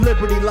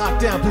Liberty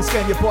lockdown, please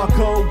scan your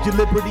barcode. Your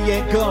liberty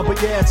ain't gone,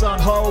 but yeah, it's on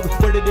hold.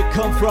 Where did it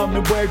come from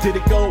and where did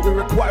it go? It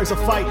requires a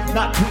fight,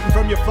 not tweeting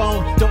from your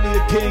phone. Don't need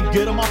a king,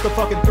 get him off the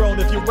fucking throne.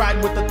 If you're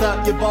riding with the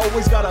thought, you've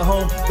always got a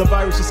home. The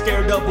virus you're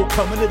scared of will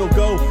come and it'll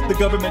go. The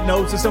government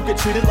knows this, don't get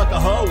treated like a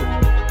hoe.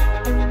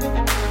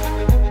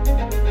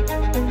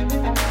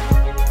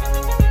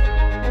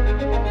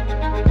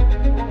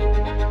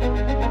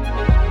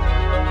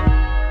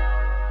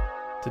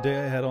 Today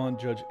I had on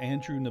Judge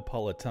Andrew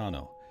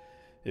Napolitano.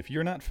 If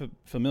you're not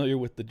familiar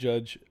with the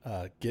judge,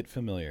 get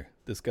familiar.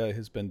 This guy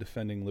has been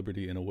defending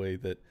liberty in a way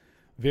that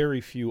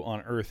very few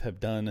on earth have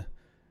done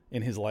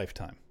in his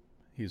lifetime.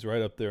 He's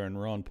right up there in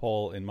Ron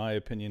Paul, in my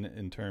opinion,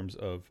 in terms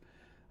of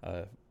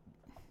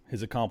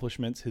his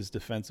accomplishments, his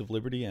defense of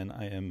liberty, and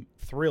I am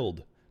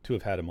thrilled to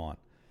have had him on.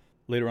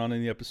 Later on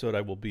in the episode,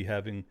 I will be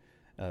having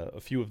a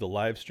few of the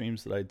live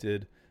streams that I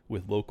did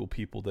with local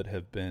people that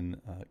have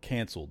been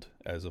canceled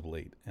as of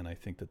late. And I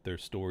think that their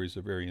stories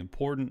are very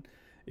important.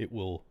 It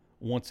will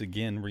once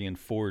again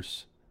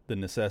reinforce the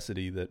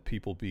necessity that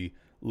people be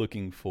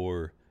looking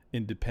for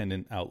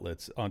independent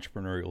outlets,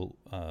 entrepreneurial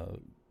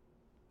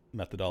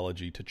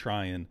methodology to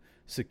try and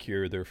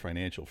secure their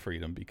financial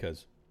freedom.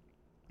 Because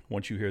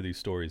once you hear these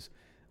stories,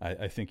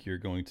 I think you're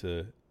going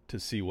to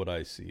see what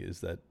I see,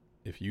 is that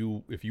if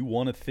you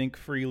want to think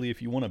freely,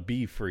 if you want to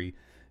be free,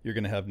 you're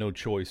going to have no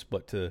choice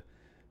but to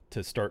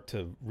start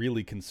to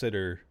really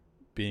consider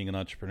being an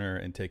entrepreneur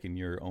and taking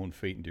your own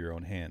fate into your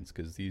own hands,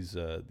 because these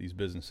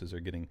businesses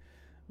are getting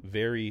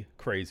very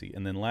crazy.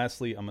 And then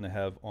lastly, I'm going to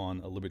have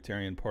on a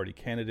Libertarian Party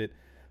candidate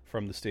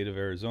from the state of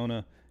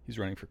Arizona. He's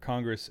running for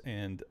Congress,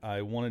 and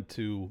I wanted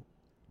to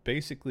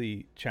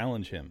basically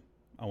challenge him.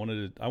 I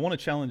want to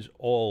challenge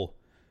all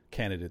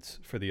candidates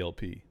for the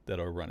LP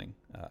that are running.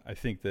 I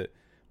think that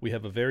we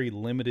have a very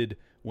limited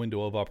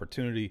window of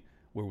opportunity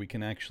where we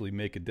can actually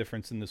make a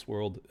difference in this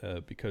world,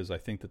 because I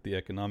think that the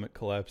economic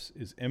collapse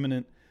is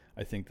imminent.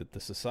 I think that the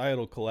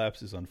societal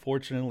collapse is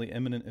unfortunately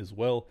imminent as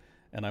well.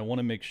 And I want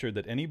to make sure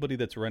that anybody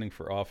that's running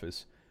for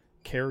office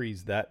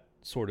carries that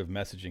sort of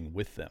messaging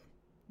with them.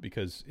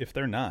 Because if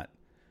they're not,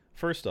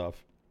 first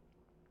off,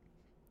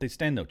 they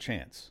stand no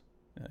chance.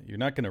 You're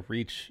not going to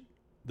reach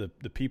the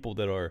people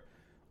that are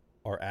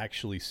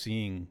actually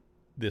seeing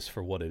this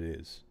for what it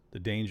is, the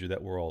danger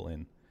that we're all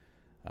in.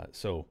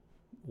 So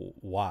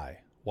why?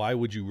 Why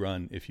would you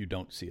run if you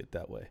don't see it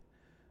that way?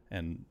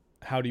 And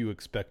how do you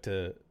expect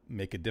to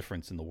make a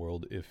difference in the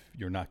world if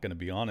you're not going to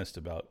be honest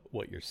about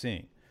what you're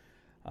seeing?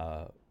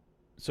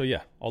 So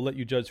yeah, I'll let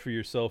you judge for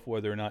yourself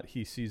whether or not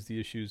he sees the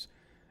issues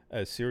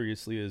as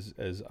seriously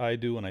as I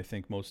do, and I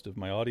think most of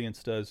my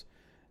audience does.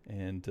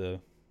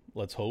 And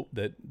let's hope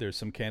that there's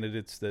some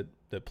candidates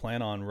that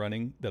plan on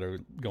running that are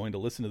going to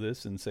listen to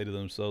this and say to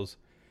themselves,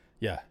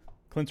 yeah,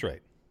 Clint's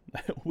right.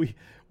 we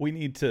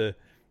need to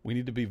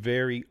be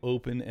very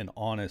open and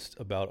honest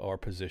about our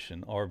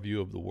position, our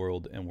view of the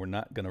world, and we're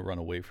not going to run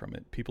away from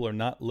it. People are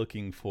not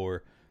looking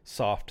for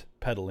soft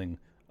peddling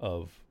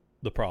of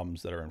the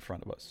problems that are in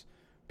front of us.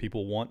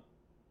 People want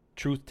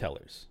truth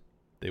tellers.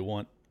 They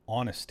want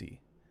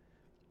honesty.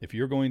 If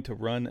you're going to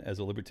run as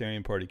a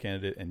Libertarian Party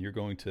candidate and you're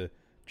going to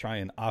try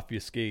and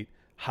obfuscate,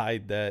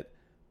 hide that,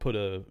 put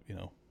a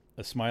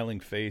smiling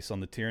face on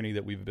the tyranny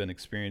that we've been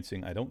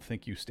experiencing, I don't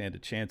think you stand a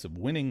chance of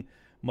winning,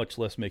 much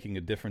less making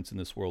a difference in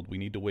this world. We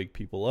need to wake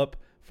people up.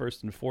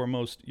 First and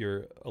foremost,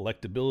 your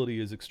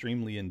electability is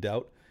extremely in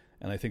doubt.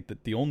 And I think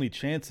that the only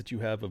chance that you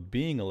have of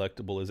being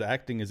electable is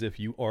acting as if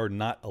you are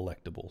not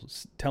electable,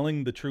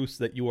 telling the truths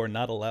that you are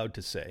not allowed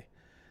to say.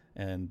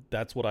 And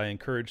that's what I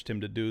encouraged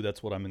him to do.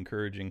 That's what I'm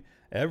encouraging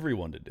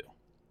everyone to do.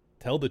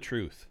 Tell the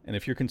truth. And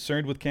if you're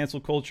concerned with cancel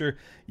culture,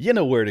 you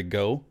know where to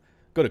go.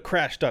 Go to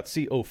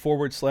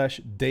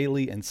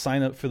crash.co/daily and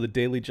sign up for the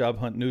Daily Job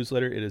Hunt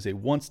newsletter. It is a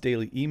once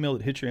daily email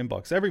that hits your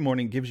inbox every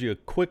morning, gives you a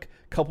quick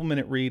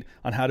couple-minute read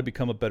on how to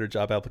become a better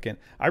job applicant.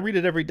 I read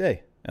it every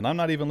day, and I'm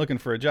not even looking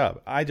for a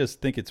job. I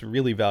just think it's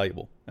really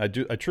valuable. I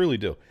truly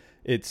do.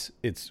 It's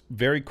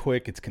very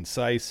quick, it's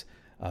concise,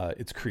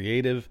 it's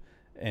creative,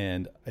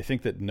 and I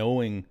think that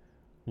knowing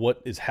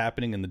what is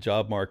happening in the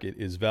job market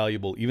is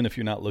valuable even if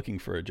you're not looking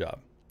for a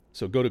job.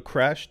 So go to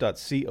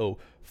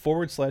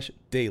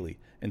crash.co/daily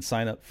and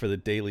sign up for the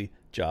Daily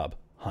Job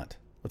Hunt.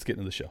 Let's get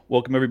into the show.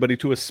 Welcome, everybody,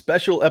 to a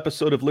special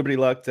episode of Liberty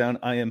Lockdown.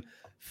 I am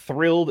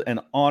thrilled and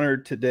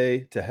honored today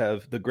to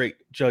have the great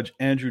Judge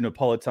Andrew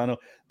Napolitano,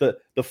 the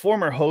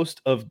former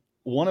host of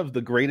one of the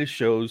greatest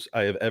shows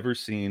I have ever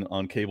seen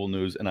on cable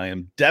news, and I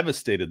am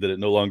devastated that it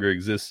no longer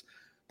exists,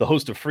 the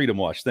host of Freedom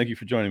Watch. Thank you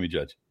for joining me,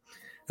 Judge.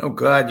 Oh,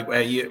 God.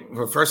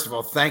 Well, first of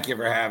all, thank you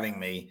for having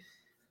me.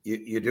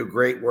 You do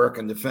great work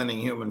in defending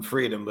human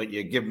freedom, but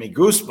you give me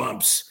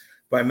goosebumps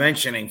by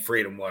mentioning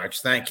Freedom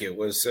Watch. Thank you. It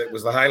was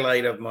the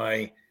highlight of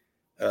my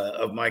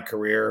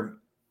career,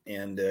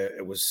 and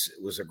it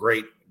was a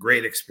great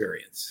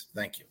experience.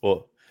 Thank you.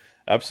 Well,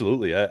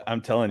 absolutely. I'm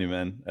telling you,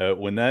 man.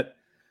 When that,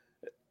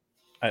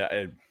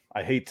 I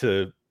hate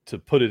to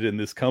put it in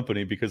this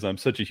company because I'm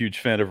such a huge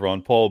fan of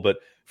Ron Paul, but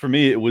for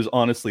me, it was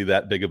honestly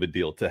that big of a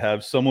deal to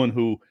have someone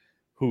who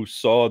who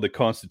saw the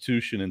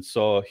Constitution and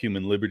saw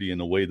human liberty in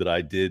the way that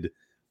I did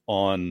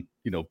on,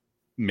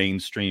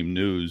 mainstream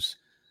news,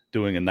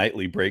 doing a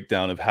nightly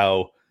breakdown of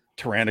how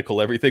tyrannical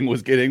everything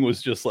was getting,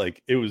 was just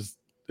like, it was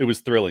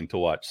thrilling to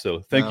watch. So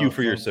thank you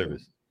for your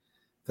service.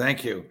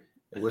 Thank you.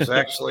 It was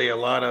actually a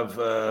lot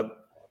of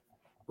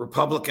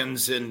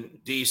Republicans in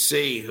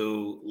D.C.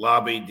 who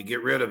lobbied to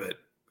get rid of it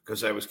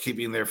because I was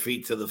keeping their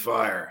feet to the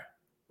fire.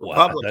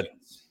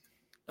 Republicans.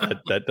 Wow,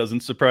 that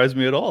doesn't surprise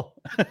me at all.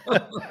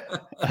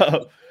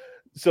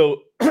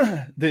 So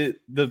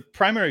the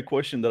primary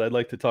question that I'd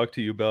like to talk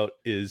to you about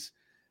is,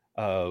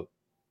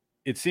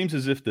 it seems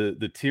as if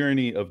the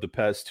tyranny of the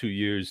past 2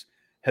 years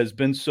has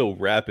been so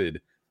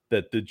rapid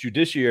that the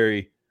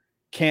judiciary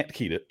can't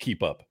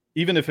keep up,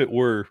 even if it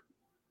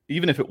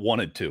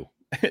wanted to.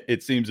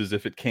 It seems as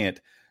if it can't.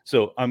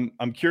 So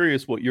I'm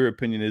curious what your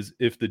opinion is,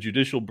 if the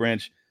judicial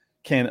branch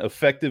can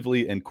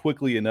effectively and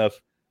quickly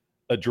enough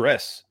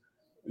address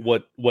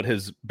what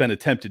has been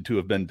attempted to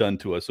have been done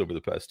to us over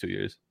the past 2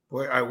 years.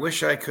 Boy, I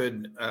wish I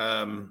could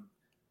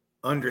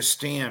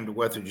understand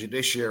what the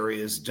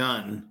judiciary has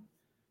done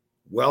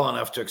well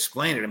enough to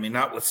explain it. I mean,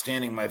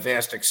 notwithstanding my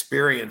vast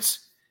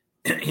experience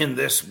in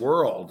this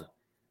world,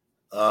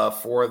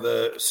 for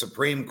the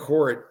Supreme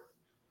Court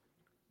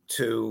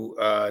to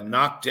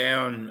knock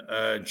down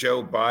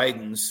Joe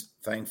Biden's,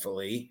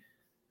 thankfully,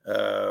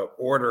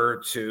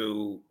 order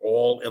to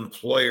all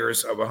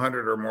employers of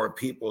 100 or more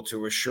people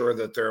to assure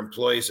that their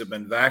employees have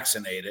been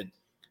vaccinated,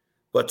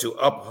 but to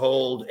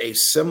uphold a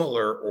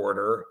similar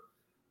order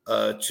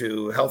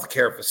to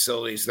healthcare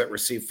facilities that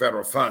receive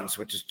federal funds,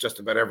 which is just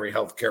about every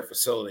healthcare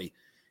facility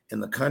in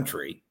the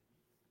country,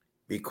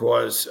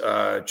 because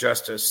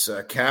Justice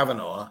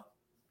Kavanaugh,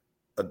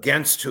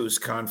 against whose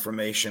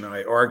confirmation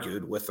I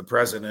argued with the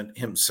president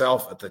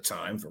himself at the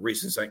time, for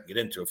reasons I can get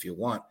into if you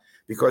want,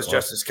 because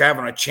Justice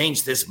Kavanaugh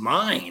changed his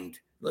mind.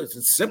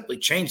 Simply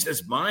changed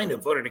his mind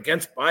and voted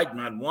against Biden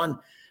on one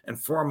and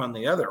for him on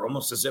the other,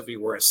 almost as if he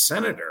were a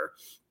senator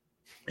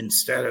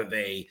instead of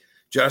a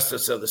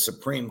justice of the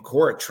Supreme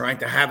Court, trying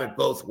to have it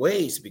both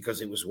ways because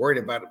he was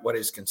worried about what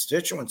his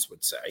constituents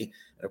would say.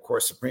 And of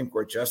course, Supreme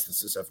Court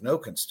justices have no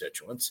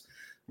constituents.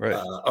 Right.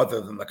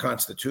 Other than the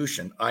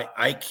Constitution.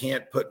 I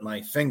can't put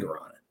my finger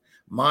on it.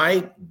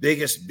 My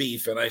biggest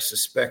beef, and I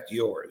suspect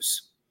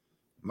yours,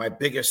 my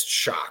biggest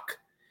shock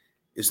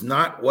is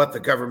not what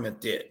the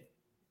government did.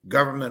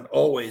 Government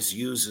always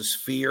uses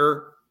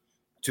fear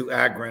to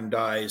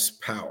aggrandize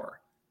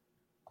power.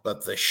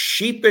 But the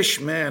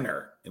sheepish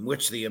manner in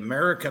which the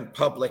American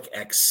public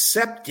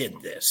accepted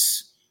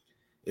this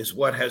is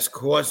what has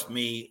caused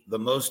me the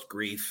most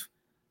grief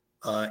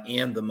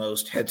and the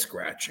most head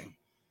scratching.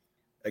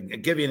 I'll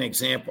give you an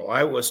example.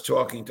 I was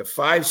talking to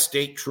 5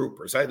 state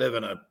troopers. I live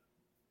in an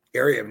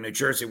area of New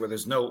Jersey where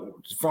there's no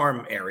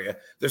farm area.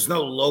 There's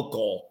no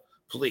local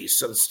police.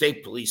 So the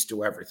state police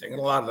do everything.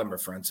 And a lot of them are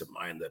friends of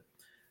mine.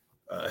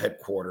 The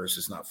headquarters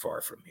is not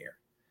far from here.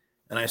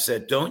 And I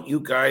said, don't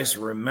you guys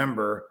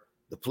remember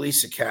the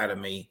police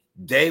academy,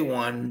 day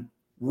 1,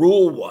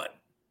 rule 1?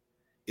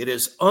 It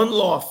is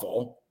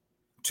unlawful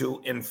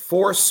to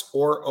enforce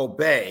or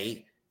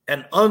obey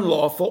an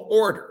unlawful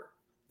order.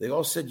 They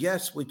all said,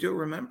 yes, we do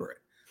remember it.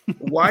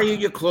 Why are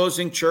you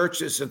closing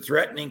churches and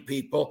threatening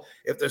people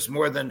if there's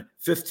more than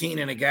 15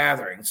 in a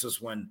gathering? This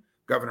is when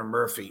Governor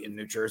Murphy in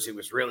New Jersey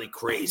was really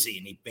crazy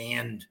and he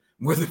banned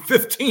more than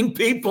 15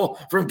 people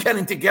from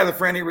getting together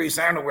for any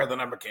reason. I don't know where the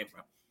number came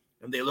from.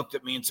 And they looked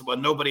at me and said, well,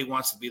 nobody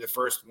wants to be the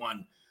first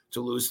one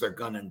to lose their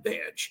gun and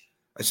badge.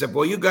 I said,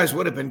 well, you guys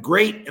would have been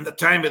great in the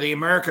time of the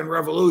American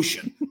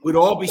Revolution. We'd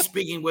all be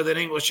speaking with an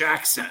English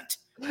accent.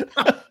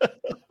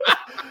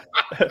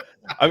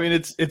 I mean,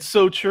 it's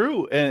so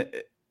true.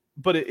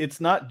 But it's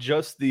not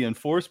just the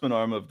enforcement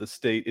arm of the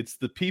state. It's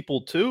the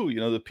people, too.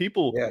 The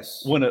people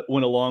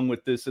went along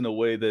with this in a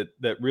way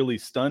that really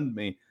stunned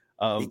me.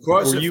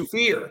 Because of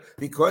fear.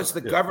 Because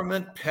the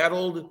government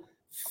peddled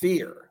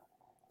fear.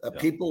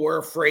 People were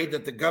afraid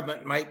that the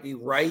government might be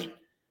right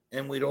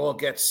and we'd all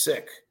get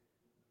sick.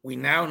 We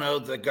now know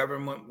the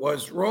government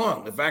was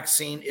wrong. The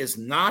vaccine is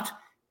not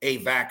a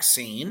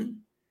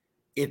vaccine.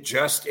 It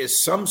just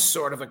is some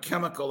sort of a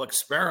chemical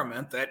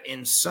experiment that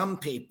in some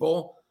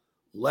people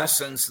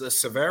lessens the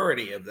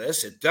severity of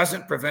this. It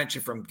doesn't prevent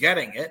you from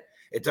getting it.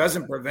 It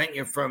doesn't prevent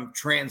you from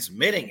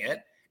transmitting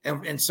it.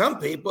 And in some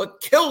people, it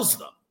kills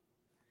them.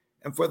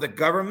 And for the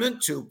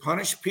government to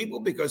punish people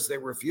because they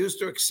refuse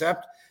to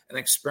accept an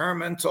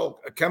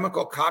experimental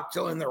chemical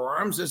cocktail in their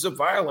arms is a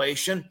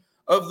violation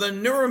of the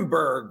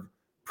Nuremberg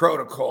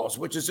Protocols,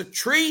 which is a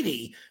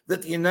treaty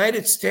that the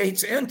United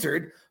States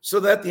entered so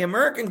that the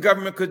American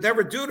government could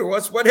never do to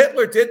us what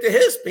Hitler did to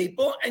his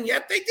people, and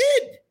yet they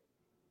did.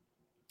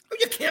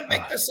 You can't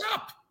make this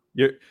up.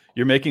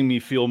 You're making me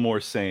feel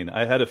more sane.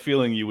 I had a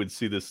feeling you would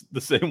see this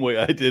the same way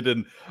I did,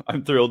 and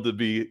I'm thrilled to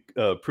be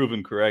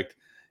proven correct.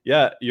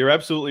 Yeah, you're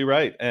absolutely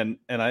right. And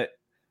I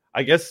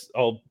guess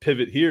I'll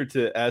pivot here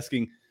to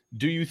asking,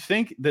 do you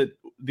think that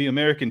the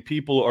American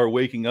people are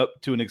waking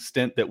up to an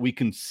extent that we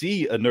can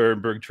see a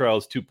Nuremberg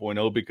Trials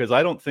 2.0? Because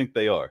I don't think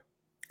they are.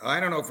 I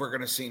don't know if we're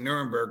going to see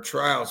Nuremberg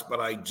trials, but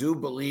I do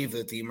believe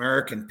that the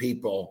American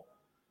people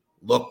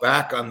look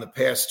back on the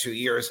past 2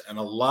 years, and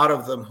a lot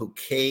of them who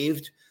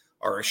caved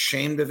are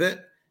ashamed of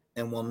it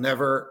and will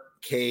never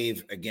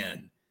cave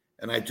again.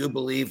 And I do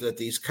believe that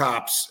these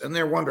cops, and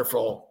they're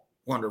wonderful,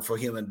 wonderful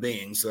human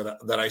beings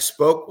that I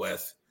spoke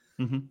with,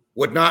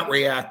 would not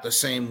react the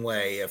same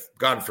way if,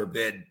 God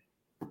forbid,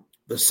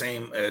 the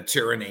same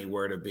tyranny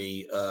were to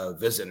be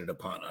visited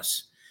upon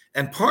us.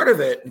 And part of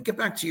it, and get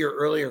back to your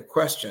earlier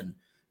question,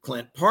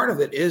 Clint, part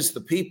of it is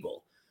the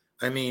people.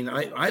 I mean,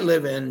 I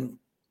live in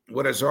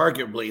what is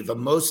arguably the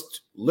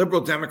most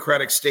liberal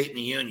democratic state in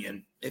the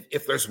union.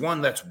 If there's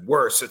one that's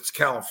worse, it's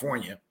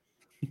California.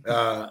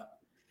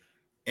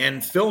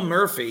 And Phil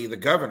Murphy, the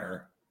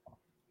governor,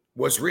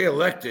 was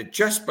reelected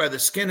just by the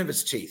skin of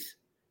his teeth,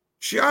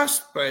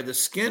 just by the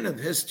skin of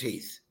his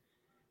teeth.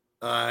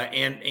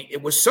 And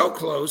it was so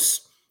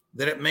close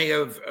that it may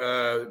have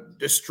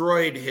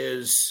destroyed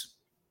his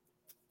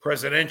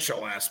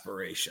presidential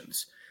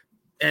aspirations.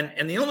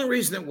 And the only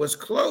reason it was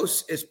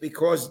close is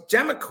because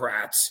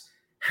Democrats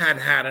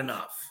had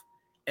enough.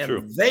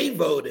 And they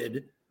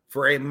voted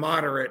for a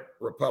moderate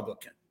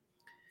Republican.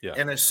 Yeah.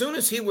 And as soon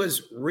as he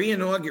was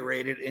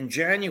reinaugurated in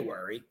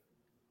January,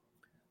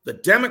 the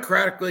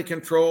democratically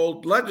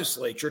controlled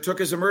legislature took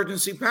his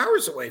emergency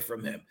powers away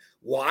from him.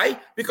 Why?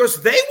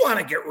 Because they want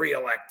to get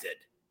reelected.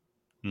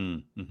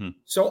 Mm-hmm.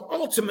 So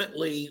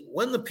ultimately,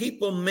 when the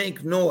people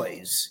make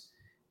noise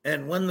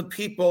and when the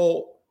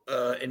people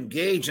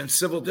engage in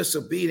civil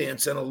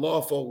disobedience in a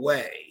lawful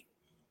way,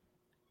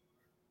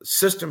 the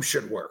system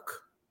should work.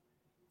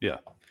 Yeah.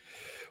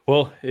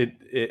 Well,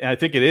 I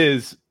think it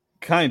is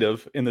kind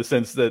of, in the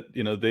sense that,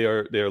 you know, they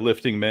are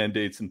lifting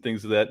mandates and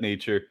things of that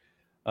nature.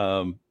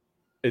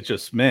 It's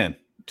just, man,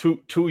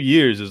 two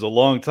years is a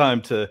long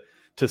time to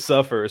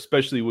suffer,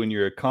 especially when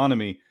your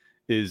economy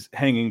is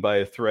hanging by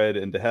a thread,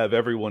 and to have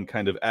everyone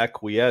kind of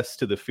acquiesce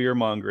to the fear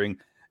mongering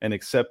and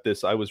accept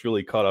this. I was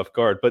really caught off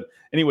guard. But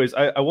anyways,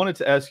 I wanted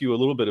to ask you a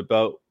little bit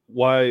about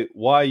why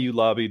you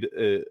lobbied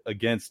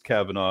against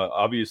Kavanaugh.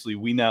 Obviously,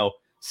 we now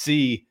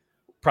see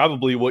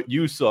probably what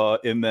you saw,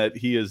 in that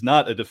he is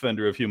not a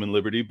defender of human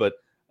liberty. But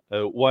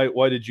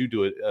why did you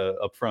do it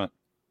up front?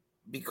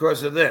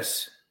 Because of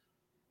this.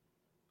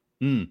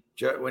 When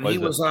he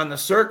was on the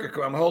circuit,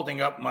 I'm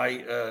holding up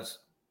my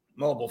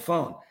mobile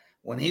phone.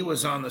 When he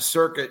was on the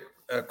Circuit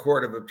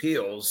Court of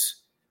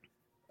Appeals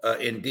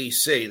in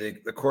D.C.,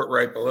 the court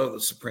right below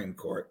the Supreme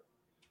Court,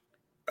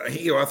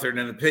 he authored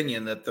an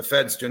opinion that the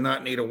feds do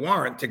not need a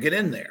warrant to get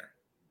in there.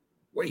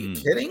 What, are you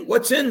kidding?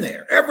 What's in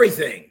there?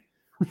 Everything.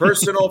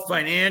 Personal,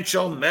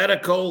 financial,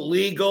 medical,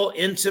 legal,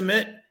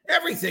 intimate,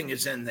 everything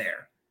is in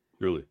there.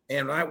 Really?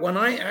 And when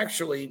I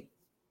actually,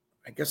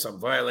 I guess I'm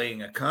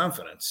violating a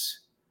confidence,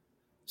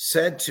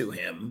 said to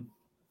him,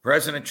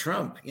 President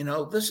Trump, you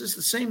know, this is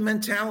the same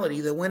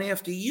mentality that went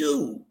after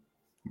you.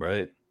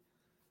 Right.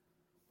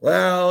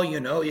 Well,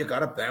 you know, you got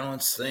to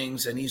balance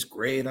things, and he's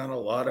great on a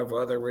lot of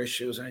other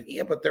issues. And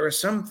yeah, but there are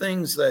some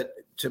things that,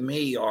 to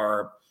me,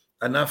 are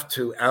enough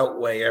to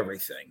outweigh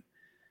everything.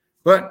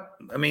 But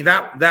I mean,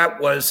 that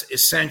was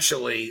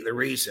essentially the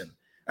reason.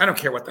 I don't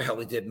care what the hell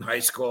he did in high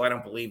school. I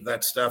don't believe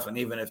that stuff. And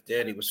even if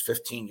did, he was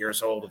 15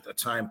 years old at the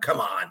time. Come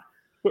on.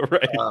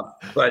 Right.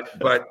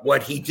 But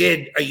what he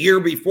did a year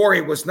before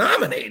he was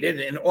nominated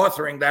in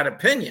authoring that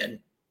opinion,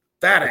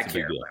 that's I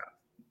care about.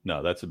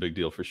 No, that's a big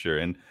deal for sure.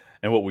 And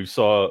what we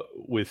saw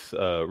with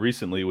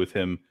recently with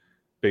him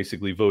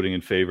basically voting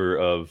in favor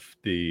of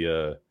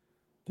the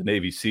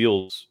Navy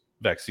SEALs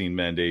vaccine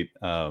mandate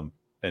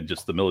and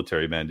just the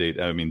military mandate.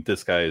 I mean,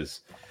 this guy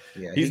is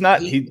he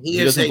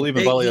doesn't believe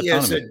in bodily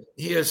autonomy.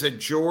 He is a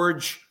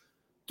George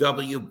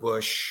W.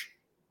 Bush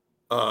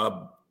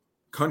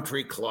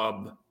country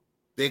club,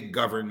 big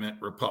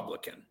government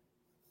Republican.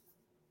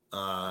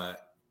 So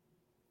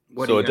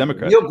a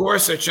Democrat. Neil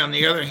Gorsuch, on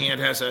the other hand,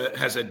 has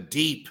a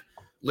deep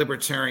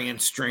libertarian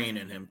strain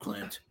in him,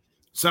 Clint.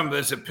 Some of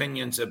his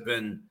opinions have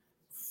been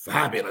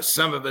fabulous.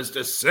 Some of his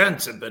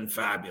dissents have been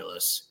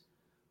fabulous.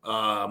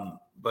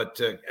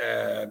 But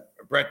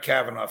Brett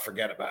Kavanaugh,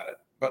 forget about it.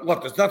 But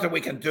look, there's nothing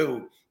we can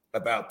do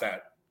about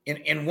that.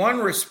 In one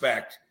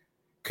respect,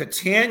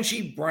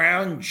 Ketanji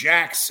Brown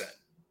Jackson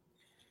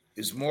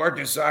is more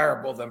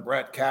desirable than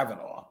Brett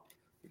Kavanaugh,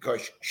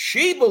 because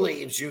she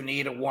believes you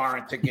need a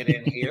warrant to get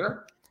in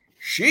here.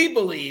 She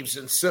believes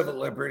in civil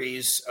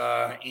liberties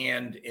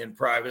and in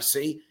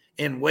privacy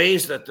in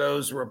ways that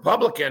those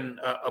Republican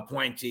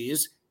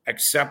appointees,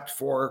 except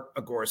for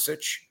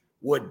Gorsuch,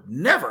 would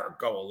never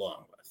go along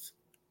with.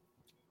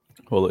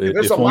 Well,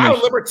 there's a lot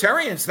of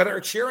libertarians that are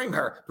cheering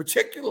her,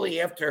 particularly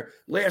after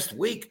last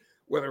week,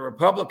 where the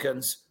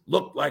Republicans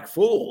looked like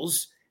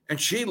fools and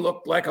she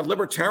looked like a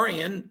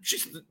libertarian. She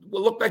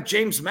looked like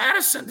James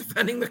Madison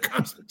defending the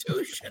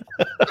Constitution.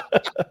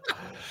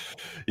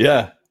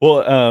 Yeah.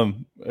 Well,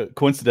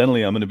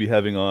 coincidentally, I'm going to be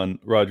having on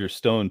Roger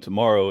Stone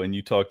tomorrow, and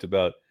you talked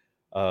about,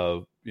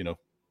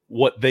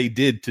 what they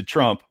did to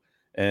Trump,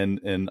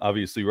 and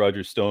obviously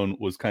Roger Stone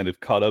was kind of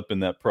caught up in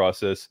that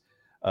process.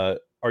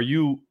 Are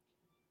you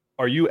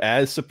are you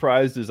as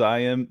surprised as I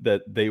am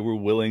that they were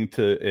willing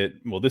to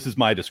well, this is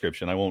my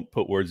description. I won't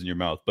put words in your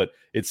mouth, but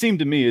it seemed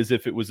to me as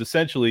if it was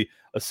essentially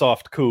a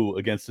soft coup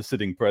against the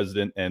sitting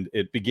president, and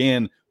it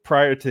began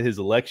prior to his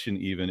election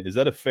even. Is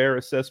that a fair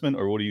assessment,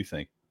 or what do you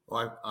think?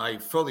 Well, I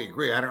fully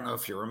agree. I don't know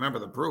if you remember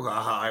the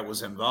brouhaha I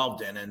was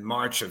involved in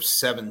March of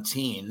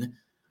 17,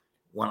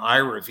 when I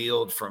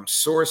revealed from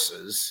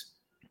sources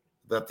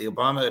that the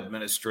Obama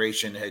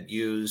administration had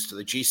used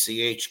the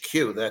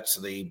GCHQ, that's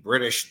the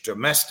British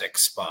domestic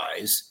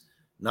spies,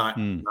 not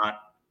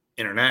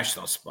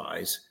international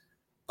spies,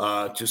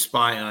 to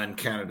spy on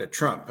candidate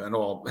Trump. And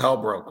all hell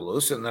broke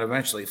loose. And then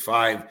eventually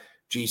 5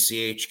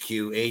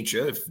 GCHQ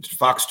agents,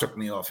 Fox took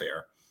me off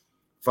air,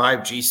 5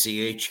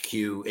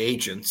 GCHQ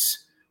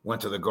agents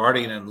went to the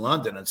Guardian in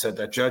London and said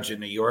that judge in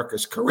New York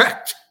is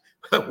correct.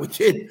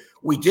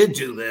 we did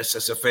do this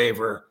as a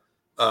favor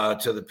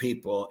to the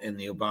people in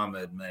the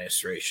Obama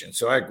administration.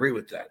 So I agree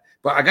with that.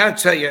 But I got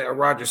to tell you a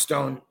Roger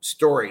Stone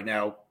story.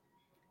 Now,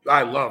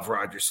 I love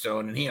Roger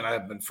Stone, and he and I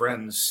have been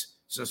friends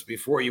since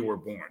before you were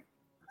born.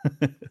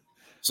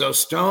 So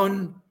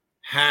Stone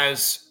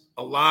has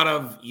a lot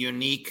of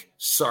unique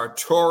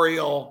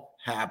sartorial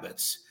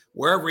habits.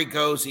 Wherever he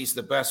goes, he's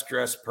the best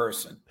dressed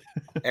person,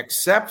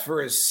 except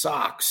for his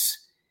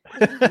socks.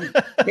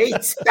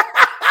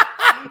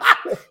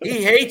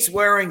 He hates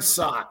wearing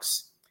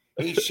socks.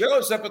 He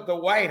shows up at the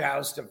White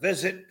House to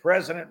visit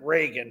President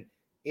Reagan.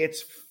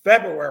 It's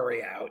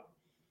February out.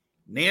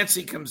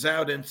 Nancy comes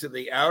out into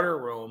the outer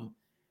room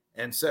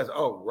and says,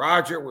 "Oh,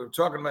 Roger, we were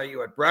talking about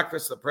you at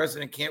breakfast. The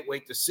president can't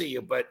wait to see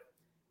you, but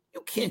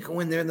you can't go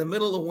in there in the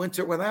middle of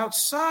winter without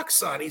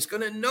socks on. He's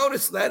going to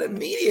notice that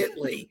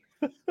immediately.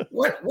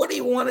 What do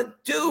you want to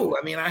do?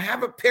 I mean, I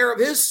have a pair of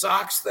his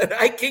socks that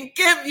I can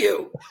give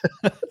you.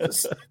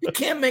 You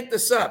can't make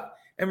this up."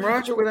 And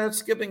Roger, without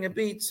skipping a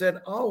beat,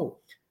 said, "Oh,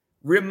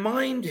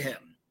 remind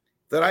him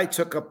that I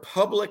took a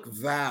public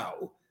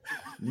vow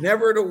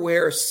never to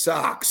wear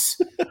socks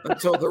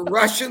until the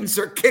Russians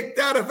are kicked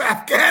out of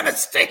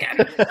Afghanistan."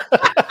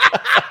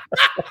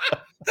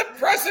 The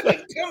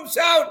president comes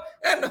out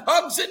and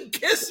hugs and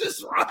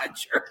kisses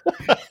Roger.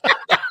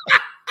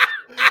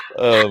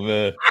 Oh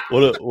man,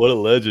 what a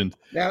legend!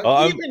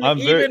 Now,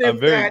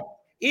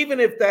 even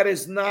if that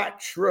is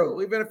not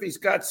true, even if he's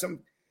got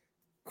some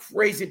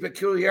crazy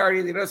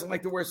peculiarity that he doesn't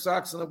like to wear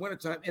socks in the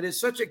wintertime, it is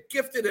such a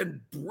gifted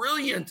and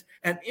brilliant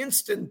and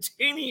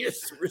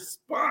instantaneous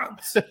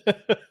response.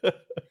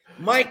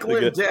 Mike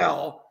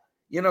Lindell,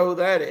 you know who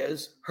that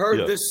is,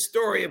 heard this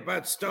story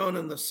about Stone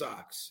and the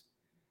socks.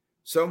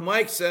 So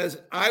Mike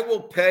says, "I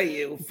will pay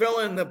you, fill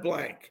in the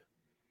blank,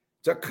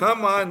 to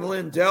come on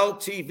Lindell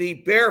TV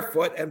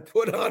barefoot and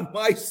put on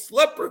my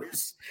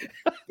slippers."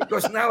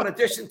 Because now, in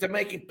addition to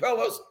making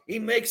pillows, he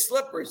makes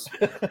slippers.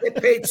 They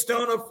paid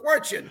Stone a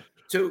fortune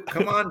to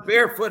come on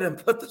barefoot and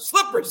put the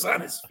slippers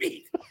on his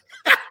feet.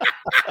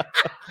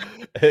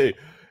 Hey,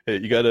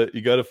 you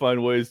gotta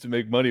find ways to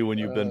make money when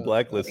you've been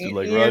blacklisted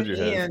like Roger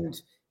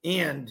has.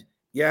 And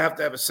you have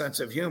to have a sense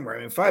of humor.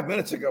 I mean, 5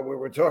 minutes ago, we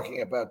were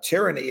talking about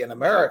tyranny in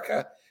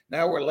America.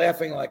 Now we're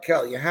laughing like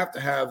hell. You have to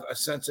have a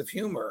sense of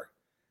humor.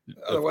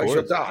 Otherwise,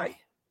 you'll die.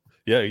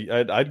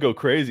 Yeah, I'd go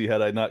crazy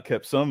had I not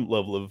kept some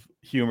level of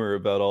humor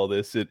about all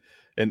this.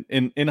 And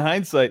in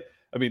hindsight,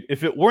 I mean,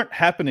 if it weren't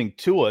happening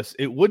to us,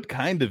 it would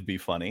kind of be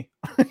funny.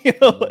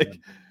 But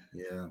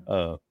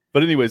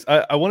anyways,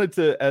 I wanted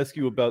to ask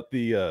you about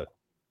the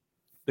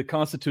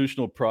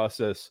constitutional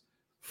process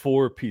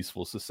for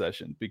peaceful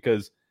secession,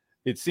 because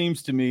it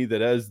seems to me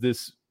that as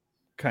this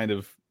kind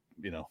of,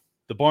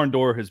 the barn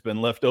door has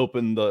been left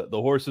open, the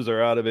horses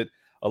are out of it,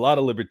 a lot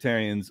of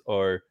libertarians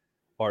are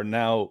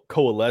now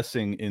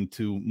coalescing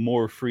into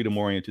more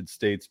freedom-oriented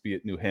states, be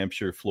it New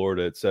Hampshire,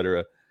 Florida, et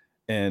cetera.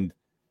 And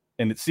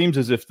it seems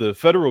as if the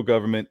federal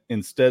government,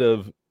 instead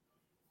of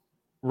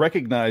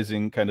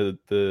recognizing kind of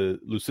the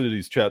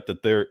Thucydides trap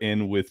that they're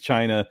in with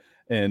China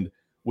and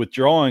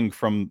withdrawing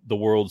from the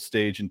world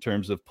stage in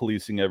terms of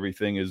policing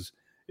everything, is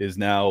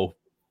now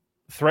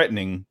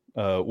threatening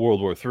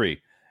World War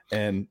III.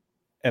 And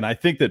I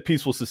think that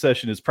peaceful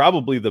secession is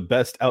probably the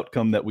best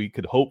outcome that we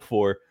could hope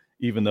for,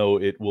 even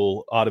though it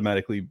will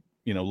automatically,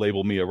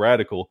 label me a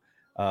radical.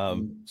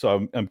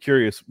 So I'm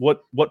curious,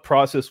 what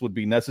process would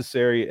be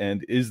necessary,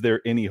 and is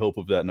there any hope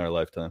of that in our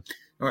lifetime?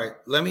 All right.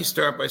 Let me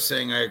start by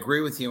saying I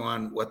agree with you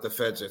on what the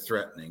feds are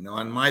threatening. Now,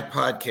 on my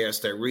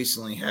podcast, I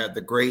recently had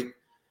the great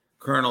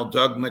Colonel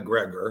Doug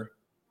McGregor,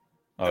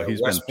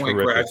 West Point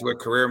graduate,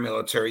 career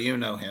military. You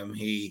know him.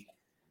 He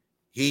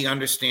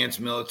understands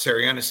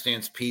military,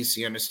 understands peace.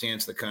 He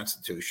understands the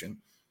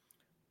Constitution.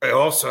 I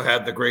also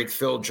had the great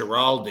Phil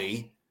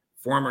Giraldi,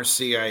 former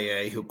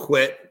CIA, who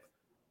quit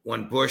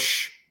when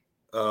Bush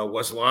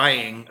was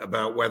lying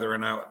about whether or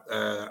not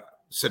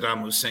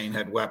Saddam Hussein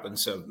had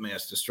weapons of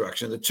mass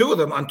destruction. The two of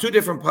them on two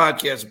different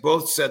podcasts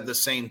both said the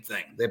same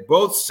thing. They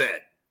both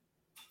said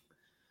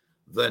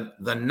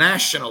the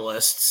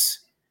nationalists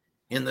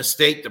in the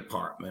State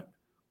Department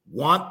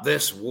want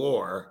this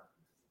war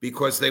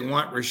because they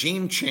want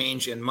regime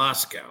change in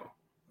Moscow.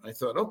 I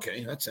thought,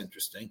 okay, that's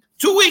interesting.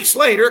 2 weeks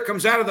later, it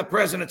comes out of the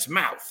president's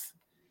mouth.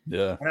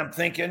 Yeah. And I'm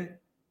thinking,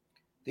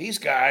 these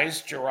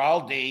guys,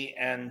 Giraldi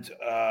and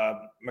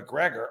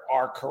McGregor,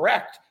 are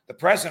correct. The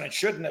president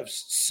shouldn't have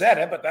said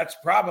it, but that's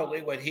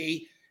probably what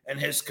he and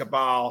his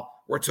cabal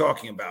were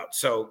talking about.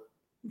 So,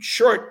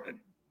 short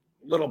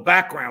little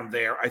background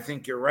there. I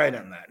think you're right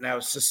on that. Now,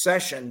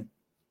 secession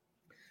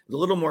is a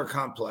little more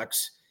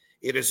complex.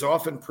 It is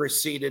often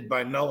preceded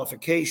by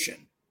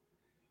nullification.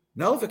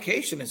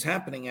 Nullification is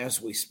happening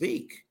as we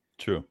speak.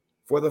 True.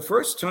 For the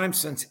first time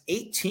since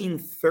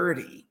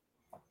 1830,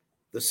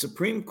 the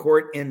Supreme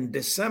Court in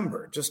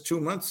December, just 2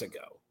 months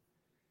ago,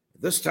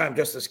 this time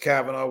Justice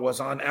Kavanaugh was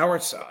on our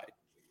side,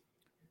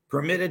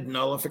 permitted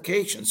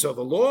nullification. So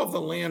the law of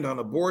the land on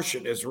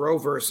abortion is Roe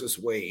versus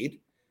Wade,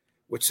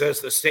 which says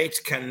the states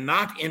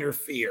cannot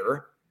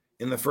interfere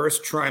in the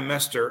first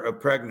trimester of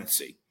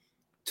pregnancy.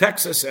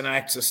 Texas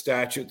enacts a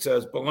statute that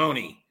says,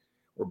 baloney,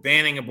 we're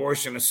banning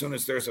abortion as soon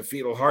as there's a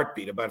fetal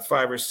heartbeat, about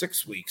 5 or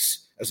 6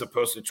 weeks, as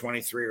opposed to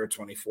 23 or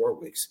 24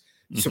 weeks.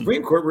 The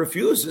Supreme Court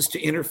refuses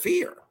to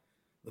interfere.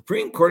 The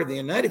Supreme Court of the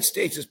United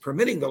States is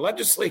permitting the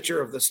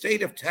legislature of the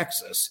state of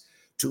Texas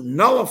to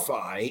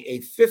nullify a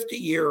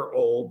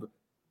 50-year-old,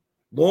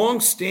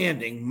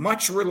 long-standing,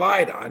 much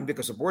relied on,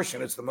 because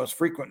abortion is the most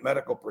frequent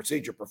medical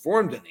procedure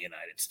performed in the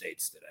United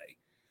States today.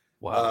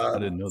 Wow, I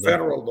didn't know that.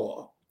 Federal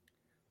law.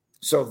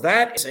 So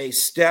that is a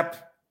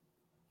step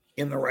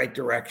in the right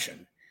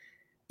direction.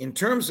 In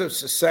terms of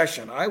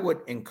secession, I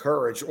would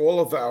encourage all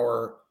of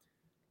our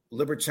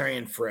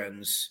libertarian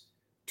friends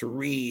to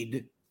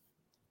read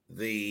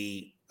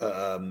the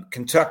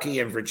Kentucky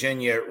and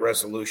Virginia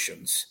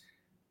resolutions.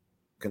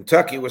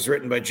 Kentucky was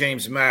written by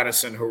James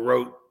Madison, who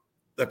wrote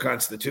the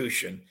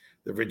Constitution.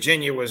 The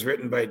Virginia was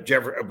written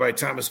by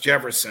Thomas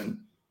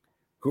Jefferson,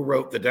 who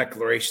wrote the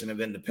Declaration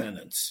of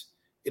Independence.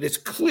 It is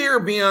clear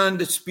beyond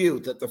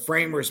dispute that the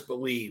framers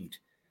believed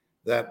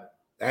that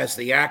as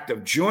the act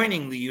of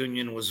joining the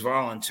Union was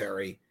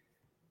voluntary,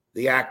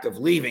 the act of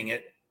leaving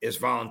it is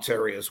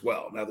voluntary as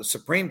well. Now, the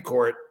Supreme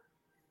Court,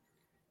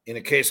 in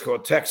a case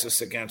called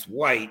Texas against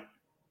White,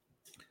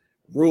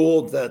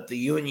 ruled that the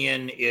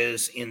Union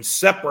is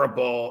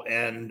inseparable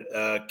and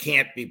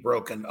can't be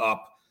broken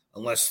up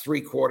unless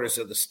 3/4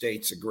 of the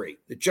states agree.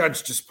 The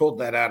judge just pulled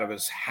that out of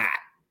his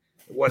hat.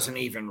 It wasn't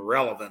even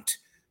relevant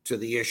to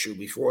the issue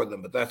before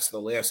them, but that's the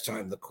last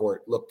time the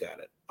court looked at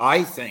it.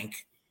 I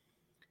think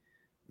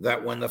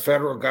that when the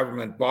federal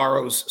government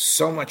borrows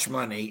so much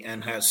money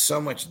and has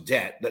so much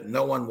debt that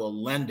no one will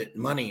lend it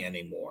money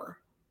anymore,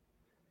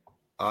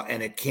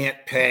 and it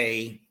can't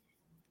pay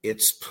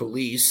its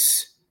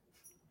police,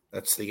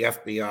 that's the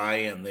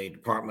FBI and the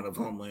Department of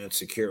Homeland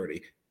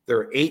Security. There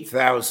are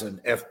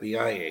 8,000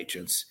 FBI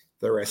agents.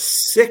 There are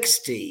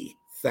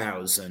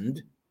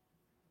 60,000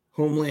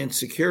 Homeland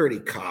Security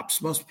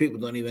cops. Most people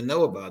don't even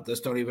know about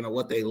this, don't even know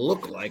what they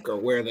look like or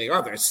where they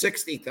are. There are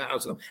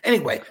 60,000.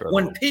 Anyway, Incredible.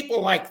 When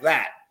people like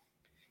that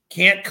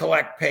can't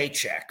collect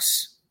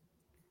paychecks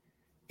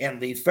and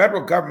the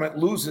federal government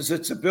loses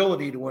its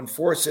ability to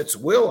enforce its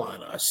will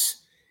on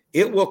us,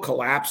 it will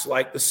collapse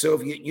like the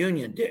Soviet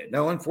Union did.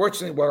 Now,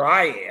 unfortunately, where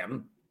I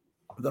am,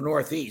 the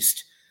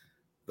Northeast,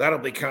 that'll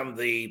become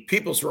the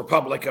People's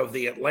Republic of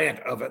the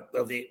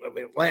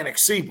Atlantic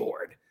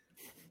Seaboard.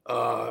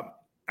 I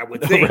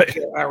would think Right.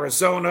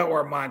 Arizona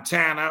or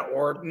Montana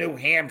or New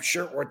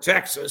Hampshire or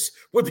Texas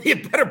would be a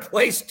better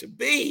place to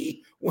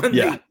be when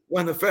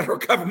the federal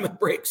government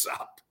breaks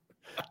up.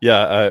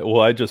 Yeah,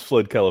 I just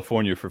fled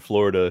California for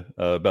Florida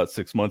about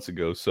 6 months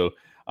ago, so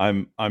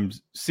I'm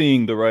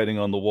seeing the writing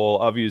on the wall.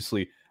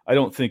 Obviously, I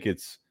don't think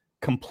it's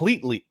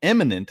completely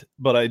imminent,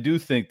 but I do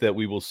think that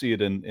we will see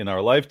it in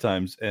our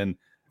lifetimes. And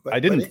I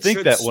didn't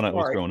think that when I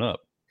was growing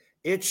up.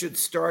 It should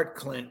start,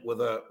 Clint,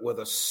 with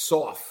a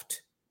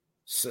soft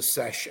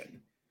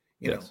secession.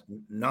 Yes.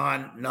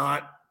 Not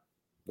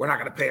we're not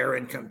going to pay our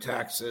income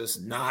taxes.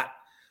 Not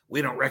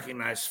we don't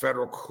recognize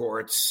federal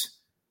courts.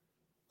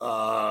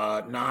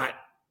 Not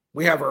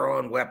we have our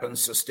own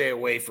weapons, so stay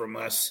away from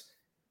us.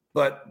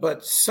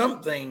 But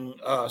something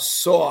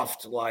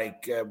soft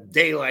like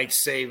daylight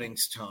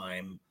savings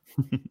time,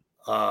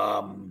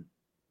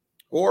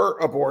 or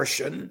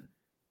abortion,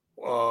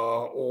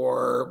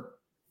 or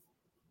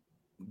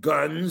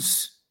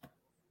guns,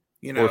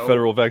 or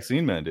federal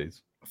vaccine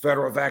mandates.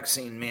 Federal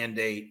vaccine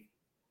mandate,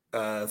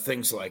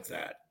 things like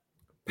that.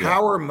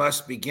 Power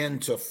must begin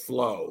to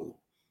flow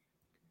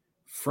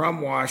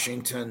from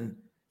Washington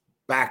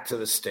back to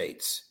the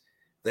states.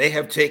 They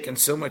have taken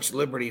so much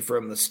liberty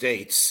from the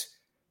states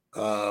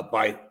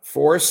by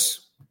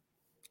force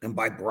and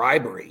by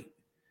bribery.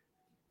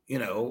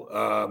 In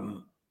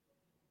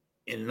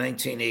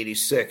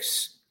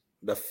 1986,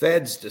 the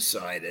feds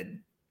decided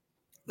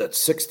that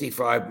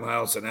 65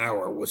 miles an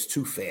hour was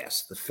too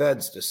fast. The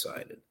feds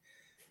decided.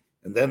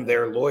 And then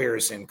their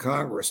lawyers in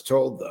Congress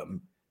told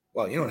them,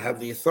 well, you don't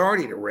have the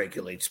authority to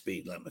regulate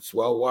speed limits.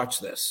 Well, watch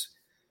this.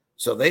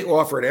 So they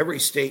offered every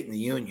state in the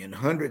union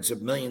hundreds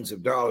of millions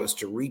of dollars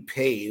to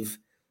repave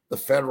the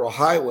federal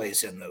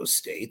highways in those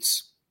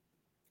states.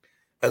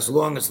 as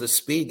long as the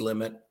speed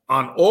limit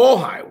on all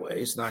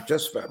highways, not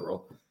just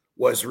federal,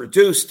 was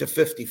reduced to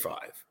 55.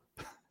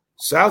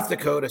 South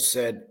Dakota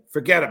said,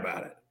 forget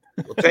about it.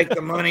 We'll take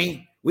the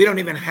money. We don't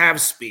even have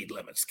speed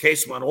limits.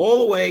 Case went all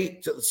the way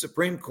to the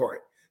Supreme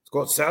Court. It's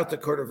called South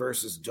Dakota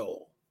versus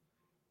Dole.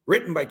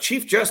 Written by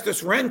Chief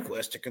Justice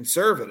Rehnquist, a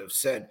conservative,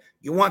 said,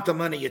 you want the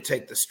money, you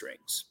take the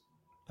strings.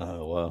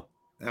 Oh, wow.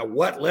 Now,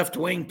 what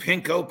left-wing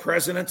pinko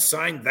president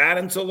signed that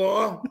into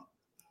law?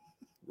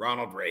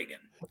 Ronald Reagan.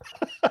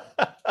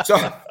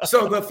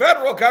 So the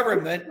federal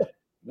government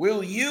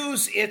will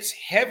use its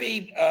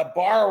heavy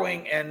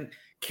borrowing and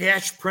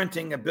cash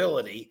printing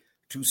ability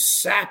to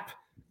sap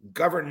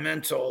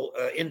governmental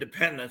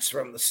independence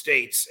from the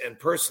states and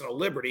personal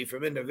liberty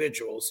from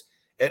individuals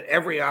at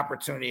every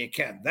opportunity it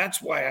can.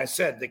 That's why I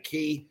said the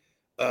key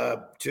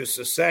to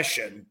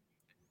secession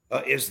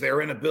is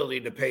their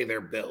inability to pay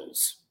their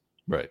bills.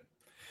 Right.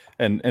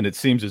 And it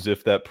seems as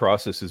if that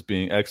process is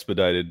being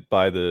expedited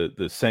by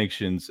the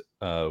sanctions,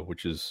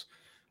 which is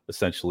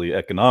essentially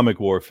economic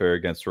warfare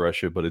against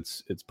Russia, but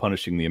it's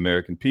punishing the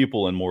American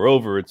people. And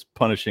moreover, it's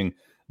punishing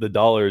the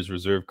dollar's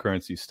reserve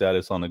currency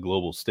status on the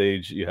global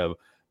stage. You have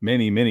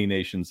many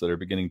nations that are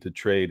beginning to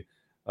trade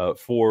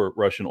for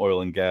Russian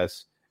oil and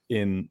gas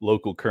in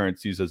local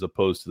currencies as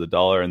opposed to the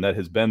dollar. And that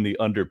has been the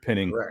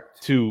underpinning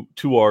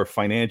to our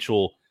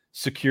financial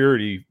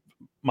security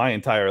my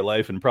entire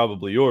life and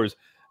probably yours.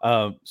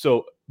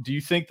 So do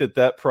you think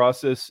that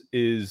process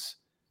is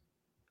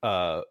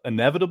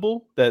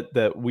inevitable,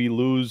 that we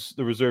lose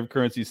the reserve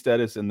currency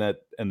status and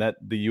that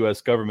the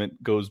U.S.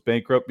 government goes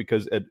bankrupt?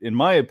 Because in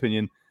my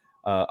opinion,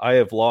 I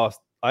have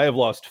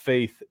lost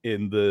faith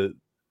in the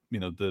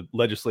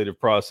legislative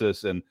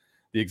process and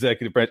the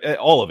executive branch,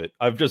 all of it.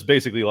 I've just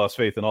basically lost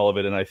faith in all of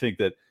it. And I think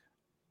that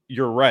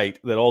you're right,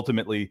 that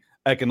ultimately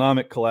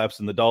economic collapse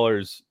and the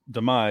dollar's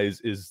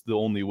demise is the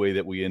only way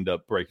that we end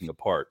up breaking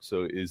apart.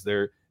 So is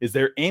there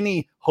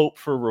any hope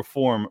for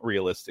reform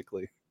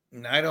realistically?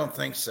 I don't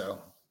think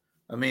so.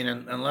 I mean,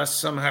 unless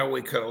somehow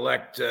we could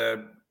elect,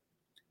 a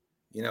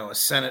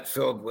Senate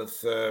filled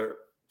with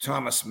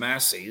Thomas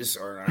Masseys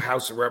or a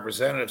House of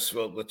Representatives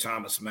filled with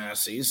Thomas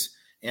Masseys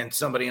and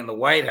somebody in the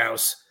White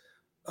House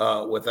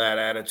with that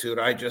attitude,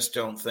 I just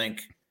don't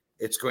think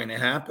it's going to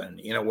happen.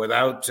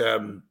 Without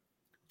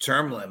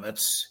term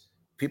limits,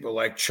 people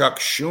like Chuck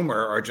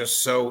Schumer are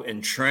just so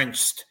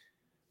entrenched,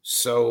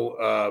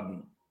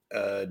 so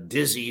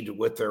dizzied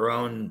with their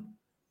own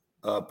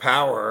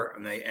power,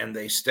 and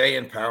they stay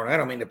in power. And I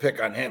don't mean to pick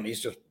on him;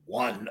 he's just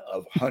one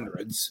of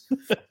hundreds.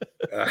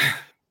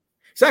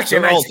 He's actually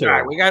a nice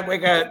guy. We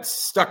got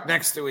stuck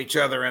next to each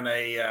other in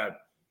a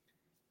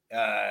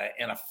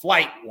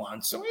flight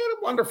once, so we had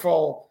a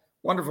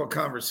wonderful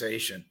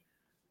conversation.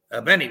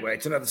 But anyway,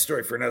 it's another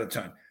story for another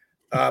time.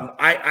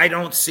 I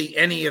don't see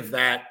any of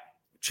that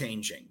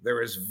changing.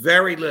 There is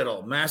very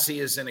little.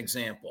 Massey is an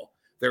example.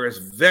 There is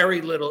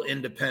very little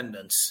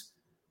independence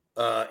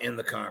in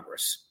the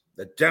Congress.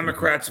 The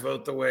Democrats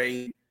vote the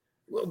way.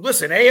 Well,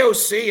 listen,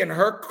 AOC and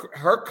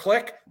her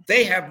clique,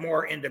 they have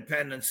more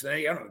independence than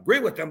I don't agree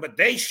with them, but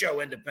they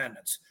show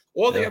independence.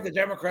 All the other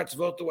Democrats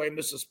vote the way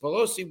Mrs.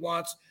 Pelosi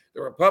wants.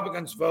 The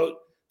Republicans vote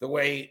the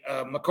way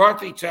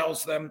McCarthy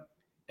tells them,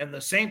 and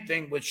the same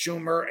thing with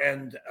Schumer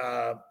and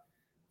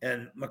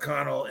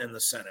McConnell in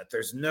the Senate.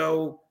 There's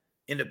no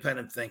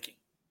independent thinking.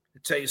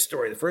 I'll tell you a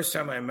story. The first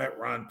time I met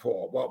Ron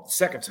Paul, well, the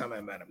second time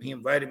I met him, he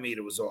invited me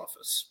to his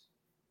office.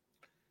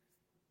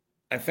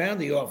 I found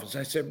the office.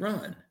 I said,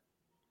 Ron,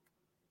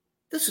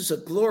 this is a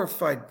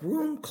glorified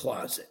broom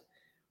closet.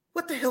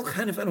 What the hell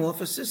kind of an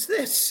office is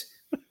this?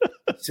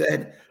 He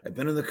said, I've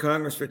been in the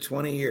Congress for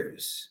 20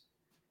 years.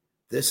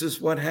 This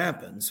is what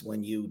happens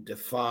when you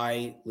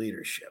defy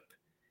leadership.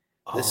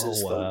 This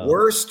is the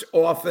worst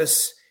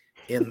office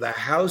in the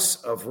House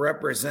of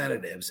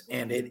Representatives,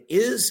 and it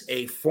is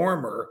a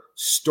former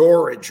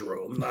storage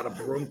room, not a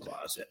broom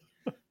closet.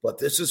 But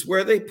this is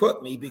where they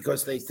put me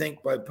because they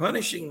think by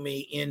punishing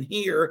me in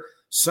here,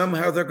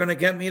 somehow they're going to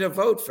get me to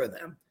vote for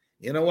them.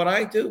 You know what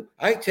I do?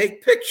 I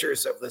take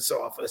pictures of this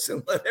office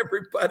and let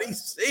everybody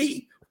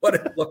see what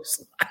it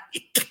looks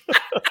like.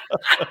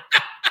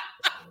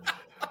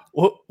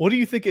 What do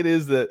you think it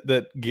is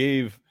that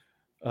gave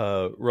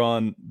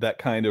Ron that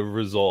kind of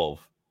resolve?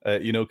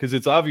 Because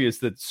it's obvious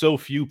that so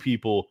few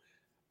people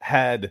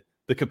had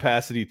the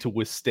capacity to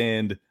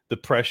withstand the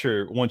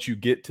pressure once you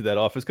get to that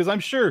office. Because I'm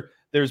sure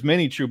there's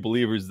many true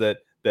believers that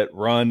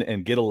run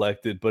and get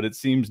elected, but it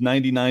seems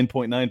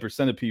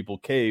 99.9% of people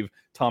cave,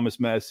 Thomas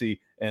Massie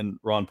and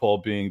Ron Paul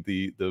being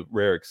the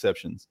rare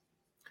exceptions.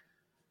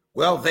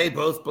 Well, they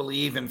both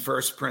believe in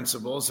first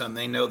principles, and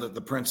they know that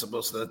the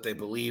principles that they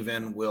believe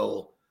in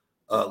will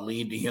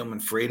lead to human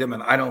freedom.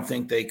 And I don't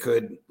think they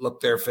could look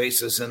their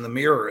faces in the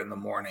mirror in the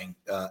morning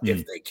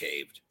if they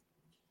caved.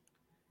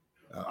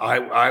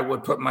 I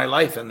would put my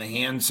life in the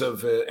hands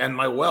of and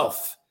my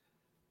wealth,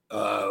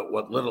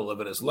 what little of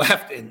it is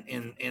left,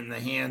 in the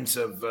hands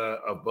of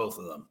both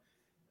of them.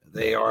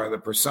 They are the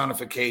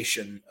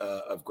personification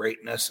of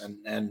greatness,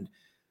 and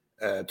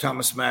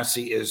Thomas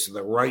Massie is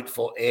the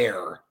rightful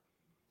heir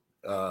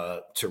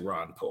to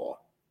Ron Paul.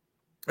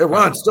 And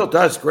Ron still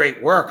does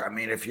great work. I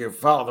mean, if you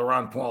follow the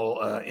Ron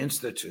Paul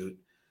Institute,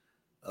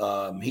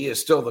 he is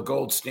still the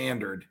gold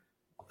standard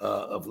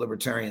of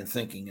libertarian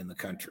thinking in the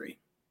country.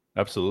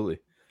 Absolutely.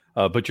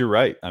 But you're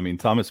right. I mean,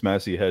 Thomas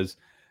Massie has,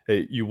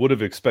 you would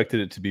have expected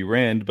it to be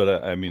Rand,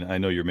 but I mean, I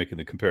know you're making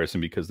the comparison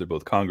because they're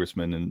both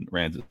congressmen and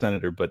Rand's a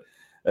senator, but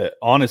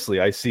honestly,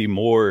 I see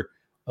more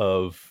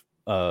of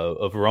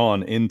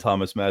Ron in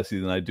Thomas Massie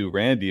than I do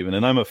Rand even.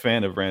 And I'm a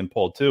fan of Rand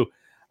Paul too.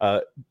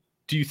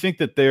 Do you think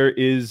that there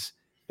is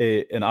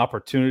an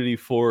opportunity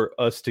for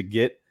us to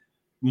get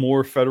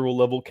more federal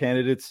level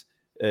candidates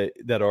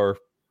that are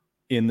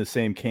in the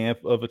same camp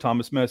of a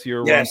Thomas Massie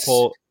or Ron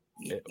Paul?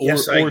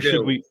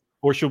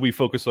 Or should we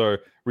focus our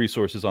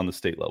resources on the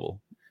state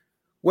level?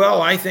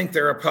 Well, I think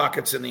there are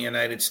pockets in the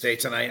United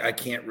States, and I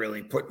can't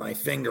really put my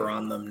finger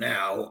on them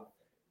now,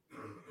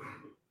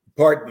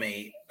 pardon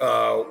me,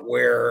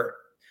 where,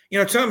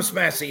 Thomas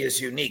Massie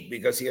is unique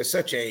because he has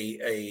such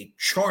a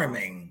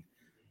charming,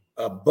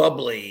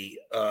 bubbly,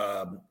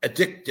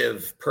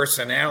 addictive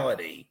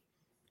personality.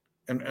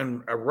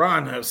 And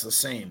Ron has the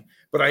same.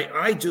 But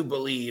I do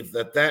believe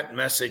that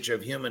message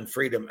of human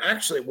freedom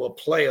actually will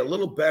play a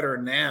little better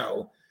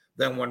now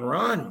than when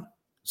Ron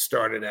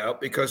started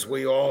out, because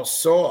we all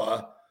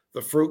saw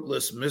the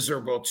fruitless,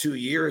 miserable 2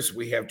 years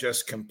we have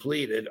just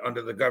completed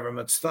under the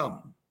government's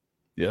thumb.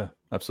 Yeah,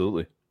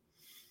 absolutely.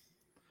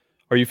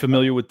 Are you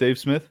familiar with Dave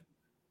Smith?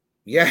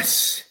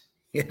 Yes.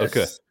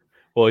 Okay.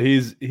 Well,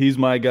 he's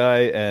my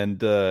guy,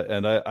 and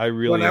I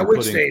really. Well, now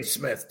which Dave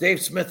Smith?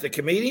 Dave Smith, the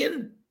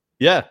comedian?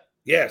 Yeah.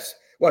 Yes.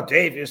 Well,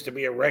 Dave used to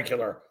be a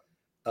regular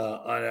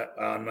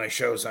on my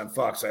shows on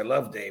Fox. I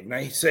love Dave. Now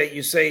you say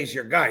he's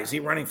your guy. Is he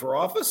running for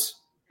office?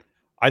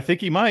 I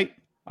think he might.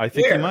 I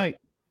think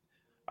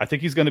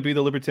he's going to be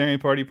the Libertarian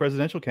Party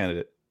presidential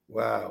candidate.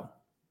 Wow.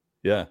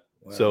 Yeah.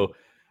 Wow. So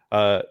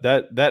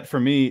that for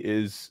me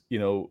is,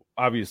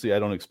 obviously I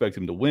don't expect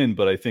him to win,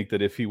 but I think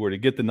that if he were to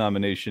get the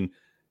nomination,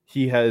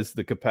 he has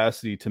the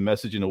capacity to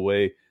message in a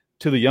way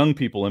to the young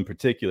people in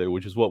particular,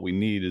 which is what we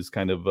need, is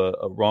kind of a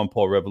Ron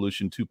Paul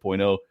Revolution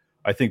 2.0.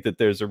 I think that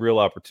there's a real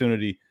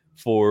opportunity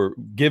for,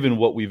 given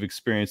what we've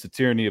experienced, the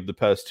tyranny of the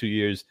past 2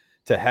 years,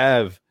 to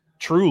have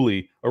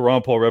truly a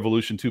Ron Paul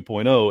Revolution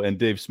 2.0. And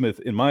Dave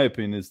Smith, in my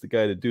opinion, is the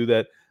guy to do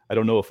that. I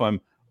don't know if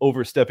I'm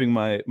overstepping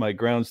my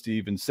grounds to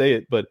even say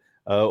it, but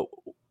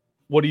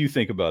what do you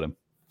think about him?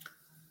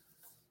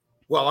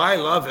 Well, I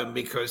love him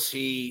because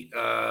he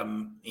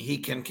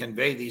can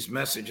convey these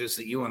messages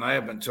that you and I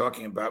have been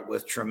talking about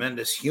with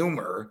tremendous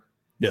humor.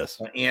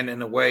 Yes. And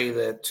in a way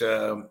that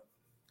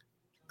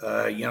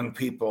young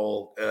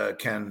people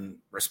can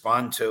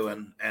respond to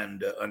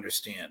and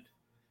understand.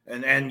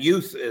 And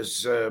youth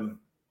is the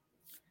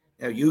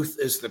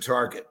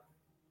target.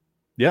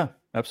 Yeah,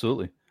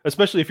 absolutely.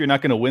 Especially if you're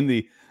not going to win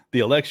the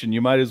election,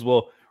 you might as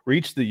well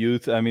reach the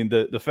youth. I mean,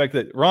 the fact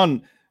that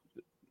Ron,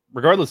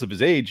 regardless of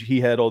his age, he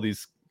had all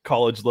these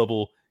college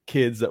level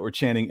kids that were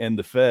chanting "End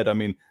the Fed." I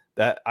mean,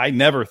 that I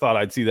never thought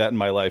I'd see that in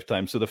my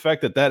lifetime. So the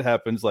fact that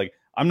happens, like,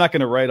 I'm not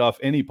going to write off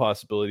any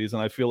possibilities.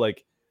 And I feel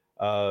like,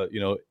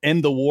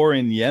 end the war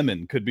in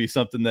Yemen could be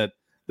something that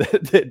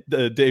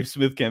the Dave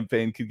Smith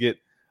campaign could get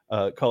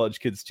college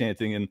kids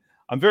chanting. And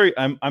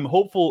I'm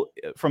hopeful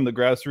from the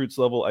grassroots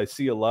level. I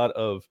see a lot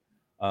of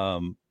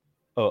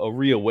a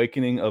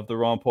reawakening of the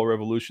Ron Paul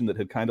Revolution that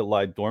had kind of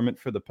lied dormant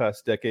for the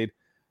past decade.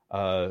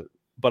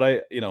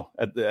 But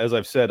as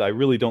I've said, I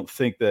really don't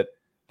think that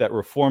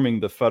reforming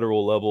the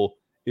federal level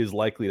is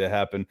likely to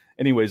happen.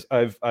 Anyways,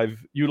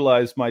 I've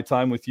utilized my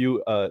time with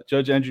you.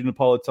 Judge Andrew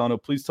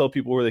Napolitano, please tell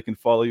people where they can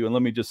follow you. And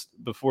let me just,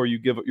 before you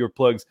give your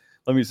plugs,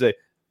 let me say,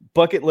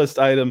 bucket list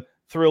item,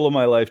 thrill of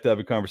my life to have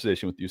a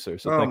conversation with you, sir.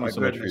 So thank you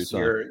so much for your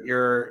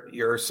time.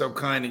 You're so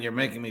kind, and you're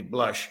making me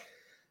blush.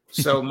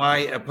 So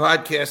my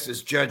podcast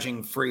is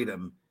Judging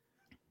Freedom.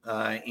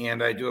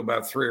 And I do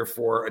about 3 or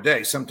 4 a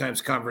day,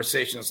 sometimes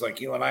conversations like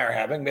you and I are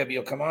having. Maybe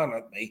you'll come on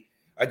with me.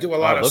 I do a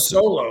lot of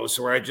solos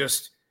where I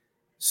just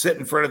sit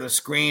in front of the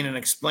screen and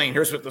explain,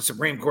 here's what the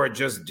Supreme Court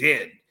just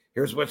did.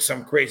 Here's what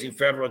some crazy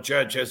federal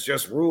judge has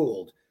just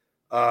ruled.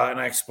 And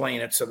I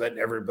explain it so that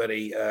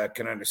everybody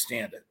can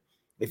understand it.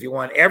 If you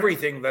want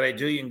everything that I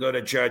do, you can go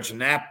to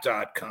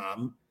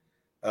judgenap.com,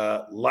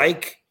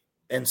 like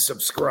and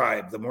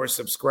subscribe. The more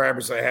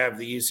subscribers I have,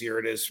 the easier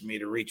it is for me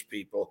to reach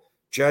people.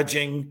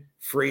 Judging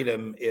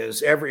Freedom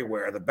is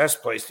everywhere. The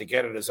best place to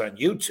get it is on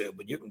YouTube,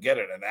 but you can get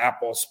it on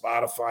Apple,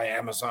 Spotify,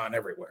 Amazon,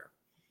 everywhere.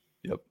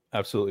 Yep,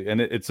 absolutely. And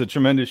it's a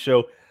tremendous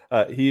show.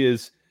 If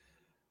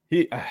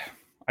you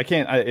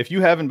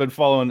haven't been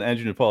following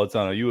Andrew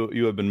Napolitano,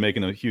 you have been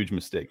making a huge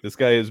mistake. This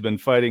guy has been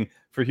fighting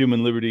for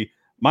human liberty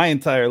my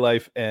entire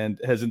life and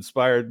has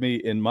inspired me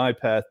in my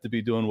path to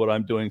be doing what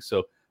I'm doing.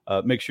 So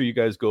make sure you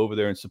guys go over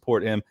there and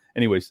support him.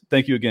 Anyways,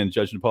 thank you again,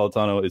 Judge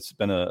Napolitano. It's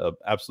been an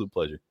absolute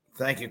pleasure.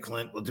 Thank you,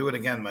 Clint. We'll do it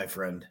again, my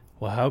friend.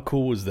 Well, how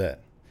cool was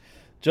that?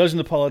 Judge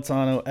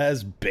Napolitano,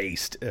 as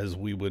based as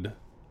we would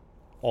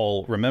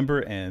all remember,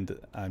 and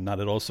I'm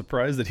not at all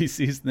surprised that he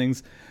sees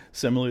things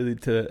similarly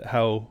to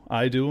how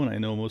I do, and I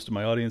know most of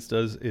my audience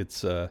does.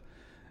 It's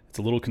it's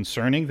a little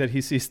concerning that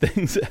he sees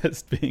things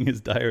as being as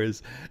dire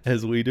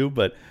as we do,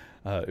 but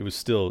it was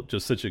still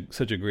just such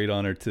a great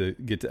honor to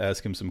get to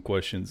ask him some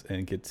questions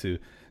and get to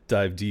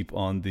dive deep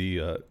on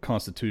the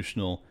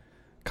constitutional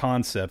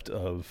concept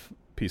of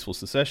peaceful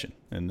secession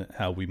and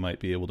how we might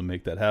be able to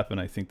make that happen.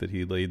 I think that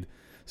he laid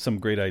some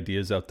great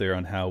ideas out there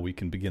on how we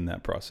can begin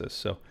that process.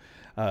 So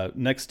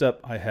next up,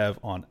 I have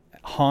on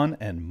Han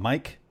and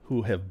Mike,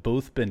 who have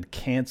both been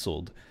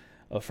canceled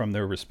from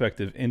their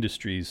respective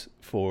industries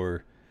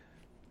for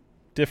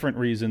different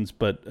reasons,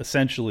 but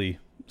essentially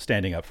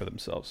standing up for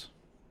themselves.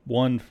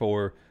 One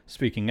for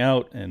speaking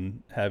out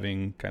and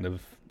having kind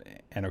of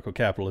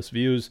anarcho-capitalist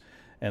views,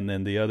 and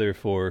then the other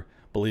for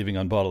believing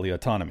on bodily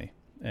autonomy.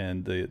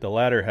 And the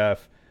latter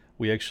half,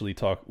 we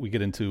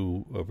get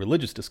into a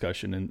religious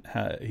discussion,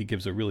 and he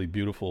gives a really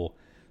beautiful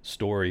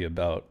story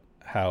about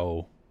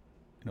how,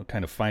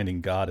 kind of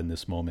finding God in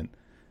this moment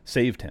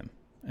saved him.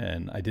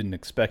 And I didn't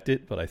expect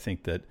it, but I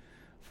think that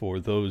for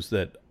those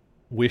that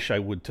wish I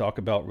would talk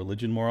about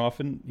religion more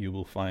often, you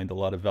will find a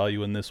lot of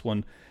value in this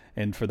one.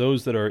 And for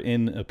those that are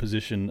in a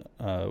position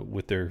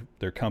with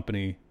their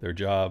company, their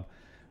job,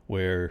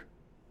 where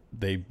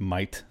they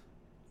might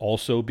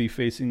also be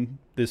facing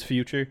this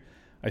future,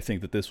 I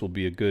think that this will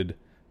be a good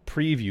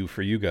preview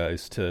for you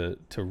guys to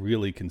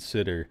really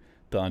consider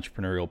the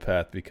entrepreneurial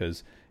path,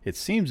 because it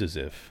seems as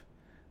if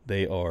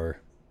they are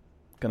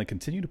going to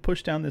continue to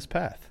push down this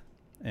path.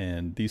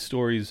 And these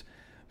stories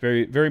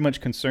very, very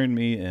much concern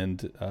me,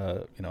 and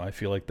I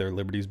feel like their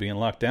liberty's being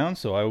locked down,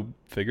 so I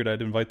figured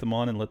I'd invite them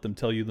on and let them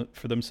tell you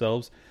for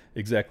themselves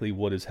exactly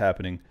what is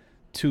happening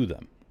to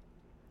them.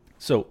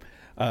 So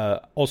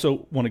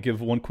also want to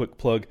give one quick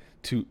plug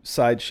to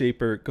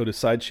SideShaper. Go to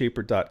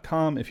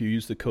sideshaper.com. If you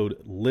use the code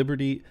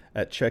LIBERTY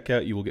at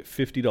checkout, you will get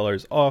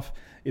 $50 off.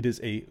 It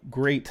is a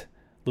great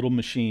little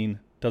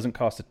machine, doesn't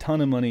cost a ton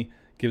of money,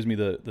 gives me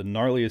the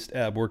gnarliest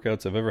ab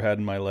workouts I've ever had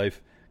in my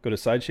life. Go to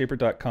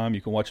sideshaper.com.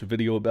 You can watch a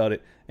video about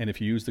it. And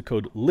if you use the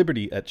code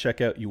LIBERTY at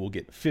checkout, you will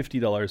get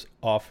 $50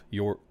 off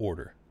your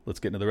order. Let's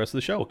get into the rest of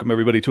the show. Welcome,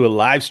 everybody, to a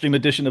live stream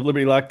edition of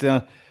Liberty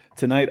Lockdown.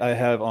 Tonight, I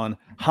have on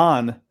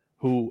Han,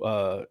 who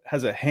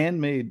has a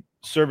handmade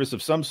service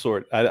of some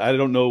sort. I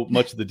don't know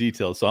much of the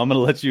details, so I'm going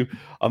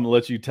to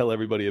let you tell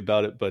everybody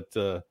about it.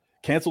 But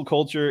cancel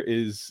culture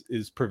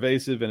is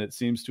pervasive, and it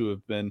seems to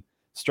have been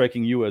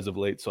striking you as of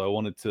late. So I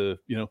wanted to,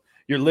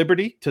 your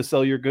liberty to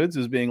sell your goods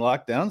is being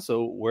locked down.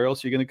 So where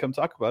else are you going to come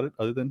talk about it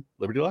other than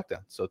Liberty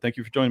Lockdown? So thank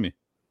you for joining me.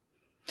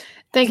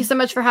 Thank you so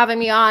much for having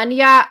me on.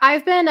 Yeah,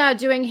 I've been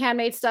doing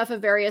handmade stuff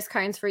of various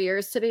kinds for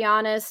years, to be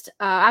honest.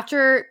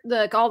 After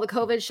all the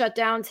COVID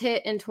shutdowns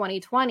hit in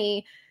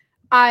 2020,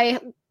 I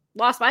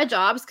lost my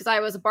jobs because I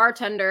was a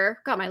bartender.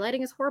 God, my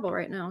lighting is horrible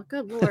right now.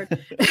 Good Lord.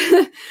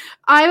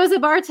 I was a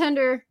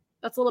bartender.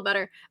 That's a little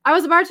better. I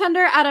was a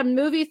bartender at a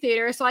movie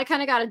theater, so I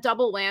kind of got a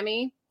double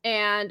whammy,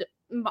 and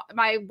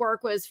my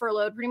work was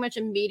furloughed pretty much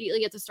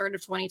immediately at the start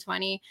of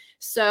 2020.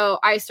 So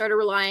I started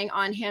relying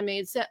on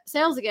handmade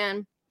sales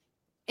again.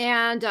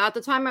 And at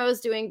the time I was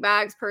doing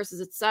bags,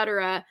 purses,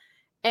 etc.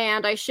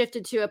 And I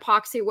shifted to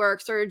epoxy work,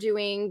 started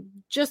doing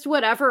just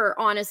whatever,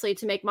 honestly,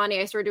 to make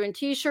money. I started doing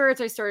t-shirts.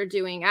 I started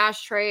doing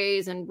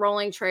ashtrays and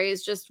rolling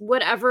trays, just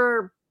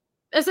whatever,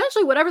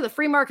 essentially whatever the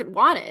free market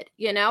wanted.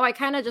 I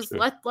kind of just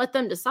let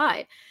them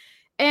decide.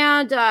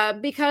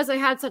 And because I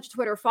had such a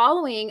Twitter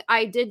following,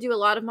 I did do a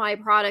lot of my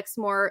products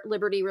more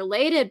liberty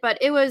related, but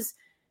it was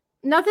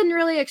nothing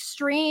really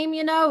extreme.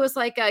 It was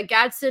like a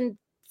Gadsden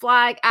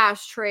flag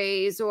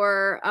ashtrays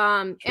or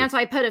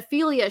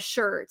anti-pedophilia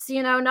shirts,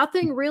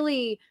 nothing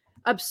really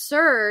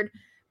absurd.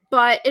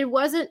 But it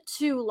wasn't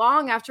too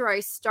long after I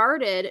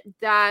started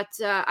that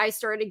I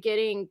started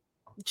getting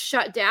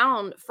shut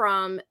down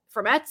from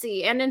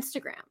Etsy and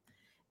Instagram.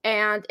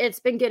 And it's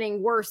been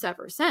getting worse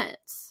ever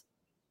since.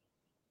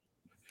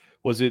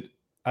 Was it,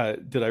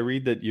 did I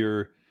read that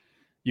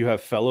you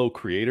have fellow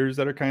creators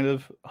that are kind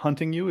of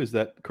hunting you? Is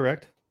that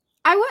correct?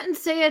 I wouldn't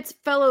say it's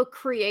fellow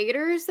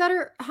creators that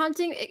are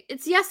hunting.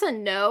 It's yes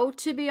and no,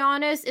 to be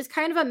honest. It's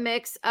kind of a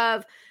mix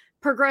of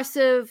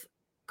progressive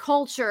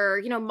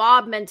culture,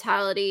 mob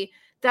mentality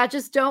that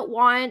just don't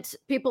want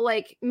people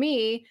like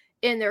me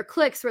in their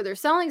cliques where they're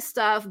selling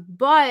stuff.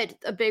 But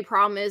a big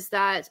problem is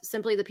that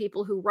simply the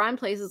people who run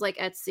places like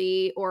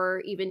Etsy or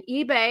even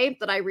eBay,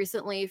 that I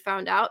recently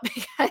found out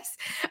because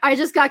I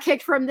just got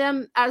kicked from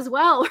them as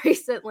well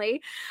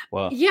recently.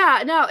 Wow.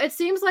 Yeah, no, it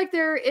seems like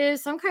there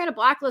is some kind of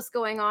blacklist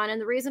going on. And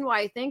the reason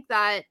why I think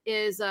that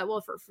is,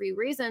 for a few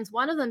reasons,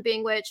 one of them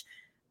being which,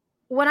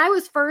 when I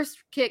was first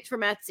kicked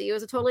from Etsy, it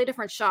was a totally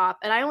different shop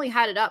and I only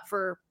had it up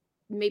for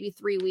maybe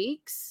 3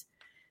 weeks.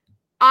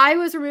 I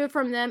was removed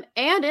from them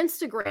and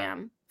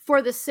Instagram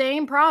for the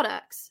same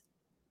products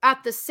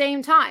at the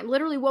same time.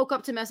 Literally woke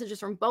up to messages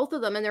from both of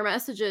them, and their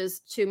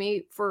messages to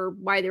me for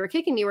why they were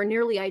kicking me were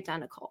nearly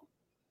identical.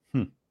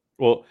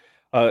 Well,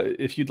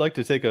 if you'd like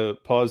to take a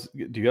pause,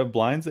 do you have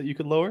blinds that you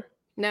could lower?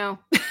 No.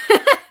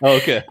 Oh,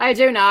 okay. I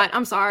do not.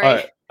 I'm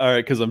sorry. All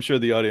right, because I'm sure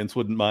the audience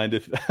wouldn't mind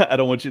if I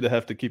don't want you to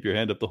have to keep your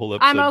hand up the whole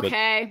episode. I'm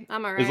okay.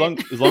 I'm all right.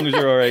 As long as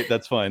you're all right,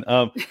 that's fine.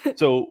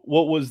 So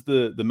what was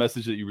the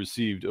message that you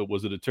received?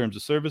 Was it a terms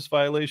of service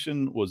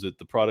violation? Was it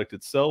the product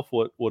itself?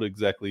 What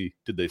exactly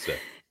did they say?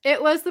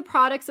 It was the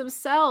products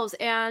themselves.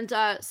 And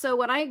so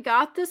when I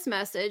got this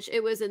message,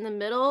 it was in the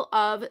middle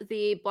of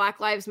the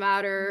Black Lives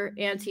Matter,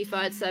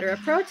 Antifa, etc.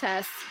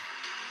 protests.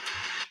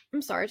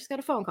 I'm sorry, I just got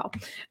a phone call.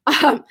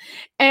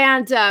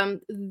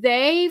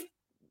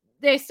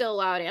 They still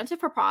allowed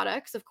Antifa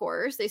products, of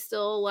course. They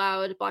still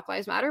allowed Black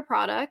Lives Matter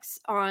products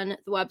on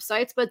the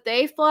websites, but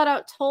they flat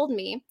out told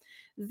me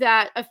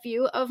that a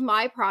few of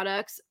my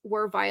products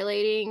were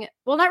violating,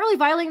 well, not really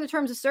violating the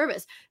terms of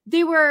service.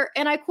 They were,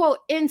 and I quote,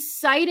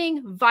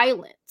 inciting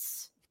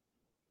violence.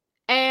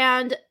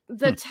 And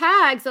the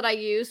tags that I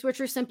used,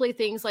 which are simply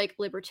things like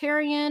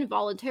libertarian,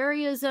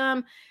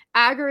 voluntarism,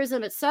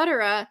 agorism,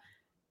 etc.,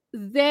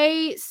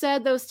 they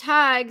said those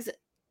tags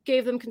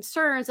gave them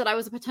concerns that I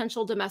was a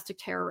potential domestic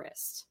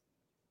terrorist.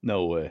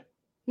 No way.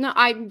 No,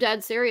 I'm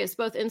dead serious.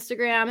 Both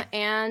Instagram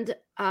and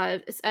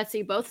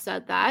Etsy both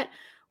said that.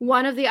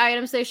 One of the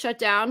items they shut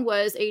down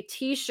was a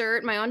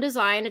t-shirt, my own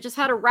design. It just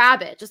had a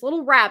rabbit, just a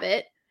little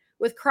rabbit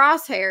with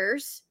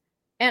crosshairs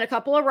and a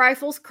couple of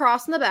rifles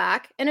crossed in the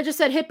back. And it just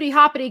said, hippity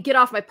hoppity, get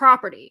off my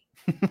property.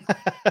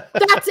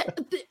 That's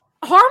it.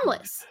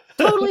 Harmless.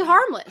 Totally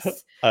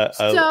harmless.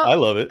 I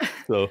love it.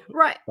 So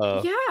right.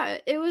 Yeah.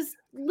 It was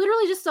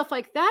literally just stuff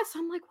like that. So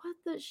I'm like, what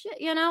the shit,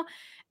 you know?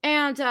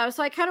 And so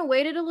I kind of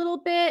waited a little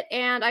bit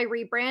and I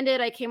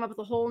rebranded. I came up with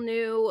a whole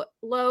new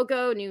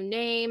logo, new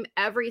name,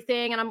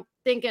 everything. And I'm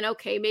thinking,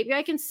 okay, maybe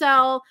I can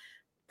sell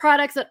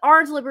products that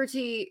aren't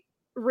Liberty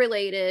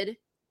related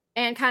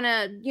and kind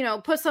of, you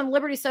know, put some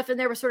Liberty stuff in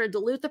there to sort of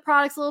dilute the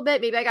products a little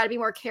bit. Maybe I got to be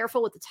more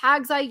careful with the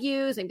tags I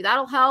use. Maybe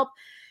that'll help.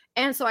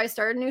 And so I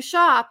started a new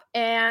shop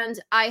and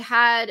I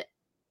had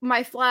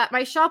my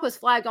shop was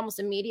flagged almost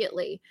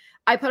immediately.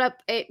 I put up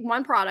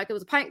one product. It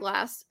was a pint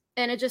glass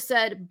and it just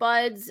said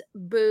buds,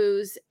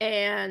 booze,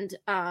 and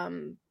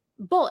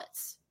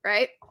bullets,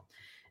 right?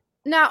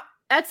 Now,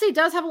 Etsy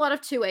does have a lot of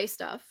 2A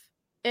stuff.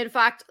 In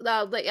fact,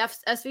 the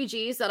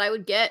SVGs that I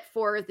would get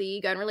for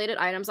the gun-related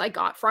items I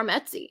got from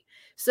Etsy.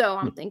 So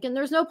I'm thinking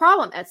there's no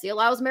problem. Etsy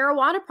allows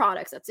marijuana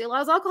products. Etsy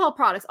allows alcohol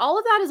products. All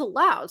of that is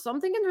allowed. So I'm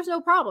thinking there's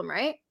no problem,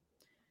 right?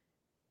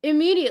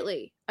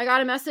 Immediately, I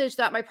got a message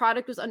that my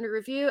product was under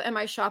review and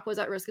my shop was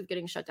at risk of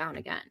getting shut down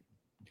again.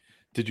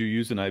 Did you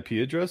use an IP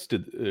address?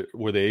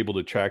 Were they able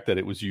to track that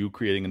it was you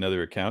creating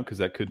another account? Because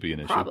that could be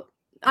an issue.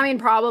 I mean,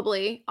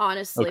 probably,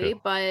 honestly, Okay.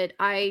 But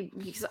I'm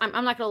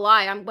not gonna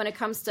lie. When it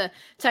comes to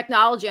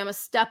technology, I'm a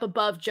step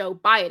above Joe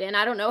Biden.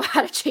 I don't know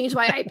how to change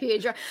my IP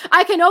address.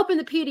 I can open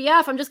the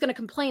PDF. I'm just gonna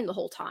complain the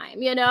whole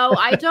time. You know,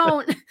 I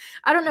don't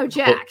know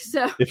jack.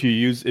 So if you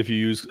use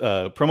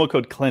promo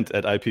code Clint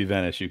at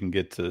IPVanish, you can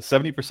get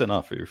 70%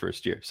 off for your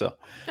first year. So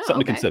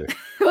something to consider.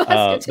 Well,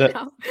 that's good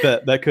to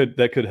know.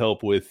 That could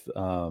help with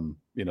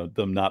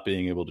them not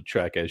being able to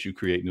track as you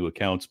create new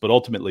accounts. But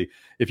ultimately,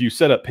 if you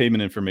set up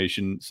payment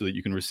information so that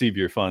you can receive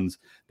your funds,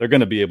 they're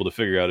going to be able to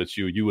figure out it's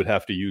you. You would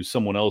have to use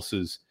someone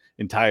else's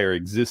entire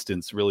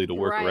existence really to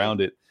work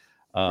around it.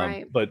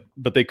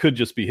 But they could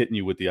just be hitting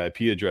you with the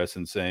IP address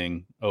and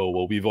saying, oh,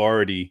 well, we've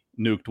already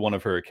nuked one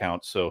of her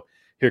accounts. So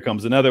here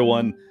comes another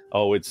one.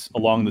 Oh, it's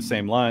along the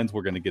same lines.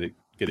 We're going to get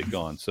it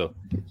gone. So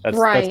that's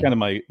kind of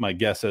my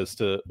guess as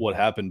to what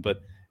happened.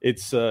 But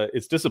it's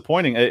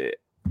disappointing.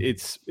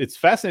 It's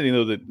fascinating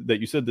though that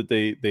you said that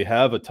they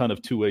have a ton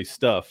of 2A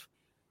stuff,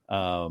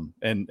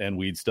 and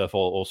weed stuff,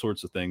 all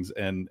sorts of things,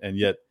 and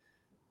yet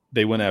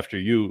they went after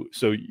you.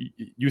 So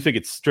you think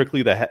it's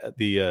strictly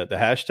the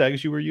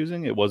hashtags you were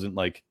using? It wasn't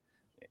like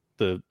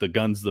the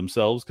guns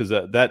themselves, because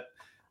that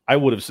I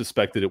would have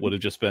suspected it would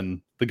have just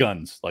been the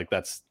guns. Like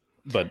that's,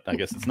 but I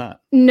guess it's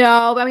not.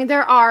 No, I mean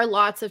there are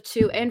lots of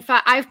in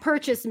fact, I've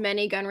purchased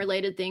many gun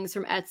related things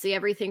from Etsy.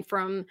 Everything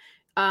from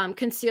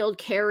concealed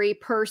carry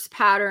purse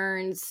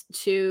patterns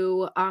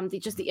to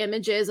the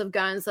images of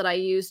guns that I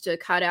use to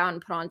cut out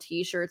and put on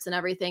t-shirts and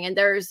everything. And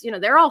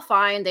they're all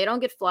fine. They don't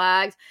get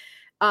flagged.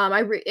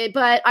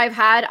 But I've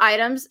had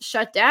items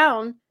shut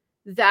down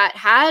that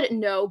had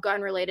no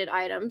gun related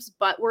items,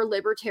 but were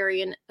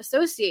libertarian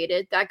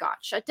associated that got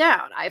shut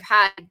down. I've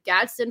had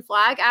Gadsden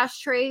flag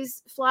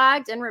ashtrays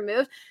flagged and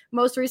removed,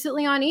 most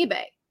recently on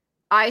eBay.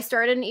 I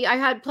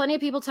had plenty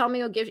of people tell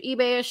me, give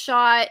eBay a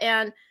shot,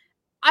 and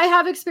I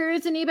have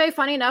experience in eBay.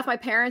 Funny enough, my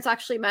parents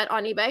actually met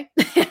on eBay.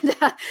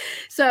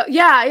 So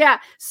yeah.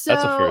 So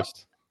that's a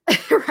first.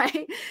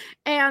 Right.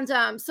 And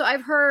so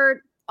I've heard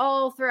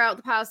all throughout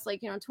the past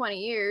 20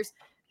 years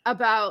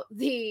about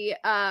the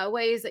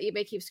ways that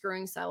eBay keeps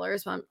screwing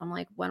sellers. I'm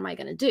like, what am I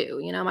going to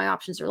do? My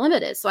options are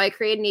limited. So I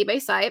created an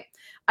eBay site.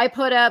 I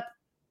put up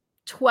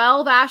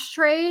 12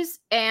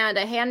 ashtrays and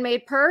a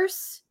handmade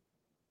purse.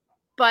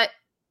 But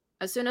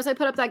as soon as I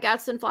put up that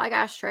Gadsden flag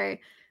ashtray,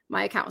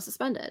 my account was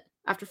suspended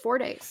after 4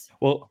 days.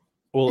 Well,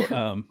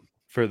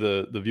 for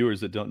the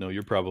viewers that don't know,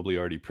 you're probably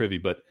already privy,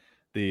 but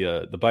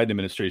the Biden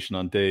administration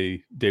on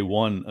day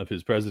one of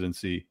his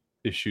presidency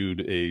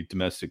issued a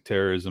domestic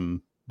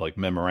terrorism like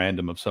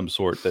memorandum of some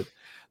sort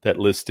that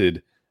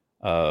listed,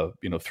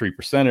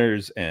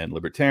 3%ers and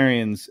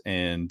libertarians,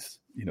 and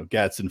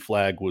Gadsden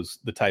flag was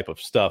the type of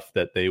stuff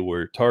that they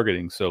were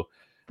targeting. So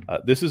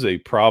this is a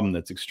problem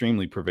that's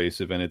extremely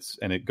pervasive, and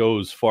it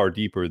goes far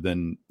deeper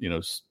than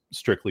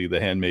strictly the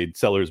handmade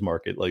sellers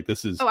market. Like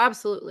this is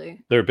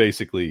absolutely, they're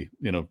basically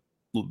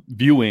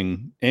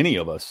viewing any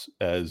of us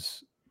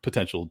as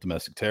potential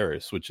domestic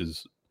terrorists, which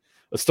is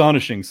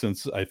astonishing,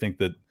 since I think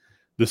that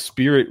the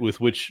spirit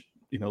with which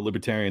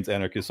libertarians,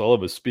 anarchists, all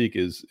of us speak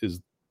is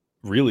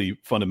really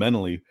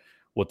fundamentally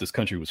what this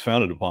country was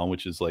founded upon,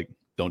 which is like,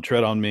 don't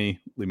tread on me,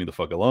 leave me the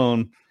fuck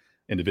alone,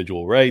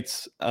 individual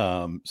rights,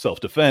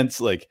 self-defense.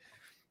 Like,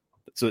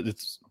 so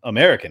it's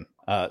American.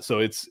 So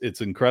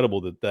it's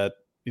incredible that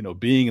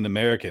being an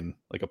American,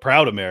 like a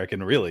proud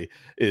American, really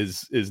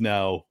is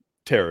now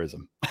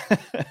terrorism.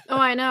 Oh,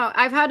 I know.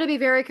 I've had to be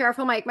very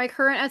careful. My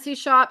current Etsy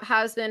shop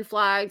has been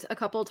flagged a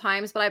couple of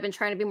times, but I've been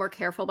trying to be more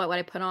careful about what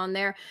I put on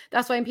there.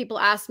 That's why when people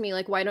ask me,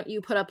 like, why don't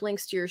you put up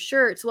links to your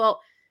shirts? Well,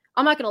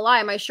 I'm not going to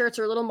lie. My shirts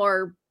are a little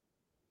more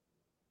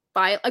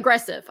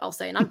aggressive, I'll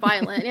say, not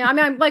violent. I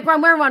mean,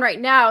 I'm wearing one right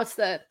now. It's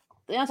the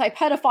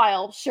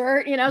anti-pedophile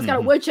shirt. It's got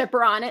a wood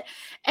chipper on it.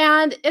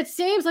 And it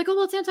seems like, oh,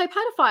 well, it's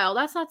anti-pedophile.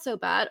 That's not so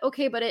bad.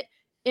 Okay, but it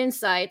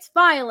incites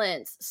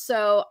violence.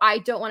 So I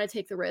don't want to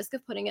take the risk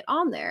of putting it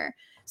on there.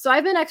 So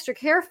I've been extra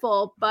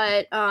careful.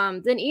 But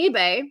then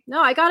eBay,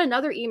 no, I got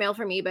another email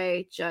from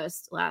eBay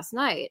just last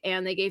night,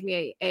 and they gave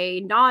me a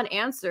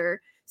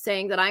non-answer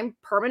saying that I'm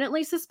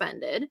permanently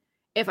suspended.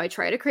 If I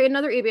try to create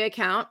another eBay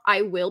account,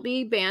 I will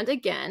be banned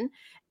again.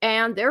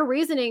 And their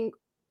reasoning,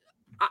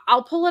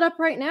 I'll pull it up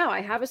right now. I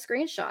have a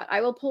screenshot.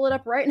 I will pull it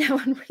up right now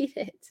and read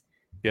it.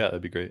 Yeah,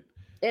 that'd be great.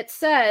 It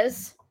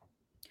says,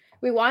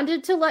 we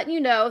wanted to let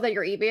you know that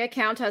your eBay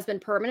account has been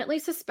permanently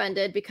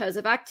suspended because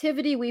of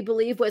activity we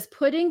believe was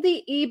putting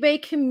the eBay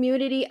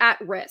community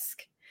at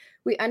risk.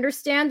 We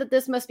understand that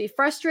this must be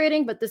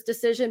frustrating, but this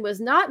decision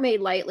was not made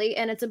lightly,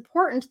 and it's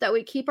important that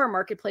we keep our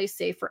marketplace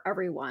safe for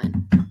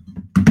everyone.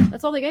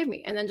 That's all they gave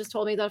me. And then just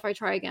told me that if I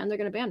try again, they're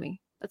going to ban me.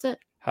 That's it.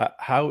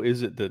 How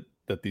is it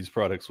that these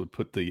products would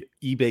put the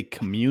eBay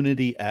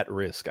community at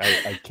risk?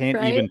 I can't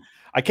right?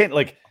 I can't,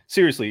 like,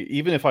 seriously,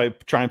 even if I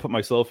try and put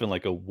myself in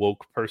like a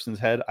woke person's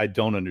head, I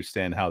don't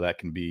understand how that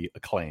can be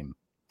a claim.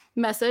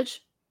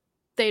 Message.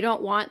 They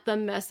don't want the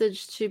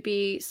message to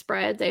be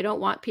spread. They don't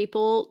want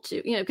people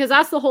to, because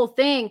that's the whole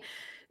thing.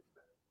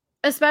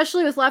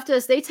 Especially with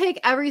leftists, they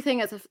take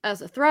everything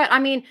as a threat. I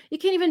mean, you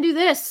can't even do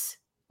this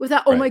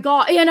without, oh my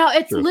God,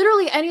 it's True.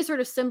 Literally any sort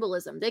of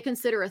symbolism they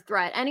consider a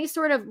threat, any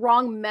sort of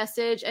wrong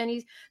message.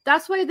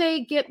 That's why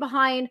they get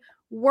behind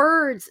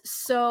words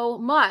so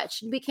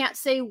much. We can't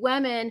say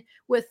women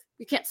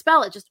you can't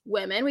spell it, just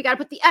women. We got to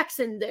put the X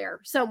in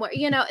there somewhere.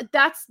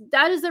 That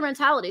is their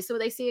mentality. So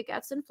they see a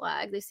Gadsden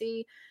flag, they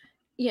see,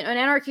 an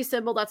anarchy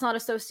symbol that's not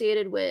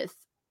associated with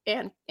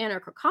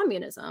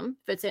anarcho-communism.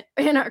 If it's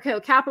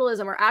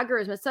anarcho-capitalism or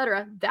agorism,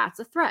 etc., that's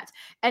a threat.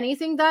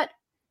 Anything that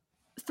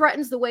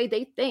threatens the way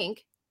they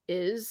think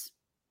is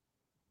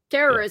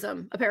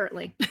terrorism,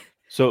 apparently.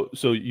 So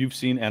you've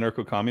seen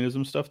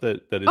anarcho-communism stuff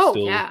that is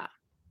still... yeah.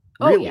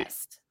 Really? Oh,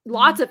 yes.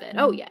 Lots of it.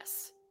 Oh,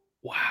 yes.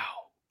 Wow.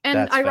 And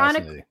that's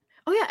ironic.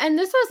 Oh, yeah. And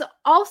this was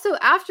also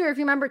after, if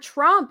you remember,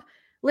 Trump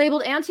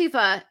labeled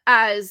Antifa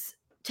as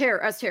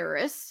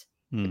terrorists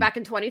back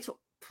in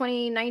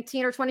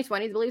 2019 or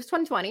 2020. I believe it's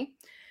 2020.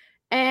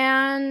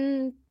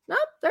 And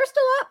they're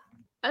still up.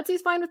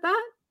 Etsy's fine with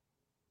that.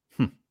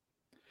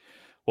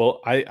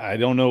 Well, I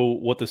don't know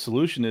what the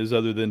solution is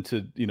other than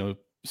to,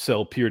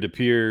 sell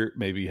peer-to-peer,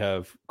 maybe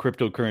have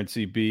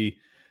cryptocurrency be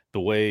the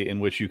way in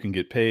which you can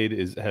get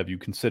paid. Have you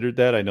considered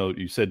that? I know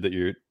you said that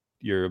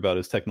you're about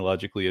as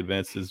technologically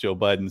advanced as Joe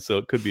Biden, so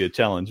it could be a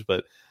challenge,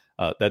 but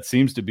that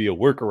seems to be a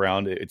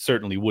workaround. It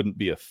certainly wouldn't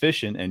be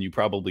efficient, and you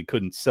probably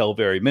couldn't sell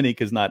very many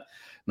because not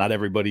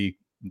everybody,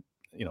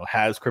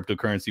 has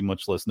cryptocurrency,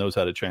 much less knows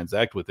how to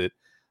transact with it.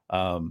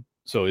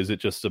 So is it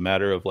just a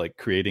matter of like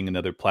creating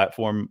another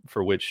platform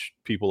for which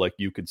people like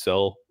you could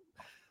sell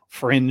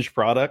fringe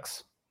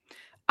products?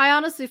 I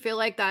honestly feel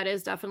like that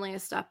is definitely a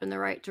step in the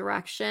right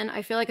direction.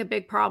 I feel like a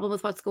big problem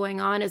with what's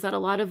going on is that a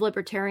lot of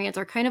libertarians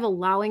are kind of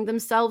allowing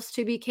themselves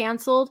to be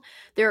canceled.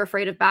 They're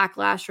afraid of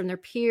backlash from their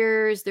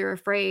peers. They're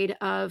afraid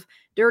of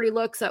dirty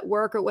looks at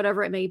work or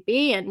whatever it may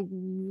be.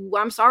 And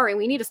I'm sorry,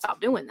 we need to stop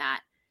doing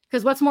that.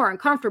 Because what's more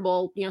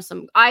uncomfortable,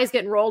 some eyes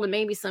getting rolled and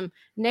maybe some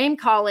name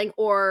calling,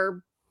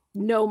 or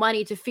no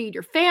money to feed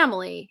your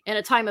family in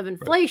a time of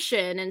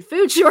inflation and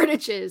food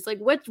shortages. Like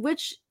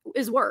which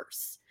is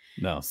worse?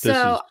 No,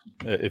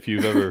 if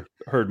you've ever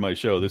heard my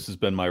show, this has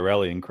been my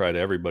rallying cry to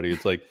everybody.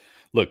 It's like,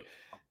 look,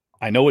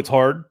 I know it's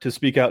hard to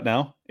speak out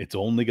now. It's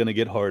only going to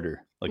get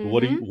harder. Like,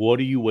 what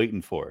are you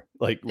waiting for?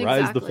 Like,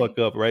 rise the fuck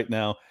up right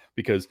now,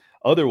 because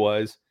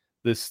otherwise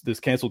this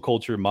cancel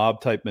culture mob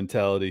type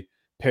mentality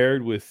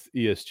paired with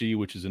ESG,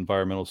 which is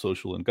environmental,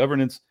 social, and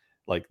governance,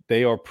 Like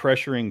they are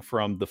pressuring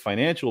from the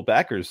financial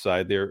backers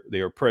side. They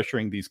are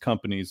pressuring these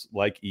companies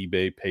like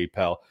eBay,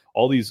 PayPal,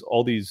 all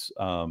these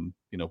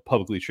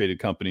publicly traded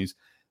companies.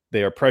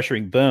 They are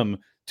pressuring them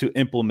to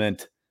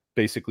implement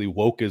basically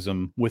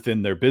wokeism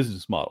within their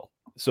business model.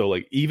 So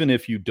like even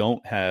if you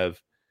don't have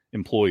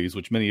employees,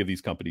 which many of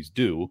these companies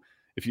do,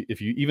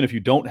 if you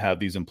don't have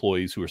these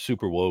employees who are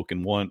super woke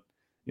and want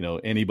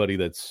anybody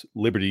that's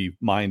liberty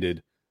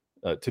minded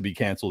to be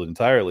canceled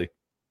entirely,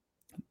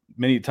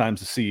 many times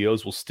the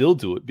CEOs will still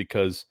do it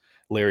because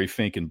Larry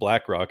Fink and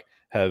BlackRock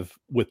have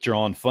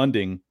withdrawn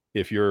funding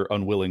if you're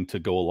unwilling to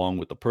go along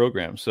with the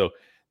program. So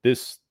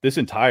this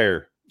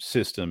entire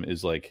system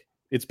is like,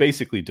 it's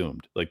basically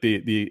doomed. Like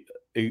the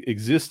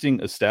existing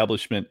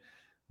establishment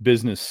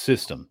business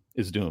system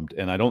is doomed.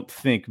 And I don't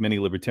think many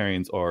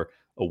libertarians are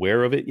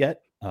aware of it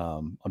yet,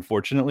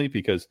 unfortunately,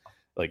 because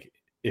like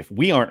if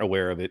we aren't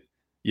aware of it,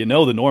 the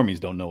normies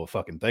don't know a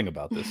fucking thing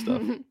about this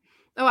stuff.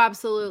 Oh,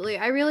 absolutely.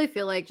 I really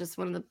feel like just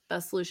one of the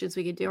best solutions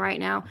we could do right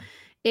now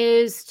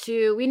is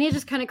we need to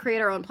just kind of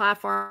create our own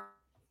platform.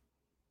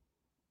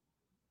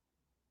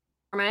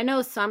 I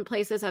know some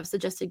places have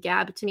suggested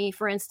Gab to me,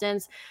 for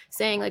instance,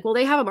 saying like, well,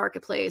 they have a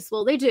marketplace.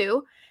 Well, they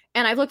do.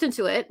 And I've looked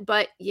into it,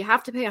 but you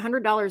have to pay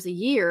 $100 a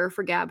year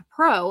for Gab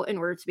Pro in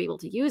order to be able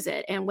to use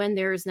it. And when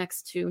there's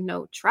next to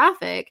no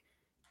traffic,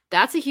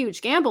 that's a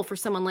huge gamble for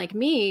someone like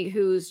me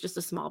who's just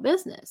a small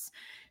business.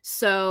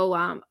 So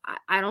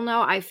I don't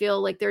know. I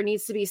feel like there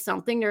needs to be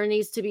something. There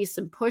needs to be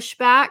some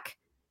pushback.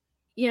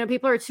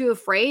 People are too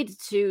afraid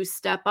to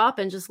step up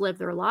and just live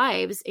their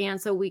lives. And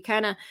so we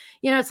kind of,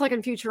 it's like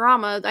in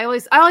Futurama. I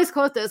always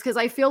quote this because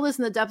I feel this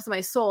in the depths of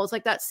my soul. It's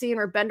like that scene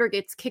where Bender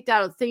gets kicked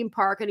out of the theme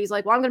park and he's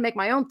like, well, I'm going to make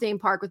my own theme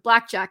park with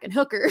blackjack and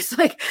hookers.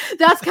 Like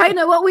that's kind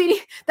of what we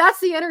need. That's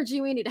the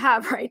energy we need to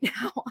have right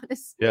now,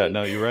 honestly. Yeah,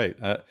 no, you're right.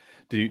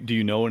 Do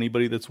you know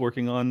anybody that's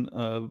working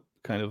on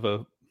kind of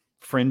a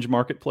fringe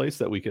marketplace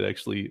that we could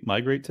actually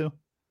migrate to?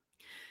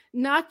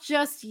 Not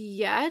just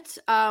yet.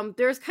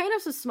 There's kind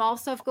of some small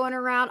stuff going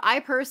around. I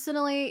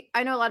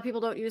know a lot of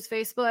people don't use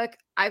Facebook.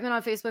 I've been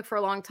on Facebook for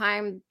a long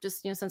time,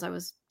 just since I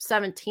was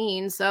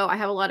 17. So I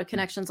have a lot of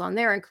connections on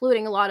there,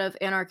 including a lot of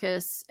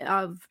anarchists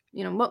of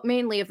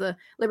mainly of the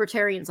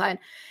libertarian side.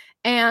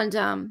 And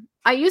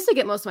I used to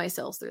get most of my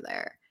sales through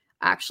there,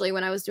 actually,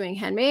 when I was doing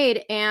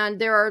handmade. And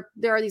there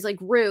are these like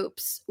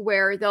groups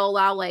where they'll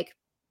allow like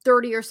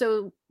 30 or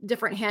so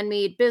different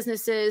handmade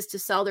businesses to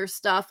sell their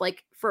stuff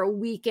like for a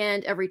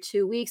weekend every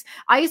 2 weeks.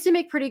 I used to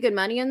make pretty good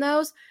money in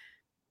those.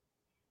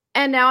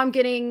 And now I'm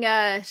getting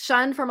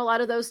shunned from a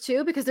lot of those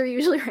too, because they're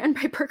usually ran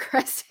by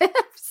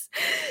progressives.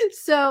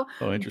 So,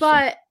 but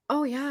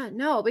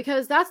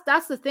because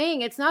that's the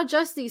thing. It's not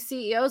just these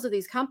CEOs of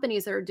these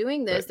companies that are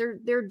doing this. Right.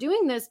 They're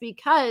doing this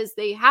because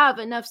they have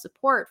enough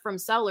support from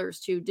sellers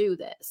to do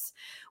this,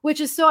 which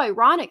is so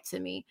ironic to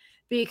me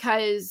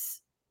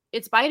because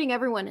it's biting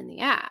everyone in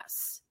the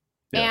ass.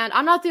 Yeah. And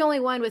I'm not the only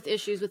one with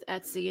issues with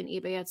Etsy and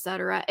eBay,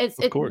 etc.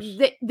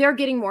 They're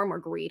getting more and more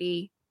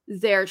greedy.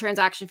 Their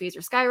transaction fees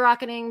are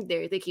skyrocketing.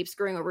 They keep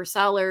screwing over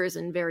sellers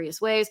in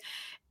various ways.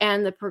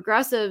 And the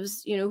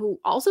progressives, who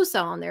also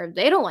sell on there,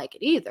 they don't like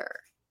it either.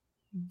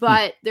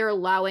 But they're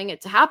allowing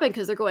it to happen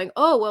because they're going,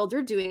 oh, well,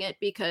 they're doing it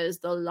because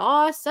the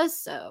law says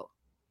so.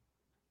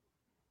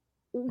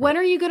 When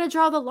are you going to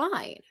draw the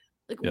line?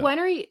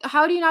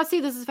 How do you not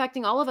see this is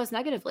affecting all of us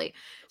negatively?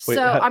 Wait,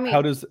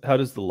 how does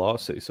the law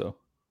say so?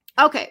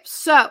 Okay.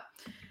 So,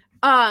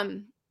 a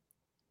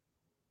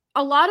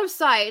lot of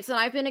sites, and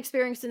I've been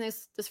experiencing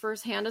this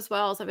firsthand as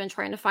well as I've been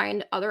trying to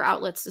find other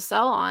outlets to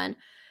sell on.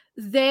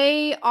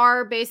 They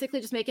are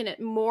basically just making it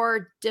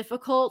more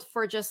difficult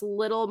for just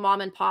little mom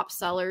and pop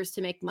sellers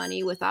to make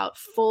money without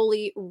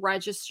fully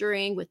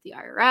registering with the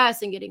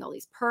IRS and getting all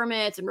these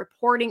permits and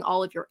reporting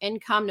all of your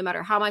income, no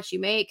matter how much you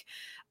make.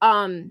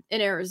 In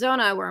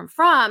Arizona, where I'm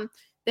from,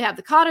 they have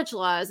the cottage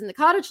laws, and the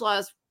cottage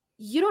laws,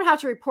 you don't have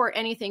to report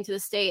anything to the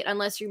state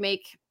unless you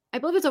make, I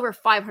believe it's over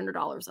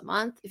 $500 a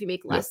month. If you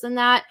make less than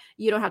that,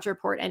 you don't have to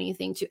report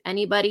anything to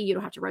anybody. You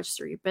don't have to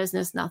register your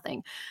business,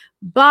 nothing.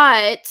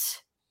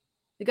 But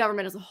the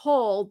government as a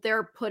whole,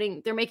 they're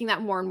making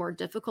that more and more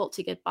difficult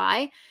to get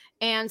by.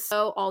 And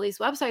so all these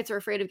websites are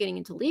afraid of getting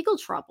into legal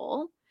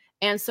trouble.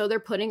 And so they're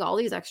putting all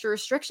these extra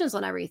restrictions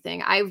on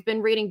everything. I've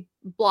been reading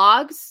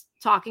blogs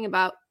talking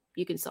about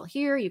you can sell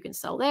here, you can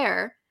sell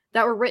there,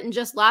 that were written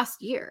just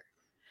last year.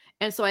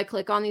 And so I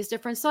click on these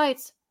different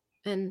sites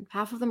and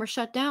half of them are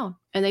shut down.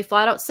 And they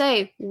flat out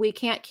say, we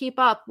can't keep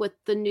up with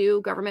the new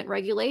government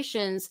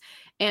regulations.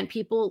 And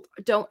people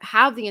don't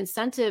have the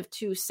incentive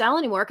to sell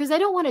anymore because they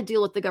don't want to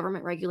deal with the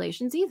government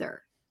regulations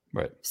either.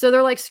 Right. So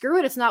they're like, screw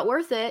it. It's not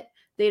worth it.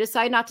 They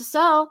decide not to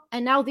sell.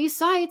 And now these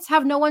sites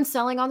have no one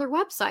selling on their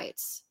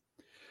websites.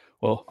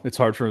 Well, it's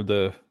hard for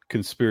the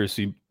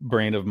conspiracy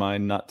brain of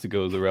mine not to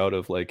go the route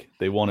of like,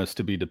 they want us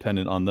to be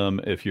dependent on them.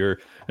 If you're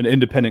an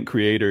independent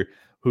creator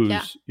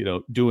who's,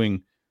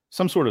 doing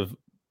some sort of,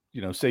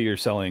 say you're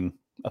selling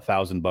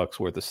 $1,000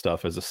 worth of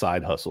stuff as a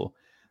side hustle,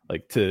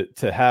 like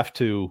to have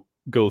to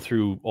go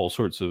through all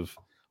sorts of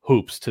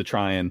hoops to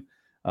try and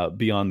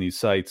be on these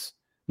sites.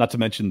 not to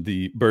mention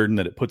the burden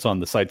that it puts on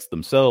the sites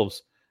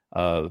themselves.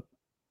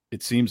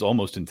 It seems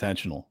almost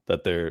intentional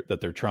that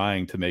they're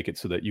trying to make it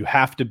so that you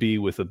have to be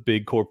with a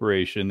big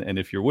corporation, and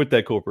if you're with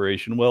that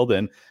corporation, well,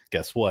 then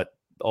guess what?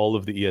 All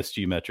of the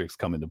ESG metrics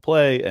come into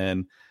play,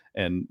 and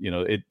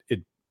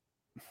it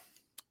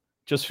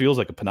just feels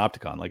like a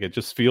panopticon. Like, it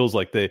just feels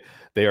like they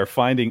are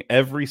finding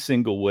every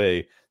single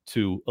way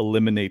to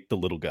eliminate the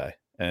little guy,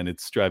 and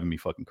it's driving me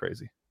fucking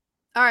crazy.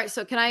 All right,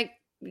 so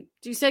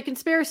you say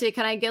conspiracy?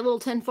 Can I get a little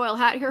tinfoil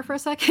hat here for a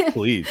second?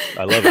 Please,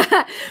 I love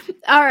it.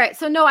 All right,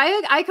 so no,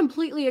 I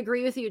completely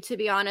agree with you, to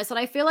be honest, and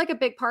I feel like a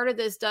big part of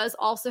this does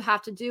also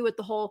have to do with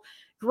the whole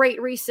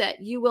Great Reset.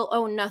 You will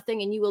own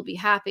nothing and you will be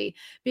happy,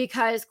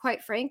 because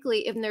quite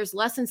frankly, if there's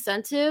less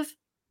incentive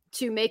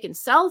to make and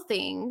sell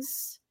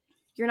things,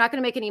 you're not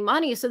going to make any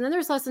money. So then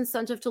there's less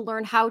incentive to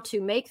learn how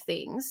to make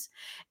things,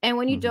 and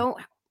when you don't,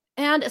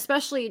 and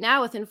especially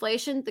now with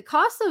inflation, the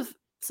cost of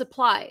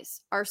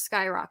supplies are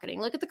skyrocketing.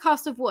 Look at the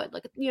cost of wood.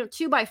 Look at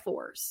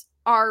 2x4s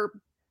are,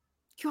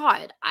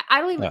 God,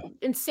 I don't even,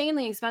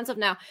 insanely expensive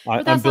now.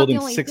 But I'm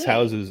building 6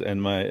 houses, and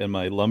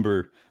my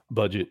lumber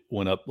budget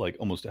went up like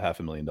almost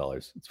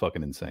 $500,000. It's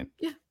fucking insane.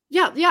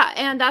 Yeah.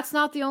 And that's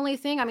not the only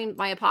thing. I mean,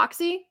 my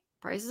epoxy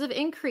prices have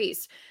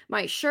increased.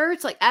 My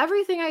shirts, like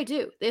everything I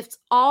do, it's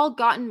all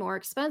gotten more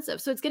expensive.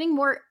 So it's getting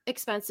more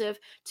expensive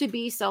to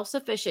be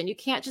self-sufficient. You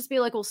can't just be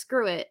like, well,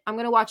 screw it, I'm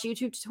going to watch a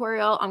YouTube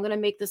tutorial, I'm going to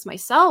make this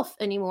myself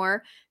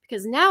anymore,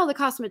 because now the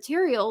cost of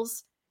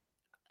materials,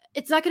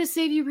 it's not going to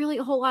save you really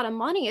a whole lot of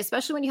money,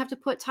 especially when you have to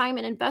put time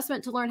and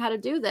investment to learn how to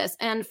do this.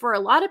 And for a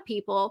lot of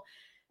people,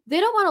 they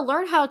don't want to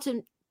learn how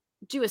to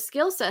do a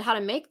skill set, how to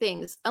make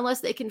things,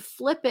 unless they can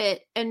flip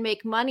it and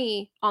make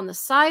money on the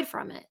side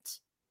from it.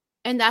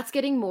 And that's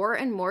getting more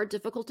and more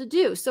difficult to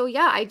do. So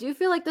yeah, I do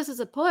feel like this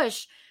is a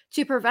push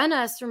to prevent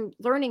us from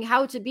learning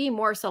how to be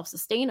more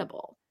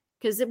self-sustainable.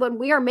 Because when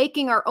we are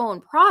making our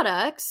own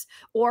products,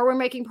 or we're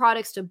making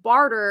products to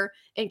barter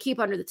and keep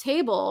under the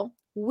table,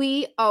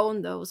 we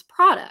own those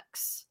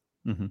products.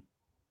 Mm-hmm.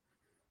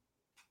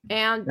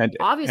 And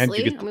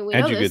obviously, we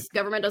know this,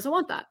 government doesn't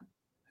want that.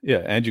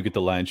 Yeah, and you get the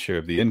lion's share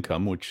of the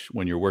income, which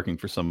when you're working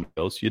for someone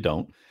else, you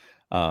don't.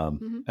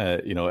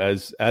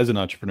 As an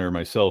entrepreneur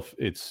myself,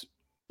 it's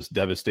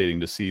devastating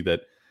to see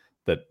that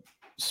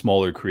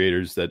smaller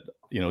creators that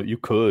you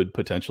could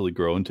potentially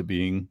grow into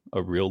being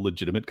a real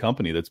legitimate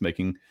company that's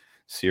making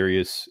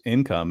serious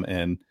income,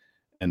 and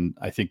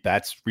I think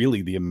that's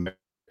really the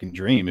American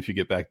dream. If you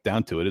get back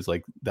down to it, is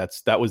like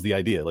that was the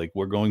idea. Like,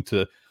 we're going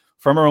to,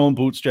 from our own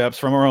bootstraps,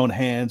 from our own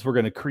hands, we're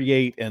going to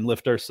create and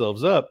lift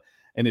ourselves up.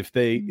 And if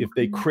they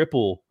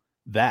cripple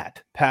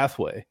that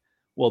pathway,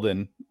 well,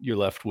 then you're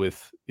left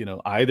with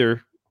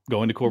either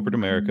going to corporate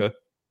America,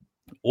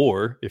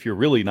 or if you're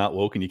really not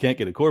woke and you can't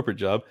get a corporate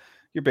job,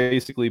 you're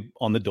basically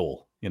on the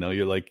dole. You're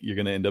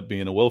going to end up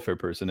being a welfare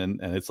person. And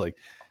it's like,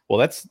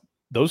 well,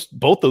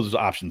 both those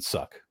options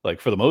suck.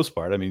 Like, for the most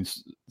part, I mean,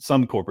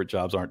 some corporate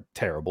jobs aren't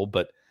terrible,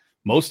 but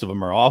most of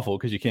them are awful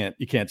because you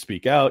can't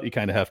speak out. You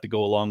kind of have to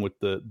go along with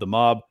the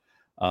mob.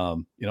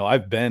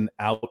 I've been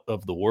out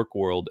of the work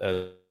world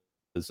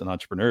as an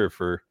entrepreneur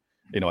for,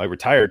 I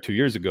retired 2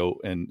 years ago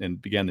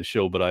and began the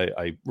show, but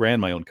I ran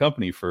my own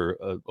company for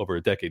over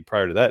a decade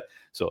prior to that.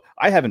 So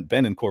I haven't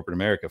been in corporate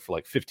America for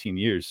like 15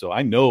 years. So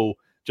I know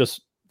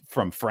just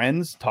from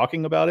friends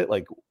talking about it,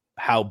 like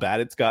how bad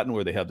it's gotten,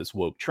 where they have this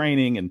woke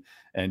training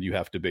and you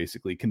have to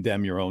basically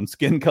condemn your own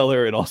skin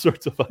color and all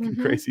sorts of fucking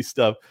crazy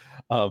stuff.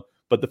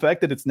 But the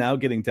fact that it's now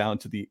getting down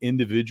to the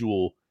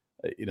individual,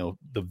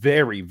 the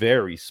very,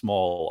 very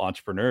small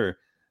entrepreneur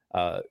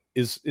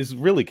is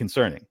really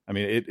concerning. I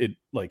mean,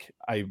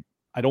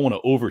 I don't want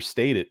to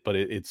overstate it, but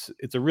it's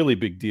a really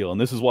big deal. And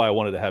this is why I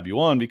wanted to have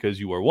you on, because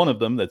you are one of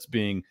them that's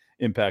being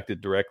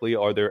impacted directly.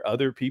 Are there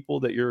other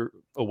people that you're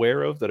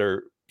aware of that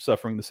are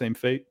suffering the same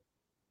fate?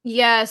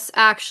 Yes,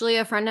 actually,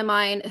 a friend of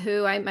mine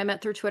who I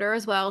met through Twitter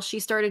as well, she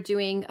started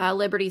doing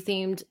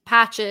Liberty-themed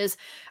patches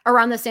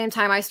around the same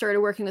time I started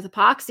working with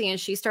epoxy, and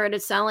she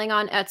started selling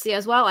on Etsy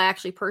as well. I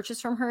actually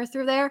purchased from her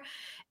through there.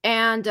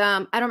 And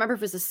I don't remember if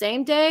it was the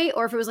same day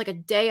or if it was like a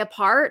day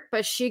apart,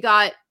 but she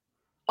got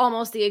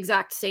almost the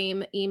exact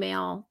same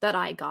email that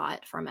I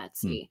got from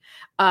Etsy.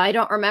 I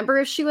don't remember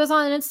if she was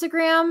on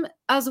Instagram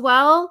as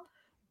well,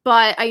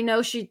 but I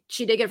know she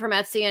did get it from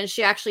Etsy, and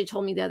she actually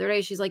told me the other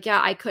day, she's like,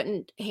 yeah, I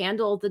couldn't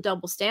handle the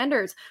double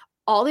standards.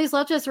 All these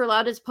leftists are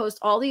allowed to post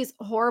all these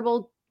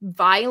horrible,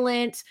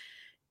 violent,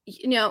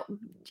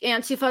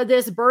 Antifa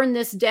this, burn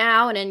this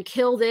down, and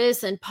kill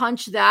this, and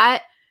punch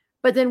that.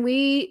 But then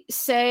we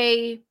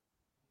say,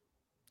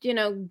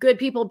 good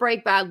people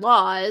break bad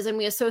laws, and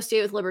we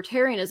associate with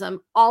libertarianism.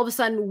 All of a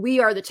sudden, we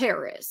are the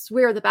terrorists.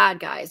 We're the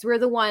bad guys. We're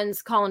the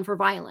ones calling for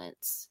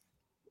violence.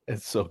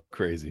 It's so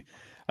crazy.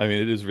 I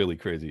mean, it is really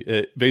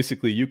crazy.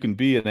 Basically, you can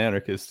be an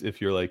anarchist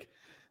if you're like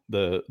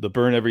the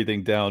burn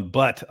everything down,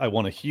 but I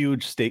want a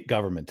huge state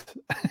government.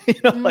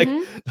 Like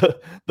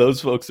those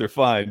folks are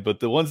fine,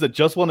 but the ones that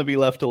just want to be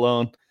left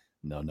alone,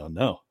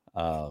 no.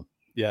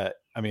 Yeah,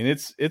 I mean,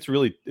 it's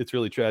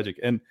really tragic.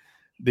 And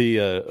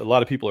a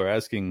lot of people are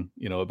asking,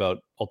 about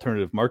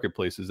alternative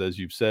marketplaces. As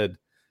you've said,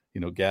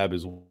 Gab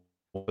is,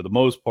 for the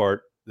most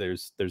part,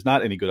 there's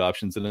not any good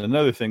options. And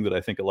another thing that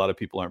I think a lot of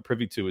people aren't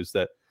privy to is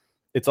that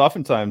it's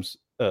oftentimes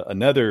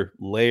another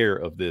layer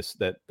of this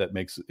that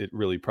makes it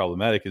really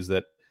problematic, is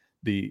that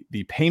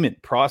the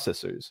payment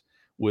processors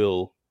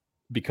will,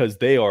 because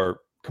they are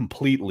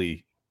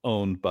completely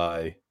owned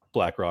by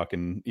BlackRock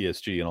and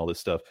ESG and all this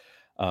stuff,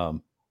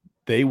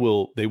 they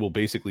will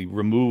basically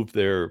remove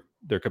their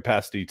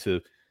capacity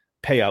to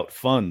pay out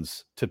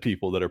funds to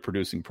people that are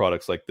producing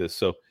products like this.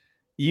 So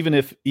even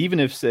if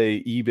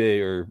say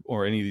eBay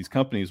or any of these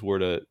companies were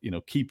to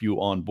keep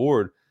you on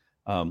board,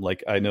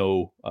 like I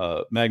know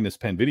Magnus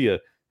Panvidia,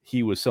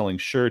 he was selling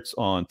shirts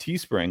on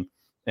Teespring,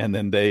 and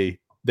then they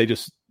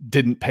just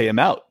didn't pay him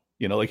out.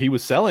 Like he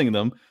was selling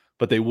them,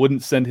 but they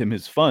wouldn't send him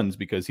his funds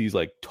because he's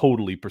like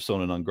totally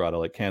persona non grata,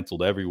 like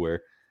canceled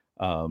everywhere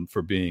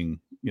for being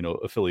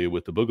affiliated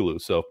with the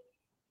Boogaloo. So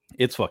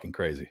it's fucking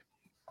crazy.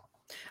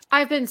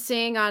 I've been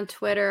seeing on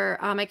Twitter,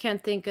 I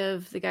can't think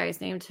of the guy's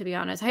name, to be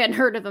honest. I hadn't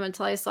heard of him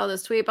until I saw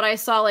this tweet, but I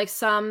saw like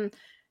some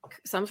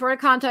sort of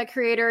content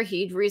creator.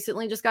 He'd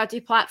recently just got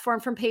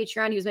deplatformed from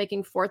Patreon. He was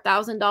making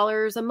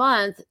 $4,000 a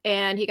month,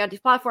 and he got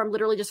deplatformed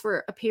literally just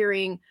for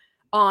appearing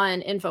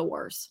on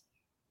InfoWars.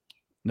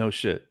 No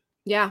shit.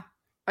 Yeah.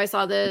 I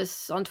saw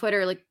this on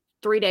Twitter like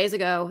 3 days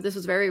ago. This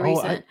was very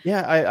recent.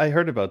 I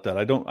heard about that.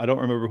 I don't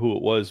remember who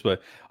it was,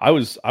 but I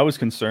was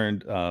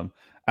concerned.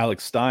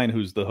 Alex Stein,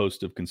 who's the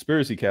host of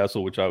Conspiracy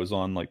Castle, which I was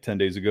on like 10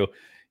 days ago,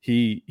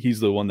 he's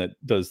the one that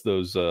does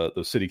those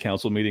city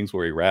council meetings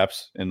where he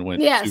raps and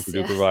went super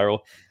duper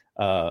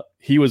viral.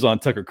 He was on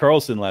Tucker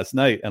Carlson last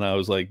night, and I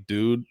was like,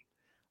 dude,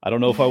 I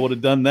don't know if I would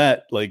have done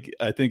that. Like,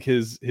 I think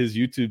his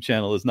YouTube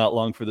channel is not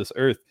long for this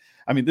earth.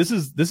 I mean, this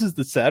is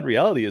the sad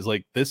reality, is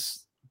like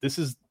this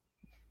is,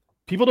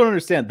 people don't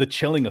understand the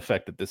chilling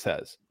effect that this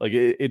has. Like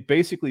it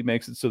basically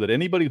makes it so that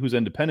anybody who's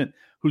independent,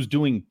 who's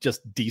doing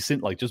just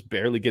decent, like just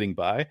barely getting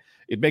by,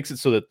 it makes it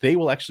so that they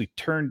will actually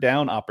turn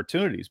down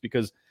opportunities,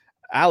 because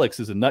Alex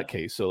is a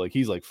nutcase. So like,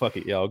 he's like, fuck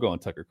it. Yeah, I'll go on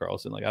Tucker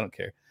Carlson. Like, I don't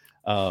care.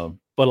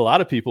 But a lot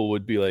of people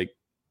would be like,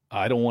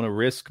 I don't want to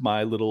risk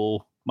my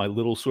little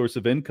source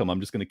of income. I'm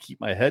just going to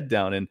keep my head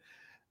down.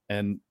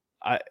 And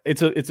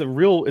it's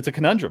a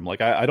conundrum.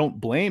 Like, I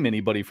don't blame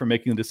anybody for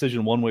making a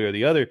decision one way or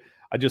the other.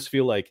 I just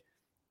feel like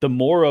the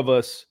more of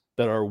us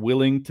that are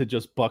willing to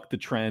just buck the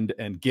trend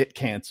and get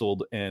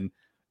canceled and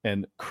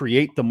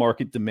create the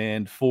market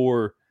demand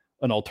for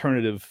an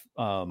alternative,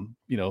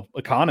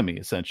 economy,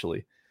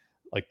 essentially,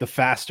 like the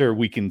faster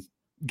we can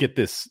get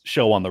this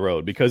show on the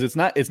road, because it's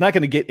not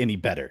going to get any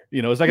better.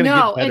 It's not going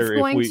to get better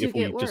if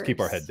we just keep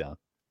our head down.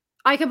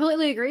 I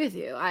completely agree with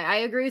you. I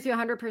agree with you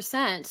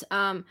 100%.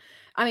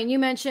 I mean, you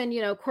mentioned,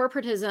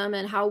 corporatism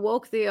and how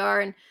woke they are.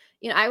 And,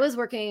 when I was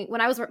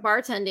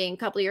bartending a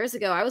couple of years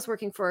ago, I was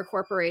working for a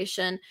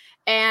corporation,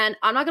 and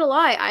I'm not going to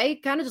lie, I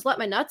kind of just let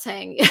my nuts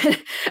hang.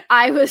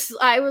 I was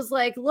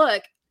like,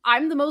 look,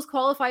 I'm the most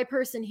qualified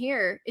person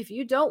here. If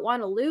you don't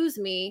want to lose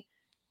me,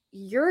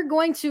 you're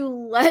going to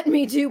let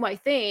me do my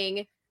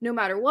thing no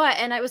matter what.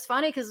 And it was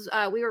funny because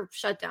we were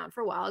shut down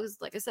for a while.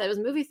 Because, like I said, it was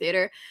a movie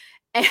theater.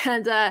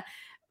 And the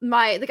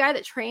guy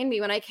that trained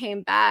me when I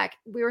came back,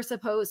 we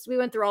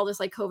went through all this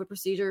like COVID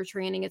procedure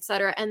training, et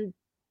cetera. And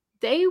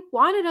they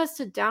wanted us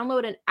to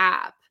download an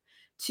app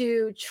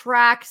to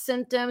track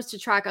symptoms, to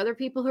track other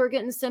people who are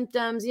getting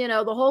symptoms,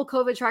 the whole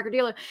COVID tracker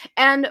dealer.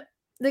 And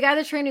the guy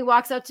that trained me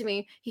walks up to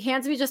me. He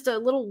hands me just a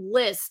little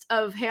list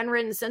of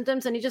handwritten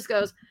symptoms, and he just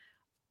goes,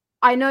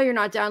 I know you're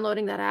not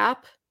downloading that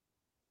app,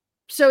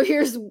 so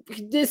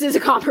this is a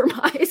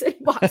compromise, and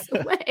walks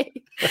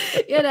away,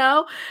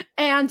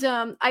 and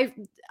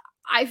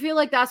I feel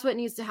like that's what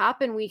needs to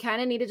happen. We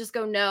kind of need to just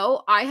go,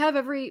 no, I have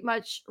every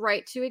much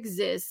right to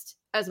exist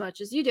as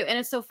much as you do. And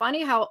it's so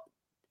funny how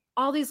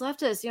all these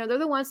leftists, they're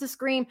the ones to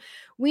scream,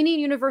 we need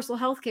universal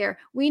healthcare,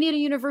 we need a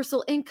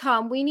universal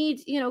income, we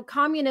need,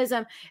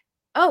 communism.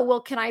 Oh,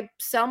 well, can I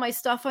sell my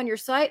stuff on your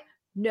site?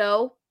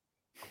 No.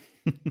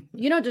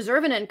 You don't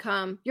deserve an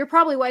income. You're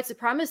probably white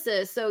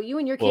supremacist, so you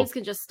and your kids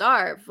can just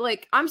starve.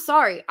 Like, I'm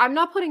sorry, I'm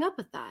not putting up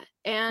with that.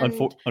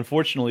 And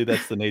unfortunately,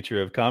 that's the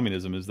nature of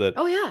communism, is that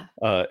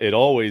it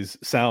always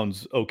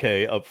sounds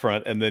okay up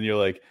front, and then you're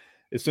like,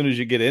 as soon as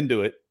you get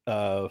into it,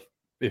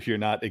 if you're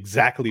not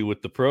exactly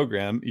with the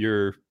program,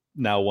 you're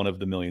now one of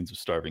the millions of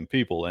starving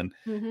people. And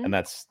and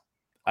that's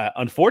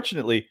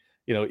unfortunately,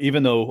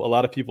 even though a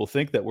lot of people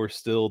think that we're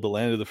still the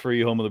land of the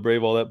free, home of the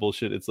brave, all that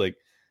bullshit, it's like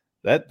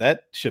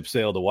that ship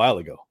sailed a while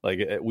ago. Like,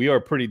 we are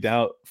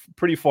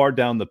pretty far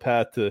down the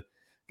path to,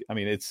 I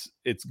mean, it's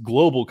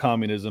global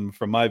communism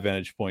from my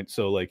vantage point.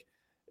 So like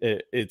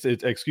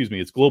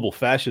it's global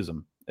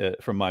fascism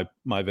from my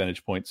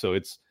vantage point. So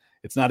it's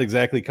not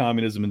exactly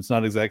communism, it's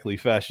not exactly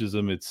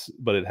fascism,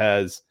 but it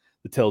has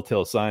the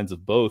telltale signs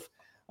of both.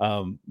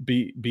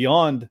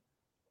 Beyond,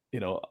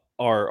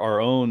 our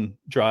own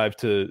drive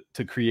to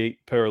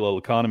create parallel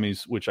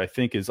economies, which I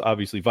think is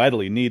obviously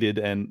vitally needed.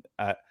 And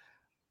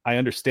I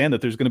understand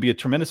that there's going to be a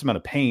tremendous amount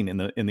of pain in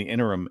the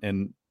interim,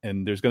 and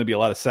there's going to be a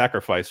lot of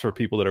sacrifice for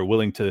people that are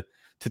willing to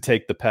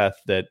take the path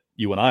that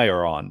you and I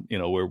are on, you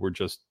know, where we're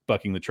just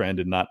bucking the trend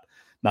and not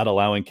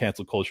allowing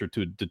cancel culture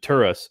to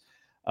deter us.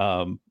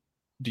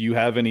 Do you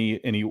have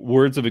any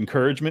words of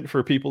encouragement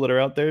for people that are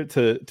out there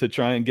to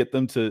try and get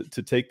them to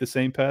take the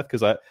same path?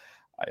 Because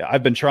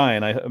I've been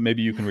trying.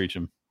 Maybe you can reach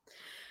them.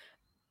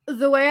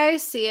 The way I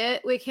see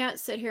it, we can't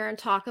sit here and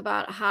talk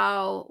about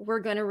how we're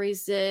going to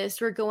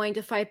resist. We're going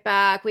to fight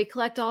back. We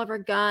collect all of our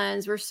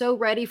guns. We're so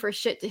ready for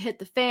shit to hit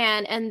the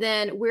fan. And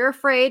then we're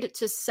afraid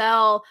to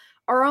sell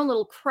our own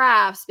little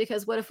crafts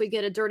because what if we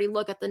get a dirty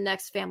look at the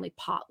next family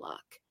potluck?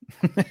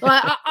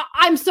 Well,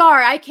 I'm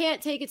sorry. I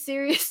can't take it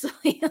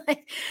seriously.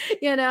 Like,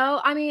 you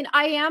know, I mean,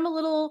 I am a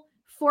little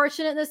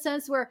fortunate in the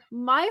sense where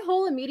my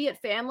whole immediate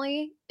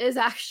family is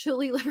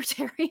actually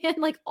libertarian,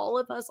 like all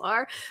of us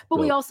are, but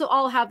we also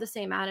all have the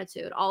same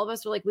attitude. All of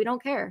us are like, we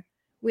don't care.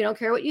 We don't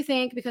care what you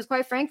think, because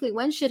quite frankly,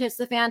 when shit hits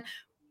the fan,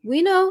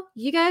 we know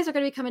you guys are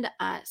going to be coming to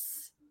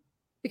us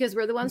because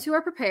we're the ones who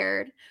are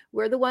prepared.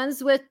 We're the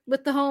ones with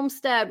the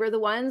homestead. We're the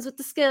ones with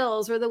the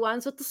skills. We're the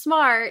ones with the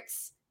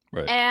smarts.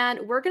 Right.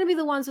 And we're going to be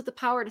the ones with the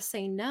power to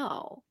say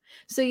no.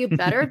 So you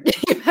better be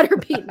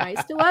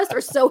nice to us,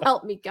 or so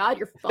help me God,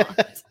 you're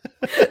fucked.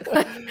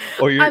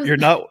 Or you're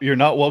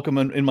not welcome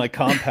in my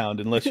compound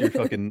unless you're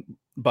fucking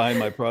buying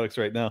my products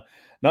right now.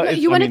 No,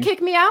 you want to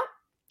kick me out?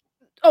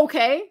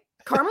 Okay,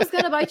 karma's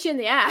gonna bite you in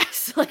the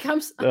ass. Like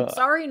I'm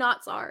sorry,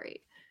 not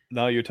sorry.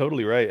 No, you're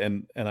totally right,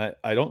 and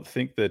I don't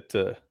think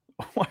that.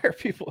 Why are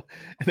people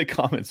in the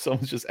comments?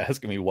 Someone's just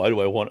asking me, why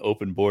do I want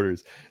open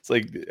borders? It's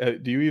like,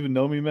 do you even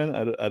know me,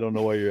 man? I don't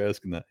know why you're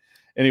asking that.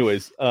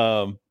 Anyways,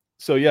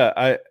 so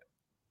yeah,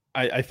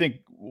 I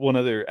think one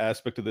other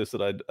aspect of this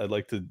that I'd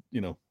like to,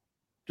 you know,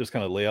 just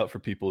kind of lay out for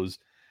people is,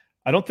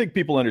 I don't think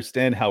people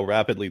understand how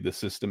rapidly the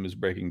system is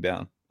breaking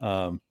down.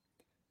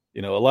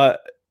 You know,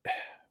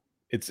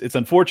 it's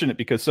unfortunate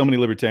because so many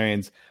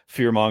libertarians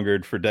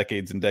fear-mongered for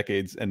decades and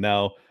decades, and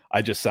now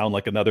I just sound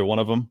like another one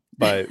of them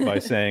by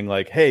saying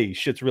like, hey,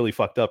 shit's really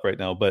fucked up right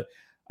now. But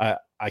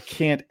I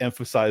can't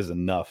emphasize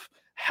enough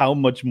how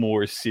much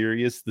more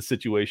serious the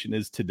situation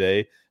is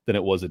today than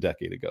it was a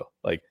decade ago.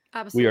 Like,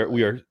 absolutely.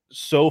 we are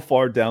so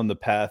far down the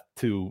path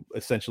to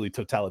essentially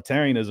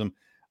totalitarianism.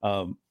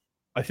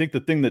 I think the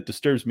thing that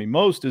disturbs me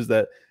most is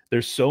that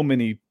there's so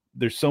many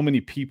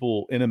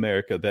people in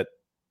America that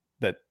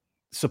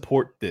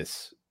support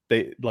this.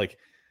 They've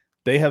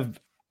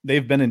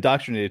been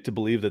indoctrinated to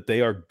believe that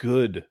they are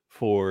good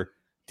for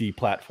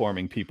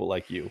deplatforming people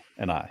like you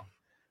and I.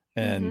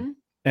 And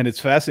it's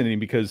fascinating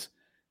because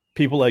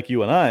people like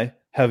you and I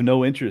have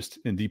no interest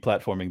in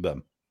deplatforming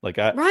them. Like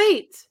I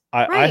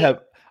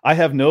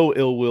have no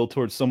ill will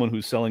towards someone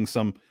who's selling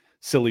some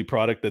silly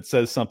product that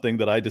says something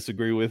that I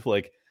disagree with.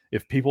 Like,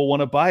 if people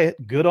want to buy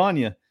it, good on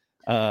you.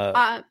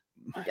 I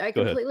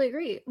completely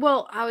agree.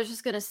 Well, I was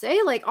just going to say,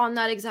 like, on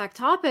that exact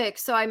topic.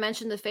 So I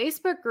mentioned the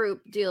Facebook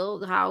group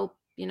deal, how,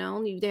 you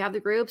know, they have the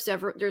groups,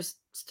 there's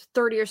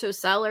 30 or so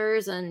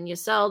sellers, and you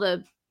sell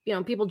to, you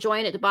know, people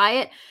join it to buy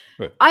it.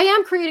 Right. I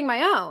am creating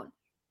my own.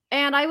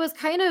 And I was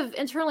kind of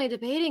internally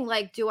debating,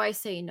 like, do I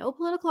say no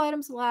political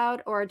items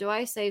allowed, or do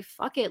I say,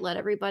 fuck it, let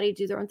everybody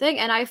do their own thing?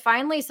 And I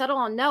finally settled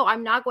on, no,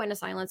 I'm not going to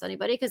silence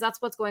anybody, because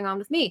that's what's going on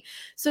with me.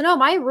 So no,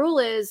 my rule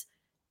is,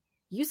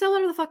 you sell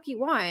whatever the fuck you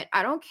want.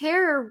 I don't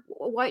care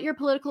what your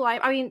political, I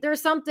mean,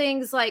 there's some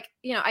things like,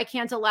 you know, I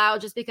can't allow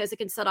just because it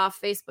can set off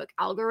Facebook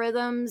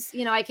algorithms.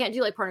 You know, I can't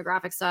do like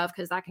pornographic stuff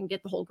because that can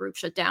get the whole group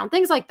shut down,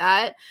 things like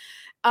that.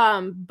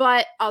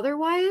 But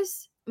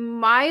otherwise,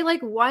 my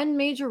like one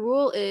major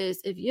rule is,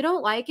 if you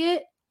don't like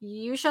it,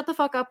 you shut the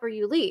fuck up or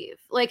you leave.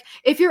 Like,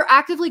 if you're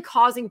actively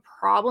causing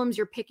problems,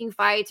 you're picking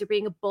fights, you're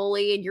being a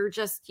bully, and you're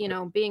just, you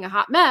know, being a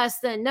hot mess,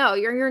 then no,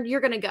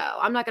 you're going to go.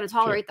 I'm not going to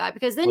tolerate that,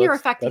 because then you're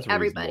affecting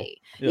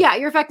everybody. Yeah,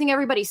 you're affecting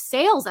everybody's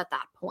sales at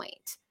that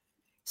point.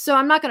 So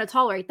I'm not going to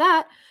tolerate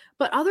that.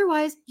 But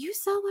otherwise, you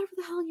sell whatever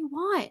the hell you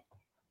want.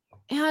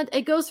 And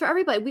it goes for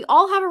everybody. We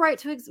all have a right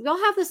to, we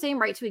all have the same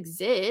right to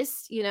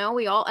exist. You know,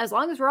 we all, as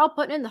long as we're all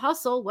putting in the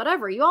hustle,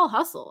 whatever, you all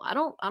hustle. I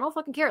don't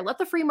fucking care. Let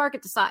the free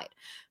market decide.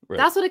 Right.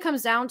 That's what it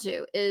comes down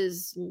to,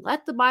 is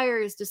let the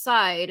buyers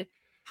decide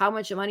how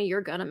much money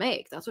you're going to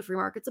make. That's what free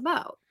market's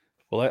about.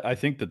 Well, I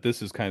think that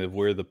this is kind of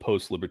where the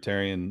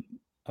post-libertarian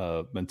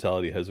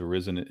mentality has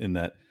arisen, in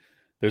that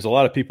there's a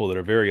lot of people that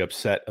are very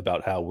upset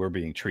about how we're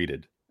being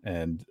treated.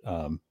 And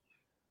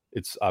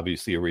it's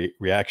obviously a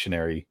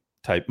reactionary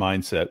type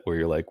mindset where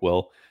you're like,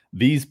 well,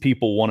 these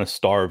people want to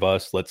starve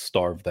us, let's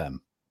starve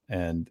them.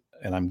 And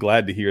I'm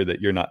glad to hear that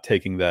you're not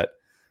taking that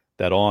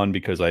on,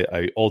 because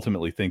I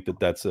ultimately think that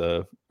that's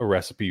a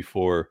recipe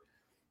for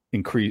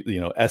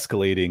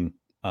escalating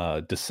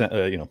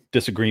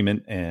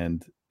disagreement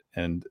and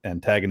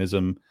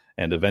antagonism,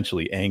 and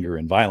eventually anger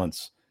and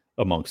violence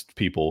amongst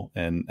people.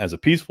 And as a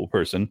peaceful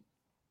person,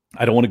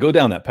 I don't want to go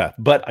down that path.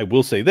 But I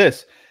will say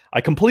this: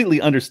 I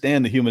completely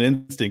understand the human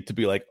instinct to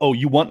be like, oh,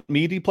 you want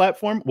me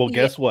deplatform? Well,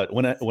 guess what?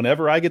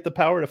 Whenever I get the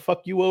power to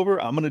fuck you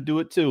over, I'm going to do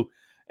it too.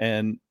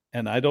 And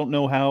I don't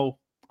know how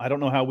don't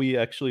know how we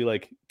actually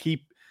like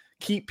keep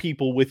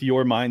people with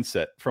your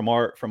mindset from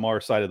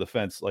our side of the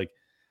fence. Like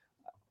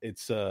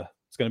it's going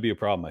to be a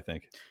problem, I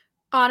think.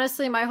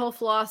 Honestly, my whole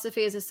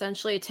philosophy is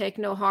essentially take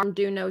no harm,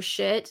 do no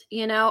shit.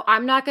 You know,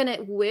 I'm not going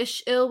to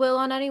wish ill will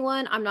on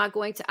anyone. I'm not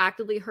going to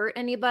actively hurt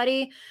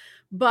anybody.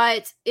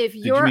 But if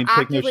Did you're you mean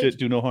actively... take no shit,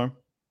 do no harm?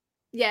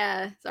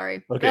 Yeah,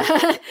 sorry. Okay.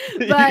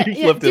 But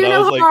yeah, do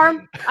no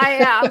harm.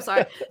 I'm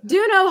sorry.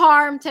 Do no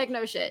harm, take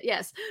no shit.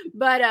 Yes.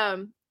 But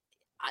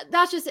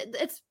that's just it.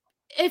 It's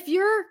if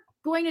you're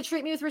going to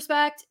treat me with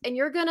respect and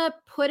you're going to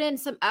put in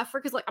some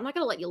effort, because like I'm not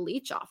going to let you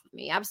leech off of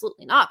me.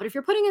 Absolutely not. But if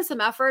you're putting in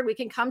some effort, we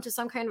can come to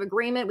some kind of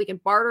agreement. We can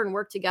barter and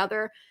work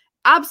together.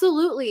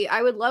 Absolutely.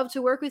 I would love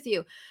to work with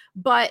you.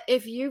 But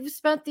if you've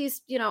spent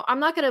these, you know, I'm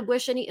not going to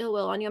wish any ill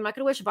will on you. I'm not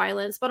going to wish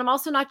violence, but I'm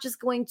also not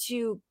just going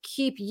to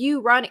keep you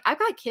running. I've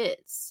got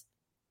kids.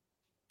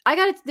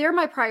 They're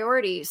my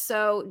priority.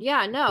 So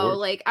yeah, no,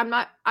 like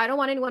I don't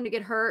want anyone to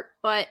get hurt,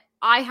 but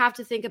I have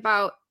to think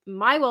about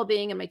my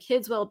well-being and my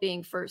kids'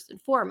 well-being first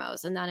and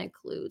foremost. And that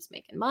includes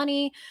making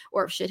money,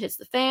 or if shit hits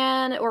the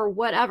fan or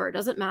whatever, it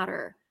doesn't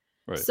matter.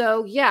 Right.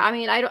 So yeah, I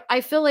mean,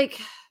 I feel like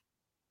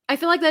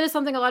that is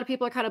something a lot of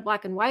people are kind of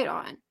black and white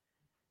on,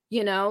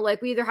 you know,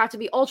 like we either have to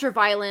be ultra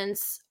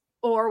violence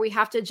or we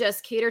have to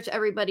just cater to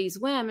everybody's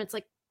whim. It's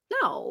like,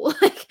 no,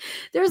 like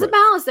there's a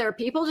balance there.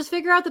 People just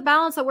figure out the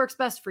balance that works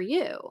best for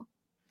you.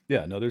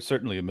 Yeah, no, there's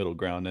certainly a middle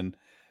ground.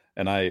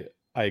 And I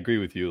agree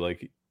with you.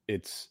 Like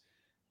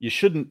you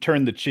shouldn't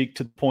turn the cheek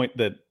to the point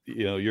that,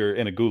 you know, you're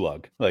in a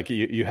gulag. Like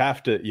you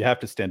have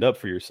to stand up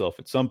for yourself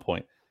at some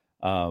point.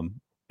 And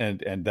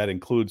that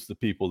includes the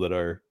people that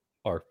are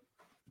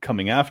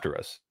coming after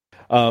us.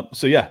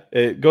 So yeah,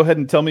 go ahead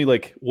and tell me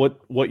like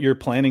what you're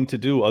planning to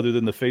do other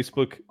than the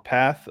Facebook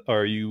path.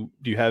 Do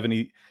you have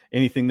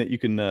anything that you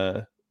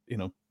can,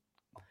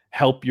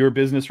 help your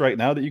business right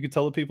now that you could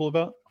tell the people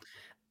about?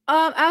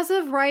 As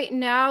of right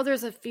now,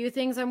 there's a few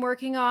things I'm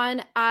working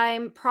on.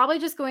 I'm probably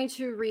just going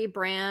to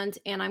rebrand,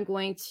 and I'm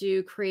going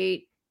to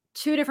create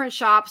 2 different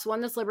shops,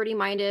 one that's liberty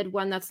minded,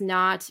 one that's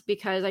not,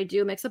 because I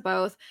do mix of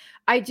both.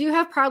 I do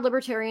have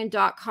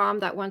proudlibertarian.com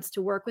that wants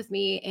to work with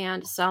me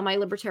and sell my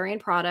libertarian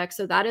products.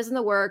 So that is in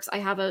the works. I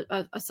have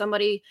a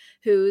somebody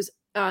who's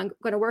going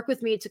to work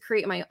with me to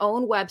create my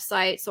own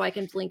website so I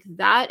can link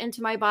that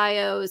into my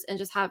bios and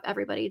just have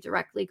everybody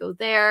directly go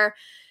there.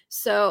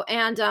 So,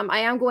 and I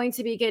am going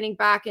to be getting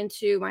back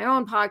into my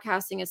own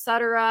podcasting,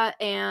 etc.,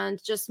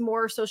 and just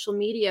more social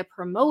media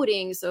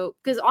promoting. So,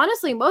 because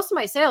honestly, most of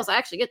my sales I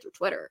actually get through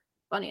Twitter,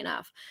 funny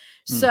enough.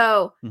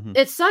 So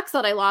it sucks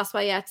that I lost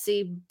my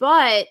Etsy,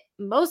 but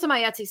most of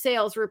my Etsy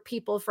sales were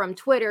people from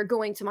Twitter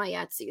going to my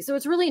Etsy. So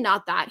it's really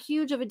not that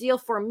huge of a deal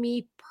for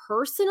me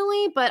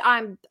personally, but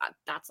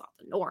that's not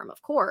the norm,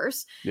 of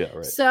course. Yeah,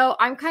 right. So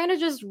I'm kind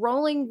of just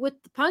rolling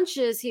with the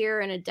punches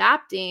here and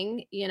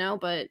adapting, you know,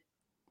 but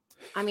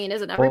I mean,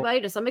 isn't everybody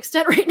to some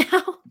extent right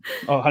now?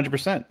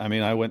 100%. I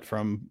mean, I went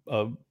from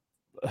a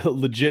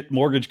legit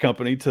mortgage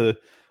company to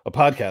a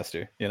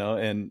podcaster, you know,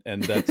 and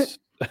that's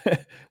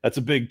that's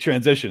a big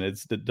transition.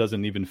 It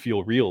doesn't even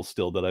feel real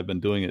still that I've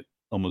been doing it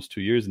almost 2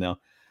 years now.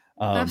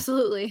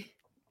 Absolutely.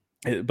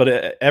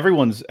 But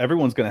everyone's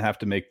going to have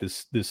to make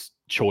this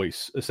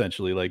choice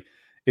essentially. Like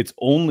it's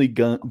only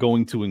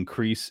going to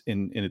increase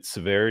in its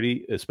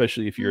severity,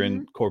 especially if you're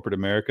in corporate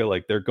America.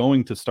 Like they're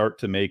going to start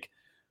to make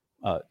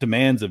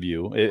demands of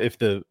you. If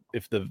the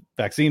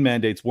vaccine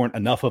mandates weren't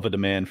enough of a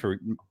demand for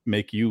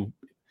make you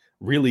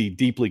really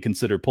deeply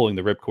consider pulling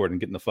the ripcord and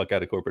getting the fuck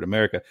out of corporate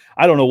America,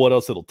 I don't know what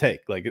else it'll take.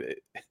 Like,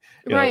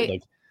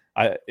 right.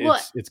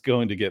 It's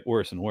going to get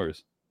worse and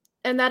worse.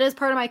 And that is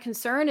part of my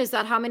concern, is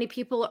that how many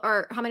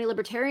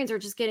libertarians are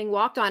just getting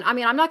walked on. I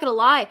mean, I'm not going to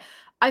lie.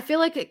 I feel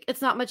like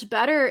it's not much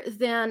better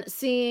than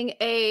seeing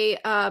a,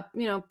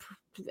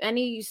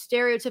 any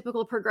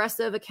stereotypical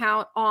progressive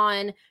account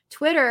on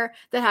Twitter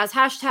that has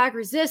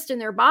 #resist in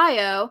their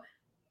bio.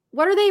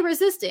 What are they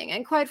resisting?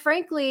 And quite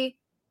frankly,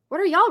 what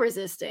are y'all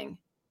resisting?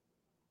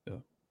 Yeah.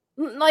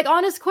 Like,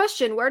 honest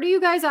question. Where do you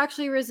guys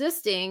actually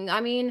resisting? I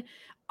mean,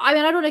 I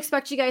don't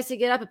expect you guys to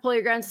get up and pull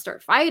your guns and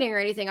start fighting or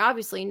anything.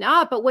 Obviously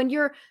not. But when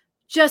you're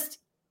just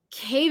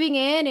caving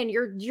in and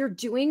you're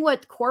doing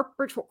what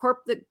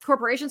the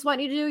corporations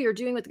want you to do, you're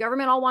doing what the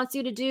government all wants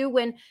you to do,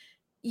 when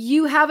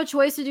you have a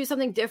choice to do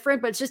something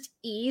different, but it's just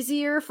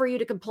easier for you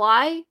to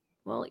comply,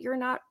 well, you're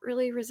not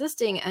really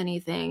resisting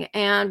anything.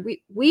 And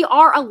we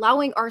are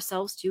allowing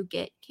ourselves to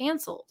get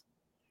canceled.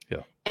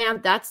 Yeah.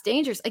 And that's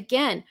dangerous.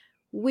 Again,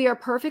 we are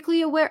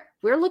perfectly aware.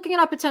 We're looking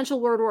at a potential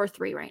World War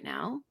III right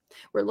now.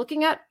 We're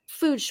looking at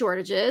food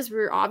shortages.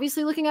 We're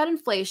obviously looking at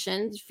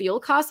inflation. Fuel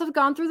costs have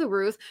gone through the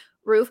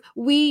roof.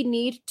 We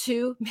need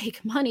to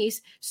make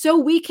monies so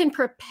we can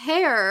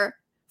prepare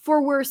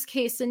for worst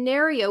case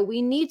scenario.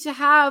 We need to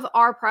have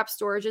our prep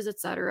storages,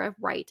 etc.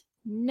 right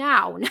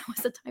now. Now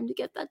is the time to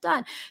get that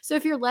done. So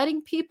if you're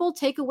letting people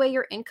take away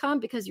your income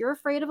because you're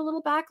afraid of a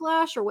little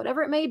backlash or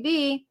whatever it may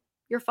be,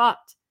 you're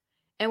fucked.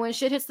 And when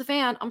shit hits the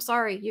fan, I'm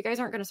sorry, you guys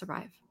aren't going to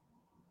survive.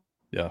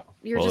 Yeah.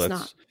 You're just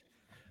not.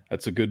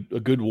 That's a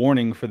good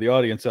warning for the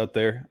audience out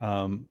there.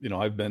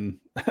 I've been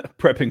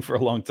prepping for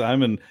a long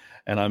time, and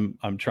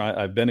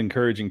I've been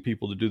encouraging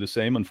people to do the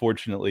same.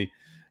 Unfortunately,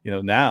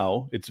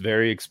 now it's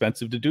very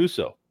expensive to do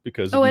so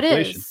because of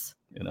inflation. It is.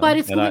 But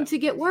it's going to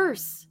get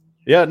worse.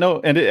 Yeah, no,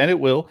 and it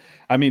will.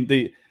 I mean,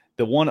 the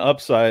one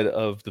upside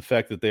of the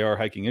fact that they are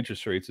hiking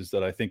interest rates is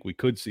that I think we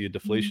could see a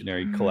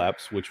deflationary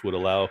collapse, which would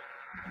allow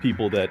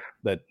people that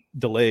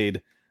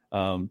delayed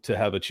to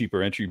have a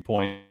cheaper entry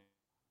point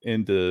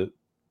into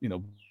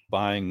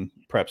buying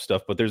prep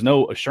stuff. But there's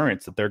no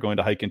assurance that they're going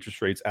to hike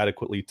interest rates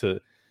adequately to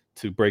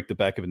break the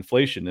back of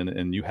inflation,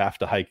 and you have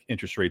to hike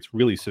interest rates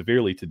really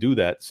severely to do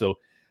that. So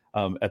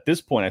at this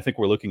point, I think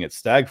we're looking at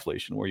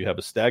stagflation, where you have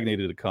a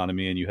stagnated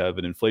economy and you have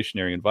an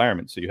inflationary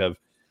environment. So you have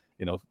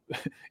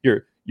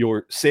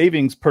your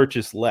savings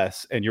purchase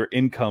less and your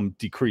income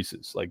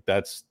decreases. Like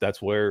that's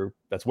where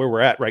we're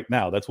at right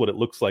now. That's what it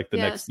looks like the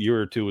next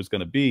year or two is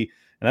going to be.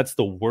 And that's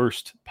the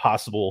worst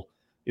possible,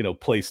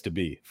 place to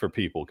be for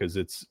people, because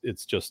it's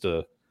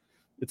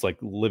like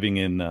living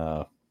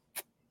in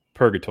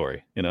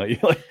purgatory,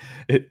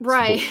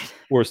 right.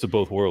 Worst of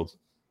both worlds.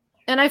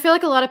 And I feel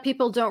like a lot of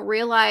people don't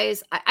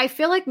realize, I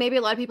feel like maybe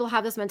a lot of people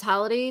have this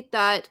mentality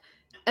that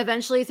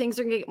eventually things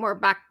are going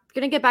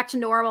to get back to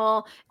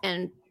normal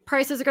and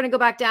prices are going to go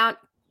back down.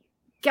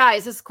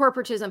 Guys, this is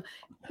corporatism.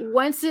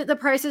 Once the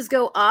prices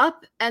go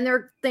up and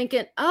they're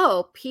thinking,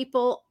 oh,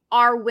 people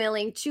are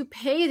willing to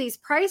pay these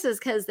prices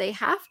because they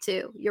have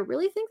to. You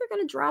really think they're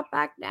going to drop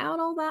back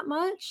down all that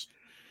much?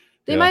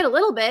 They might a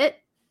little bit,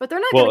 but they're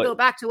not going to go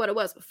back to what it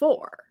was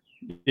before.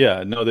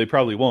 Yeah, no, they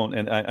probably won't.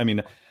 And I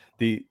mean,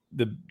 the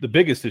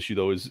biggest issue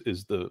though is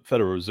the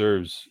Federal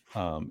Reserve's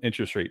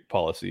interest rate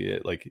policy.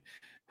 Like,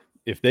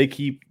 if they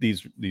keep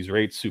these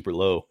rates super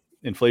low,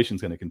 inflation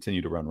is going to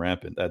continue to run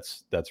rampant.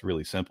 That's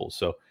really simple.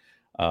 So,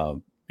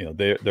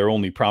 they're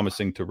only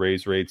promising to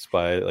raise rates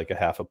by like a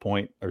half a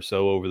point or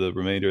so over the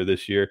remainder of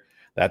this year.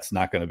 That's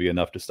not going to be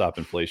enough to stop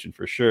inflation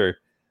for sure.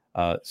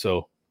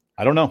 So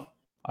I don't know.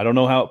 I don't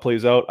know how it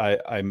plays out.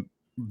 I'm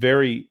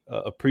very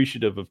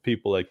appreciative of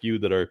people like you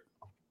that are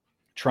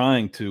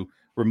trying to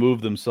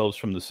remove themselves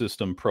from the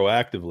system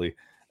proactively,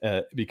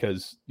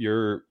 because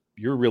you're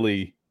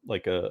really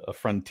like a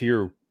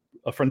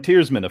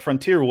frontiersman, a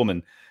frontier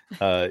woman.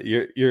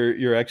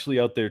 You're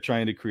actually out there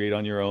trying to create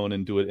on your own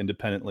and do it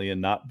independently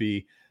and not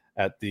be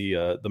at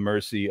the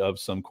mercy of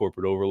some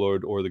corporate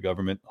overlord or the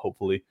government,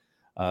 hopefully.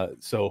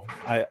 So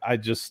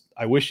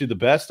I wish you the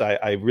best.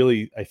 I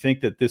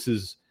think that this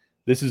is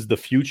the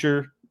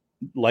future,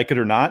 like it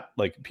or not.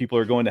 Like, people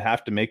are going to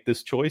have to make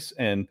this choice,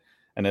 and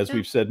as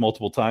we've said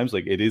multiple times,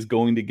 like, it is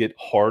going to get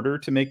harder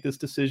to make this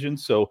decision.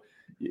 So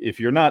if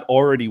you're not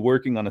already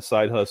working on a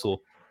side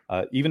hustle,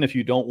 even if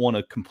you don't want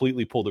to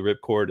completely pull the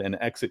ripcord and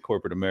exit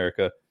corporate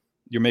America,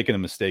 you're making a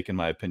mistake, in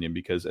my opinion,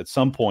 because at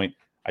some point,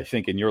 I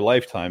think in your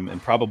lifetime,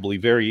 and probably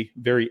very,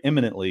 very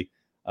imminently,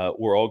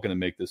 we're all going to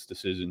make this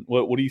decision.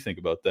 What do you think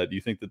about that? Do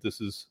you think that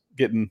this is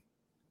going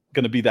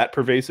to be that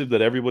pervasive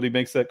that everybody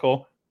makes that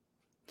call?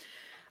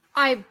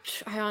 I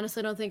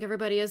honestly don't think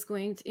everybody is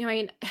going to.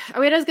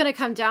 It is going to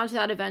come down to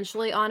that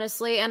eventually,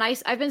 honestly. And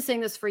I've been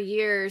saying this for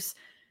years.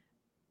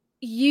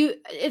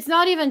 It's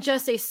not even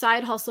just a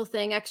side hustle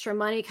thing, extra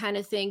money kind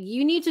of thing.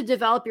 You need to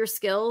develop your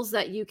skills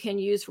that you can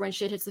use for when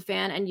shit hits the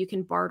fan and you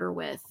can barter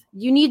with.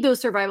 You need those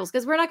survivals,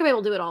 because we're not going to be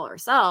able to do it all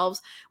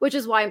ourselves, which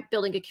is why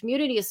building a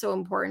community is so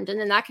important.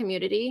 And in that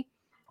community,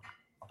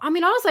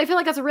 honestly, I feel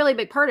like that's a really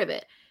big part of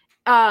it.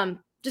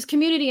 Just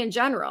community in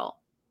general.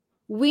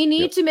 We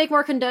need to make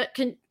more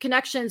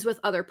connections with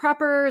other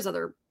preppers,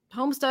 other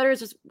homesteaders,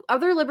 just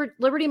other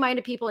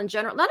liberty-minded people in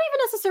general. Not even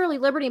necessarily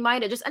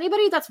liberty-minded, just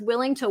anybody that's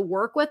willing to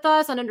work with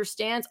us and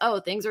understands, oh,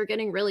 things are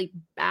getting really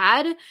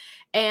bad.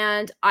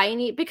 And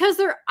because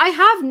I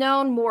have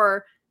known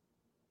more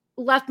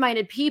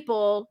left-minded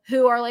people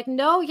who are like,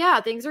 no, yeah,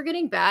 things are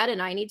getting bad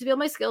and I need to build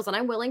my skills and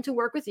I'm willing to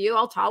work with you.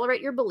 I'll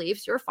tolerate your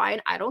beliefs. You're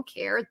fine. I don't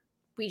care.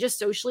 We just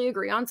socially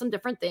agree on some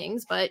different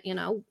things, but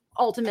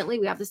ultimately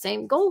we have the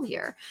same goal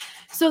here.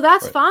 So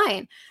that's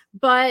fine.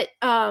 But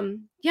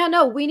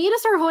we need to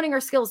start honing our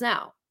skills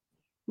now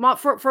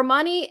for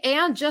money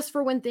and just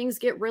for when things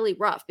get really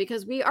rough,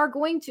 because we are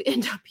going to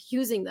end up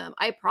using them.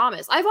 I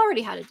promise. I've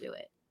already had to do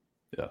it.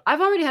 Yeah.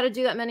 I've already had to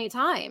do that many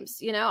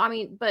times,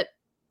 but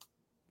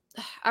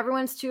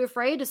everyone's too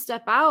afraid to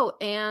step out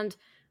and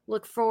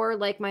look for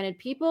like-minded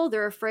people.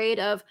 They're afraid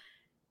of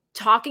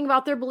talking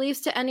about their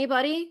beliefs to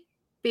anybody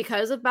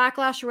because of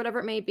backlash or whatever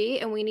it may be.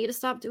 And we need to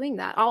stop doing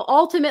that.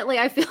 Ultimately,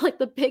 I feel like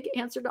the big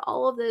answer to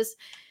all of this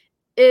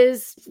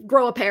is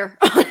grow a pair.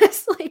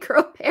 Honestly, grow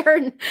a pair.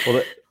 And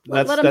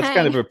that's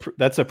kind of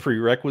that's a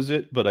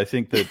prerequisite. But I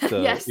think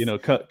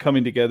that,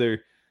 coming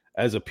together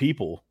as a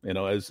people,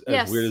 as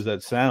weird as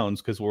that sounds,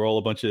 because we're all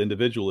a bunch of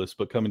individualists,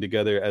 but coming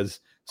together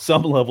as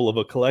some level of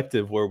a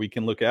collective where we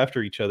can look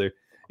after each other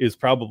is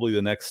probably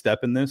the next step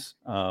in this.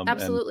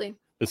 Absolutely.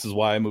 This is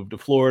why I moved to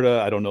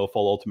Florida. I don't know if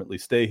I'll ultimately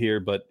stay here,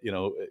 but,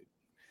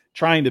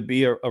 trying to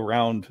be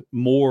around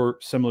more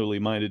similarly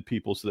minded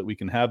people so that we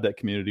can have that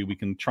community. We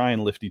can try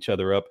and lift each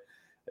other up.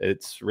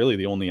 it's really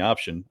the only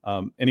option.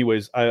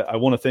 Anyways, I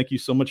want to thank you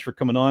so much for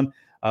coming on.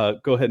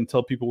 Go ahead and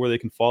tell people where they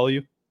can follow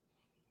you.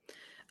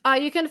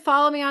 You can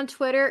follow me on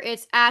Twitter.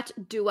 It's at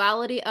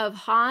Duality of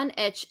Han,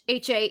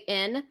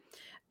 HAN.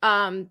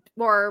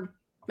 Or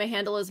my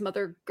handle is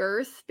Mother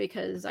Girth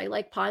because I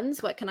like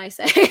puns. What can I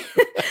say?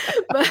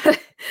 But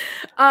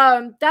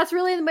that's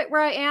really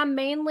where I am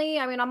mainly.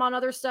 I mean, I'm on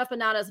other stuff, but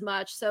not as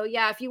much. So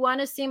yeah, if you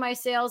want to see my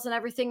sales and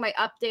everything, my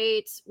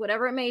updates,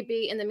 whatever it may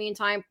be, in the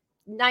meantime,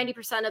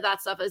 90% of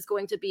that stuff is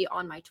going to be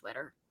on my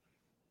Twitter.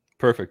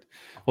 Perfect.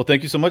 Well,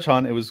 thank you so much,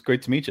 Han. It was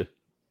great to meet you.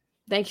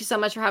 Thank you so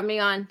much for having me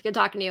on. Good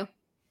talking to you.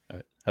 All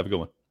right. Have a good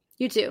one.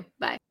 You too.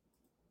 Bye.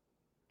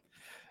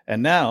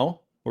 And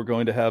now we're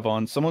going to have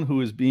on someone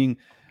who is being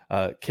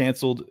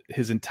canceled.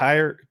 His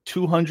entire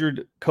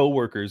 200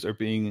 coworkers are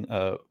being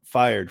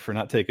fired for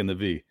not taking the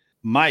V.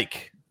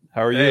 Mike,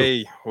 how are you?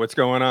 Hey, what's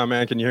going on,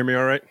 man? Can you hear me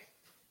all right?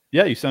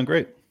 Yeah, you sound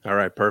great. All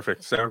right,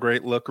 perfect. Sound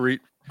great. Look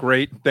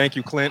great. Thank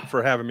you, Clint,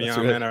 for having me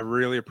on, man. I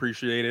really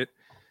appreciate it.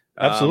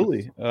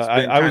 Absolutely.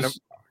 I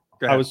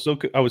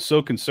was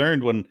so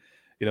concerned when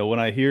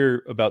I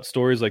hear about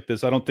stories like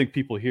this. I don't think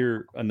people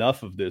hear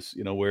enough of this,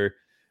 where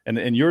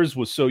and yours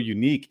was so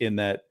unique in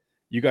that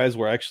you guys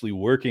were actually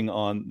working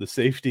on the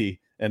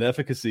safety and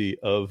efficacy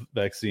of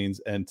vaccines,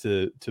 and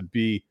to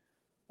be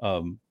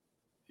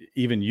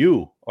even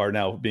you are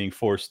now being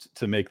forced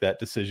to make that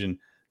decision.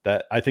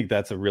 That I think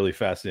that's a really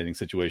fascinating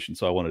situation.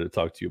 So I wanted to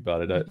talk to you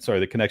about it. Sorry,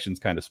 the connection's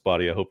kind of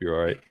spotty. I hope you're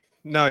all right.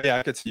 No, yeah,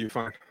 I could see you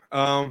fine.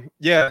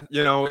 Yeah,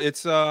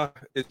 it's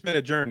been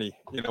a journey.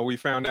 We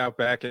found out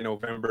back in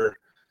November.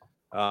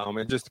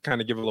 And just to kind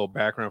of give a little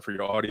background for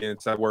your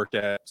audience, I work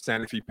at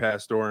Santa Fe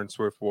Pasteur in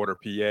Swiftwater,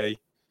 PA.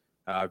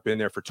 I've been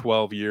there for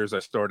 12 years. I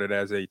started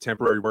as a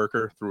temporary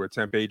worker through a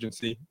temp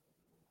agency.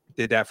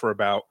 Did that for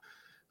about,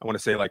 I want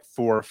to say like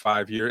 4 or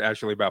 5 years,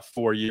 actually about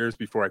 4 years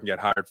before I can get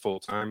hired full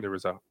time. There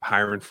was a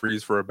hiring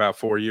freeze for about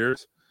 4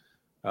 years.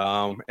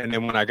 And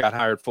then when I got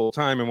hired full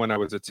time and when I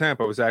was a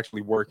temp, I was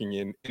actually working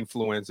in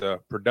influenza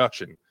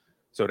production.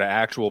 So the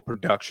actual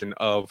production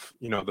of,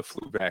 the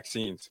flu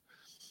vaccines.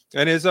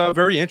 And it's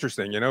very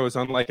interesting. It's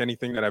unlike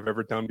anything that I've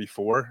ever done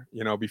before.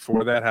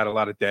 Before that, had a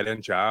lot of dead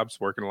end jobs,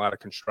 working a lot of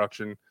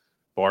construction,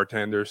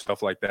 bartenders,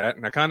 stuff like that.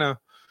 And I kind of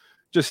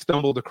just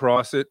stumbled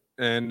across it,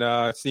 and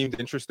it seemed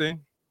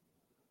interesting.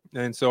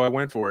 And so I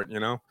went for it,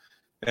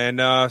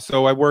 And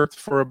so I worked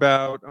for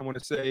about, I want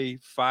to say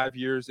 5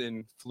 years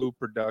in flu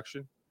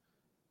production.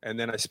 And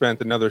then I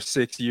spent another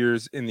 6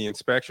 years in the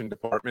inspection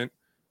department,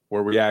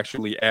 where we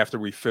actually, after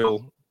we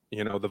fill,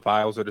 the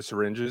vials or the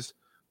syringes,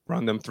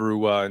 run them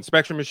through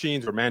inspection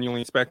machines or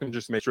manually inspect them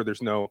just to make sure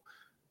there's no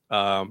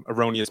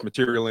erroneous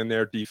material in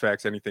there,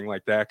 defects, anything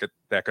like that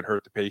that could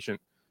hurt the patient.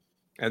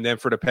 And then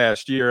for the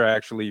past year, I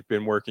actually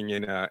been working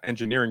in an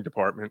engineering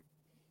department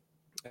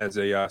as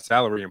a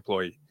salary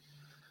employee.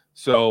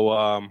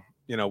 So,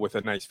 with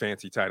a nice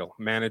fancy title,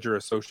 manager,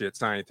 associate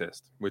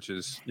scientist, which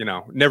is,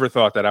 never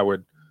thought that I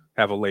would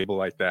have a label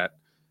like that.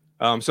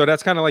 So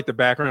that's kind of like the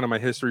background of my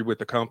history with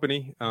the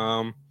company.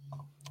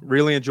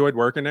 Really enjoyed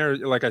working there.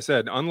 Like I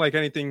said, unlike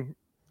anything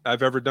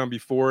I've ever done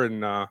before,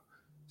 and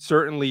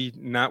certainly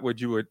not what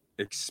you would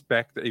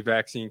expect a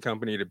vaccine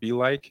company to be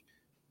like.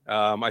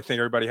 I think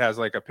everybody has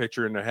like a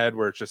picture in their head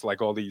where it's just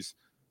like all these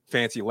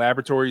fancy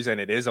laboratories, and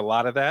it is a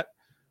lot of that.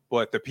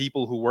 But the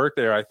people who work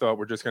there, I thought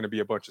were just going to be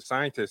a bunch of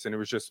scientists, and it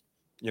was just,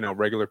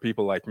 regular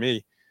people like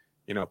me,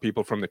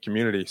 people from the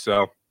community.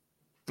 So,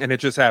 and it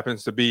just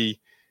happens to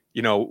be,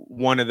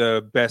 one of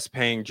the best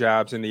paying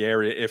jobs in the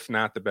area, if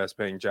not the best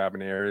paying job in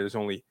the area. There's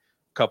only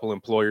a couple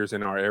employers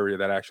in our area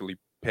that actually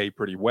pay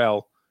pretty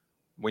well.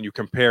 When you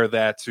compare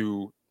that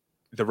to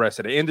the rest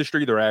of the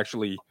industry, they're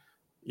actually,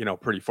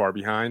 pretty far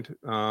behind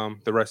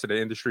the rest of the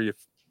industry.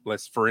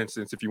 For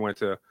instance, if you went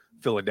to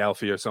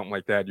Philadelphia or something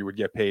like that, you would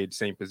get paid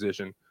same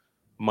position,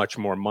 much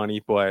more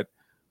money. But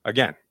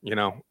again,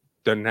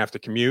 doesn't have to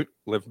commute,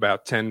 live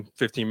about 10,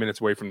 15 minutes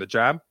away from the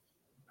job.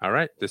 All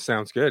right, this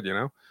sounds good,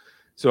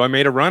 So I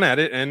made a run at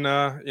it and,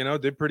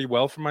 did pretty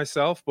well for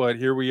myself. But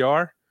here we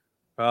are.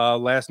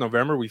 Last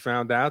November, we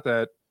found out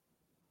that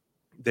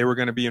they were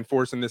going to be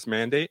enforcing this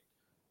mandate.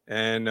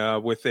 And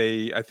I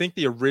think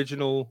the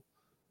original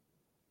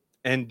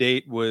end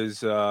date was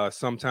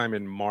sometime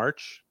in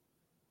March.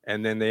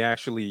 And then they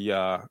actually,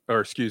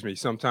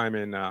 sometime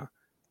in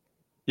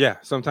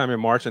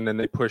March. And then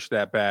they pushed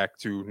that back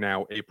to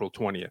now April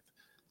 20th.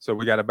 So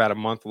we got about a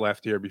month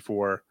left here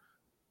before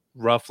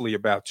roughly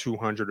about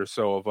 200 or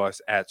so of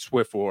us at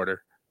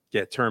Swiftwater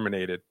get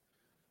terminated.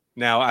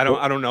 Now, I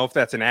don't know if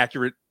that's an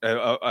accurate,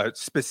 a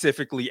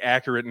specifically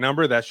accurate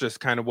number. That's just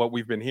kind of what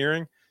we've been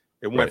hearing.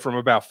 It went from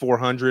about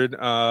 400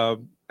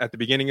 at the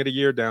beginning of the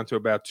year down to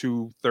about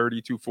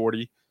 230,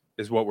 240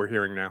 is what we're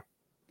hearing now.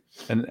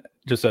 And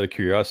just out of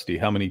curiosity,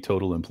 how many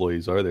total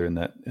employees are there in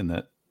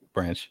that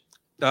branch?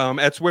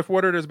 At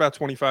Swiftwater, there's about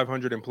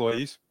 2,500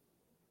 employees.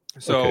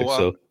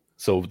 So,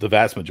 so the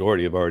vast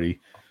majority have already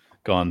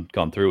gone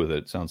through with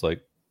it. Sounds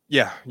like.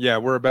 Yeah,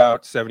 we're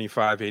about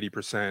 75,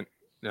 80%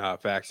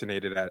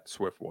 vaccinated at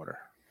Swiftwater.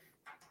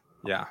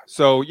 Yeah,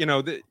 so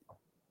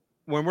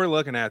when we're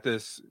looking at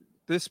this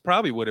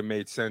probably would have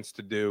made sense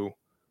to do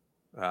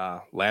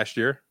last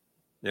year,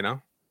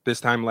 this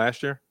time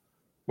last year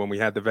when we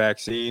had the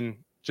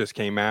vaccine just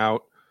came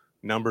out,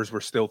 numbers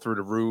were still through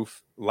the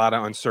roof, a lot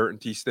of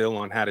uncertainty still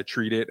on how to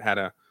treat it,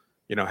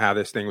 how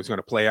this thing was going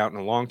to play out in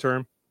the long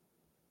term.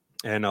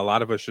 And a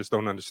lot of us just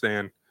don't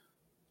understand,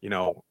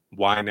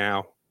 why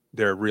now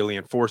they're really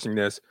enforcing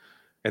this.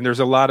 And there's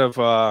a lot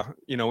of,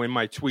 in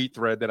my tweet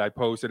thread that I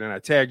posted and I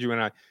tagged you,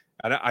 and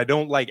I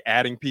don't like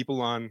adding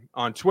people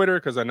on Twitter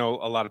because I know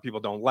a lot of people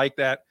don't like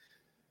that.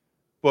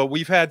 But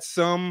we've had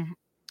some,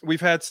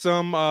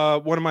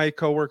 one of my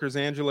coworkers,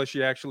 Angela,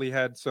 she actually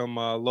had some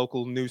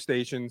local news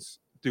stations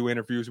do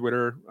interviews with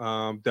her,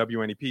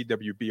 WNEP,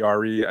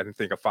 WBRE, I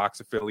think a Fox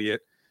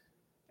affiliate.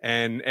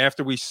 And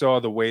after we saw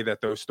the way that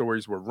those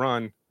stories were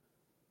run,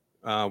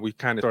 we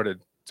kind of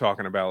started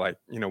talking about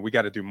we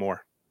got to do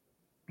more.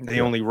 They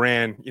only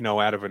ran,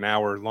 out of an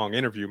hour long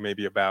interview,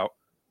 maybe about,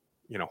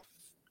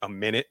 a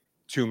minute,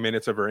 2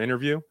 minutes of her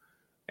interview.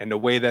 And the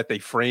way that they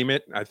frame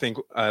it, I think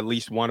at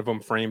least one of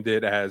them framed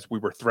it as we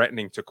were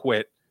threatening to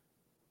quit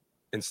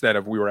instead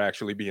of we were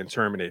actually being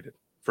terminated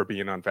for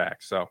being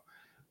unvaxxed. So,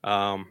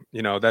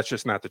 that's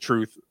just not the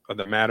truth of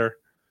the matter.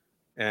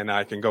 And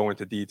I can go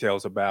into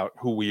details about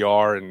who we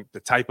are and the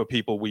type of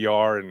people we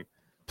are. And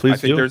Please I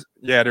think do.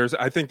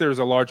 I think there's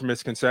a large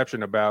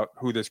misconception about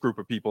who this group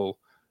of people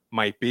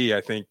might be.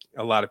 I think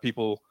a lot of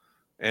people,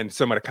 and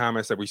some of the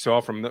comments that we saw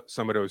from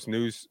some of those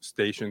news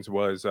stations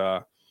was,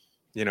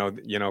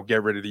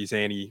 get rid of these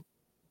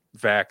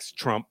anti-vax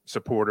Trump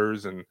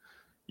supporters and,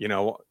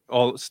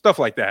 all stuff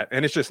like that.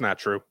 And it's just not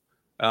true.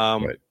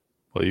 Right.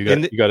 Well,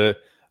 you got a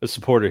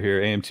supporter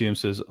here. AMTM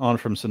says, on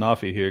from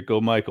Sanofi here.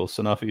 Go Michael.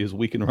 Sanofi is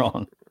weak and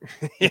wrong.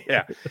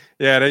 Yeah.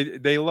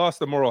 They lost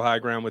the moral high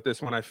ground with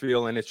this one, I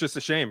feel. And it's just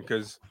a shame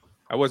because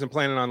I wasn't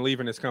planning on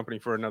leaving this company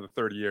for another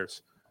 30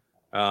 years.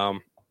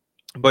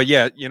 But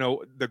yeah,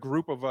 the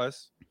group of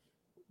us,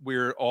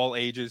 we're all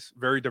ages,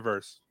 very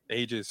diverse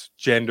ages,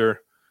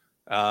 gender,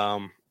 how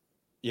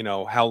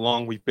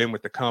long we've been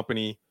with the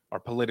company, our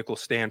political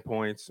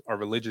standpoints, our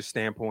religious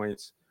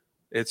standpoints.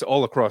 It's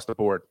all across the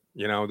board.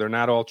 They're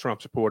not all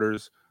Trump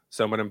supporters.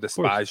 Some of them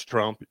despise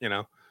Trump,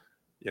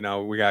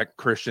 we got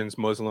Christians,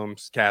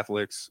 Muslims,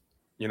 Catholics,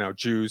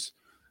 Jews.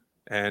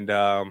 And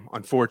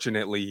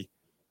unfortunately,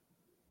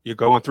 you're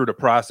going through the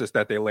process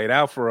that they laid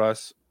out for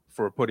us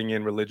for putting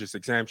in religious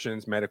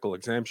exemptions, medical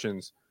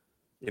exemptions.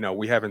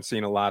 We haven't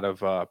seen a lot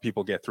of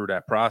people get through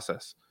that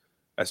process.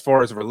 As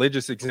far as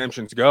religious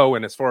exemptions go,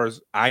 and as far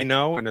as I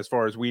know, and as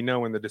far as we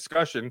know in the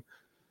discussion,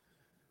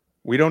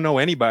 we don't know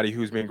anybody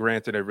who's been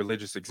granted a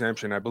religious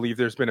exemption. I believe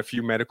there's been a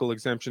few medical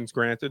exemptions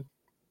granted.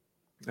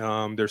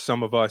 There's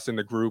some of us in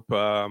the group,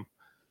 at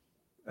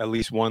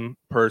least one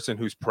person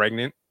who's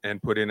pregnant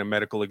and put in a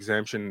medical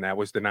exemption, and that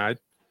was denied.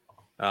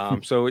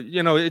 So,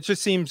 it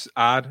just seems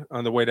odd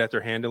on the way that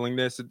they're handling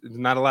this. There's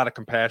not a lot of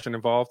compassion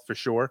involved for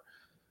sure.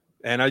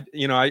 And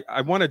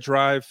I want to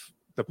drive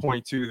the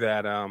point too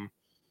that,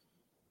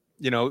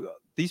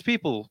 these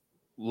people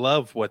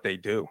love what they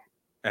do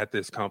at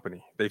this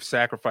company. They've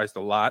sacrificed a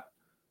lot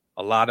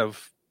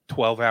of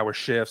 12-hour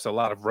shifts, a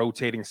lot of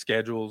rotating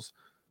schedules,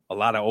 a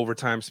lot of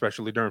overtime,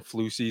 especially during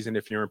flu season.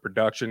 If you're in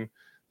production,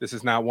 this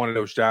is not one of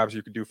those jobs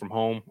you could do from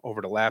home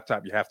over the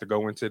laptop. You have to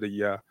go into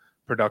the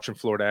production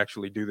floor to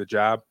actually do the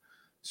job.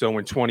 So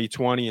in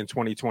 2020 and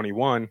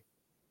 2021,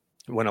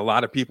 when a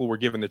lot of people were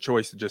given the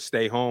choice to just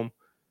stay home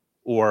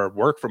or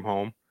work from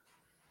home,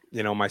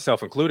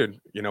 myself included,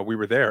 we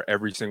were there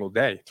every single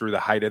day through the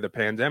height of the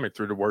pandemic,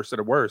 through the worst of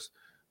the worst,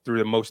 through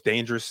the most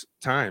dangerous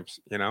times,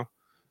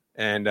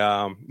 and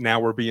now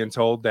we're being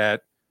told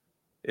that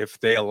if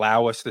they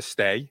allow us to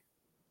stay,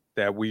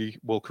 that we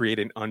will create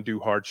an undue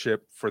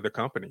hardship for the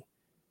company.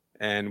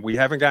 And we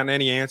haven't gotten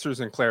any answers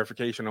and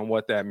clarification on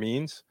what that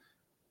means.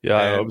 Yeah,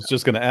 I was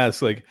just going to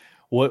ask,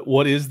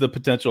 what is the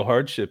potential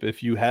hardship?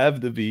 If you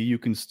have the V, you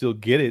can still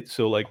get it.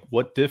 So,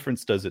 what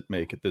difference does it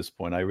make at this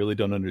point? I really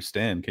don't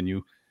understand. Can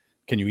you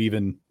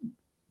even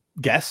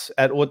guess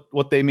at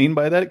what they mean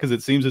by that? Because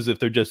it seems as if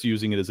they're just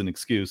using it as an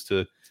excuse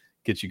to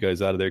get you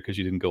guys out of there because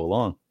you didn't go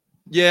along.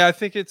 Yeah, I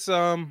think it's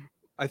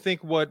I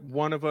think what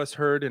one of us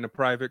heard in a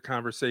private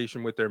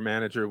conversation with their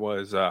manager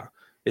was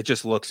it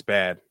just looks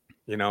bad,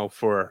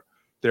 for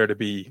there to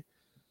be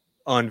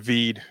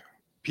unV'd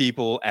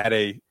people at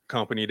a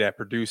company that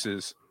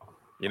produces,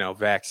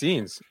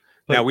 vaccines.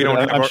 But, now we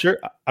don't.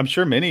 I'm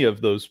sure many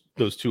of those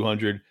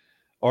 200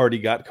 already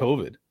got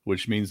COVID,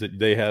 which means that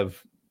they have,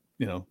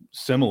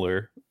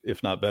 similar,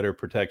 if not better,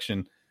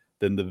 protection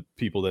than the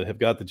people that have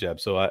got the jab.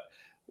 So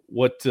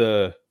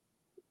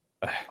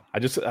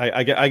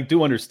I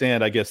do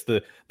understand, I guess,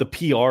 the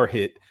PR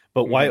hit,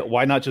 but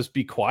why not just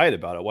be quiet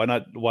about it?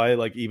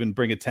 Why even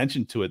bring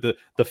attention to it?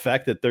 The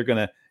fact that they're going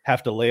to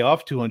have to lay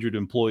off 200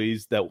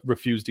 employees that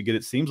refuse to get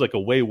it seems like a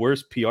way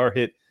worse PR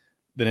hit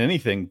than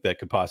anything that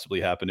could possibly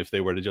happen if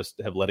they were to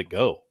just have let it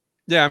go.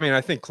 Yeah,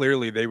 I think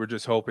clearly they were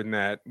just hoping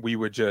that we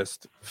would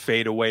just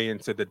fade away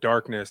into the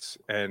darkness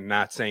and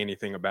not say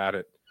anything about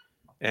it.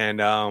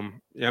 And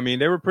I mean,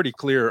 they were pretty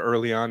clear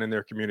early on in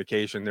their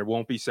communication. There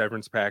won't be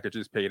severance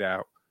packages paid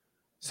out.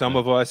 Some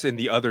of us in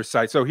the other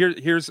side. So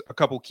here's a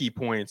couple key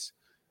points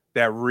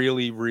that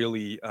really,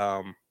 really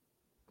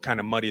kind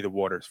of muddy the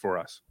waters for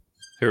us.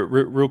 Here,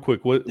 real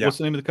quick, what's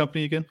the name of the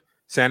company again?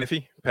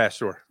 Sanofi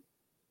Pasteur.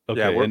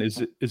 Okay, and is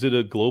it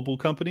a global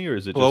company or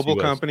is it global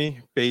just company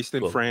based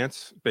in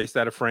France, based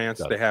out of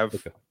France? They have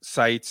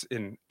sites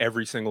in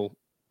every single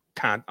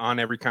on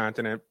every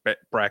continent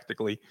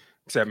practically,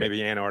 except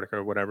maybe Antarctica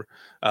or whatever.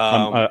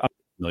 I'm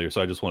familiar,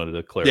 so I just wanted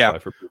to clarify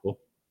for people.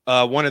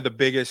 One of the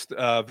biggest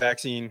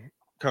vaccine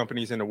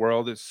companies in the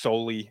world is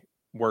solely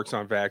works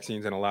on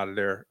vaccines and a lot of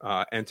their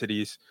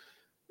entities.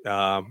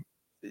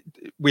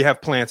 We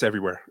have plants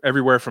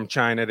everywhere from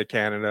China to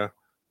Canada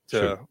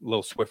to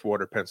Little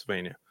Swiftwater,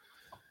 Pennsylvania.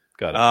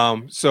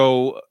 Got it.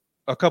 So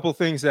a couple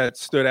things that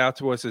stood out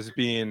to us as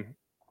being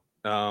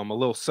a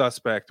little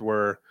suspect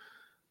were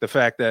the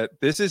fact that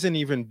this isn't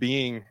even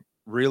being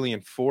really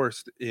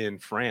enforced in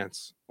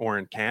France or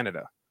in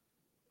Canada.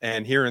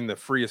 And here in the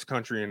freest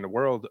country in the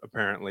world,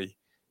 apparently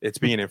it's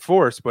being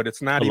enforced, but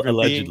it's not even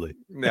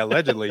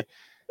allegedly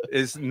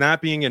is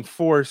not being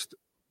enforced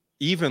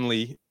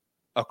evenly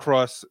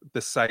across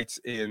the sites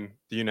in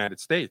the United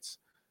States.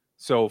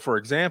 So, for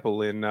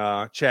example, in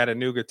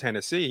Chattanooga,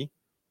 Tennessee,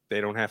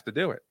 they don't have to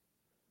do it.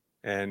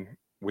 And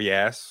we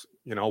ask,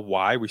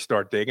 why? We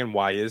start digging.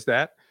 Why is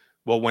that?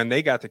 Well, when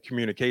they got the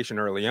communication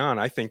early on,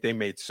 I think they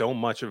made so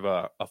much of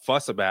a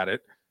fuss about it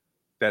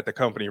that the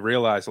company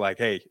realized, like,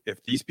 hey,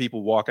 if these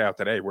people walk out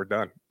today, we're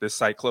done. This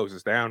site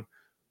closes down.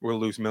 We'll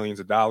lose millions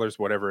of dollars,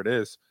 whatever it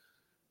is.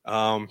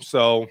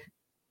 So,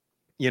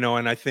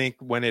 and I think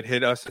when it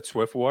hit us at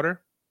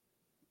Swiftwater,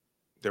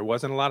 there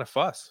wasn't a lot of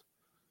fuss.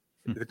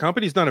 The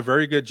company's done a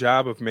very good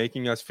job of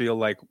making us feel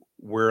like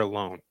we're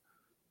alone.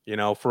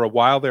 For a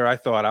while there, I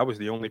thought I was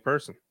the only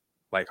person.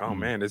 Like, oh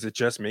man, is it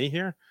just me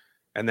here?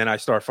 And then I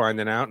start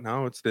finding out,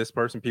 no, it's this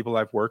person, people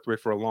I've worked with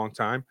for a long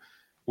time.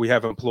 We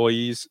have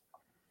employees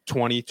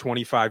 20,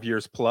 25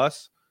 years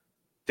plus,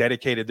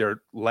 dedicated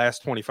their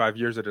last 25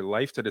 years of their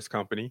life to this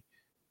company,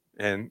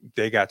 and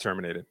they got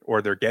terminated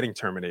or they're getting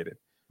terminated.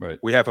 Right.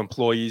 We have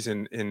employees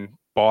in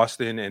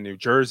Boston and New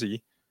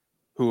Jersey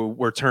who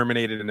were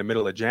terminated in the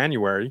middle of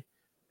January,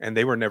 and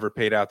they were never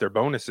paid out their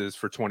bonuses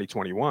for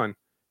 2021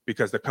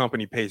 because the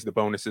company pays the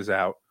bonuses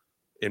out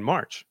in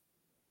March.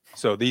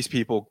 So these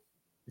people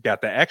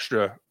got the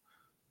extra,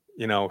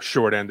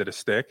 short end of the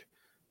stick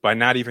by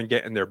not even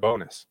getting their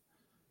bonus.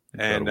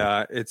 Incredible.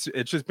 And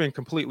it's just been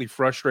completely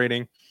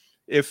frustrating.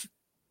 If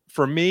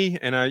for me,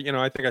 and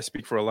I think I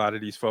speak for a lot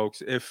of these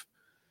folks, if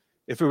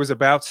it was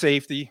about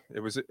safety,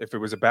 if it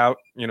was about,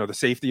 the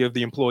safety of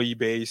the employee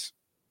base,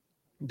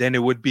 then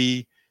it would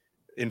be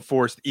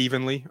enforced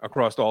evenly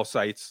across all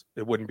sites.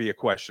 It wouldn't be a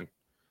question.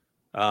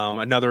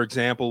 Another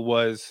example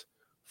was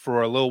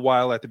for a little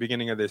while at the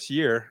beginning of this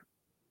year,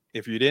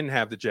 if you didn't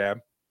have the jab,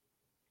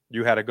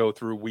 you had to go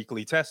through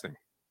weekly testing,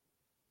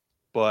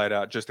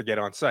 but just to get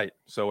on site.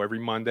 So every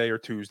Monday or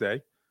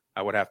Tuesday,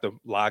 I would have to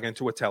log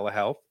into a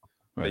telehealth.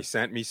 Right. They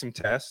sent me some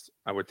tests.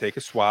 I would take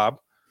a swab.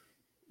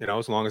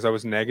 As long as I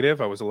was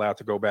negative, I was allowed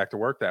to go back to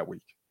work that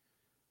week.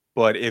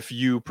 But if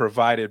you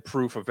provided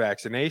proof of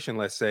vaccination,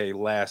 let's say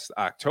last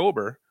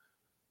October,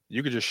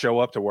 you could just show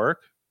up to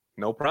work,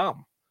 no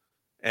problem.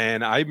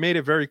 And I made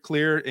it very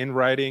clear in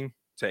writing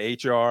to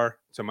HR,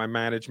 to my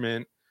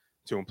management,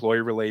 to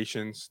employee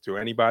relations, to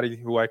anybody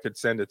who I could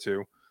send it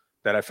to,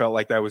 that I felt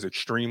like that was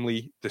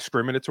extremely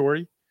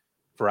discriminatory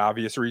for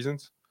obvious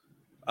reasons,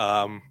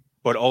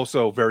 but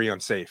also very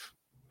unsafe.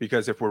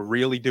 Because if we're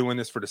really doing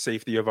this for the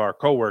safety of our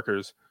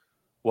coworkers,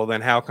 well, then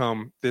how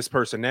come this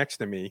person next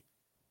to me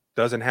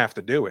doesn't have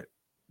to do it?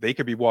 They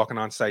could be walking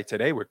on site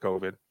today with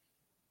COVID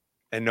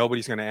and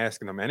nobody's going to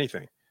ask them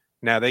anything.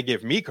 Now they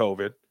give me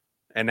COVID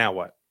and now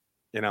what?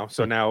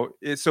 So now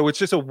it's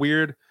just a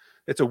weird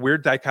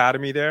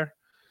dichotomy there.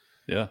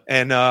 Yeah.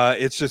 And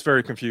it's just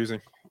very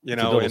confusing,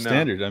 It's a double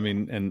standard. I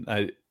mean,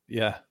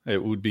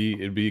 it'd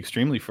be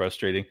extremely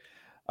frustrating.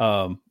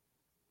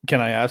 Can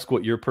I ask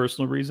what your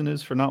personal reason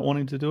is for not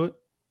wanting to do it?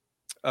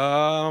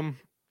 Yeah.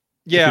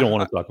 If you don't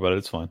want to talk about it,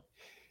 it's fine.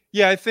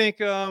 Yeah, I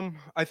think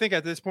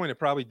at this point it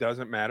probably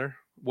doesn't matter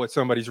what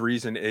somebody's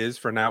reason is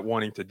for not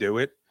wanting to do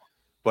it,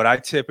 but I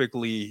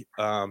typically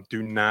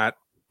do not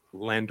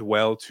lend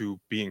well to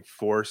being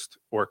forced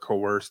or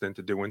coerced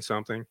into doing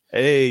something.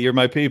 Hey, you're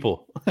my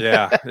people.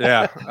 Yeah.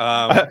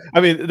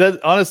 I mean,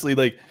 that honestly,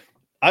 like,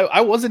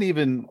 I wasn't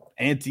even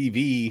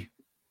anti-V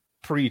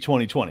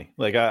pre-2020.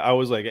 Like, I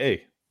was like,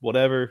 hey,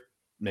 whatever,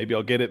 maybe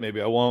I'll get it,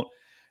 maybe I won't.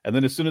 And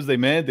then as soon as they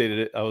mandated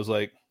it, I was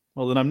like,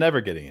 well, then I'm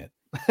never getting it.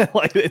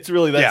 Like, it's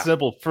really that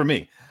simple for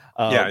me.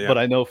 But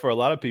I know for a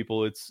lot of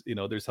people, it's,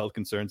 there's health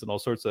concerns and all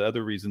sorts of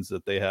other reasons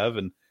that they have.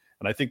 And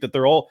I think that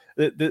they're all,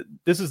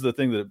 this is the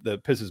thing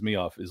that pisses me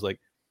off is, like,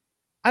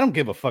 I don't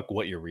give a fuck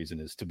what your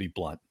reason is, to be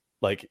blunt.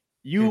 Like,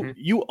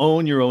 you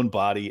own your own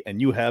body and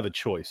you have a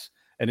choice.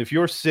 And if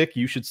you're sick,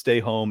 you should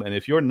stay home. And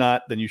if you're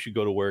not, then you should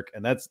go to work.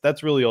 And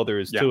that's really all there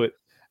is to it.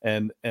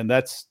 And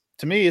that's,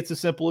 to me, it's as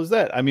simple as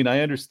that. I mean,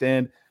 I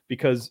understand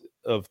because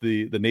of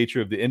the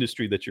nature of the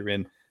industry that you're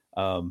in,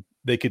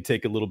 they could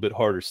take a little bit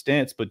harder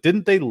stance. But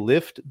didn't they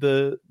lift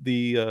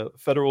the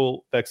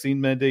federal vaccine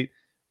mandate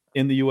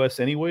in the U.S.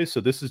 anyway? So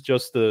this is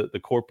just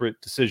the corporate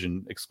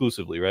decision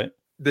exclusively, right?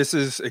 This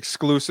is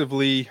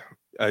exclusively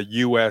a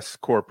U.S.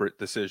 corporate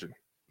decision.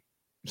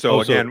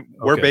 So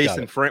we're based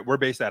in France. We're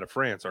based out of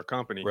France, our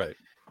company, right?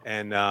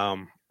 And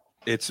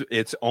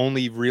it's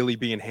only really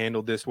being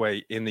handled this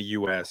way in the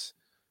U.S.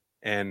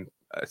 and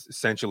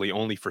essentially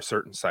only for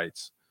certain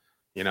sites.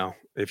 You know,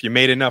 if you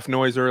made enough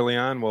noise early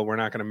on, well, we're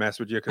not going to mess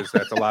with you because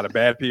that's a lot of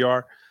bad PR.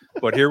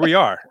 But here we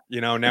are.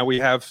 You know, now we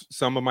have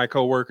some of my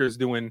coworkers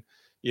doing,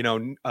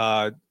 doing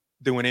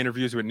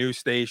interviews with news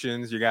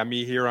stations. You got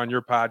me here on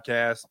your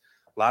podcast.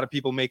 A lot of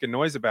people making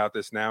noise about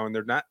this now, and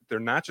they're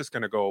not just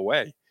going to go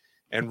away.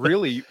 And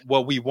really,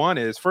 what we want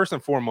is, first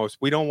and foremost,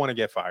 we don't want to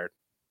get fired.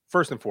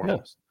 First and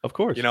foremost, yeah, of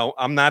course. You know,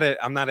 I'm not an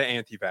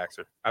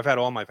anti-vaxxer. I've had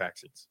all my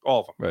vaccines,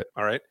 all of them. Right.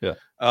 All right. Yeah.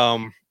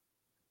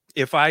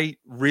 If I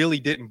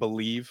really didn't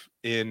believe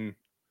in,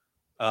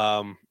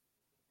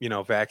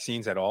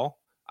 vaccines at all,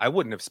 I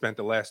wouldn't have spent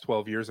the last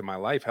 12 years of my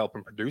life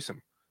helping produce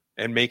them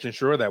and making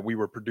sure that we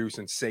were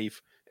producing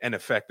safe and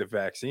effective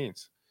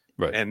vaccines.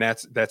 Right. And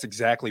that's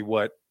exactly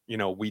what,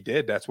 we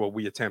did. That's what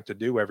we attempt to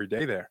do every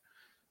day there.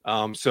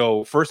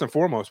 So first and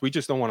foremost, we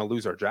just don't want to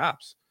lose our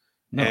jobs.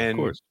 No, and of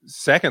course.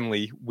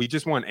 Secondly, we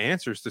just want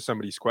answers to some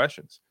of these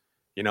questions.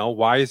 You know,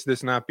 why is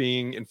this not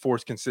being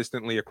enforced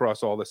consistently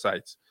across all the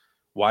sites?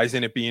 Why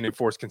isn't it being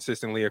enforced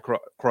consistently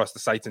across the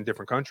sites in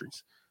different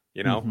countries?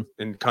 You know,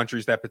 in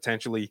countries that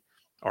potentially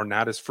are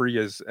not as free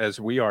as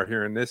we are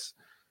here in this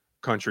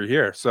country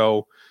here.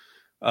 So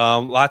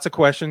lots of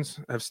questions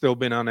have still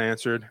been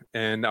unanswered,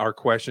 and our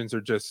questions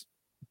are just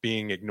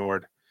being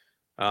ignored.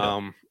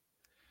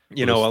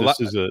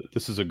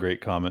 This is a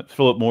great comment.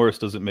 Philip Morris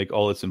doesn't make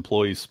all its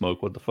employees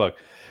smoke. What the fuck?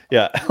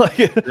 Yeah.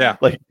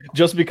 Like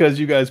just because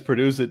you guys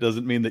produce it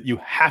doesn't mean that you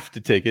have to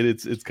take it.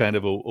 It's kind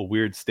of a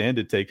weird stand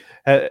to take.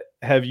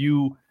 Have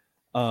you,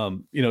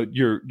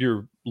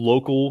 your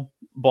local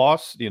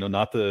boss,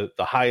 not the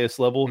highest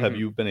level, have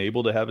you been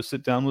able to have a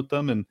sit down with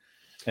them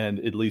and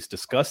at least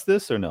discuss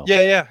this or no?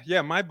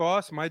 Yeah. My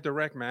boss, my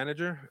direct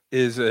manager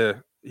he's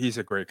a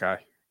great guy.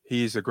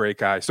 He's a great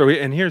guy. So,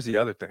 and here's the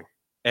other thing.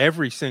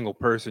 Every single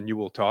person you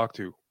will talk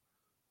to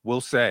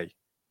will say,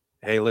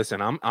 hey, listen,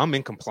 I'm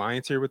in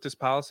compliance here with this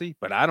policy,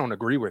 but I don't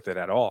agree with it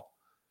at all.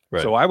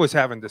 Right. So I was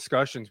having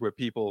discussions with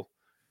people,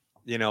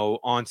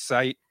 on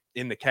site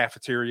in the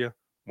cafeteria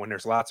when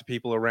there's lots of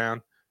people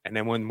around. And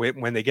then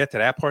when they get to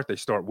that part, they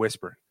start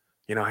whispering,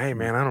 hey,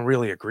 man, I don't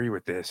really agree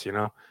with this.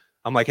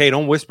 I'm like, hey,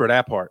 don't whisper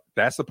that part.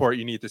 That's the part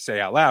you need to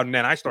say out loud. And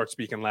then I start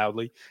speaking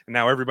loudly. And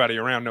now everybody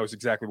around knows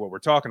exactly what we're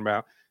talking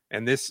about.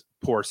 And this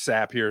poor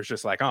sap here is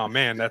just like, oh,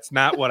 man, that's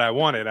not what I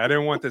wanted. I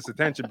didn't want this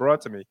attention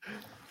brought to me.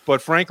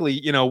 But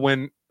frankly,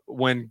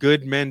 when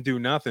good men do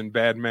nothing,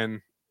 bad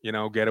men,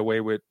 get away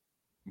with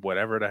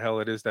whatever the hell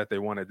it is that they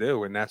want to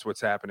do. And that's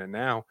what's happening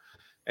now.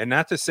 And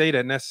not to say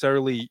that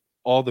necessarily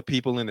all the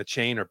people in the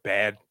chain are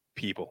bad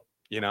people.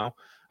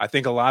 I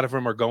think a lot of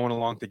them are going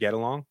along to get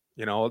along.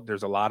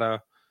 There's a lot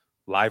of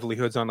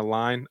livelihoods on the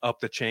line up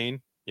the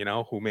chain,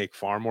 who make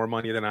far more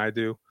money than I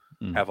do,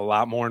 have a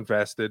lot more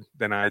invested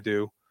than I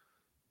do.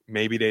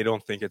 Maybe they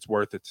don't think it's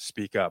worth it to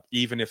speak up,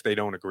 even if they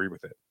don't agree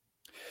with it.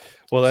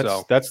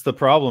 Well, that's the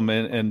problem.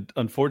 And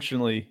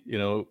unfortunately,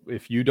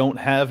 if you don't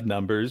have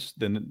numbers,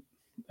 then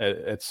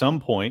at some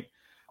point,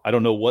 I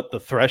don't know what the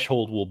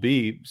threshold will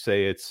be.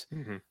 Say it's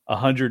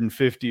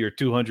 150 or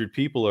 200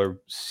 people are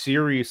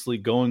seriously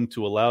going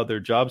to allow their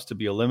jobs to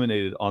be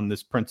eliminated on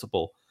this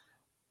principle.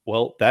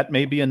 Well, that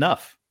may be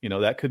enough.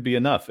 That could be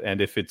enough. And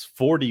if it's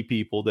 40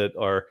 people that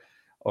are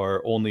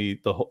only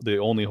the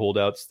only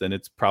holdouts, then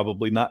it's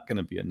probably not going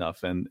to be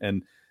enough.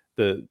 And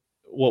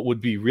what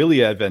would be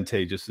really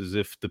advantageous is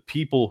if the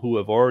people who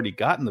have already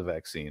gotten the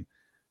vaccine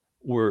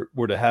were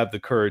to have the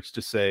courage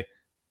to say,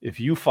 if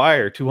you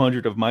fire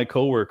 200 of my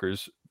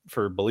coworkers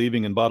for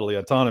believing in bodily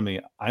autonomy,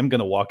 I'm going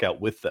to walk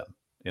out with them.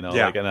 And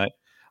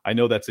I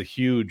know that's a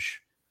huge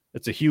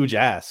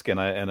ask, and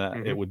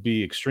it would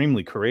be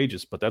extremely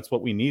courageous, but that's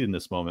what we need in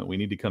this moment. We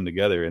need to come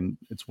together. And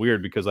it's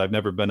weird because I've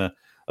never been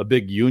a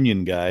big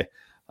union guy.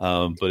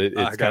 But it's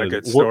I got a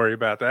good story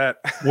about that.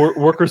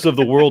 Workers of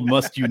the world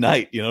must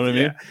unite. You know what I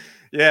mean?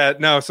 Yeah.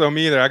 No. So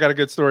me either. I got a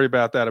good story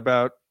about that.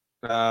 About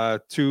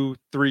 2-3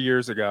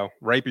 years ago,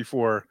 right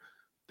before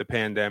the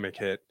pandemic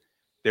hit,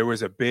 there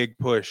was a big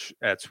push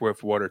at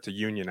Swiftwater to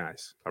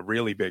unionize, a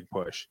really big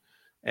push,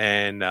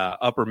 and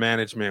upper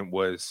management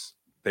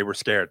they were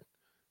scared.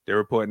 They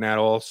were putting out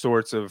all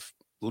sorts of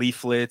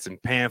leaflets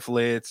and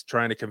pamphlets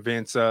trying to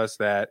convince us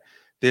that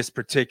this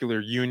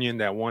particular union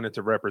that wanted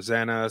to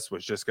represent us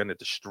was just going to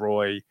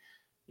destroy,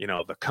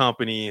 the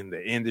company and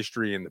the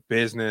industry and the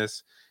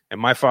business. And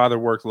my father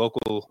worked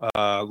local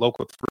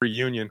 3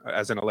 union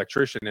as an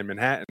electrician in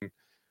Manhattan,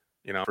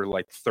 for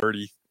like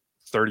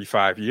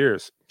 35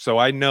 years. So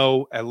I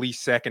know at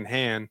least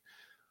secondhand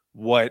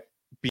what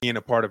being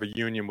a part of a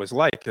union was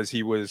like, because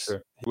he was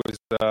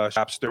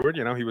shop steward.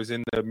 You know, he was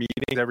in the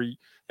meetings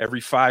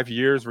every 5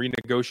 years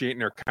renegotiating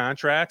their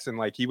contracts, and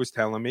like he was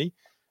telling me,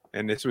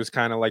 and this was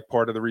kind of like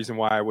part of the reason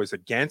why I was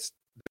against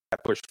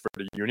that push for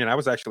the union. I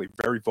was actually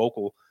very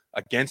vocal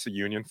against the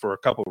union for a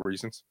couple of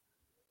reasons.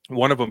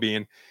 One of them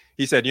being,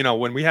 he said, you know,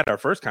 when we had our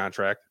first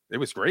contract, it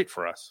was great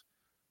for us.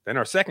 Then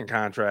our second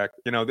contract,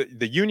 you know,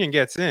 the union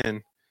gets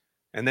in,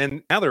 and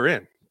then now they're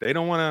in. They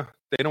don't want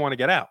to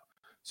get out.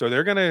 So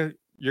you're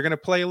gonna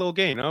play a little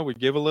game. You know, we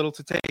give a little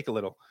to take a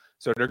little.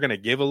 So they're gonna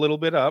give a little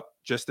bit up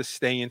just to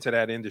stay into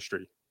that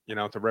industry, you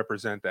know, to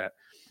represent that.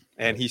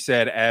 And he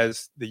said,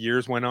 as the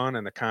years went on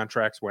and the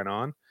contracts went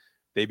on,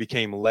 they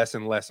became less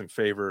and less in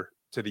favor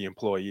to the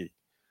employee.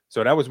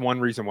 So that was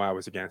one reason why I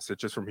was against it,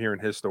 just from hearing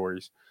his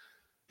stories.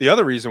 The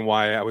other reason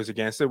why I was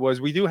against it was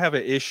we do have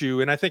an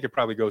issue, and I think it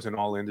probably goes in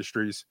all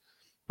industries,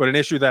 but an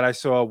issue that I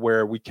saw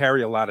where we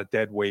carry a lot of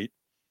dead weight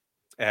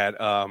at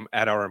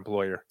our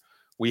employer.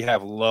 We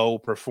have low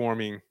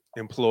performing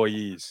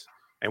employees,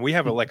 and we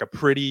have a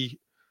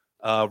pretty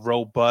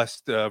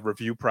robust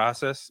review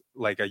process,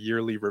 like a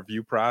yearly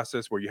review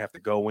process where you have to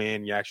go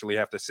in, you actually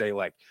have to say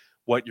like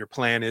what your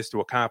plan is to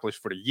accomplish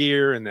for the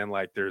year. And then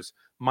like there's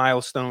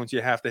milestones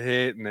you have to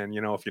hit. And then, you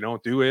know, if you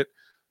don't do it,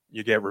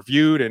 you get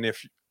reviewed. And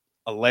if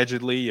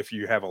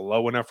you have a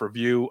low enough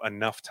review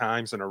enough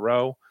times in a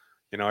row,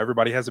 you know,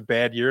 everybody has a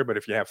bad year, but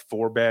if you have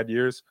 4 bad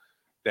years,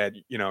 that,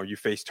 you know, you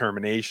face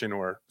termination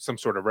or some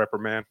sort of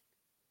reprimand.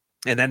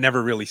 And that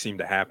never really seemed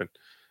to happen.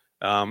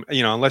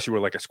 You know, unless you were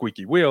like a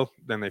squeaky wheel,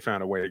 then they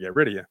found a way to get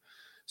rid of you.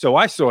 So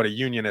I saw the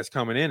union as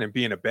coming in and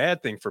being a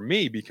bad thing for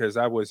me because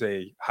I was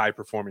a high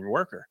performing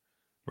worker.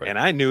 Right. And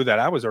I knew that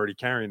I was already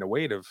carrying the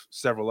weight of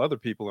several other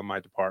people in my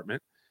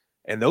department.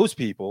 And those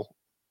people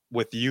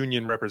with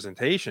union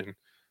representation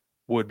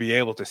would be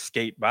able to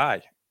skate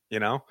by, you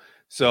know?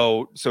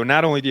 So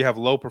not only do you have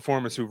low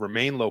performers who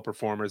remain low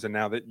performers, and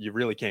now that you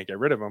really can't get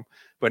rid of them,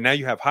 but now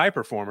you have high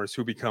performers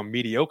who become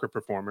mediocre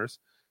performers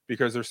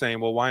because they're saying,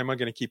 well, why am I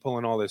going to keep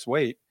pulling all this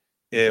weight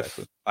if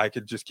I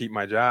could just keep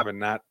my job and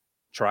not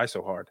try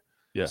so hard?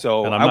 Yeah.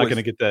 So and I'm not going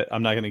to get that.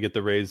 I'm not going to get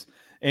the raise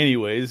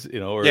anyways,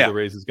 you know, or the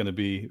raise is going to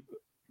be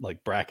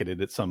like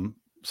bracketed at some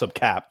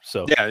cap.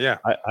 So yeah.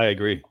 I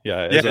agree.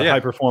 Yeah. As a high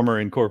performer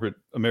in corporate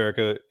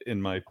America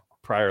in my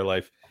prior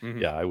life,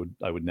 I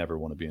would never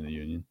want to be in the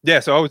union. Yeah.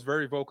 So I was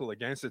very vocal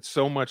against it,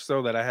 so much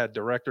so that I had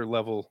director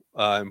level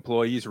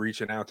employees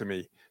reaching out to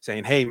me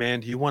saying, hey man,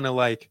 do you want to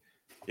like,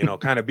 you know,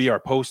 kind of be our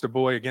poster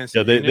boy against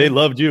the union? They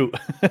loved you.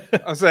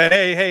 I said,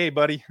 hey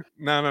buddy,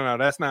 no,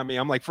 that's not me.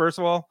 I'm like, first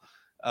of all,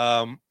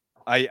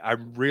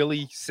 I'm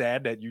really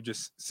sad that you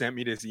just sent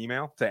me this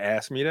email to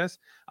ask me this.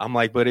 I'm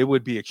like, but it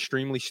would be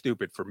extremely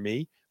stupid for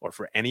me or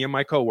for any of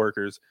my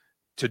coworkers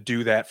to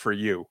do that for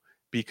you,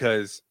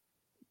 because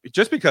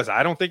just because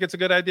I don't think it's a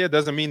good idea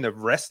doesn't mean the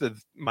rest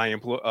of my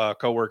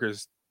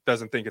coworkers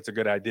doesn't think it's a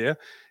good idea.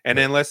 And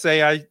then let's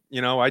say I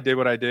did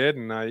what I did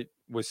and I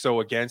was so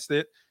against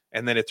it,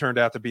 and then it turned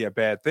out to be a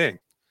bad thing.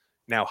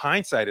 Now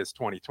hindsight is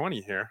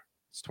 2020 here.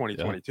 It's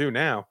 2022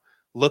 now.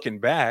 Looking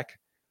back,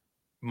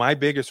 my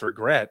biggest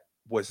regret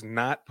was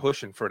not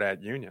pushing for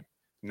that union,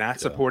 not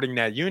supporting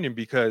that union,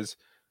 because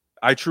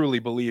I truly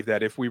believe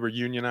that if we were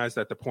unionized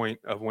at the point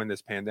of when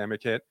this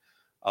pandemic hit,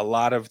 a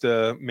lot of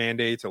the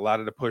mandates, a lot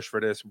of the push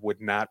for this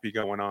would not be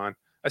going on,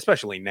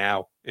 especially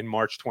now in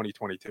March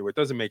 2022. It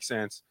doesn't make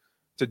sense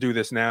to do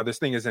this now. This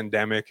thing is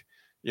endemic.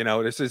 You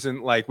know, this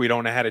isn't like we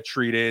don't know how to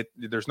treat it.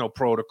 There's no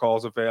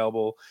protocols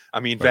available. I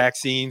mean,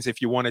 vaccines,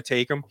 if you want to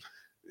take them.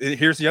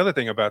 Here's the other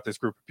thing about this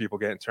group of people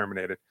getting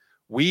terminated.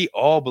 We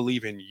all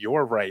believe in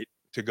your right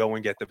to go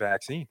and get the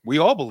vaccine. We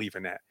all believe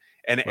in that.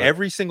 And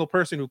every single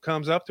person who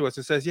comes up to us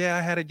and says, yeah,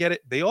 I had to get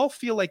it, they all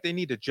feel like they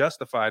need to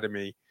justify to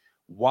me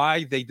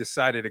why they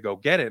decided to go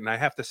get it. And I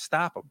have to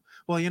stop them.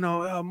 Well, you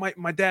know,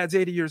 my dad's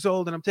 80 years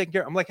old and I'm taking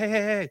care. I'm like,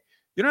 hey,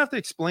 you don't have to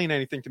explain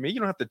anything to me. You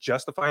don't have to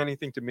justify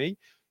anything to me.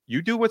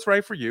 You do what's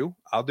right for you.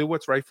 I'll do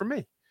what's right for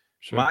me.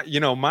 Sure.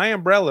 My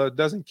umbrella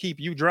doesn't keep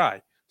you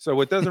dry. So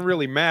it doesn't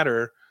really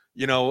matter,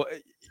 you know,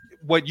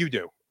 what you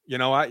do. You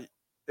know,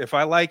 if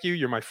I like you,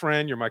 you're my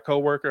friend, you're my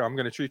coworker, I'm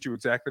going to treat you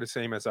exactly the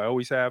same as I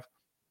always have.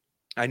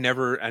 I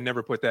never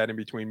put that in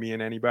between me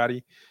and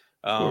anybody.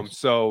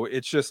 So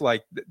it's just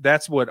like,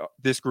 that's what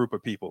this group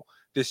of people,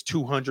 this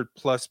 200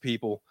 plus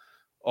people,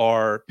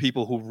 are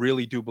people who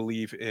really do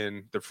believe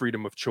in the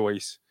freedom of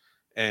choice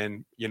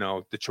and, you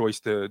know, the choice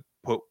to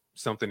put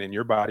something in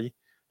your body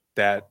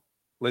that,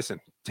 listen,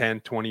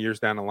 10, 20 years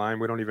down the line,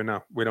 we don't even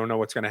know. We don't know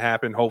what's going to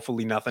happen.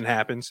 Hopefully nothing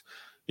happens.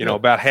 You know,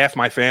 about half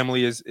my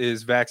family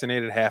is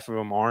vaccinated. Half of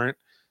them aren't.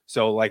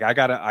 So like, I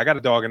got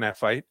a dog in that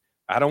fight.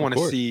 I don't want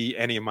to see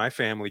any of my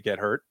family get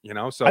hurt, you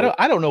know? So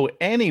I don't know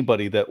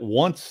anybody that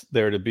wants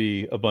there to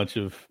be a bunch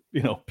of,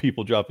 you know,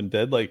 people dropping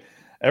dead. Like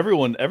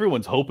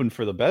everyone's hoping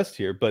for the best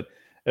here. But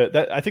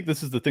I think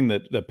this is the thing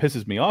that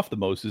pisses me off the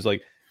most is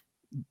like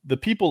the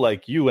people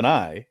like you and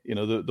I, you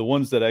know, the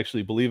ones that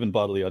actually believe in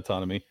bodily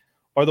autonomy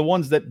are the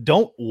ones that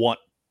don't want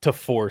to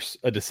force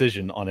a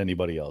decision on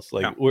anybody else.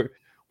 Like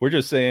we're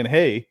just saying,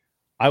 hey,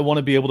 I want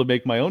to be able to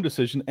make my own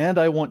decision, and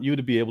I want you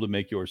to be able to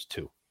make yours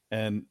too.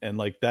 And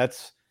like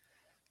that's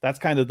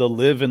kind of the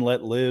live and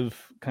let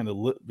live kind of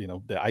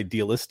the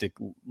idealistic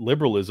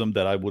liberalism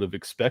that I would have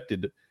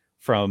expected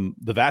from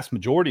the vast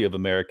majority of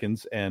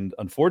Americans. And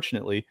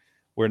unfortunately,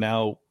 we're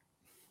now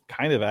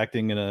kind of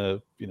acting in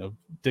a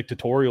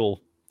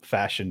dictatorial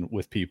fashion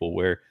with people,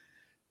 where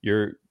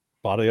your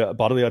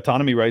bodily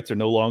autonomy rights are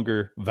no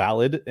longer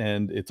valid,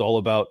 and it's all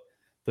about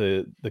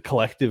the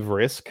collective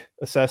risk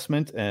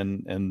assessment,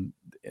 and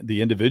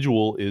the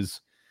individual is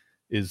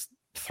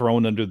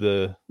thrown under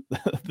the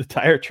the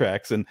tire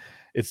tracks, and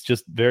it's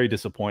just very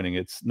disappointing.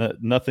 It's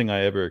nothing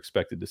I ever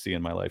expected to see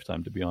in my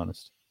lifetime, to be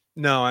honest.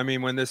 No, I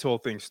mean, when this whole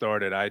thing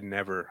started, I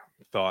never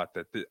thought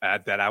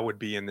that I would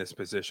be in this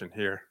position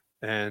here.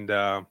 And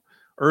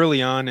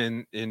early on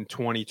in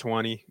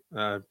 2020,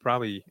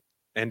 probably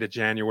end of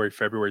January,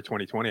 February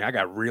 2020, I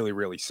got really,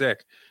 really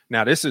sick.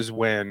 Now, this is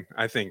when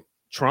I think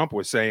Trump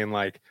was saying,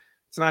 like,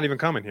 it's not even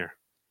coming here.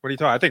 What are you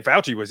talking? I think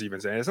Fauci was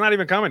even saying, it's not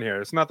even coming here.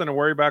 It's nothing to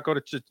worry about. Go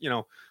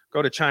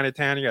to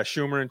Chinatown. You got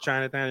Schumer in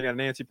Chinatown. You got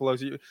Nancy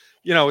Pelosi.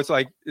 It's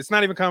like, it's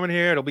not even coming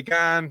here. It'll be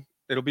gone.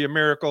 It'll be a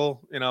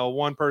miracle.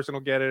 One person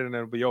will get it and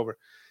it'll be over.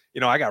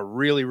 I got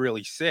really,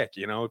 really sick.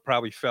 It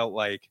probably felt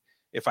like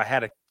if I had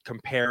to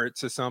compare it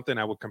to something,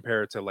 I would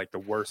compare it to like the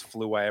worst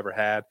flu I ever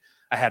had.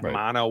 I had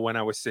mono when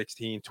I was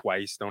 16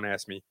 twice. Don't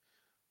ask me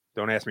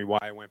why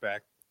I went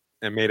back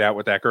and made out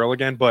with that girl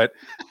again. But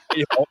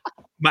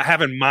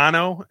having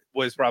mono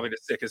was probably the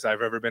sickest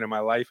I've ever been in my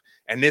life.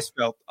 And this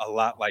felt a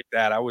lot like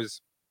that. I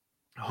was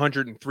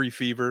 103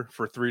 fever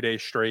for 3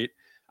 days straight.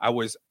 I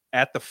was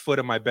at the foot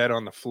of my bed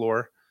on the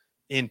floor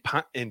in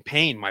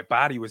pain. My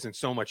body was in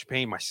so much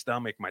pain. My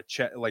stomach, my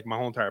chest, like my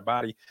whole entire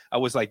body. I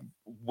was like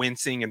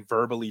wincing and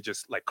verbally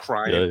just like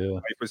crying. Yeah. My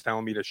wife was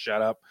telling me to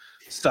shut up,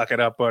 suck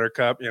it up,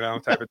 buttercup,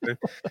 type of thing.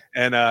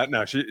 And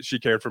no, she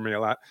cared for me a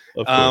lot.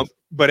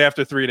 But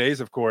after 3 days,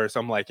 of course,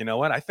 I'm like, you know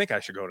what? I think I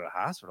should go to the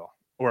hospital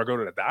or go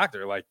to the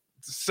doctor. Like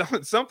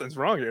something's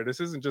wrong here. This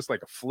isn't just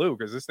like a flu,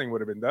 because this thing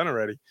would have been done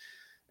already.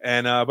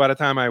 And by the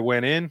time I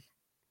went in,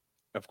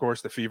 of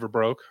course, the fever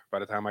broke. By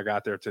the time I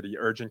got there to the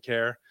urgent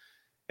care,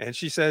 and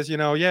she says,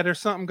 yeah, there's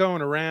something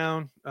going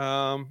around.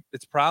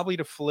 It's probably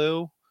the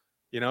flu.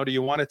 Do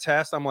you want to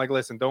test? I'm like,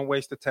 listen, don't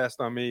waste the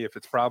test on me. If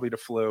it's probably the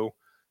flu,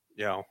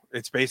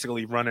 it's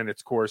basically running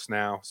its course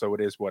now. So it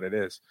is what it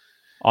is.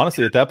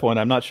 Honestly, at that point,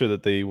 I'm not sure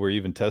that they were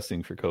even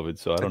testing for COVID.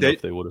 So I don't know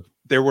if they would have.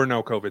 There were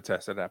no COVID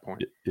tests at that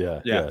point.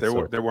 Yeah.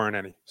 There weren't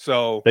any.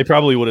 So they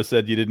probably would have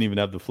said you didn't even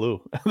have the flu.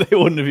 They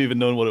wouldn't have even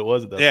known what it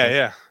was at that point.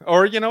 Yeah.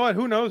 Or you know what?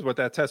 Who knows what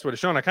that test would have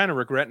shown? I kind of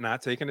regret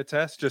not taking the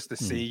test just to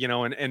see,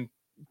 and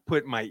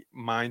put my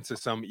mind to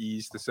some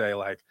ease to say,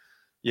 like,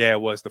 yeah, it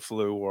was the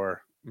flu,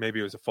 or maybe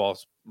it was a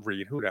false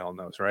read. Who the hell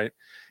knows, right?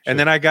 Sure. And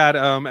then I got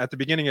at the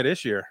beginning of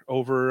this year,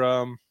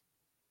 over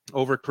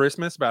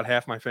Christmas, about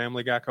half my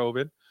family got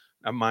COVID.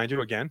 Mind you,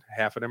 again,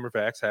 half of them are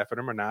vaxxed, half of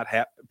them are not.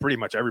 Pretty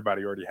much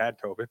everybody already had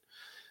COVID.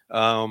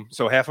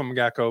 So half of them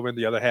got COVID,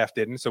 the other half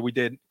didn't. So we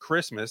did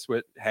Christmas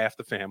with half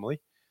the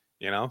family.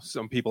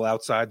 Some people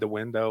outside the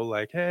window,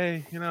 like,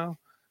 hey,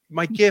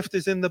 my gift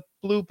is in the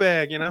blue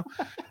bag, and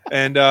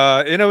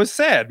it was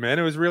sad, man.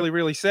 It was really,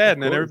 really sad.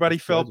 And then everybody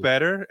felt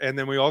better. And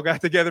then we all got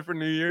together for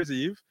New Year's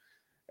Eve.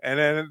 And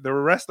then the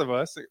rest of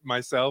us,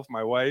 myself,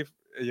 my wife,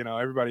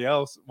 everybody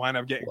else, wind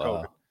up getting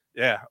COVID.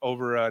 Yeah,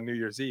 over New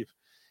Year's Eve.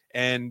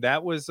 And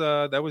that was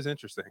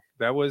interesting.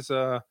 That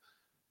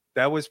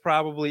was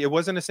probably, it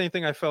wasn't the same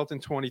thing I felt in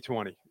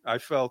 2020. I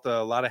felt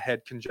a lot of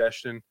head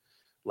congestion,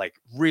 like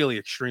really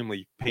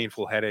extremely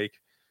painful headache.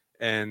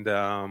 And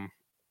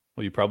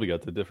well, you probably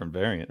got the different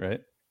variant,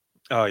 right?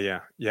 Oh yeah.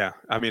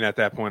 I mean, at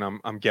that point,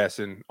 I'm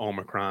guessing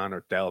Omicron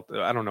or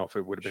Delta. I don't know if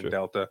it would have been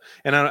Delta,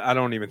 and I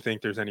don't even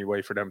think there's any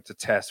way for them to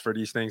test for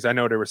these things. I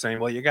know they were saying,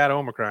 well, you got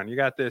Omicron, you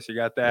got this, you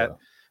got that,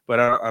 but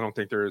I don't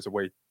think there is a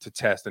way to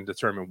test and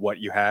determine what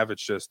you have.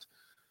 It's just,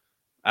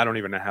 I don't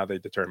even know how they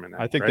determine that.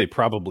 I think they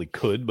probably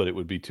could, but it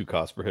would be too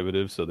cost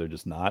prohibitive, so they're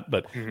just not.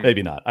 But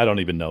maybe not. I don't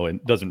even know.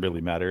 It doesn't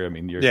really matter. I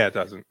mean, it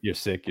doesn't. You're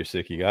sick.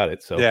 You got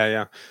it. So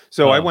yeah.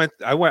 So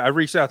I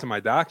reached out to my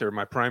doctor,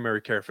 my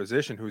primary care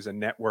physician, who's a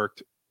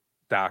networked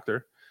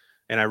doctor,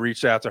 and I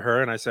reached out to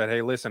her and I said,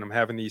 hey, listen, I'm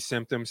having these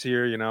symptoms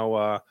here.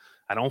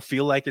 I don't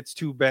feel like it's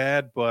too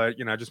bad, but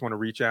I just want to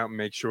reach out and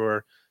make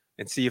sure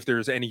and see if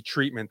there's any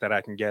treatment that I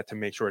can get to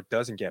make sure it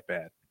doesn't get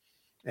bad.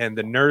 And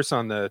the nurse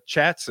on the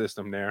chat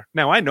system there.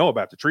 Now I know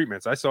about the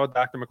treatments. I saw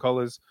Dr.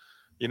 McCullough's,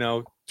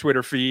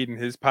 Twitter feed and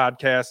his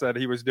podcast that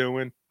he was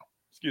doing.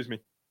 Excuse me,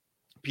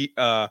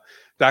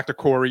 Dr.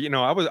 Corey.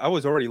 I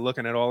was already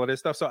looking at all of this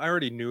stuff, so I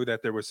already knew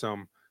that there was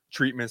some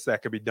treatments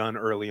that could be done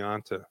early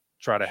on to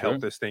try to help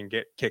this thing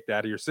get kicked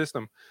out of your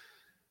system.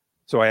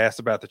 So I asked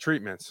about the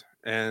treatments,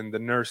 and the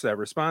nurse that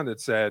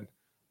responded said,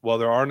 "Well,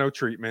 there are no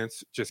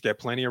treatments. Just get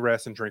plenty of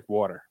rest and drink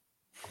water."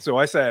 So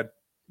I said,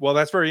 well,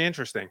 that's very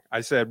interesting.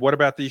 I said, what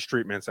about these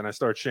treatments? And I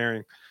start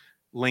sharing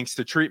links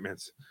to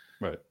treatments.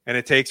 Right. And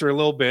it takes her a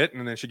little bit.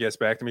 And then she gets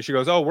back to me. She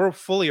goes, oh, we're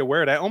fully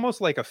aware of that.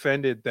 Almost like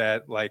offended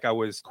that like I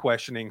was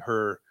questioning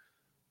her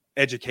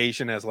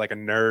education as like a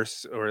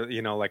nurse or,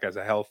 you know, like as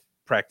a health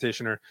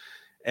practitioner,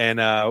 and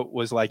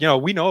was like, you know,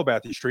 we know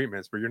about these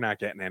treatments, but you're not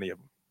getting any of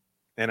them.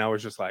 And I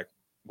was just like,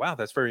 wow,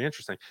 that's very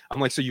interesting. I'm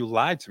like, so you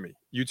lied to me.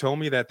 You told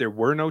me that there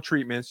were no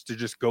treatments to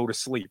just go to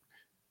sleep.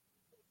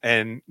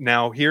 And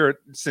now here,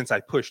 since I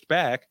pushed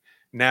back,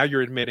 now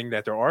you're admitting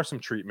that there are some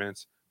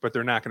treatments, but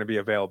they're not going to be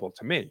available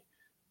to me.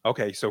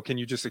 Okay, so can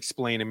you just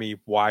explain to me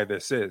why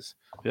this is?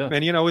 Yeah.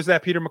 And, you know, is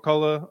that Peter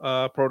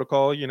McCullough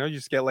protocol? You know, you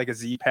just get like a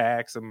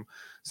Z-Pack, some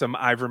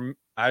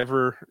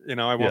Ivor, you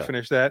know, I won't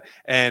finish that.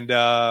 And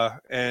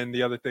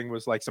the other thing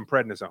was like some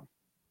prednisone.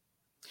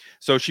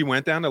 So she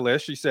went down the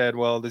list. She said,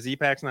 well, the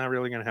Z-Pack's not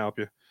really going to help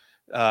you.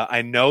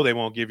 I know they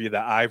won't give you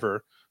the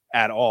Ivor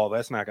at all.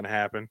 That's not going to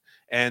happen.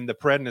 And the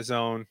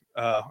prednisone,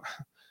 I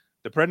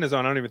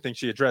don't even think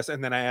she addressed.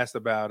 And then I asked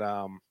about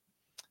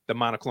the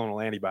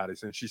monoclonal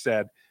antibodies. And she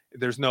said,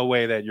 there's no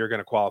way that you're going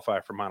to qualify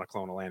for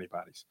monoclonal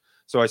antibodies.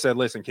 So I said,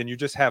 listen, can you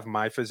just have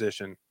my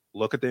physician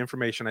look at the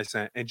information I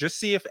sent and just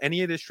see if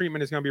any of this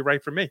treatment is going to be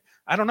right for me?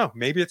 I don't know.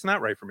 Maybe it's not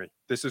right for me.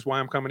 This is why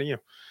I'm coming to you.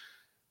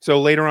 So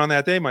later on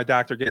that day, my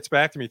doctor gets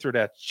back to me through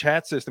that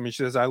chat system. He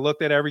says, I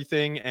looked at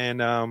everything,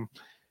 and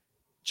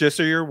just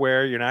so you're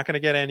aware, you're not going to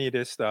get any of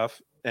this stuff.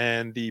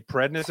 And the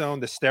prednisone,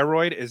 the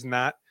steroid is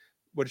not,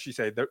 what did she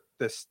say? The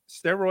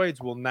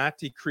steroids will not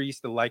decrease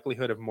the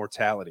likelihood of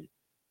mortality.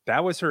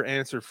 That was her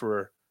answer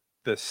for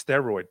the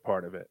steroid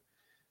part of it.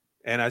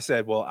 And I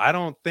said, well, I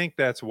don't think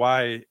that's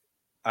why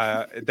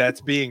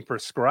that's being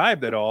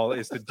prescribed at all,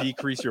 is to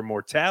decrease your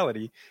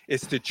mortality.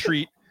 It's to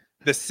treat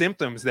the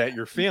symptoms that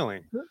you're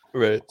feeling.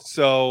 Right.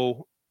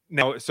 So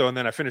now, and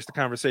then I finished the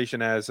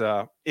conversation as,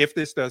 if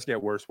this does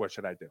get worse, what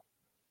should I do?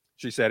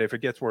 She said, if it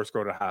gets worse,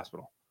 go to the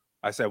hospital.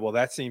 I said, well,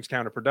 that seems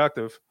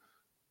counterproductive.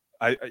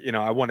 I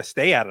want to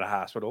stay out of the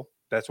hospital.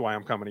 That's why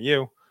I'm coming to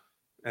you.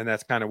 And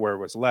that's kind of where it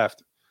was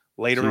left.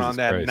 Later on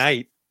that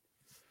night,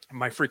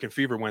 my freaking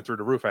fever went through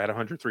the roof. I had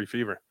 103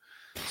 fever.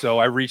 So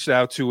I reached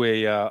out to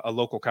a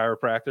local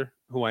chiropractor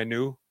who I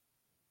knew,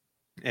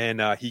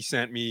 and he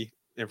sent me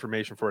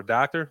information for a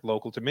doctor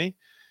local to me.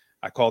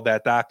 I called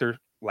that doctor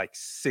like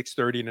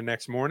 6:30 the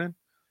next morning.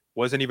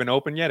 Wasn't even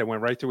open yet. It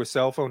went right to his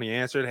cell phone. He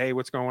answered, hey,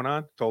 what's going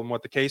on? Told him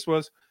what the case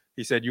was.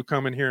 He said, you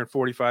come in here in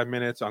 45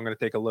 minutes. I'm going to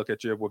take a look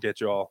at you. We'll get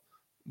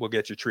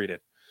you treated.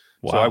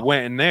 Wow. So I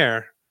went in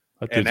there.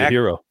 That dude's a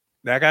hero.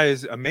 That guy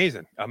is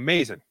amazing.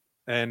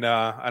 And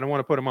I don't want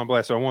to put him on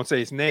blast, so I won't say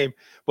his name.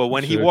 But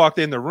when he walked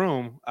in the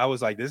room, I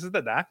was like, this is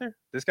the doctor?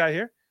 This guy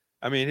here?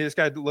 I mean, this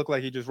guy looked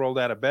like he just rolled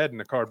out of bed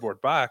in a cardboard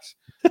box,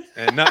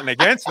 and nothing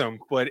against him.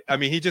 But I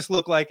mean, he just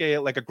looked like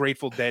a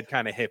Grateful Dead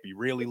kind of hippie,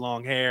 really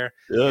long hair,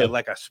 had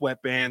like a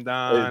sweatband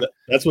on. Hey,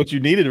 that's what you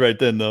needed right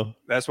then, though.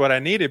 That's what I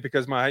needed,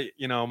 because my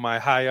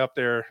high up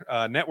there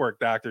network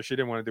doctor, she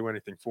didn't want to do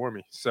anything for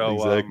me. So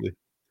exactly.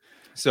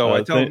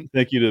 I tell him,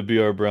 thank you to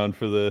BR Brown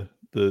for the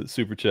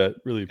super chat.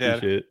 Really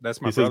appreciate it. That's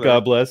my He brother. says,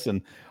 God bless,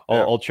 and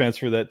I'll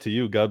transfer that to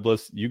you. God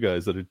bless you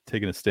guys that are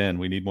taking a stand.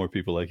 We need more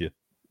people like you.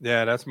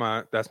 Yeah, that's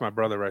my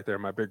brother right there,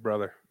 my big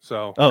brother.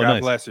 So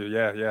God bless you.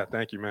 Yeah.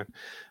 Thank you, man.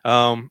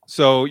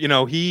 So,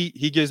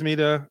 he gives me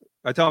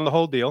I tell him the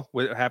whole deal,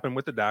 what happened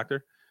with the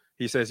doctor.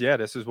 He says, yeah,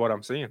 this is what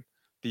I'm seeing.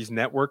 These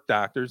network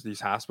doctors, these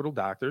hospital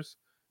doctors,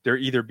 they're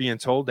either being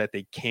told that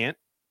they can't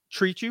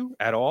treat you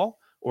at all,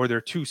 or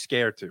they're too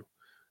scared to.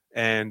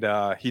 And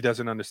he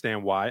doesn't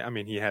understand why. I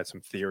mean, he had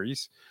some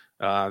theories,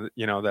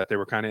 that they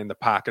were kind of in the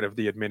pocket of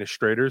the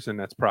administrators, and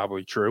that's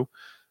probably true.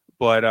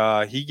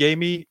 But he gave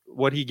me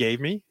what he gave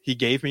me. He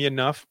gave me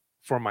enough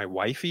for my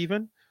wife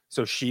even,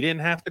 so she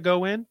didn't have to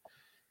go in.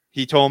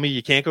 He told me,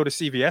 you can't go to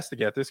CVS to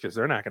get this because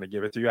they're not going to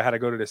give it to you. I had to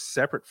go to this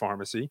separate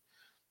pharmacy.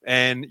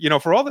 And,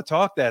 for all the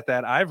talk that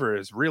Ivor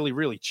is really,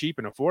 really cheap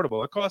and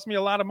affordable, it cost me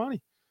a lot of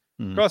money.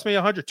 It cost me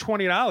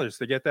 $120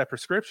 to get that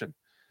prescription.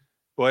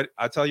 But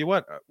I'll tell you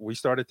what, we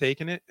started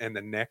taking it, and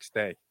the next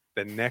day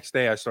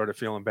I started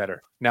feeling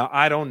better. Now,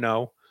 I don't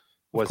know.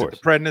 Was it the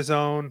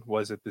prednisone?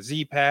 Was it the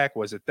Z-Pack?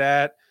 Was it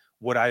that?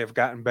 Would I have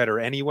gotten better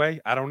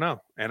anyway? I don't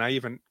know. And I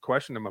even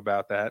questioned him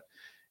about that.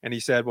 And he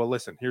said, well,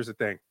 listen, here's the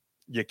thing.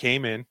 You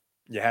came in,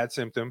 you had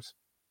symptoms.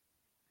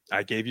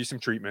 I gave you some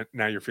treatment.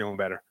 Now you're feeling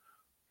better.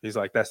 He's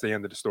like, that's the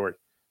end of the story.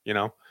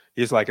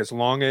 He's like, as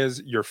long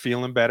as you're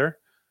feeling better,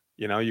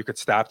 you could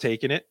stop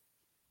taking it.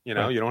 You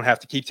don't have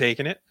to keep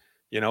taking it.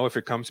 If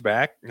it comes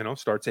back,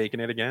 start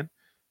taking it again.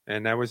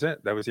 And that was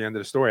it. That was the end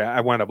of the story.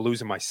 I wound up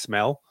losing my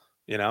smell,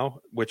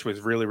 which was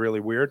really, really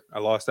weird. I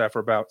lost that for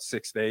about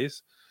 6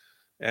 days.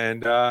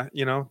 And,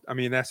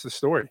 that's the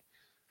story.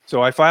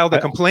 So I filed a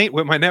complaint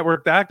with my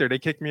network doctor. They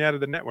kicked me out of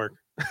the network.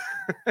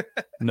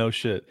 No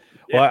shit.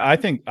 Yeah. Well,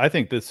 I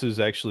think this is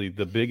actually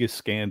the biggest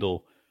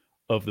scandal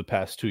of the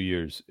past 2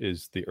 years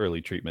is the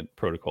early treatment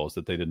protocols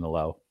that they didn't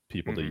allow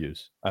people to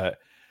use.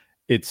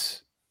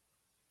 It's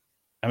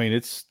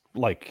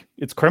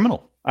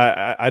criminal.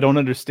 I don't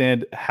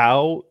understand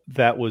how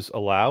that was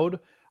allowed.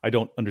 I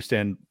don't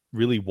understand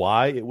really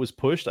why it was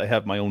pushed. I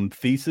have my own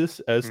thesis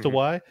as to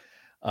why.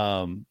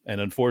 And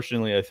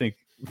unfortunately, I think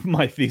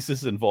my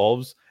thesis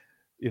involves,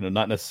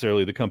 not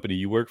necessarily the company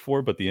you work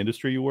for, but the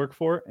industry you work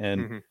for.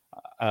 And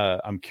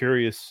I'm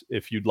curious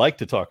if you'd like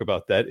to talk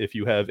about that, if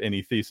you have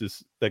any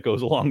thesis that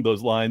goes along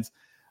those lines.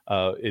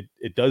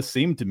 It does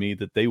seem to me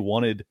that they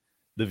wanted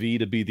the V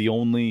to be the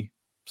only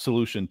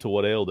solution to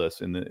what ailed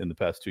us in the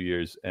past 2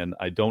 years, and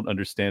I don't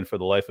understand for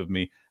the life of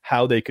me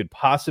how they could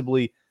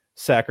possibly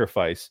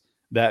sacrifice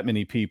that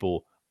many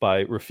people by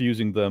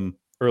refusing them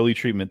early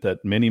treatment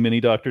that many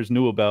doctors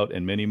knew about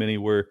and many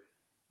were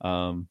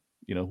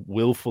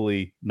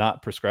willfully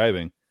not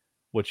prescribing.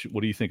 What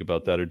do you think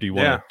about that, or do you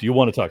want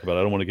to talk about it?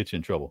 I don't want to get you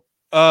in trouble.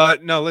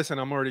 No, listen,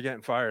 I'm already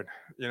getting fired.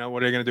 What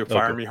are they going to do?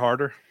 Fire me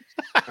harder?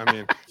 I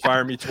mean,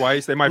 fire me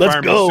twice. They might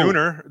fire me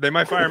sooner. They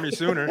might fire me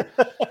sooner.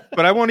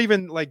 But I won't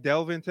even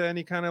delve into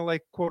any kind of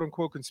quote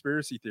unquote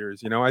conspiracy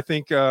theories. I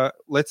think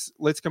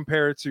let's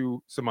compare it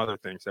to some other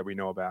things that we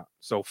know about.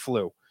 So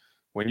flu.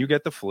 When you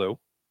get the flu,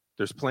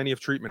 there's plenty of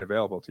treatment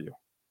available to you.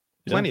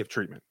 Plenty of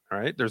treatment. All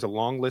right. There's a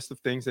long list of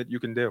things that you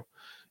can do.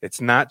 It's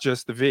not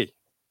just the V.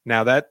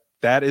 Now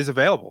that is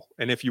available.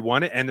 And if you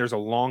want it, and there's a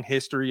long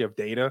history of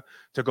data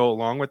to go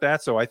along with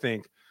that. So I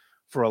think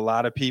for a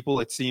lot of people,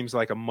 it seems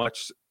like a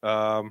much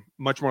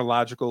more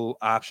logical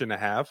option to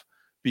have,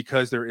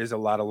 because there is a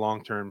lot of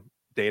long-term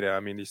data. I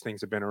mean, these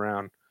things have been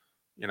around,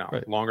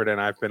 right, longer than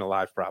I've been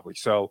alive probably.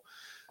 So,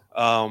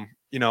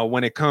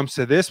 when it comes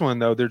to this one,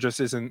 though, there just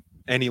isn't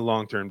any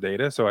long-term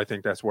data. So I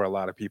think that's where a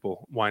lot of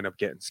people wind up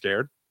getting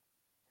scared.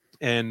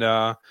 And,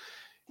 I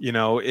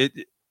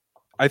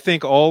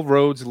think all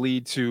roads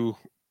lead to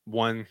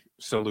one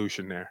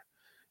solution there.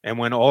 And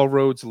when all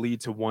roads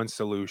lead to one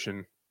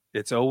solution,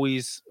 it's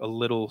always a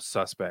little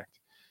suspect.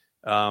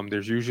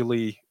 There's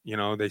usually,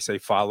 they say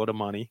follow the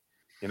money.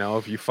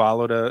 If you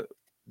follow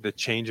the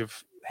change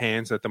of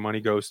hands that the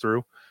money goes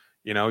through,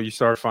 you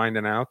start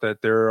finding out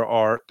that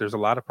there's a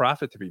lot of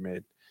profit to be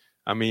made.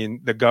 I mean,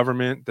 the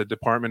government, the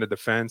Department of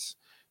Defense,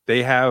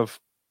 they have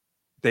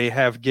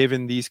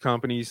given these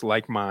companies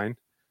like mine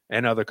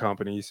and other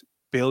companies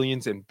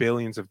billions and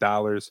billions of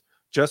dollars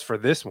just for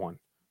this one.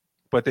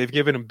 But they've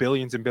given them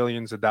billions and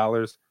billions of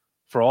dollars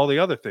for all the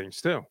other things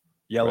too.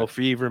 Yellow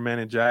fever,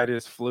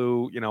 meningitis,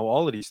 flu,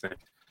 all of these things.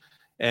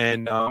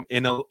 And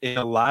in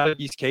a lot of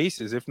these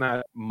cases, if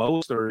not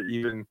most, or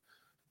even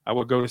I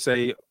would go to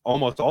say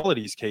almost all of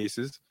these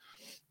cases,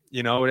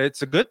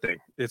 it's a good thing.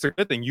 It's a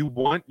good thing. You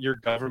want your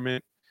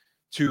government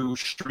to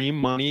stream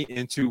money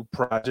into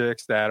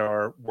projects that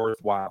are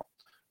worthwhile,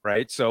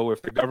 right? So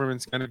if the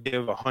government's going to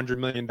give $100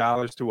 million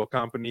to a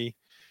company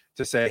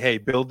to say, hey,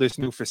 build this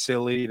new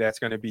facility that's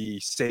going to be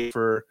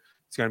safer,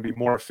 it's going to be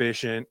more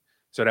efficient,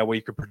 so that way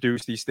you can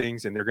produce these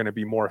things and they're going to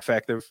be more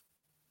effective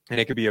and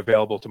it could be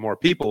available to more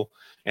people.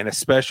 And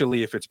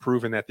especially if it's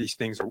proven that these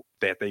things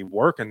that they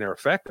work and they're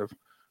effective,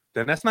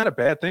 then that's not a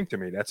bad thing to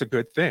me. That's a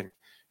good thing.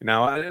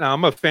 Now,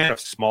 I'm a fan of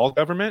small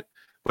government,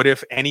 but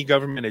if any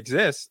government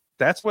exists,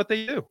 that's what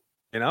they do.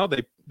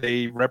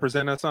 They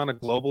represent us on a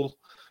global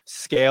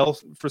scale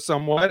for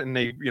somewhat, and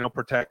they,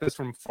 protect us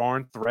from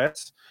foreign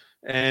threats.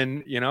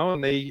 And,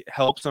 and they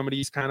help some of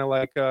these kind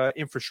of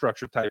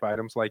infrastructure type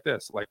items like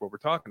this, like what we're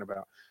talking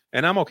about.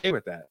 And I'm okay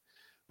with that.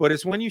 But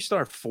it's when you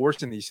start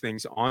forcing these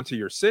things onto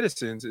your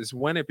citizens is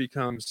when it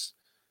becomes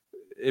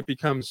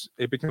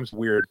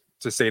weird,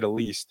 to say the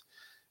least.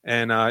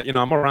 And,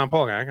 I'm a Ron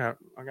Paul guy.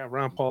 I got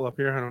Ron Paul up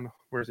here. I don't know.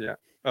 Where's he at?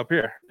 Up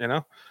here, I'm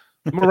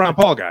a Ron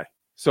Paul guy.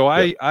 So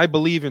I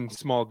believe in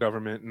small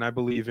government, and I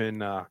believe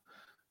in a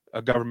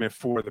government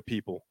for the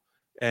people.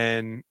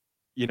 And,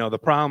 the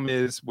problem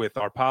is with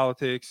our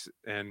politics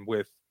and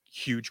with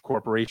huge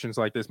corporations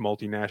like this,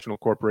 multinational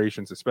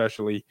corporations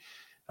especially,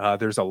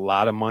 there's a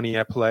lot of money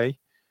at play.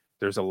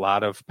 There's a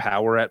lot of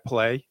power at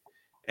play.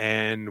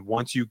 And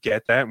once you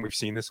get that, and we've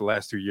seen this the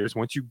last 2 years,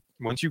 once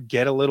you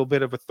get a little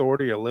bit of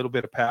authority, a little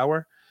bit of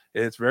power,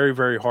 it's very,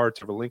 very hard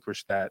to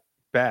relinquish that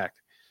back.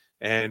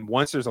 And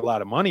once there's a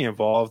lot of money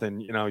involved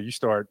and, you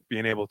start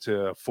being able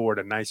to afford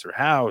a nicer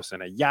house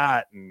and a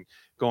yacht and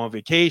go on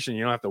vacation,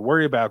 you don't have to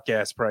worry about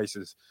gas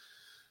prices.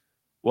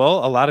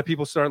 Well, a lot of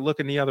people start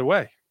looking the other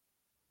way.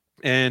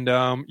 And,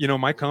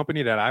 my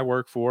company that I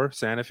work for,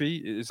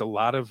 Sanofi, is a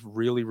lot of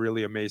really,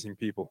 really amazing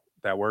people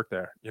that work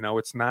there.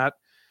 It's not,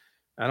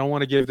 I don't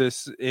want to give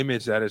this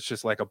image that it's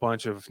just like a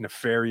bunch of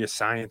nefarious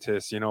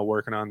scientists,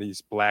 working on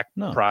these black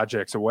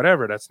projects or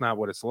whatever. That's not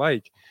what it's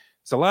like.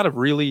 It's a lot of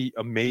really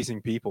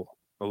amazing people,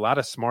 a lot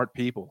of smart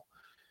people.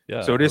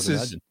 Yeah. So this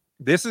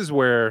is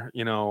where,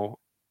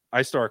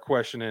 I start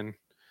questioning,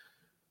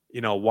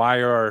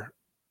 why are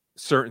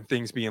certain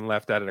things being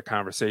left out of the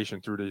conversation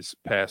through these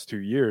past 2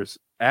 years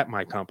at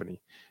my company?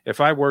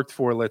 If I worked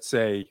for, let's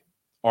say,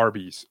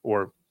 Arby's,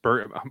 or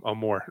a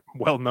more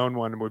well-known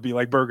one would be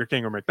like Burger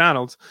King or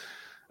McDonald's,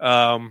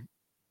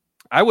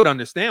 I would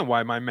understand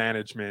why my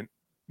management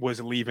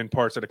was leaving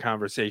parts of the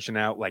conversation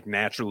out, like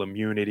natural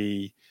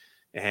immunity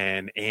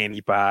and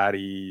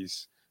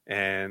antibodies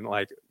and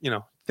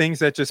things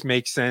that just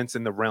make sense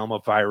in the realm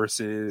of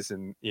viruses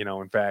and,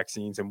 and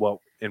vaccines and what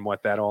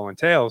that all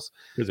entails.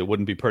 Because it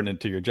wouldn't be pertinent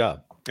to your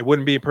job. It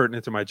wouldn't be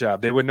pertinent to my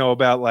job. They would know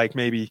about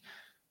maybe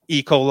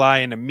E.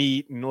 coli in the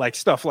meat and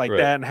stuff like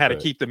that, and how to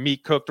keep the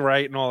meat cooked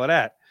right and all of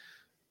that.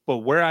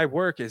 But where I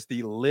work is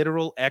the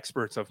literal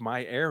experts of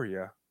my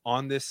area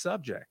on this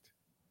subject.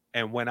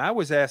 And when I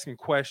was asking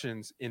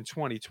questions in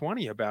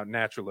 2020 about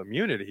natural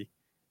immunity,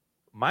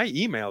 my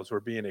emails were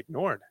being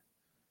ignored.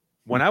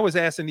 When I was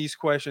asking these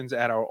questions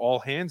at our all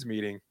hands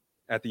meeting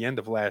at the end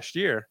of last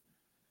year,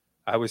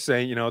 I was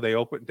saying, you know,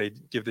 they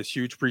give this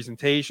huge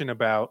presentation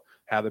about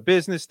how the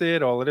business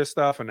did, all of this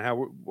stuff, and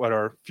what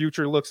our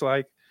future looks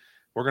like.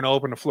 We're going to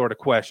open the floor to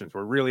questions.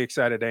 We're really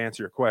excited to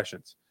answer your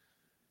questions.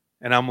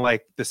 And I'm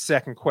like the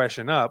second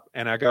question up,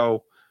 and I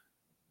go,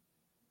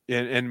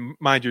 and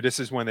mind you, this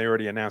is when they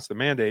already announced the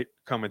mandate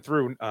coming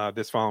through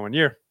this following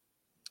year.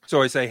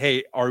 So I say,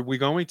 hey, are we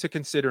going to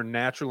consider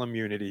natural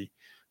immunity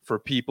for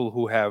people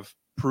who have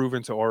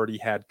proven to already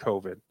had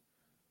COVID?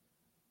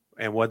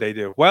 And what they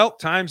do? Well,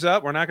 time's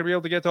up. We're not going to be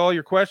able to get to all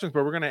your questions,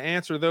 but we're going to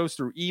answer those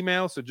through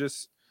email. So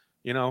just,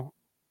 you know,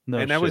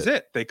 that was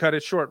it. They cut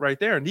it short right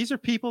there. And these are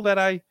people that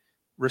I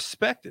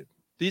respected.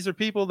 These are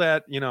people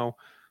that, you know,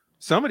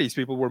 some of these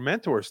people were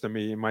mentors to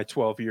me in my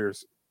 12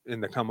 years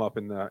in the come up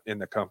in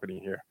the company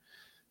here.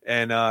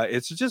 And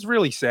it's just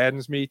really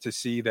saddens me to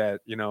see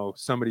that, you know,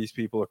 some of these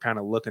people are kind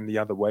of looking the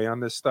other way on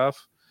this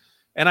stuff.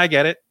 And I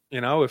get it. You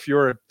know, if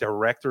you're a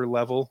director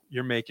level,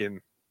 you're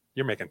making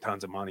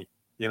tons of money.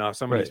 You know,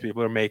 some of these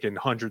people are making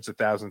hundreds of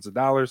thousands of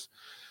dollars,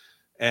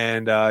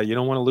 and you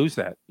don't want to lose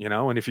that, you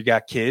know. And if you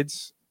got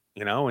kids,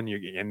 you know,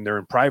 and they're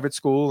in private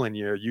school and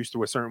you're used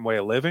to a certain way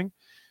of living,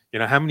 you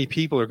know, how many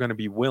people are going to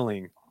be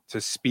willing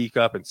to speak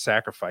up and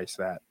sacrifice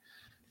that?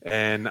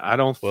 And I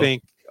don't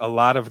think a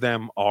lot of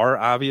them are,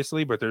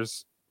 obviously, but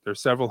there's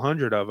several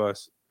hundred of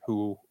us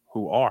who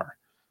are.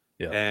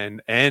 Yeah.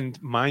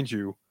 And mind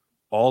you,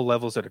 all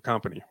levels of the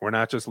company. We're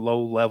not just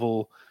low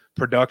level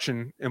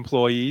production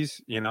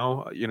employees. You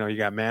know, you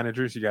got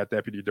managers, you got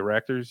deputy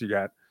directors, you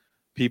got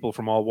people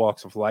from all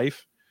walks of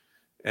life.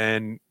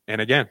 And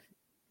again,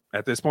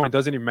 at this point, it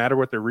doesn't even matter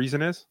what their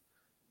reason is.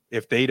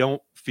 If they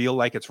don't feel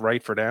like it's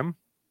right for them,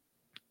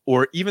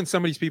 or even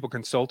some of these people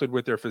consulted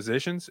with their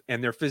physicians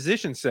and their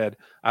physician said,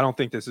 I don't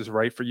think this is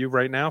right for you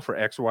right now for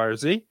X, Y, or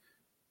Z.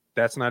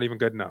 That's not even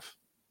good enough.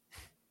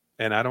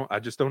 And I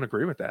just don't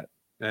agree with that.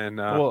 And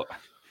well,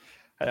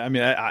 I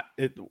mean, I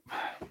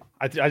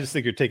just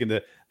think you're taking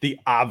the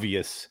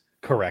obvious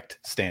correct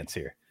stance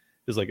here.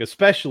 It's like,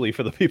 especially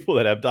for the people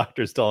that have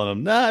doctors telling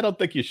them, nah, I don't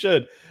think you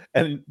should.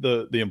 And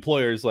the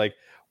employer is like,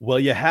 well,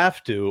 you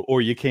have to,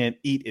 or you can't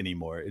eat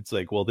anymore. It's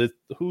like, well,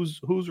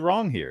 who's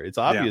wrong here? It's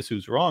obvious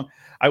who's wrong.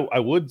 I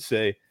would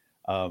say,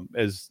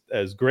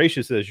 as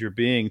gracious as you're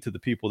being to the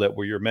people that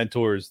were your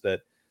mentors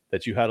that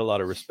you had a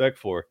lot of respect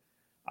for,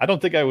 I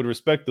don't think I would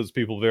respect those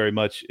people very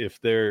much if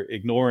they're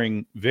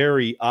ignoring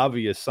very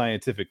obvious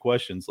scientific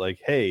questions like,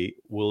 hey,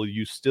 will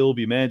you still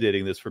be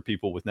mandating this for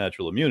people with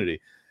natural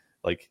immunity?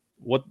 Like,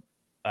 what?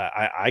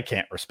 I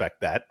can't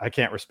respect that. I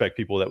can't respect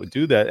people that would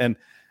do that. And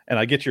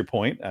I get your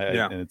point.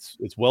 And it's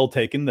well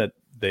taken that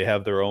they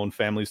have their own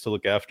families to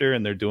look after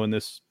and they're doing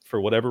this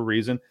for whatever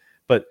reason.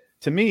 But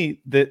to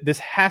me, this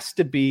has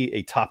to be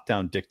a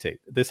top-down dictate.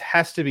 This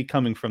has to be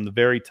coming from the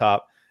very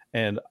top.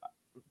 And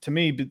to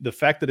me, the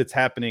fact that it's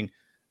happening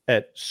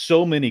at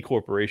so many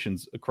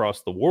corporations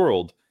across the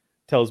world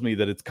tells me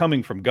that it's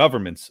coming from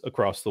governments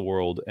across the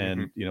world.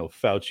 And, you know,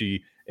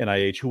 Fauci,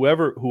 NIH,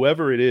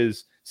 whoever it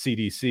is,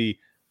 CDC,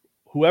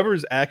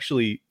 whoever's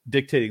actually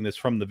dictating this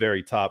from the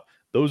very top,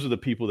 those are the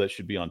people that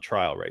should be on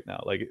trial right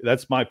now. Like,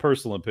 that's my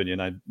personal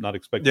opinion. I'm not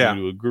expecting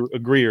you to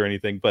agree or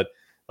anything, but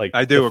like,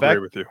 I do agree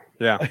with you.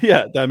 Yeah.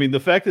 Yeah. I mean, the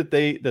fact that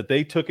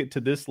they took it to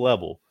this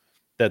level,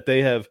 that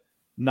they have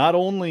not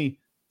only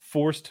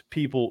coerced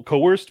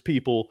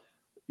people,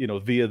 you know,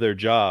 via their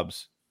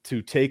jobs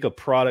to take a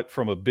product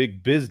from a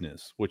big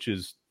business, which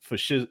is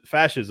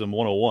fascism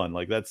 101.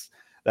 Like,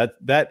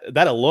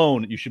 that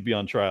alone, you should be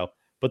on trial.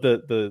 But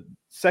the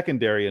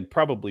secondary and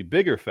probably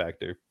bigger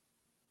factor,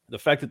 the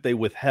fact that they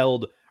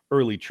withheld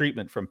early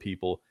treatment from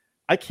people,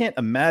 I can't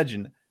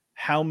imagine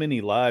how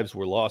many lives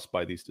were lost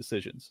by these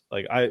decisions.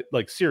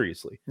 Like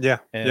seriously. Yeah.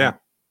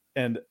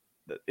 And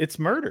it's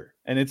murder,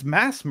 and it's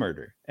mass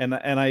murder. And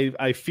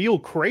I feel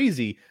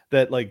crazy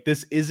that like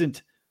this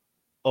isn't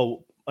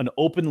an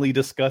openly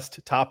discussed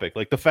topic.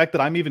 Like, the fact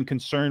that I'm even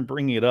concerned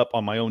bringing it up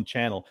on my own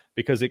channel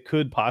because it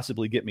could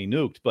possibly get me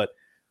nuked. But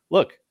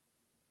look,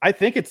 I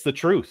think it's the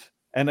truth.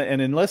 And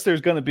unless there's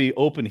going to be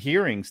open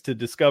hearings to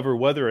discover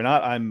whether or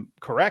not I'm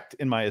correct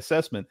in my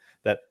assessment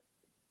that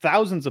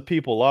thousands of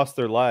people lost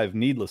their lives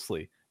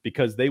needlessly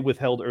because they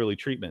withheld early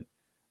treatment,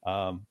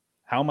 how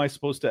am I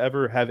supposed to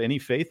ever have any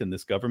faith in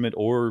this government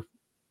or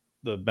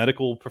the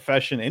medical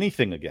profession,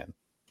 anything again?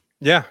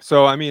 Yeah.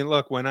 So, I mean,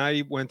 look, when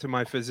I went to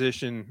my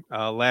physician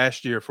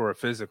last year for a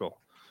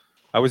physical,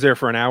 I was there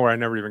for an hour. I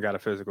never even got a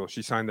physical.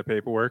 She signed the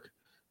paperwork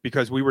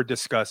because we were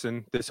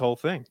discussing this whole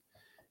thing.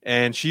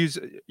 And she's,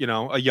 you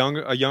know, a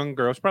young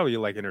girl, she's probably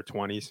like in her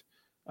 20s,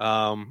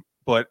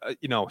 but,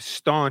 you know,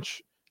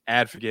 staunch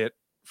advocate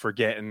for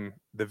getting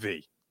the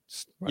V,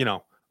 you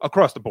know,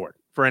 across the board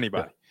for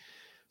anybody. Yeah.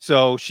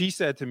 So she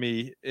said to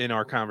me in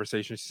our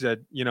conversation, she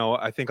said, you know,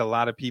 I think a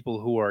lot of people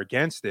who are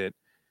against it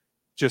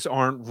just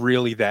aren't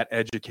really that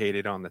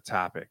educated on the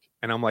topic.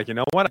 And I'm like, you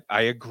know what?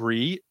 I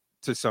agree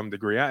to some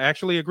degree. I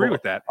actually agree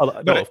with that.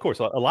 No, of course,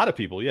 a lot of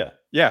people, yeah.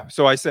 Yeah.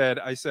 So I said,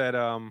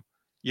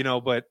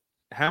 but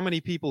how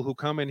many people who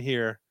come in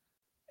here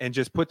and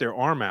just put their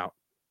arm out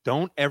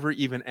don't ever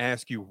even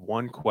ask you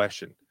one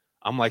question?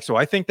 I'm like, so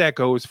I think that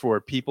goes for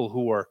people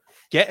who are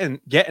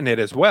getting it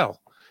as well.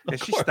 And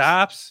she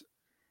stops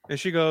and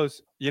she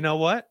goes, you know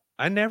what?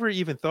 I never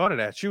even thought of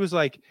that. She was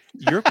like,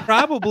 you're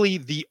probably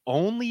the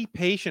only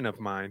patient of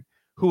mine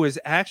who has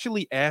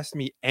actually asked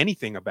me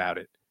anything about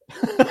it.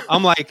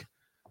 I'm like,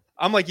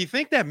 you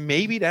think that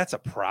maybe that's a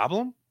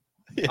problem?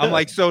 Yeah. I'm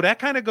like, so that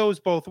kind of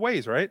goes both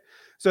ways, right?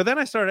 So then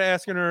I started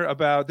asking her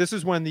about, this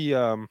is when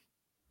the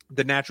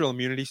natural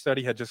immunity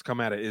study had just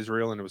come out of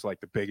Israel, and it was like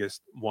the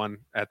biggest one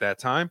at that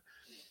time.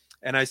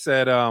 And I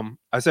said,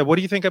 what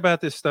do you think about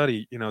this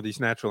study? These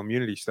natural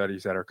immunity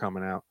studies that are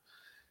coming out.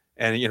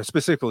 And,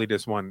 specifically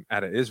this one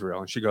out of Israel.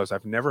 And she goes,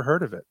 I've never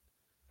heard of it.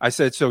 I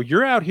said, so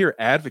you're out here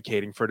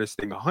advocating for this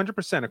thing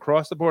 100%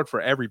 across the board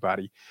for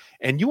everybody,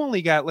 and you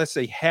only got, let's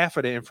say, half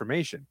of the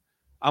information.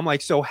 I'm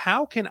like, so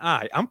how can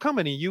I'm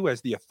coming to you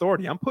as the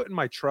authority. I'm putting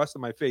my trust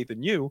and my faith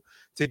in you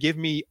to give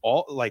me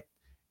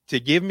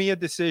a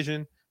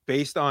decision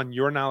based on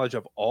your knowledge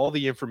of all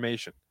the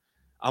information.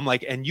 I'm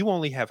like, and you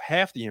only have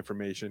half the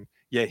information,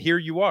 yet here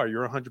you are,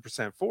 you're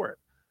 100% for it.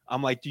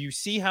 I'm like, do you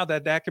see how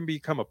that can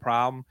become a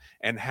problem,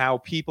 and how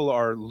people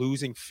are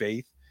losing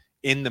faith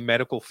in the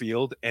medical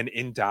field and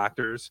in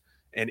doctors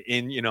and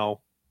in,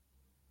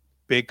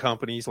 big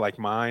companies like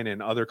mine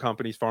and other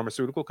companies,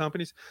 pharmaceutical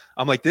companies?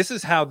 I'm like, this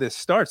is how this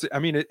starts. I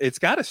mean, it's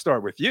got to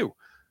start with you.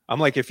 I'm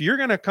like, if you're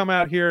going to come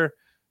out here,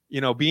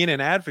 being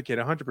an advocate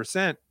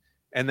 100%,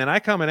 and then I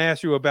come and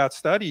ask you about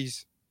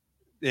studies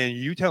and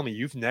you tell me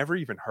you've never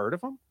even heard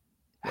of them,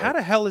 right? How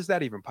the hell is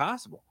that even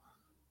possible?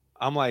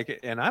 I'm like,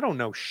 and I don't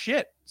know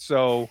shit.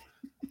 So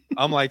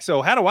I'm like,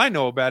 so how do I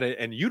know about it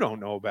and you don't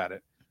know about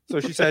it? So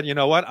she said, you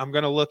know what? I'm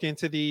going to look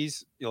into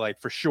these. Like,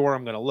 for sure,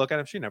 I'm going to look at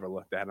them. She never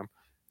looked at them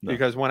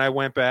because when I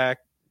went back,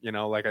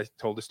 like I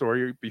told the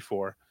story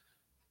before,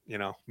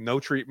 no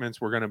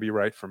treatments were going to be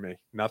right for me.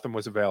 Nothing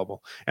was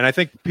available. And I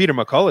think Peter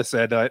McCullough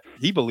said that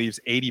he believes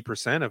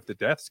 80% of the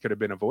deaths could have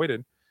been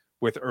avoided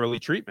with early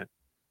treatment.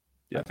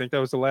 Yeah. I think that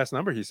was the last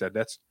number he said.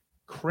 That's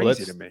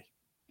crazy to me.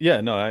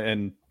 Yeah, no,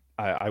 and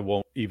I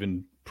won't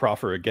even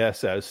proffer a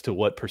guess as to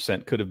what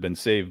percent could have been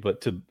saved,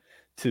 but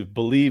to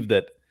believe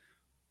that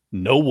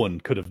no one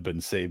could have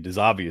been saved is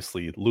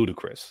obviously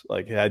ludicrous.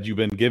 Like, had you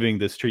been giving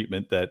this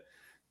treatment that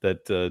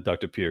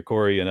Dr. Pierre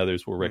Corey and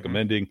others were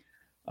recommending,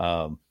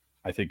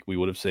 I think we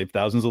would have saved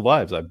thousands of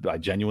lives. I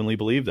genuinely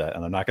believe that,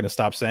 and I'm not going to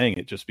stop saying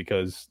it just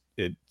because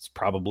it's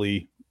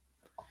probably.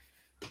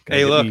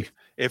 Hey, look,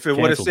 if it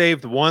would have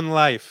saved one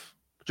life,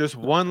 just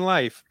one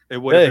life, it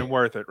would have been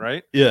worth it,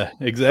 right? Yeah,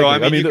 exactly.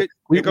 So, I mean,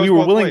 we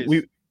were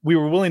willing. We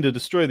were willing to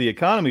destroy the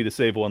economy to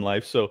save one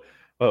life. So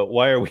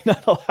why are we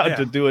not allowed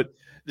to do it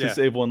to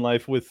save one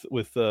life with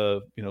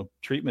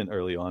treatment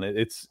early on?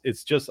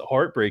 It's just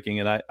heartbreaking,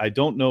 and I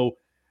don't know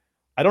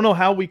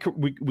how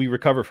we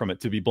recover from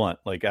it, to be blunt.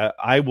 Like,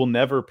 I will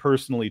never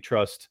personally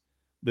trust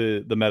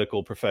the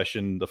medical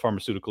profession, the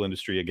pharmaceutical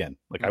industry again.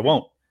 Like, I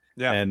won't.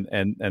 Yeah.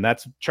 And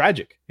that's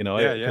tragic,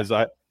 because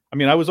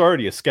I was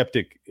already a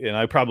skeptic, and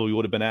I probably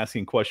would have been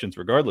asking questions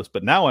regardless,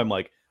 but now I'm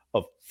like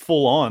a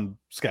full on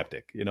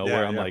skeptic,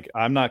 where I'm like,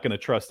 I'm not going to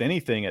trust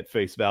anything at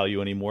face value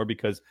anymore,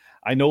 because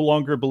I no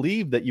longer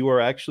believe that you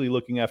are actually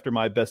looking after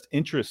my best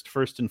interest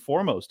first and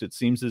foremost. It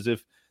seems as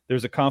if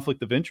there's a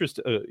conflict of interest,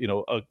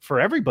 for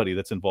everybody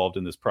that's involved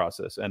in this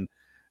process. And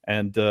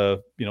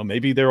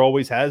maybe there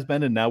always has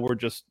been, and now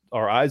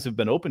our eyes have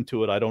been open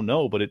to it. I don't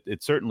know, but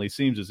it certainly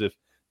seems as if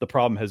the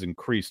problem has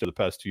increased over the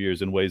past 2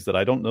 years in ways that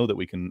I don't know that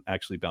we can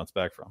actually bounce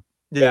back from.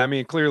 Yeah, I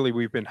mean, clearly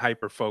we've been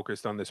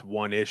hyper-focused on this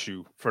one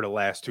issue for the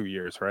last 2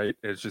 years, right?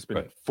 It's just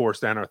been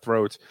forced down our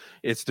throats.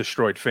 It's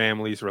destroyed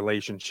families,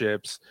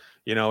 relationships.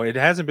 It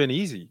hasn't been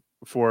easy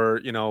for,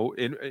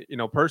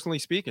 personally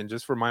speaking,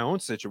 just for my own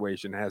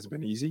situation, it hasn't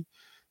been easy,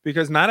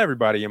 because not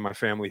everybody in my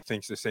family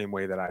thinks the same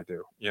way that I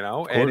do,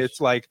 and it's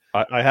like,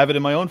 I have it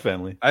in my own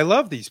family. I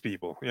love these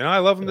people, I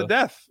love them to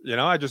death.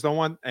 I just don't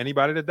want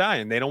anybody to die,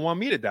 and they don't want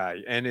me to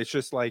die. And it's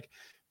just like,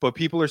 but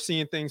people are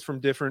seeing things from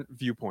different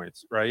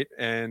viewpoints. Right.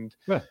 And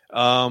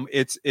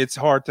it's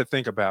hard to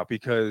think about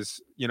because,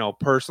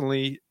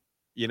 personally,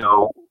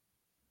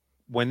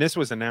 when this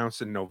was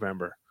announced in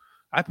November,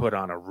 I put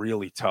on a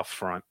really tough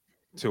front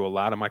to a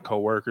lot of my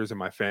coworkers and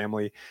my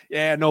family.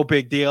 Yeah, no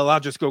big deal. I'll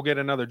just go get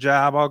another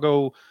job. I'll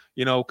go,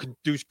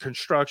 do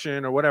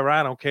construction or whatever.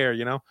 I don't care,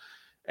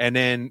 And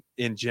then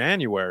in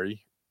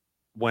January,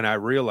 when I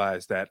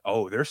realized that,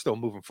 they're still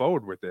moving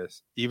forward with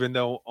this, even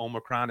though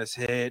Omicron has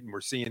hit and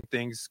we're seeing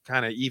things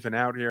kind of even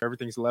out here,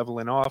 everything's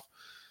leveling off.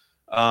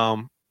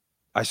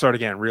 I started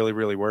getting really,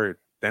 really worried.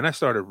 Then I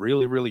started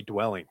really, really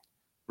dwelling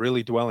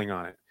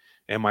on it.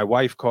 And my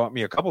wife caught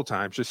me a couple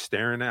times just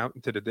staring out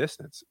into the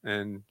distance.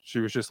 And she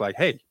was just like,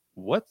 hey,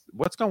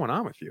 what's going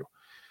on with you?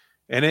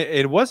 And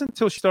it wasn't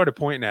until she started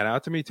pointing that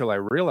out to me till I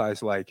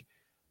realized, like,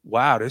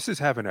 wow, this is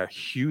having a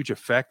huge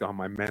effect on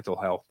my mental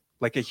health,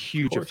 like a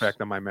huge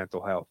effect on my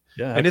mental health.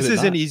 Yeah, and this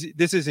isn't easy.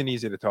 This isn't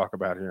easy to talk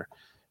about here.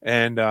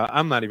 And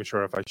I'm not even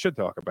sure if I should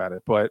talk about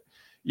it, but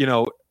you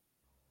know,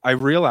 I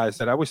realized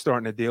that I was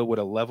starting to deal with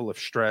a level of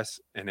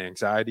stress and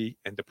anxiety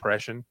and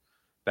depression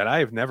that I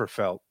have never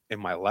felt in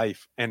my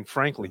life. And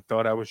frankly,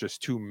 thought I was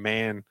just too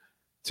man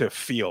to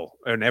feel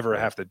or never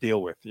have to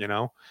deal with, you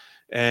know?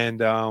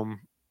 And,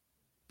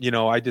 you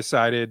know, I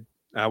decided,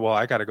 well,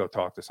 I got to go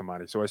talk to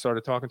somebody. So I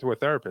started talking to a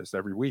therapist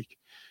every week.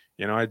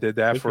 You know, I did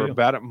that for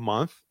about a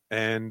month.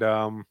 And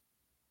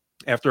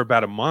after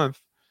about a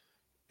month,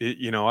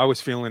 you know, I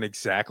was feeling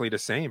exactly the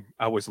same.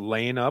 I was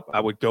laying up. I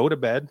would go to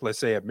bed, let's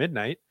say at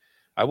midnight.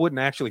 I wouldn't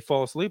actually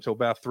fall asleep till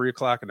about 3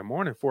 o'clock in the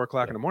morning, 4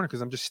 o'clock in the morning,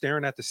 because I'm just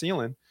staring at the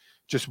ceiling,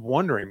 just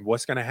wondering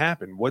what's going to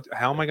happen.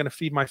 How am I going to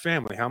feed my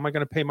family? How am I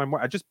going to pay my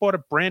mortgage? I just bought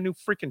a brand new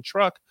freaking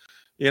truck,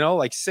 you know,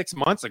 like 6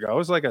 months ago. It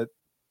was like a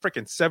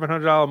freaking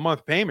 $700 a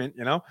month payment,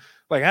 you know,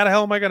 like how the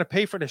hell am I going to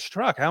pay for this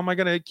truck? How am I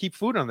going to keep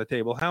food on the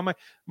table? How am I,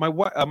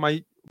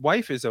 my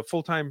wife is a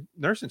full-time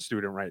nursing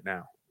student right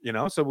now, you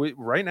know, so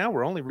right now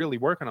we're only really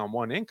working on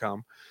one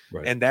income,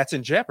 and that's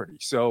in jeopardy.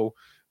 So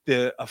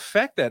the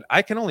effect that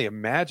I can only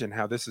imagine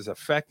how this is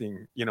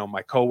affecting, you know,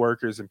 my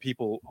coworkers and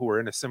people who are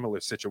in a similar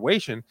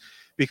situation,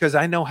 because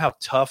I know how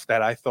tough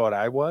that I thought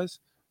I was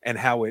and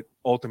how it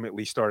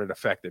ultimately started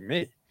affecting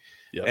me.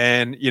 Yep.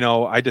 And, you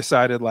know, I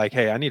decided like,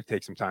 hey, I need to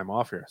take some time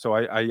off here. So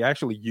I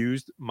actually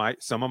used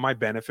some of my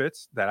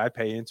benefits that I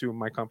pay into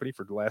my company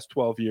for the last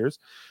 12 years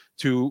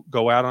to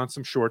go out on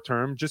some short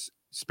term, just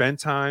spend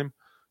time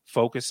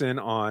focusing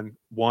on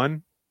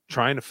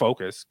trying to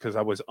focus, because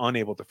I was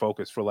unable to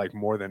focus for like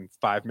more than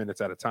 5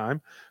 minutes at a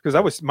time, because I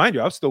was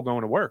still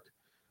going to work,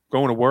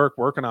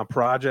 working on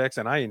projects,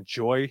 and I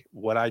enjoy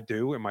what I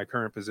do in my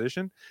current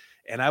position.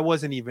 And I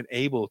wasn't even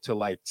able to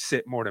like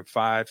sit more than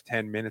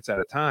 5-10 minutes at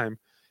a time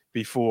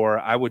before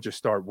I would just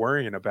start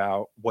worrying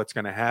about what's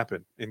going to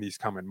happen in these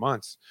coming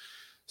months.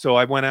 So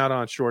I went out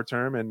on short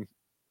term, and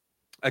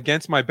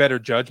against my better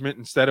judgment,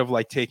 instead of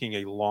like taking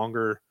a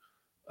longer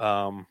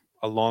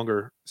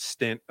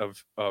stint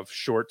of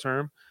short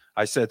term,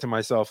 I said to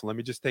myself, let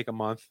me just take a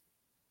month,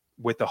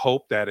 with the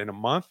hope that in a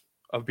month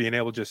of being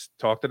able to just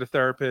talk to the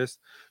therapist,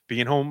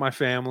 being home with my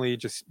family,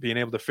 just being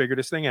able to figure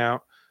this thing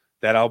out,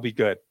 that I'll be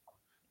good.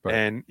 Right.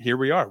 And here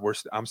we are.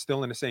 I'm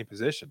still in the same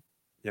position,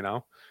 you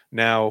know.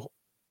 Now,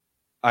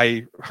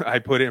 I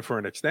put in for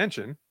an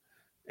extension,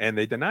 and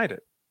they denied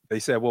it. They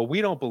said, well,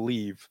 we don't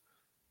believe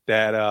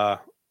that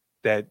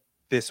that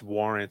this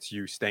warrants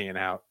you staying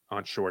out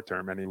on short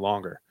term any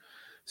longer.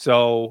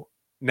 So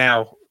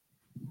now,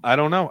 I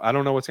don't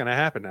know what's going to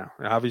happen now.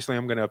 Obviously,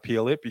 I'm going to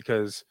appeal it,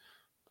 because,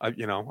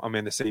 you know, I'm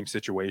in the same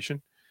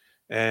situation.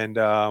 And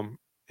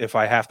if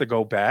I have to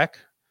go back,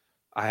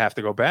 I have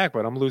to go back.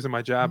 But I'm losing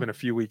my job in a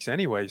few weeks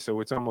anyway. So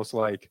it's almost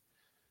like,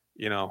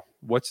 you know,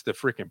 what's the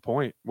freaking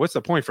point? What's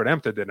the point for them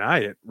to deny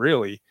it,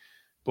 really?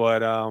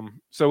 But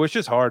so it's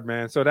just hard,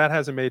 man. So that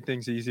hasn't made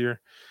things easier.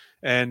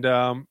 And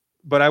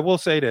but I will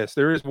say this.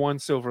 There is one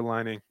silver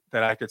lining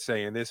that I could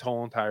say in this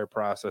whole entire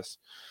process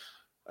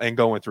and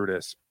going through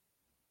this.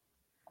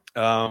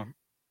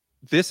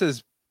 This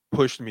has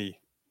pushed me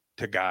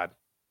to God.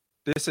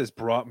 This has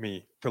brought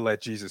me to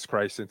let Jesus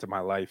Christ into my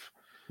life.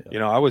 Yeah. You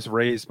know, I was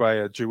raised by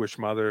a Jewish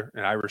mother,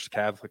 an Irish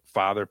Catholic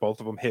father, both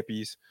of them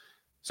hippies.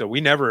 So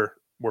we never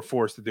were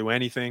forced to do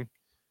anything.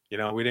 You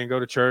know, we didn't go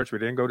to church. We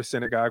didn't go to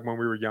synagogue when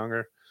we were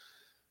younger.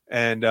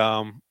 And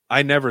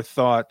I never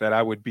thought that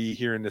I would be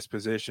here in this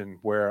position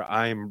where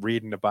I'm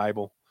reading the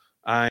Bible.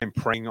 I'm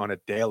praying on a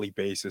daily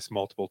basis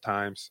multiple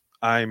times.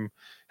 I'm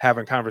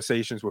having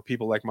conversations with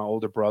people like my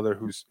older brother,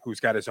 who's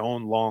got his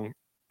own long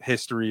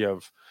history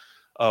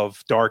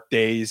of dark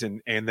days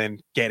and then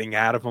getting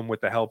out of them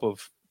with the help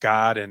of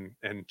God and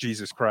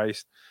Jesus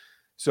Christ.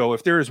 So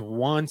if there is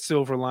one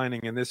silver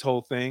lining in this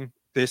whole thing,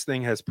 this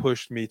thing has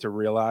pushed me to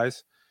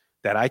realize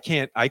that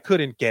I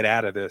couldn't get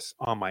out of this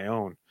on my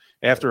own.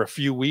 After a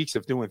few weeks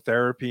of doing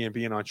therapy and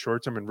being on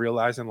short term and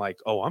realizing like,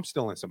 oh, I'm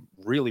still in some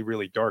really,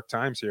 really dark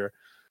times here.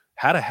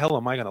 How the hell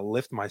am I going to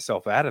lift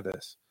myself out of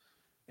this?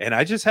 And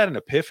I just had an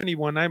epiphany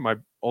one night. My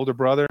older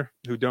brother,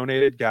 who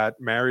donated, got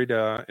married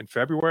in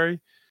February,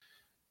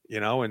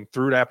 you know, and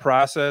through that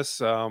process,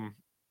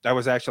 that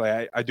was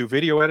actually, I do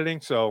video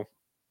editing. So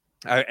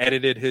I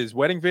edited his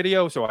wedding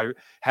video. So I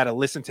had to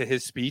listen to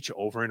his speech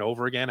over and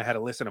over again. I had to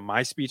listen to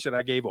my speech that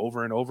I gave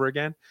over and over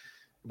again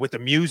with the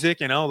music,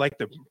 you know, like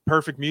the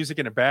perfect music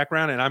in the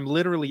background. And I'm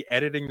literally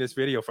editing this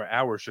video for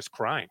hours, just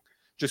crying,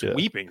 just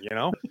weeping, you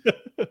know,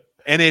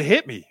 and it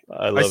hit me.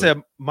 I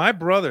said, my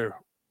brother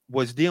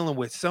was dealing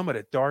with some of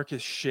the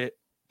darkest shit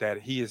that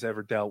he has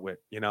ever dealt with,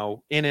 you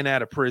know, in and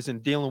out of prison,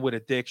 dealing with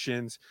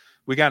addictions.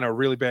 We got in a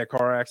really bad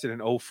car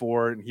accident in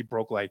 2004, and he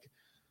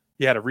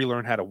he had to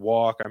relearn how to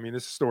walk. I mean,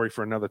 this is a story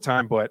for another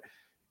time, but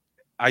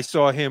I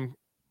saw him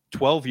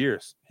 12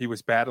 years. He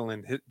was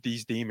battling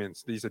these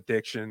demons, these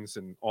addictions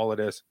and all of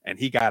this, and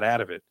he got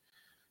out of it.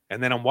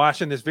 And then I'm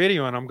watching this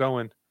video and I'm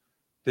going,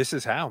 this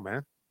is how,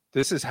 man.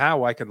 This is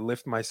how I could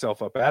lift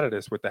myself up out of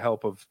this with the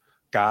help of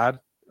God,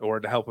 or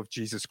the help of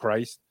Jesus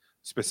Christ,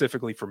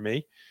 specifically for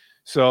me.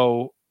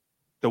 So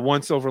the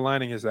one silver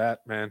lining is that,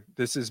 man,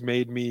 this has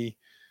made me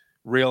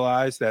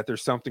realize that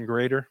there's something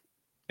greater,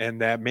 and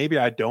that maybe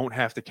I don't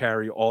have to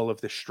carry all of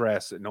the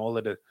stress and all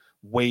of the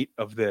weight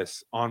of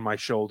this on my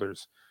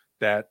shoulders,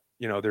 that,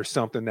 you know, there's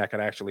something that could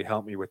actually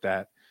help me with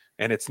that.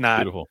 And it's not,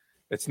 Beautiful.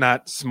 It's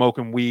not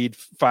smoking weed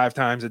 5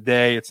 times a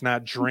day. It's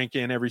not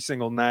drinking every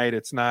single night.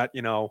 It's not,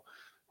 you know,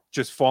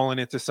 just falling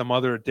into some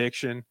other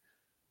addiction,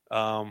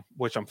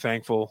 which I'm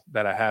thankful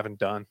that I haven't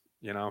done,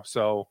 you know?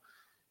 So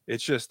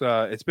it's just,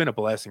 it's been a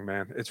blessing,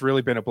 man. It's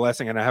really been a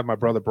blessing. And I have my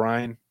brother,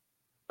 Brian.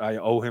 I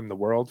owe him the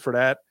world for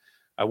that.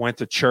 I went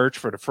to church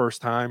for the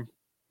first time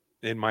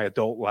in my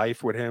adult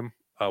life with him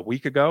a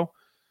week ago.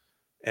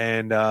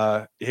 And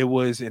it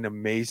was an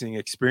amazing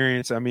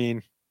experience. I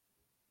mean,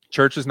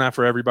 church is not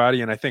for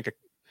everybody. And I think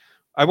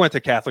I went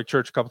to Catholic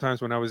church a couple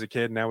times when I was a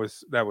kid, and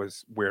that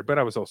was weird, but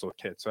I was also a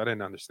kid, so I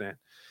didn't understand.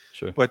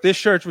 Sure. But this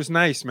church was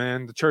nice,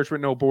 man. The Church with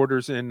No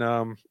Borders in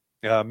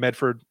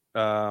Medford,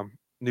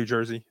 New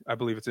Jersey. I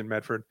believe it's in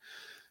Medford.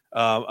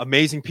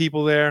 Amazing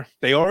people there.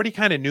 They already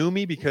kind of knew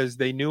me because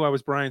they knew I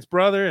was Brian's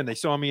brother, and they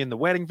saw me in the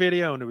wedding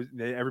video,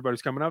 and everybody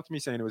was coming up to me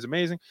saying it was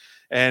amazing.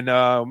 And,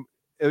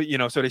 you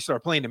know, so they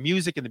started playing the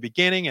music in the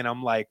beginning, and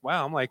I'm like,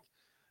 wow,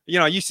 you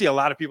know, you see a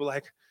lot of people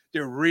like,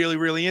 they're really,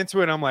 really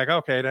into it. I'm like,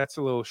 okay, that's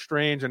a little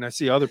strange. And I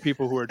see other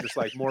people who are just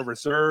like more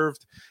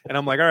reserved, and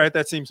I'm like, all right,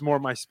 that seems more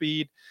my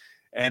speed.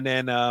 And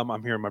then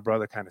I'm hearing my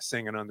brother kind of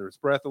singing under his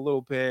breath a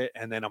little bit.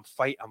 And then I'm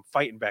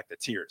fighting back the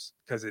tears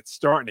because it's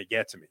starting to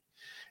get to me.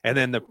 And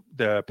then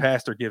the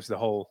pastor gives the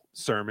whole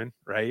sermon,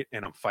 right?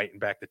 And I'm fighting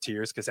back the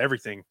tears because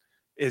everything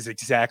is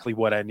exactly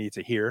what I need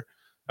to hear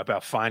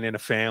about finding a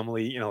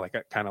family, you know, like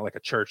kind of like a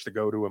church to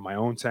go to in my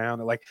own town.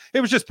 Like,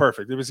 it was just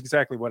perfect. It was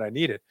exactly what I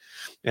needed.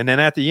 And then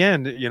at the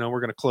end, you know, we're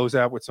going to close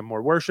out with some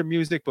more worship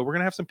music, but we're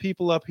going to have some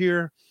people up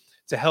here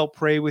to help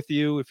pray with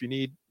you if you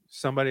need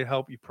somebody to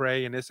help you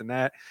pray and this and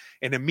that.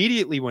 And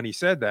immediately when he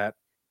said that,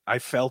 I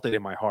felt it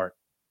in my heart.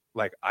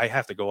 Like, I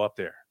have to go up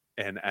there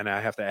and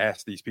I have to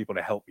ask these people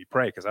to help me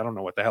pray because I don't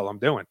know what the hell I'm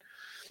doing.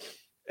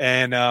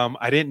 And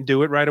I didn't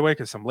do it right away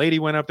because some lady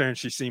went up there and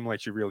she seemed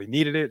like she really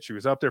needed it. She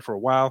was up there for a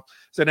while.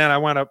 So then I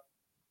wound up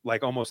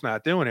like almost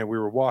not doing it. We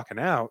were walking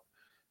out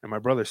and my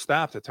brother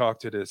stopped to talk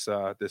to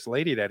this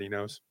lady that he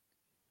knows.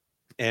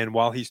 And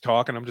while he's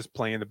talking, I'm just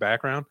playing the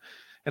background.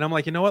 And I'm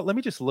like, you know what? Let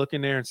me just look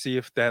in there and see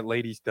if that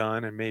lady's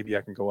done and maybe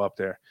I can go up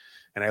there.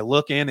 And I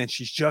look in and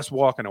she's just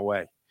walking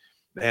away.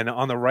 And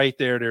on the right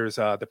there's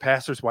the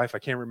pastor's wife. I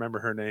can't remember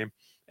her name.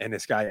 And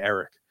this guy,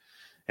 Eric.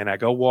 And I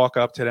go walk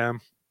up to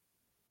them.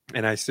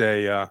 And I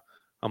say,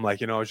 I'm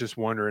like, you know, I was just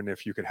wondering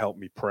if you could help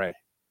me pray.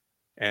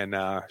 And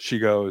she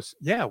goes,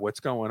 yeah,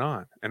 what's going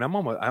on? And I'm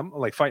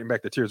like fighting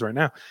back the tears right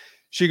now.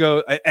 She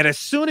goes, and as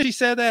soon as she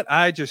said that,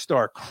 I just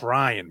start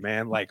crying,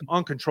 man, like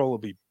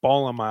uncontrollably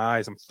bawling my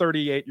eyes. I'm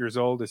 38 years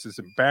old. This is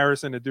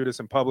embarrassing to do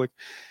this in public.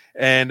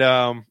 And,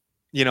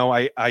 you know,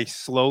 I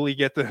slowly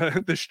get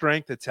the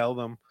strength to tell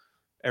them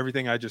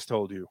everything I just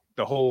told you,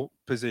 the whole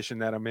position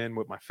that I'm in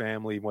with my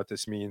family, what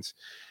this means.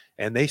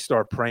 And they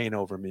start praying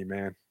over me,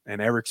 man.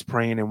 And Eric's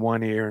praying in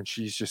one ear and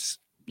she's just,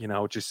 you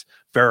know, just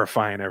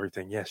verifying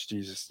everything. Yes,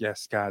 Jesus.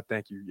 Yes, God.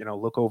 Thank you. You know,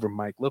 look over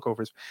Mike, look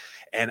over his,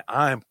 and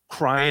I'm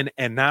crying.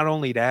 And not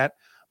only that,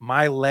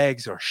 my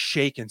legs are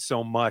shaking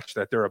so much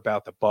that they're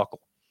about to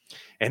buckle.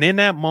 And in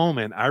that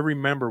moment, I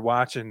remember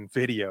watching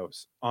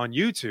videos on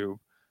YouTube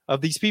of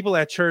these people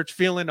at church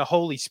feeling the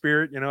Holy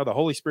Spirit. You know, the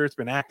Holy Spirit's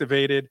been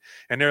activated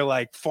and they're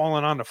like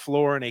falling on the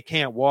floor and they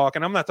can't walk.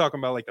 And I'm not talking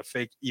about like the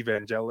fake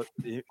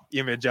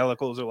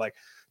evangelicals are like,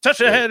 touch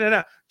your head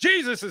and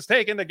Jesus is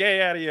taking the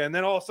gay out of you. And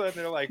then all of a sudden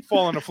they're like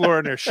falling on the floor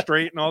and they're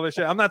straight and all this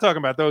shit. I'm not talking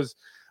about those.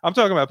 I'm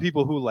talking about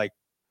people who like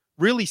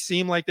really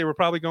seem like they were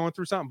probably going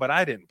through something, but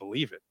I didn't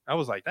believe it. I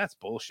was like, that's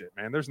bullshit,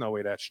 man. There's no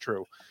way that's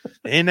true.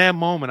 In that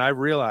moment, I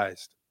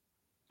realized,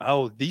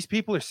 oh, these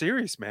people are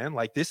serious, man.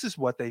 Like, this is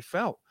what they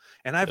felt.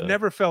 And I've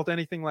never felt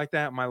anything like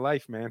that in my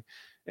life, man.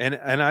 And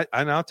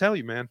I'll tell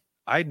you, man,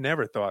 I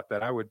never thought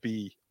that I would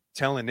be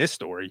telling this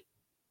story.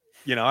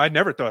 You know, I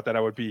never thought that I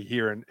would be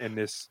here in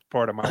this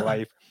part of my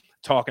life,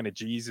 talking to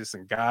Jesus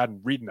and God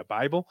and reading the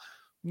Bible.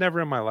 Never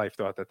in my life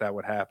thought that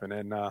would happen.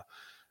 And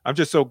I'm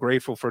just so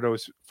grateful for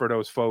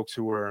those folks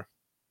who were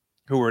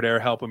there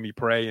helping me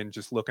pray and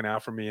just looking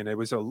out for me. And it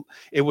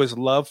was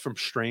love from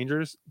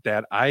strangers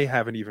that I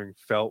haven't even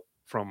felt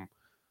from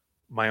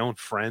my own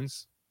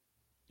friends,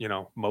 you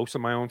know, most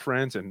of my own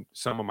friends and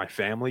some of my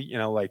family, you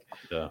know, like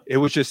It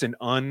was just an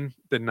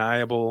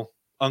undeniable,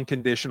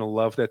 unconditional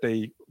love that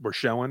they were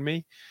showing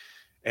me.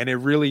 And it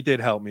really did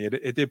help me.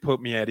 It did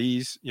put me at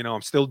ease. You know,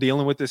 I'm still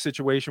dealing with this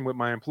situation with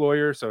my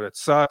employer, so that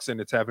sucks and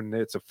it's having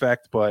its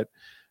effect. But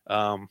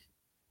long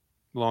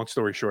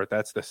story short,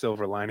 that's the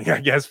silver lining, I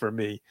guess, for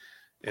me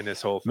in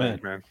this whole thing,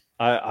 man.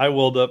 I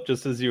welled up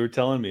just as you were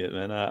telling me it,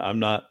 man. I'm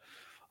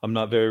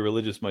not very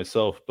religious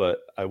myself, but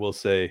I will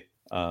say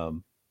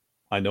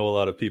I know a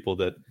lot of people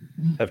that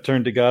have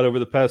turned to God over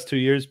the past 2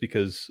 years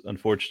because,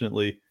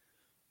 unfortunately,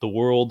 the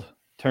world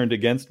turned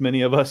against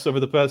many of us over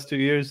the past 2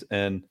 years.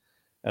 And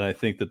And I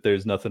think that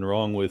there's nothing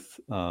wrong with,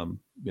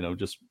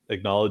 just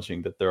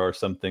acknowledging that there are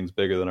some things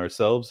bigger than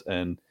ourselves,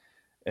 and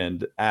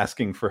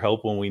asking for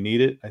help when we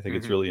need it. I think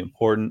it's really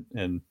important.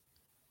 And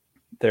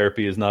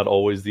therapy is not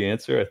always the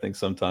answer. I think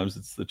sometimes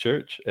it's the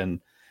church.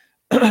 And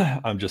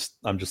I'm just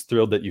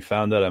thrilled that you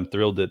found that. I'm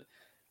thrilled that,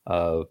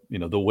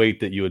 the weight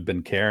that you had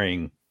been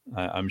carrying,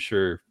 I'm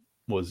sure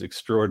was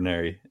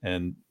extraordinary.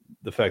 And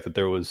the fact that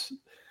there was,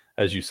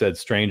 as you said,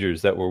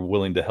 strangers that were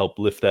willing to help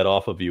lift that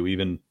off of you,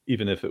 even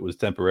if it was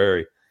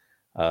temporary,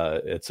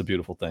 it's a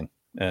beautiful thing.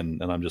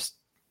 And I'm just,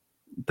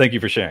 thank you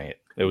for sharing it.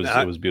 It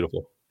was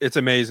beautiful. It's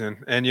amazing.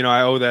 And,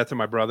 I owe that to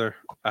my brother.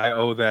 I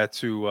owe that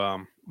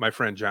to my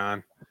friend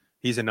John.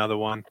 He's another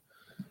one.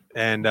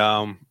 And,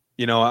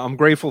 I'm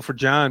grateful for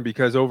John,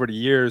 because over the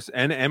years,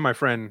 and my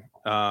friend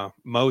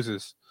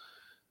Moses,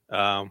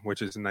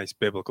 which is a nice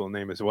biblical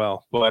name as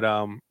well. But,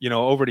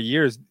 over the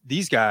years,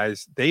 these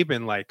guys, they've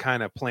been like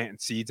kind of planting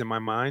seeds in my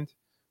mind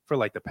for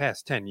like the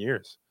past 10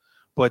 years,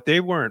 but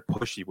they weren't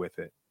pushy with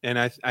it. And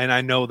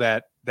I know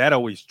that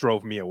always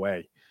drove me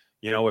away.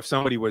 If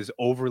somebody was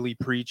overly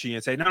preachy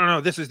and say, no,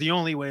 this is the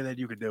only way that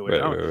you could do it,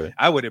 right.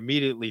 I would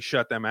immediately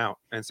shut them out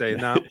and say,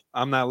 no,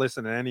 I'm not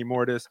listening to any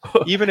more of this.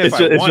 Even if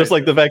it's just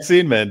like the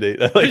vaccine mandate.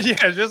 Yeah,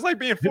 it's just like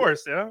being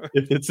forced.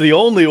 If it's the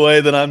only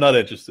way, then I'm not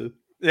interested.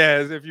 Yeah,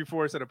 as if you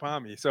force it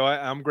upon me. So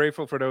I'm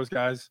grateful for those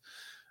guys.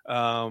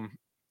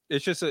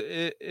 It's just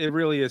it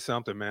really is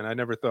something, man. I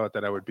never thought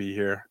that I would be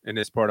here in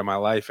this part of my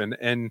life,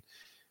 and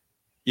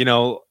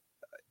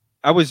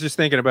I was just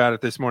thinking about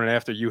it this morning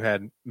after you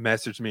had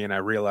messaged me, and I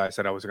realized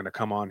that I was going to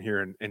come on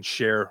here and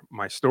share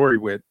my story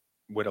with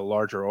a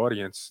larger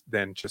audience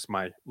than just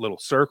my little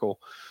circle.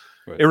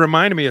 Right. It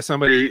reminded me of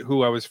somebody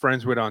who I was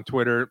friends with on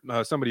Twitter,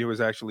 somebody who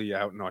was actually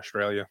out in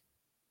Australia.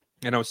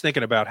 And I was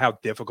thinking about how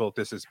difficult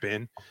this has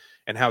been,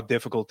 and how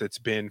difficult it's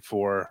been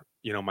for,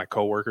 my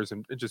coworkers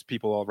and just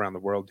people all around the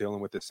world dealing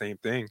with the same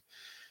thing.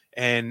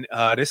 And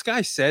this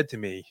guy said to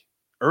me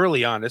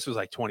early on, this was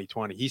like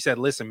 2020, he said,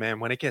 listen, man,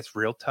 when it gets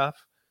real tough,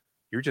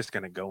 you're just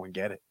going to go and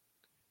get it.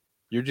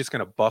 You're just going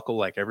to buckle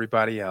like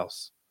everybody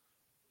else.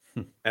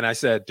 And I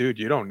said, dude,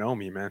 you don't know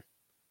me, man.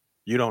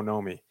 You don't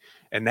know me.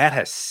 And that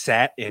has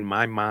sat in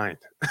my mind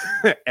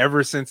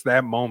ever since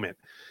that moment.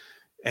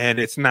 And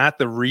it's not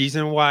the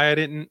reason why I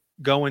didn't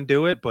go and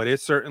do it, but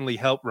it certainly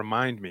helped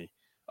remind me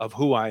of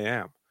who I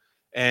am.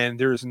 And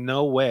there's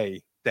no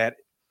way that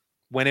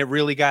when it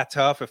really got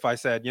tough, if I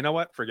said, you know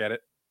what, forget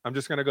it, I'm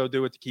just going to go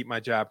do it to keep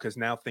my job, because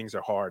now things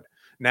are hard.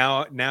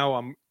 Now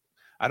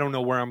I don't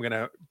know where I'm going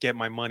to get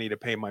my money to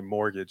pay my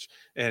mortgage.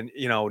 And,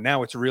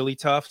 now it's really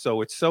tough.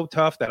 So it's so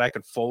tough that I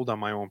could fold on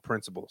my own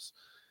principles.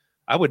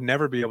 I would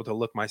never be able to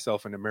look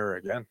myself in the mirror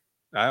again.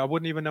 I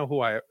wouldn't even know who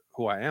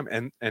I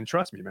am. And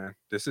trust me, man,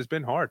 this has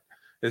been hard.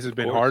 This has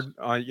been hard,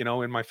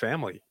 in my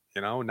family.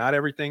 Not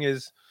everything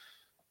is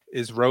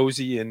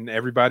rosy and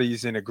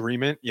everybody's in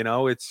agreement.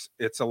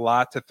 It's a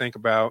lot to think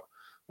about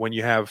when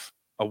you have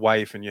a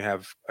wife and you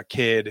have a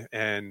kid,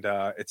 and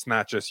it's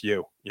not just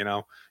you.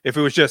 If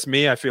it was just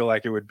me, I feel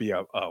like it would be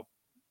a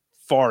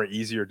far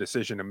easier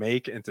decision to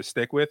make and to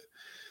stick with.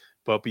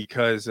 But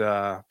because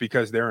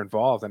they're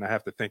involved, and I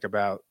have to think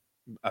about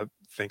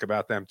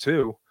them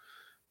too.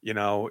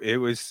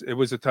 It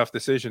was a tough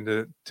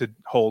decision to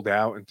hold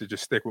out and to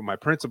just stick with my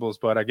principles.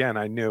 But again,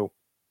 I knew,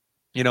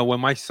 when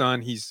my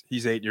son, he's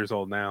 8 years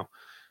old now,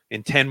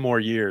 in 10 more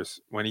years,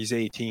 when he's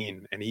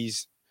 18 and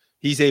he's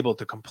able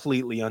to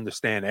completely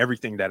understand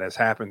everything that has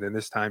happened in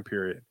this time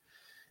period.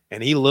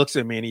 And he looks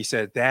at me and he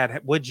said,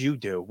 Dad, what'd you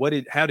do?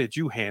 How did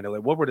you handle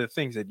it? What were the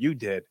things that you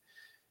did?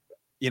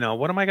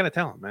 What am I going to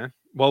tell him, man?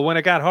 Well, when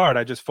it got hard,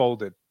 I just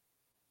folded.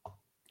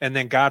 And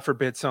then God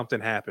forbid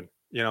something happened.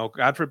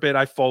 God forbid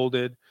I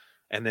folded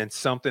and then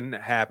something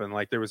happened.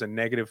 Like there was a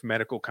negative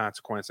medical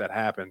consequence that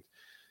happened,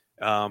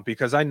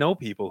 because I know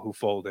people who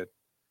folded.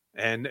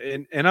 And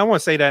I don't want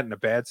to say that in a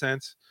bad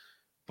sense,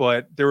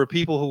 but there were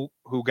people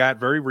who got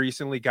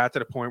to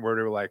the point where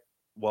they were like,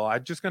 well,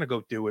 I'm just going to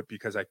go do it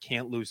because I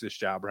can't lose this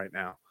job right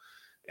now.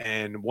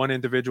 And one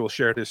individual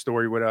shared his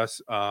story with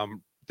us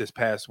this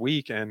past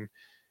week, and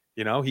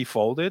he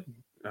folded.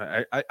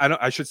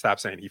 I should stop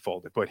saying he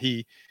folded, but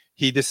he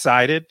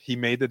decided, he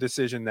made the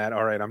decision that,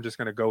 all right, I'm just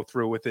going to go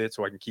through with it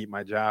so I can keep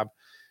my job.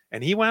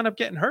 And he wound up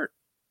getting hurt.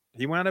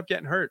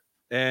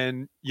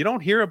 And you don't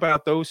hear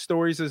about those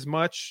stories as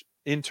much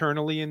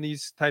internally in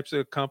these types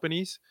of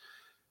companies.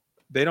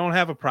 They don't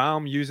have a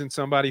problem using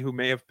somebody who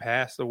may have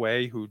passed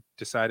away who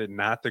decided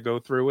not to go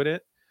through with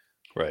it.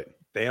 Right.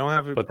 They don't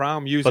have a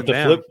problem using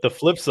them. But the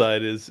flip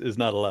side is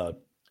not allowed.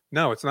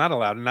 No, it's not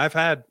allowed. And I've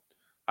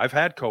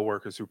had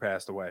coworkers who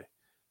passed away.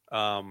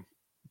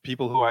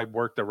 People who I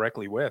worked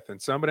directly with,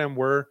 and some of them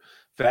were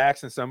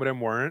vaxxed and some of them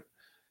weren't.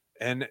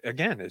 And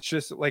again, it's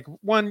just like,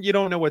 one, you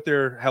don't know what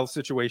their health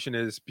situation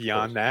is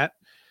beyond that,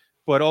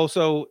 but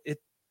also it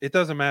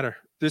doesn't matter.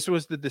 This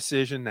was the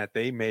decision that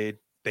they made.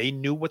 They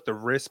knew what the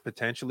risk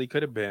potentially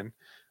could have been,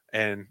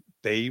 and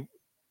they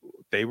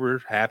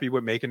were happy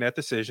with making that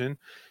decision.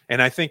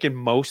 And I think in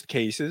most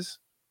cases,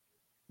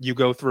 you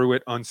go through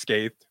it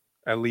unscathed.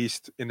 at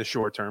least in the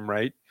short term,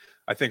 right?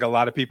 I think a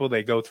lot of people,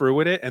 they go through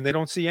with it and they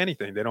don't see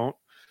anything. They don't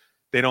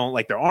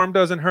like, their arm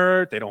doesn't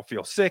hurt. They don't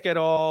feel sick at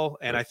all.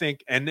 And I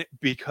think, and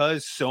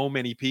because so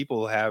many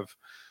people have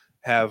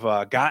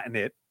gotten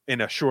it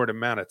in a short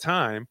amount of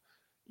time,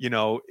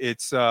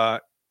 it's, I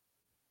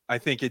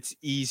think it's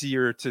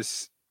easier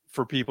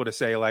for people to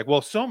say like,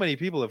 well, so many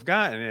people have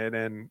gotten it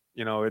and,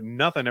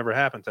 nothing ever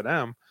happened to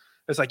them.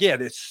 It's like, yeah,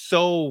 there's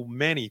so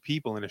many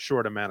people in a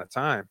short amount of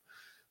time,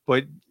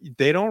 but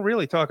they don't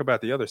really talk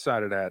about the other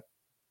side of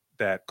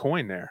that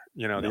coin there,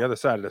 the other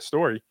side of the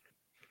story.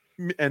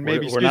 And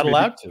maybe we're not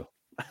allowed to.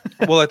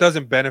 Well, it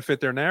doesn't benefit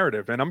their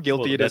narrative. And I'm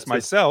guilty of this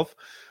myself,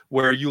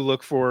 where you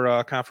look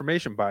for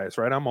confirmation bias,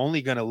 right? I'm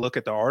only going to look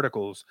at the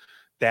articles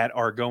that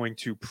are going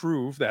to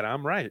prove that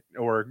I'm right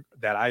or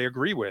that I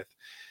agree with.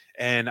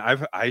 And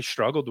I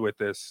struggled with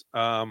this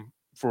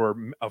for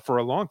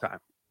a long time,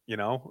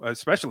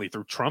 especially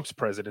through Trump's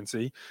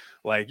presidency,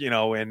 like,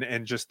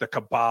 and just the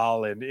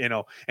cabal and,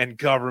 and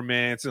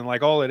governments and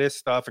like all of this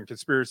stuff and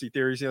conspiracy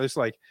theories. It's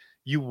like,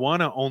 you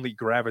want to only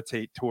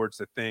gravitate towards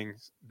the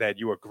things that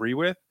you agree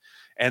with.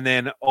 And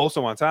then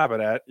also on top of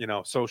that,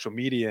 social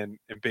media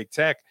and big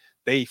tech,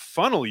 they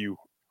funnel you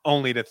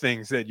only to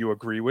things that you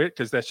agree with,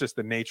 because that's just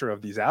the nature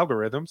of these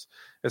algorithms.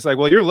 It's like,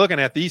 well, you're looking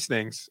at these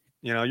things,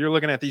 you're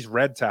looking at these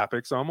red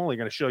topics, so I'm only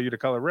going to show you the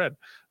color red.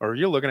 Or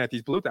you're looking at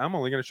these blue, I'm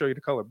only going to show you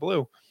the color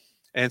blue.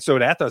 And so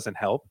that doesn't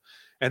help.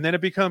 And then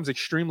it becomes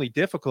extremely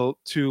difficult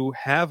to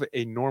have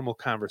a normal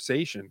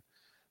conversation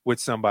with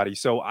somebody.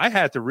 So I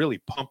had to really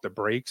pump the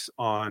brakes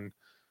on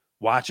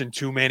watching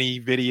too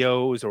many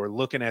videos or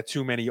looking at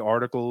too many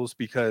articles,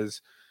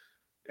 because,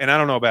 and I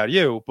don't know about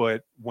you,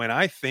 but when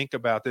I think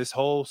about this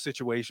whole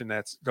situation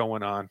that's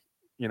going on,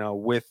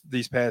 with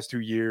these past 2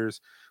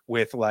 years,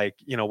 with like,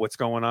 what's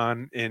going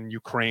on in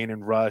Ukraine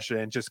and Russia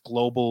and just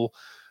global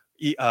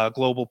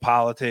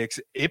politics,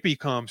 it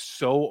becomes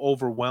so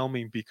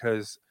overwhelming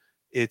because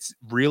it's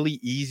really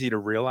easy to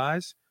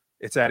realize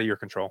it's out of your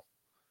control.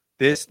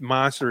 This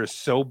monster is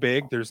so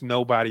big, there's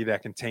nobody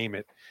that can tame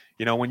it.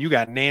 When you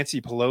got Nancy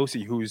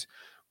Pelosi, who's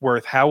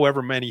worth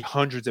however many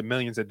hundreds of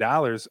millions of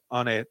dollars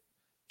on a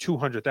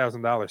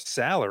 $200,000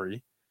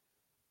 salary,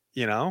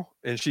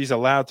 and she's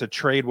allowed to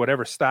trade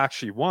whatever stock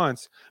she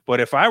wants.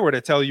 But if I were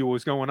to tell you what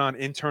was going on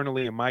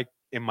internally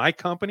in my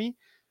company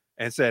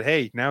and said,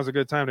 hey, now's a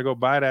good time to go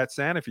buy that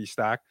Sanofi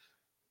stock,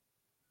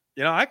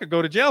 I could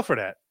go to jail for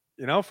that,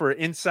 for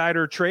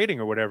insider trading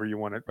or whatever you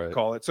want to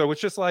call it. So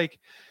it's just like,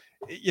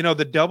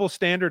 the double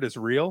standard is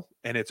real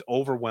and it's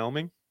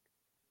overwhelming.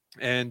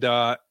 And,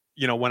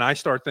 when I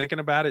start thinking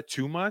about it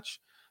too much,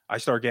 I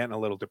start getting a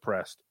little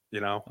depressed,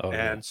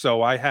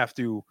 so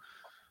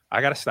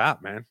I got to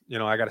stop, man.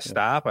 I got to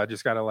stop. I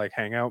just got to like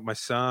hang out with my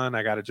son.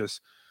 I got to just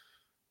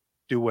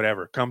do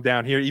whatever, come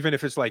down here, even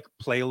if it's like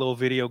play a little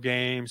video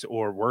games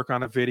or work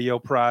on a video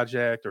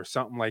project or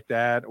something like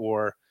that,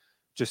 or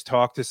just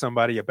talk to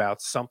somebody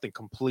about something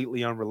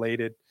completely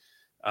unrelated.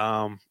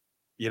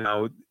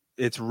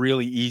 It's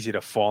really easy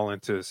to fall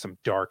into some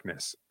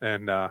darkness.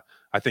 And I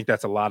think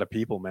that's a lot of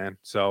people, man.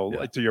 So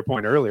like, to your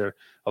point earlier,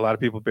 a lot of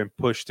people have been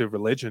pushed to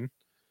religion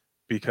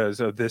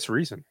because of this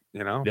reason,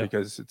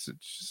 because it's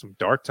some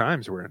dark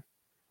times we're in.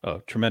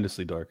 Oh,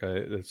 tremendously dark.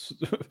 It's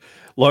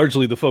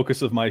largely the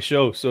focus of my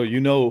show. So,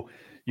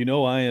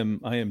 I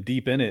am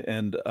deep in it.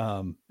 And,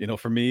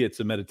 for me, it's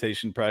a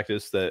meditation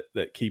practice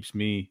that keeps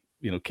me,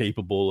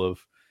 capable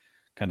of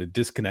kind of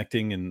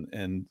disconnecting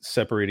and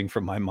separating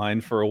from my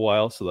mind for a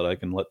while so that I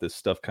can let this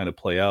stuff kind of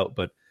play out.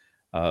 But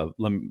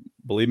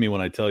believe me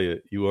when I tell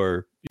you, you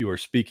are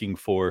speaking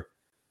for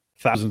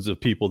thousands of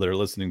people that are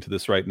listening to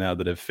this right now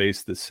that have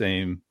faced the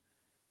same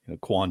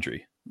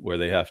quandary, where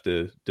they have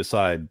to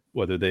decide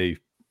whether they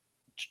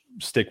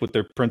stick with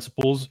their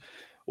principles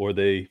or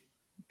they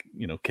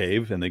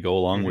cave and they go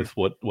along with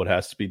what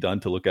has to be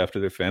done to look after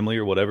their family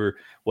or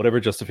whatever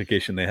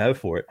justification they have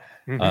for it.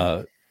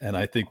 And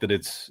I think that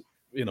it's,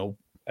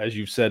 as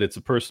you've said, it's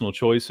a personal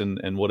choice,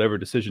 and whatever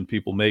decision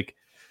people make,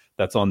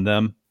 that's on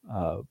them.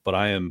 But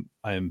I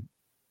am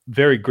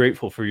very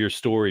grateful for your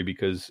story,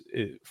 because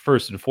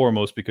first and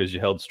foremost, because you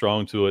held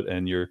strong to it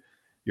and you're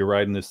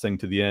riding this thing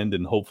to the end,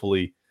 and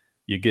hopefully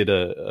you get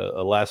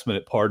a last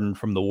minute pardon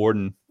from the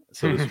warden,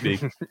 so to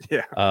speak.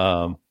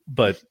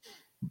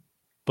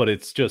 But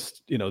it's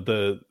just,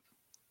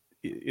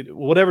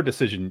 whatever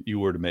decision you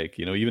were to make,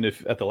 even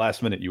if at the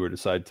last minute you were to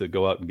decide to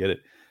go out and get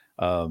it,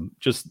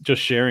 just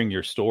sharing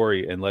your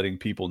story and letting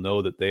people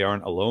know that they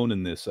aren't alone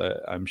in this.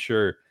 I'm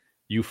sure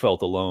you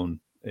felt alone,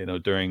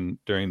 during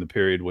the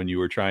period when you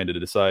were trying to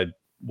decide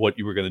what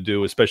you were going to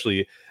do,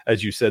 especially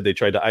as you said, they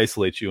tried to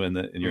isolate you, and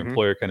your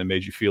employer kind of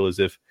made you feel as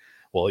if,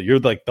 well, you're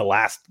like the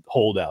last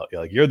holdout.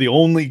 You're the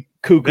only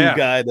cuckoo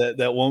guy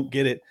that won't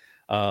get it.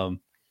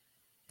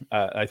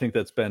 I think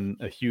that's been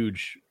a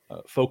huge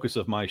focus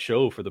of my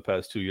show for the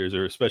past 2 years,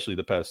 or especially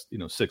the past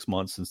 6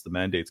 months since the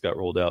mandates got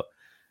rolled out,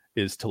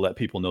 is to let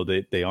people know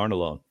they aren't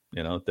alone.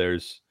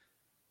 There's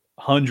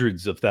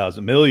hundreds of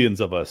thousands,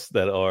 millions of us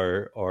that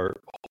are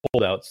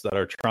holdouts that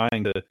are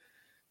trying to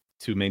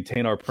to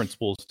maintain our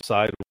principles,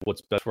 decide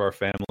what's best for our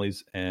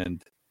families,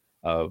 and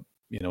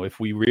if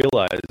we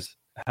realize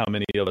how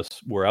many of us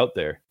were out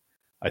there,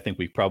 I think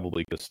we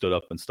probably could have stood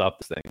up and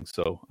stopped this thing.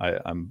 So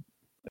I'm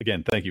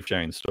again, thank you for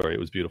sharing the story. It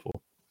was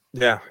beautiful.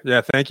 Yeah.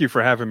 Thank you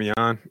for having me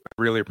on. I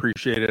really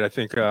appreciate it. I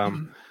think not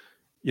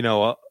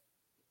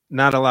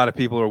a lot of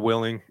people are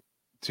willing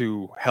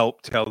to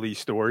help tell these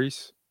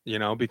stories,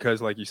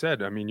 because like you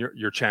said, I mean,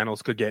 your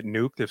channels could get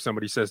nuked if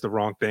somebody says the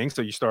wrong thing.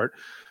 So you start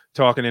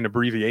talking in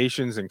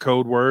abbreviations and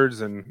code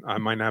words, and I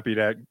might not be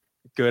that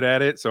good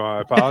at it. So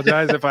I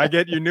apologize if I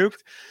get you nuked.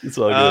 It's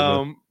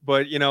all good.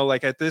 But,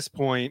 like at this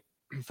point,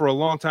 for a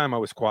long time, I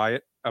was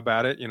quiet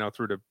about it,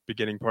 through the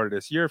beginning part of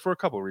this year for a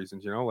couple of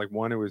reasons, like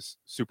one, it was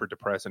super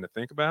depressing to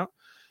think about.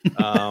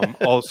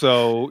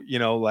 Also,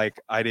 like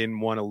I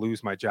didn't want to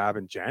lose my job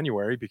in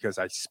January because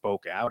I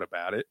spoke out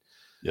about it.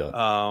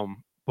 Yeah.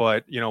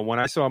 But when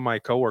I saw my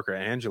coworker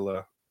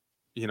Angela,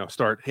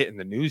 start hitting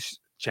the news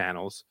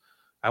channels,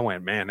 I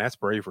went, man, that's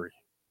bravery.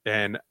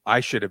 And I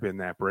should have been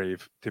that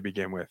brave to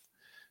begin with.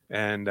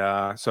 And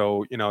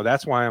so,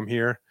 that's why I'm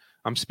here.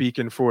 I'm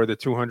speaking for the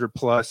 200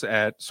 plus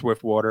at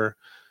Swiftwater,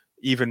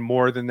 even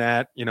more than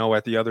that,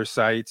 at the other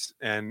sites.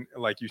 And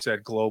like you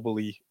said,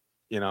 globally,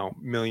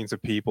 millions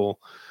of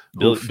people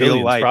who feel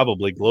billions, like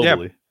probably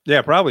globally.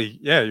 Yeah, probably.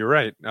 Yeah, you're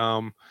right.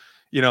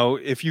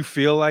 If you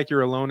feel like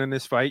you're alone in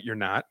this fight, you're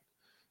not.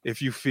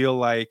 If you feel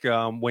like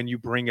when you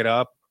bring it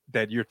up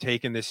that you're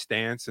taking this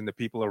stance and the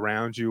people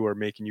around you are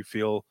making you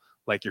feel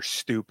like you're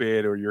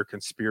stupid or you're a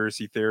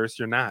conspiracy theorist,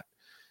 you're not.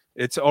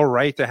 It's all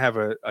right to have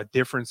a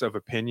difference of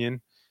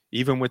opinion,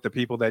 even with the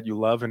people that you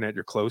love and that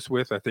you're close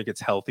with. I think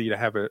it's healthy to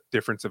have a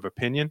difference of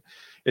opinion.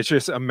 It's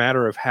just a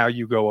matter of how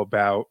you go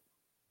about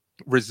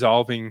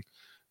resolving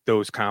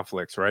those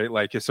conflicts, right?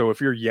 Like, so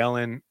if you're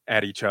yelling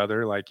at each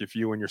other, like if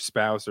you and your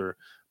spouse are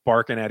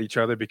barking at each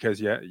other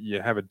because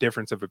you have a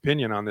difference of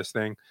opinion on this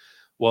thing,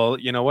 well,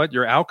 you know what?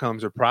 Your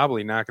outcomes are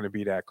probably not going to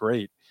be that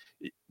great.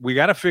 We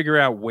got to figure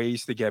out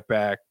ways to get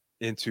back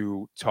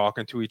into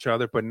talking to each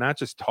other, but not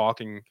just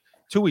talking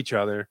to each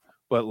other,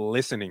 but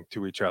listening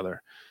to each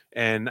other.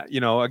 And,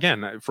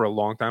 again, for a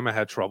long time, I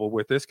had trouble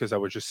with this because I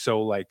was just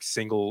so like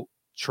single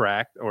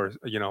track or,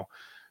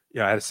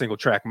 I had a single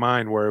track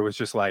mind where it was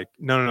just like,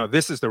 no,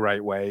 this is the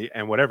right way.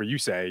 And whatever you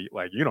say,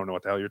 like, you don't know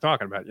what the hell you're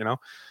talking about,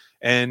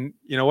 And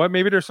you know what,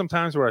 maybe there's some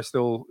times where I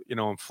still,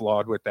 I'm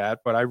flawed with that,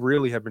 but I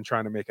really have been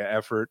trying to make an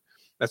effort,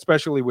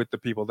 especially with the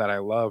people that I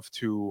love,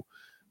 to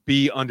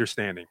be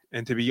understanding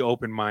and to be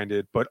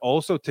open-minded, but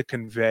also to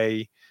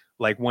convey,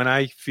 like when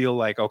I feel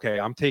like, okay,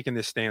 I'm taking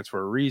this stance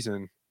for a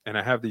reason and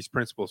I have these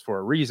principles for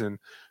a reason,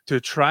 to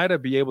try to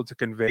be able to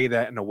convey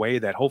that in a way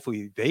that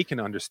hopefully they can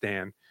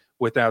understand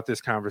without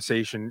this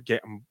conversation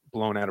getting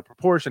blown out of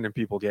proportion and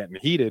people getting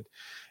heated.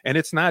 And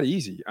it's not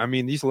easy. I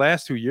mean, these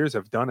last 2 years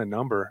have done a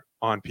number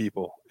on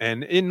people,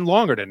 and in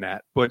longer than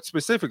that, but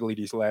specifically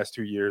these last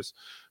 2 years,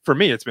 for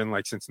me, it's been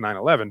like since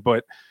 9/11.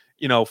 But,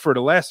 for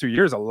the last 2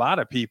 years, a lot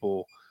of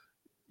people,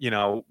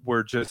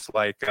 were just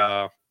like,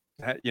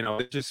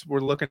 just we're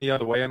looking the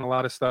other way on a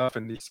lot of stuff,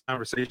 and these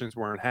conversations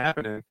weren't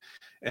happening.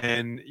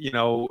 And,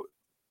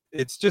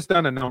 it's just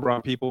done a number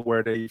on people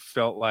where they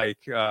felt like,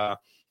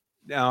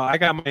 now I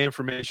got my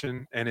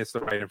information and it's the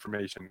right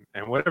information,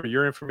 and whatever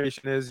your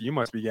information is, you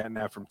must be getting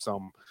that from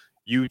some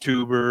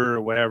YouTuber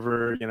or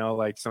whatever,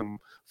 like some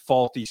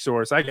faulty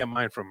source. I get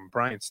mine from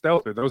Brian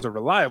Stelter. Those are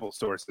reliable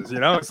sources,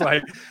 it's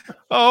like,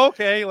 oh,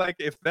 okay. Like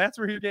if that's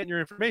where you're getting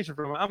your information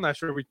from, I'm not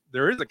sure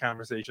there is a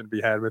conversation to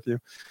be had with you.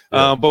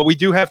 Yeah. But we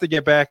do have to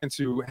get back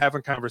into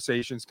having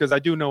conversations, because I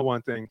do know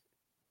one thing,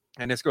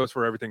 and this goes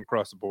for everything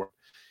across the board.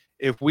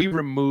 If we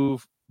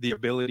remove the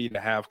ability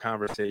to have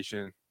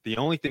conversation, the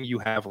only thing you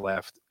have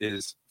left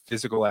is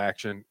physical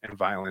action and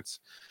violence.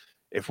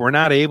 If we're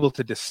not able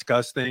to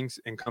discuss things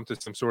and come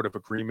to some sort of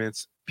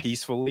agreements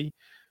peacefully,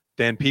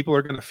 then people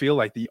are going to feel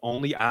like the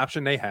only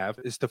option they have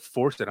is to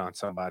force it on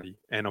somebody.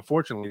 And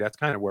unfortunately, that's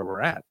kind of where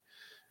we're at.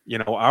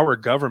 Our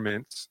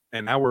governments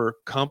and our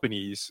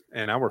companies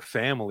and our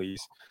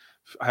families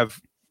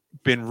have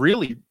been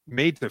really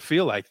made to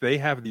feel like they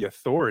have the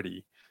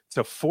authority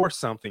to force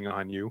something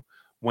on you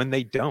when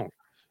they don't.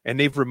 And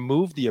they've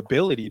removed the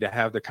ability to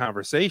have the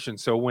conversation.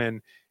 So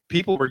when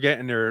people were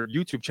getting their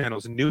YouTube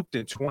channels nuked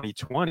in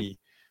 2020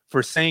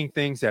 for saying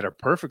things that are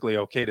perfectly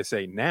okay to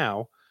say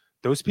now,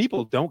 those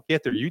people don't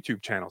get their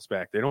YouTube channels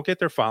back. They don't get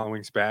their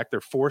followings back. They're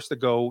forced to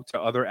go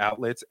to other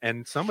outlets,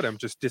 and some of them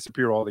just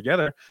disappear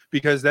altogether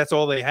because that's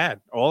all they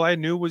had. All I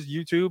knew was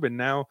YouTube, and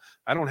now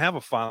I don't have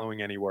a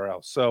following anywhere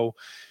else. So,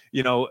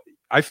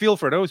 I feel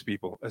for those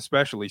people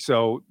especially.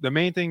 So the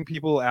main thing,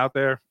 people out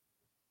there,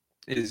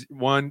 is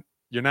one,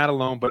 you're not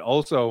alone, but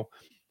also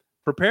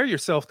prepare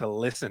yourself to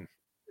listen,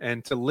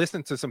 and to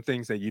listen to some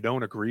things that you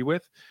don't agree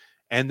with.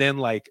 And then,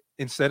 like,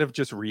 instead of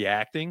just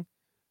reacting,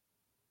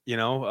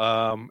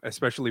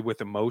 especially with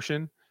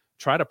emotion,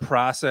 try to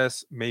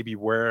process maybe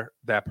where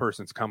that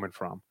person's coming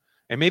from,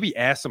 and maybe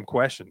ask some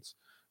questions.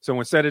 So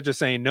instead of just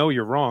saying, no,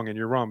 you're wrong, and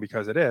you're wrong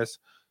because of this,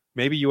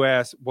 maybe you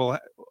ask, well,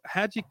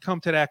 how'd you come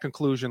to that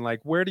conclusion? Like,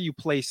 where do you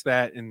place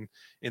that in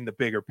the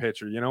bigger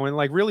picture, and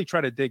like really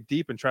try to dig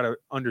deep and try to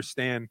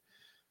understand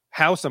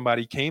how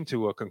somebody came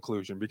to a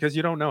conclusion, because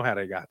you don't know how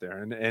they got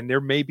there. And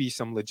there may be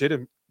some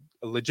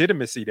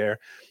legitimacy there.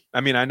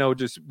 I mean, I know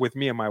just with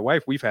me and my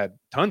wife, we've had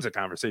tons of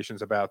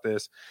conversations about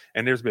this,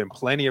 and there's been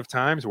plenty of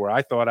times where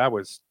I thought I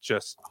was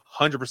just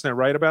 100%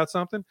 right about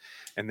something,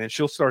 and then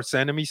she'll start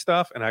sending me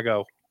stuff and I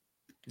go,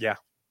 yeah,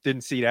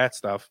 didn't see that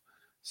stuff.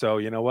 So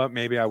you know what,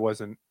 maybe I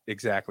wasn't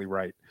exactly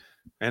right.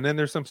 And then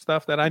there's some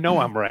stuff that I know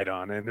I'm right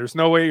on, and there's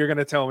no way you're going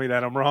to tell me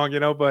that I'm wrong,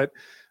 but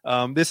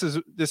this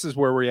is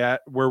where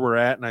we're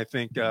at. And I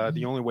think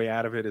the only way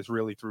out of it is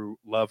really through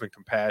love and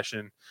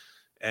compassion,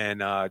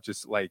 and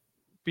just like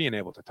being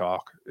able to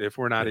talk. If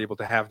we're not able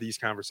to have these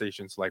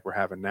conversations like we're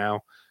having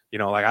now,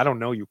 like I don't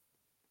know you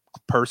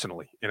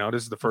personally,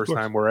 this is the first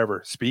time we're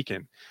ever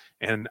speaking.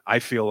 And I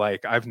feel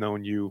like I've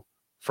known you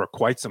for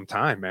quite some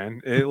time,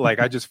 man.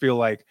 I just feel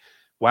like,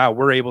 wow,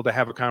 we're able to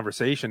have a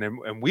conversation,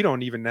 and we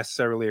don't even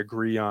necessarily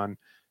agree on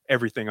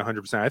everything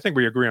 100%. I think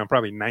we agree on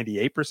probably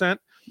 98%.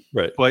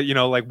 Right. But,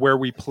 like where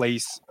we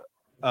place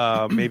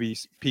maybe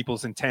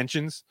people's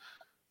intentions,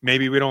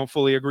 maybe we don't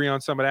fully agree on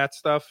some of that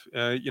stuff,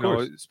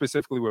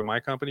 specifically with my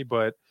company.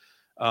 But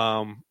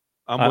I'm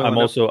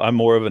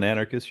more of an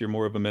anarchist. You're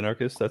more of a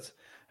minarchist.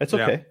 That's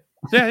okay.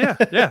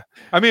 Yeah.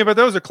 I mean, but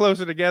those are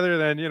closer together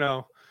than,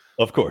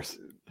 of course,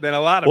 than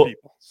a lot of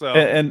people. So,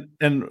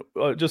 and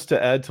just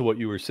to add to what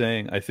you were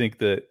saying, I think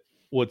that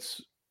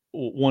what's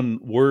one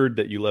word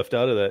that you left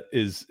out of that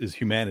is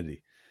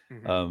humanity.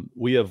 Mm-hmm.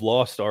 We have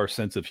lost our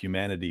sense of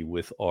humanity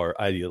with our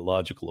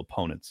ideological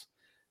opponents.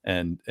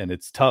 And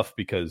it's tough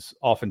because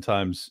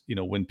oftentimes,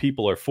 when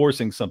people are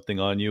forcing something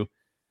on you,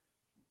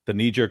 the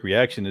knee-jerk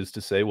reaction is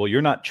to say, well,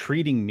 you're not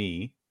treating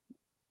me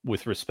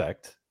with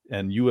respect,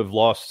 and you have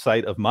lost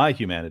sight of my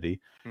humanity.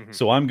 Mm-hmm.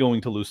 So I'm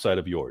going to lose sight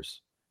of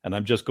yours. And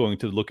I'm just going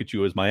to look at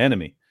you as my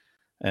enemy.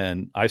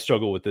 And I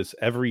struggle with this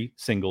every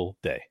single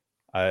day.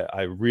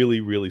 I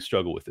really, really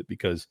struggle with it,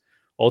 because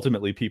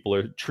ultimately people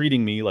are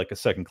treating me like a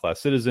second-class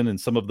citizen, and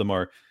some of them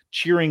are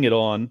cheering it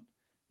on,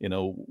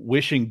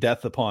 wishing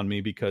death upon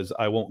me because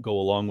I won't go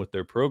along with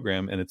their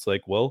program. And it's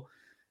like, well,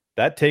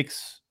 that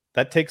takes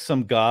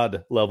some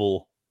God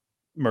level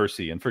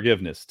mercy and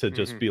forgiveness to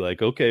just be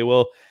like, okay,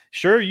 well,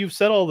 sure, you've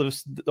said all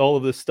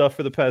of this stuff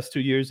for the past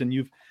 2 years, and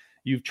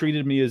you've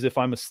treated me as if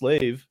I'm a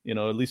slave,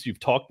 at least you've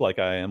talked like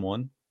I am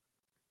one.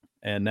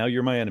 And now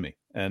you're my enemy.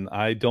 And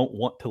I don't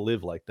want to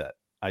live like that.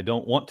 I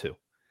don't want to.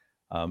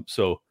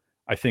 So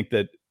I think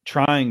that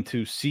trying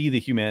to see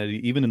the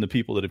humanity, even in the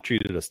people that have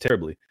treated us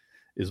terribly,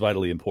 is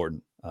vitally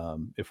important.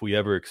 If we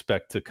ever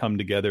expect to come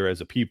together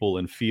as a people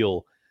and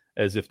feel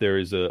as if there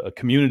is a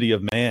community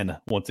of man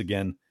once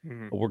again,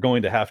 we're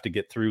going to have to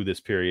get through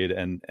this period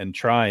and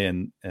try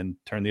and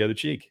turn the other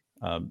cheek.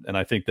 And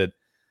I think that,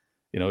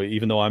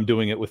 even though I'm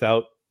doing it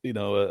without,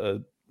 a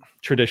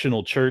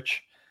traditional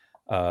church,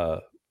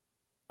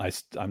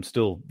 I'm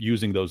still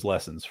using those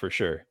lessons for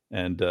sure.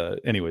 And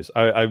anyways,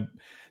 I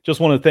just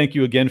want to thank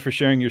you again for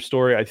sharing your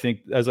story. I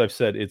think, as I've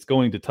said, it's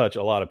going to touch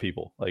a lot of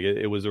people. Like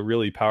it was a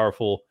really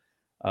powerful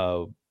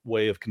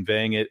way of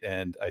conveying it.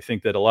 And I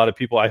think that a lot of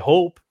people, I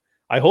hope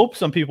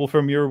some people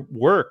from your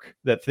work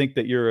that think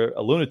that you're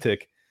a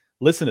lunatic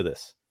listen to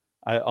this.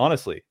 I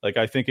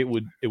think it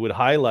would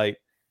highlight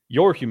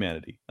your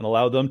humanity and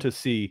allow them to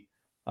see,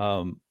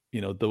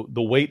 the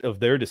weight of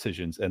their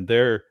decisions and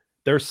their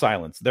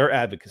silence, their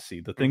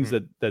advocacy, the things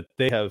that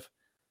they have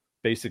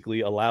basically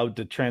allowed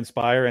to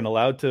transpire and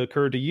allowed to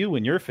occur to you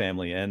and your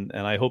family. And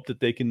I hope that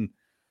they can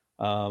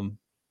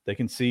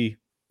see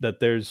that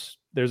there's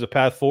a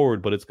path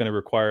forward, but it's going to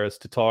require us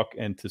to talk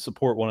and to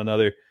support one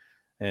another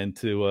and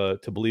to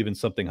believe in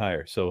something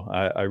higher. So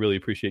I really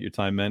appreciate your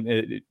time, man.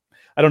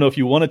 I don't know if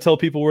you want to tell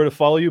people where to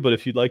follow you, but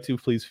if you'd like to,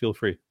 please feel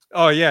free.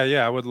 Oh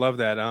yeah. I would love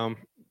that.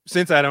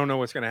 Since I don't know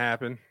what's going to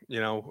happen,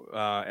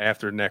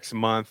 after next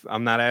month,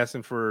 I'm not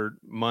asking for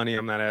money.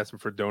 I'm not asking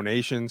for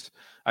donations.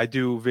 I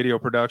do video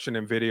production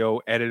and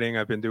video editing.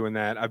 I've been doing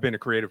that. I've been a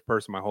creative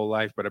person my whole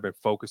life, but I've been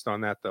focused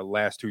on that the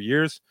last 2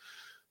 years.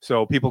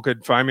 So people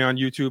could find me on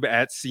YouTube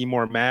at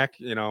Seymour Mac.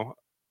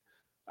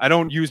 I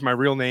don't use my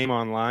real name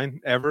online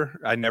ever.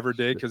 I never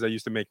did, because I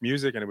used to make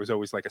music and it was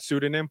always like a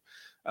pseudonym.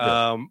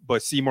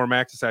 But Seymour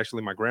Mac is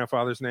actually my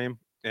grandfather's name.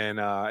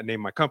 And I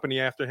named my company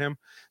after him.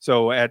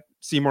 So at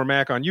Seymour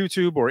Mac on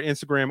YouTube, or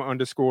Instagram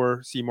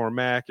 _Seymour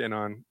Mac, and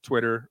on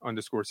Twitter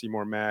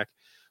 _Seymour Mac,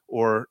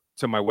 or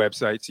to my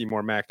website,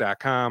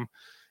 SeymourMac.com.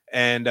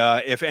 And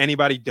if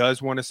anybody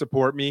does want to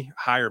support me,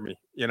 hire me.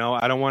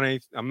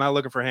 I'm not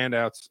looking for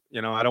handouts.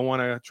 I don't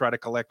want to try to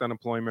collect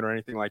unemployment or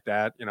anything like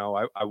that.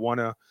 I want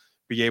to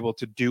be able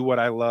to do what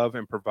I love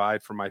and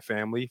provide for my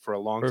family. For a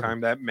long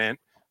time, that meant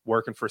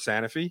working for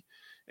Sanofi.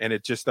 And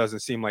it just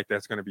doesn't seem like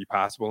that's going to be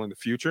possible in the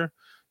future.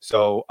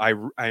 So I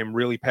am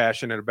really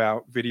passionate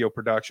about video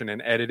production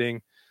and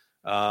editing.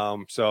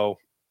 So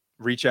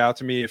reach out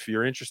to me if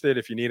you're interested.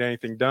 If you need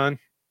anything done,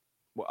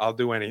 I'll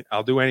do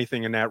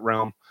anything in that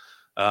realm.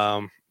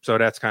 So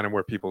that's kind of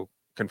where people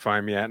can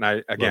find me at.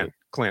 And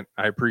Clint,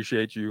 I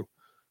appreciate you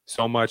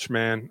so much,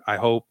 man. I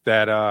hope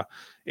that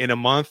in a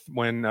month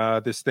when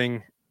this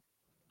thing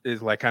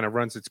is like kind of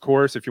runs its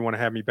course, if you want to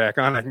have me back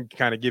on, I can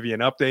kind of give you an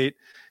update,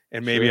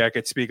 and maybe I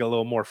could speak a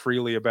little more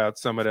freely about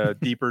some of the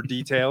deeper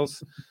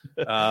details.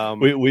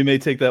 We may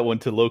take that one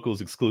to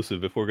Locals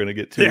exclusive if we're going to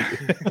get too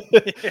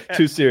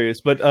too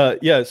serious. But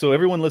so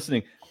everyone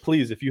listening,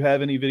 please, if you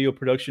have any video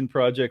production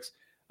projects,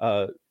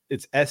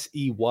 it's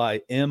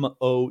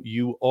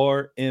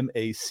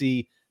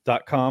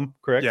SEYMOURMAC.com,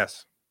 correct?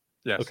 Yes.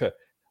 Okay.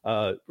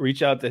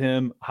 Reach out to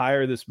him,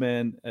 hire this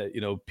man.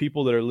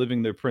 People that are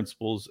living their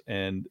principles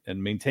and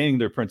maintaining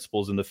their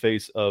principles in the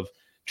face of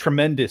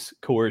tremendous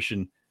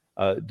coercion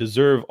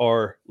deserve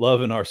our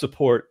love and our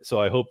support. So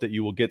I hope that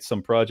you will get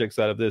some projects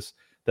out of this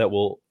that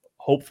will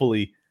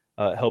hopefully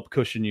help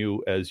cushion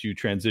you as you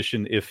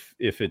transition. If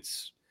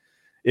it's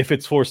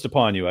forced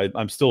upon you,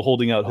 I'm still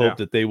holding out hope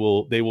that they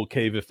will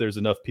cave if there's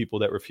enough people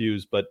that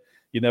refuse. But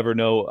you never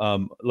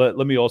know.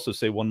 Let me also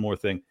say one more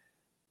thing.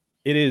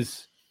 It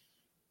is,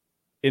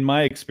 in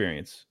my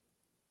experience,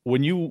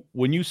 when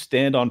you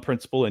stand on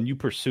principle and you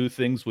pursue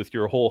things with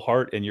your whole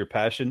heart and your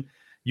passion,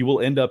 you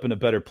will end up in a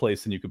better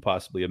place than you could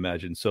possibly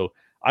imagine. So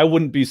I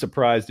wouldn't be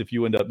surprised if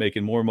you end up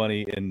making more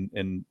money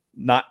in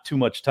not too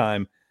much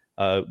time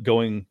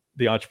going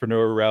the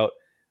entrepreneur route.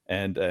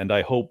 And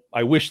I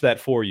wish that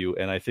for you.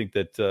 And I think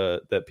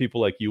that people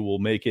like you will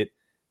make it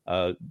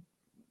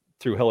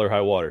through hell or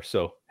high water.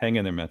 So hang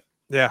in there, man.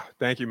 Yeah.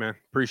 Thank you, man.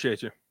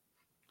 Appreciate you.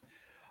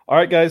 All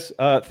right, guys.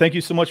 Thank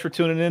you so much for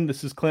tuning in.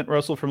 This is Clint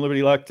Russell from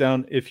Liberty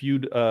Lockdown. If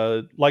you'd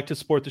like to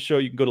support the show,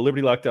 you can go to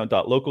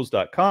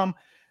libertylockdown.locals.com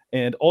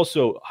and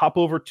also hop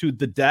over to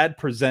The Dad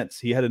Presents.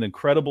 He had an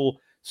incredible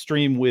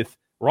stream with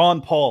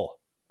Ron Paul.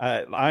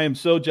 I am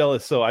so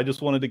jealous. So I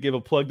just wanted to give a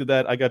plug to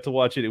that. I got to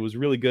watch it. It was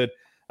really good.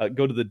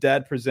 Go to The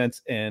Dad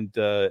Presents, and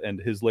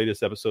his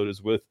latest episode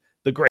is with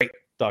the great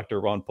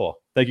Dr. Ron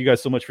Paul. Thank you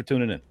guys so much for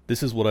tuning in.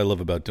 This is what I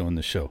love about doing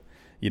this show.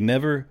 You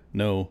never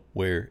know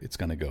where it's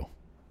going to go.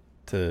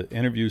 To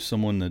interview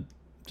someone that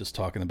just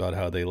talking about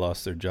how they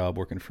lost their job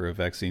working for a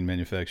vaccine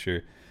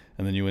manufacturer,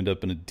 and then you end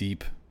up in a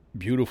deep,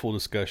 beautiful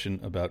discussion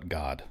about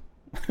God.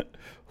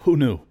 Who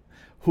knew?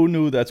 Who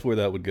knew that's where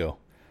that would go?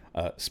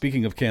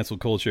 Speaking of cancel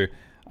culture,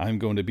 I'm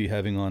going to be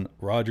having on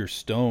Roger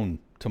Stone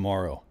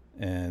tomorrow,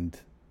 and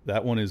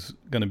that one is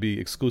going to be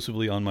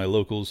exclusively on my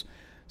Locals,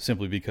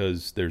 simply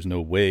because there's no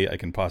way I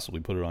can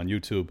possibly put it on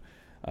YouTube.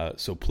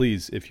 So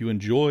please, if you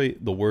enjoy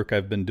the work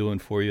I've been doing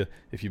for you,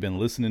 if you've been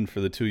listening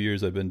for the 2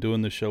 years I've been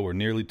doing the show, or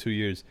nearly 2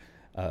 years,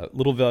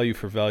 little value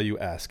for value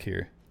ask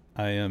here.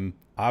 I am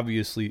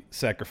obviously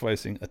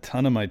sacrificing a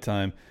ton of my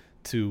time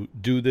to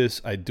do this.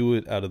 I do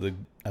it out of the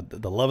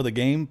love of the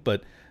game,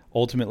 but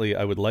ultimately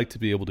I would like to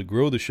be able to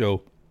grow the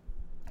show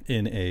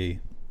in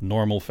a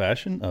normal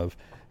fashion of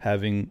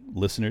having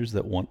listeners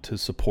that want to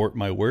support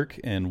my work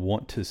and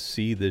want to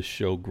see this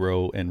show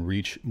grow and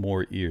reach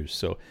more ears.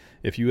 So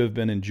if you have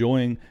been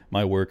enjoying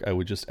my work, I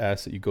would just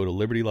ask that you go to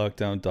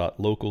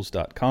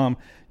libertylockdown.locals.com.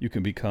 You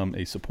can become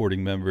a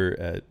supporting member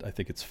at, I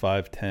think it's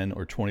 $5, $10,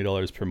 or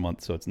 $20 per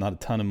month. So it's not a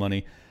ton of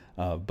money.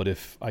 But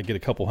if I get a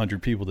couple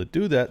hundred people that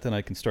do that, then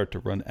I can start to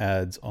run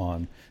ads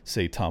on,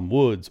 say, Tom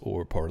Woods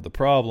or Part of the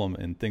Problem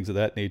and things of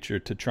that nature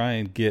to try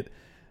and get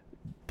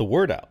the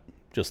word out.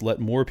 Just let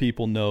more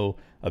people know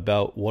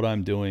about what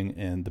I'm doing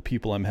and the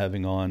people I'm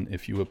having on.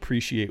 If you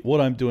appreciate what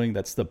I'm doing,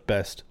 that's the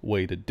best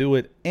way to do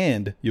it.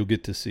 And you'll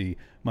get to see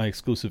my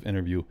exclusive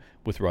interview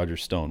with Roger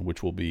Stone,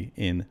 which will be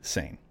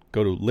insane.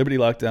 Go to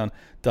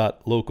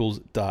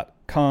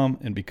libertylockdown.locals.com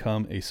and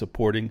become a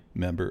supporting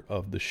member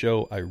of the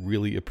show. I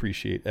really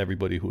appreciate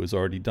everybody who has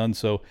already done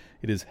so.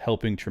 It is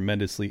helping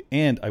tremendously.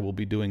 And I will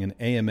be doing an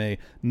AMA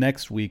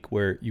next week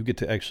where you get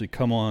to actually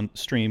come on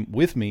stream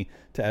with me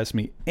to ask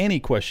me any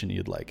question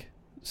you'd like.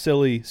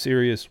 Silly,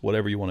 serious,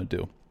 whatever you want to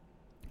do.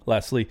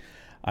 Lastly,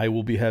 I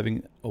will be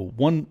having a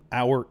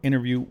 1-hour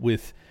interview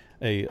with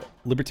a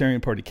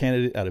Libertarian Party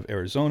candidate out of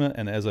Arizona.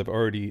 And as I've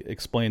already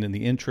explained in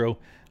the intro,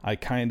 I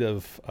kind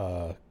of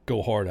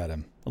go hard at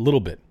him a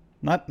little bit.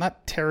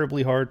 Not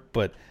terribly hard,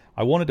 but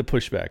I wanted to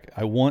push back.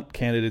 I want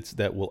candidates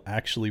that will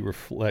actually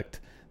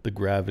reflect the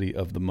gravity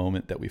of the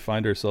moment that we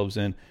find ourselves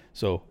in.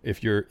 So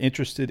if you're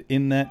interested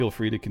in that, feel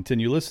free to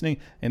continue listening.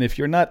 And if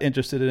you're not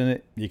interested in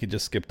it, you can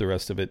just skip the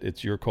rest of it.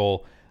 It's your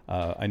call.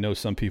 I know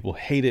some people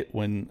hate it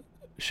when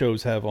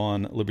shows have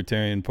on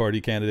Libertarian Party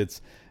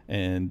candidates.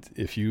 And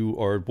if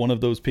you are one of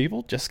those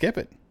people, just skip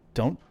it.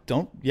 Don't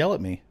yell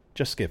at me.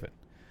 Just skip it.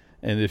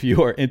 And if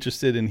you are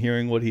interested in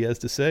hearing what he has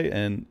to say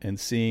and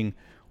seeing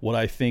what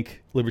I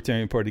think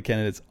Libertarian Party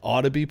candidates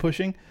ought to be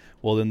pushing,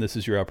 well, then this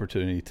is your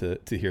opportunity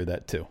to hear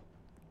that too.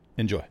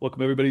 Enjoy.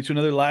 Welcome, everybody, to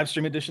another live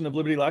stream edition of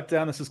Liberty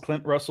Lockdown. This is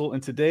Clint Russell,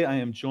 and today I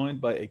am joined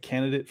by a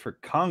candidate for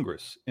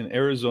Congress in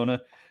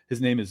Arizona.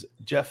 His name is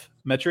Jeff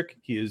Metrick.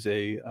 He is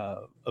a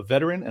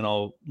veteran, and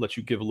I'll let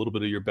you give a little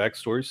bit of your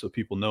backstory so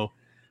people know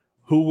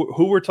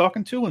who we're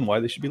talking to and why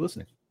they should be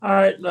listening. All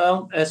right.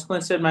 Well, as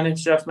Clint said, my name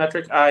is Jeff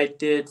Metrick. I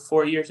did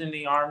 4 years in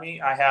the Army.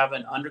 I have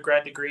an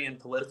undergrad degree in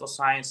political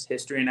science,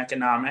 history, and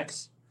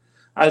economics.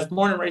 I was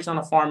born and raised on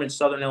a farm in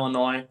southern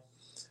Illinois.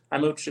 I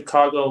moved to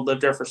Chicago,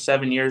 lived there for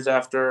 7 years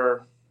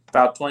after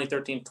about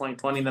 2013,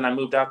 2020. Then I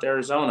moved out to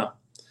Arizona.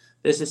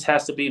 This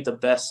has to be the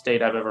best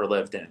state I've ever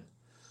lived in.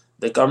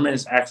 The government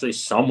is actually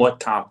somewhat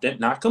competent,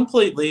 not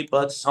completely,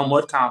 but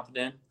somewhat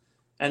competent.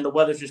 And the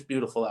weather's just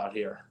beautiful out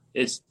here.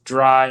 It's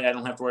dry. I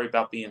don't have to worry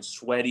about being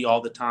sweaty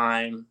all the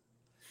time.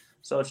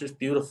 So it's just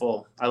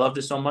beautiful. I loved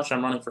it so much.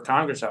 I'm running for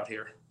Congress out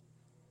here.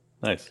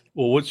 Nice.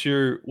 Well, what's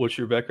your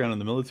background in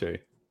the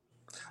military?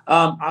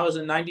 I was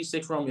a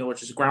 96 Romeo,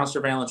 which is a ground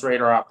surveillance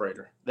radar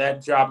operator.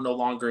 That job no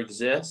longer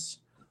exists.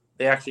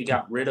 They actually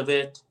got rid of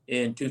it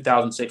in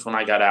 2006 when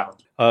I got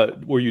out.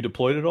 Were you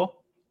deployed at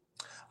all?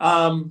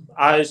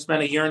 I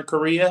spent a year in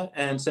Korea,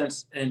 and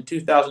since in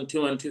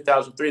 2002 and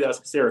 2003, that was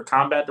considered a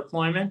combat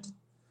deployment.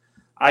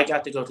 I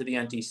got to go to the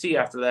NTC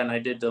after that, and I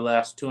did the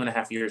last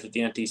 2.5 years at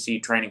the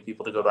NTC training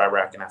people to go to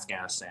Iraq and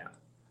Afghanistan.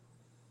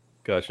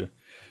 Gotcha.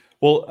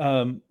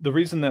 Well, the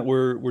reason that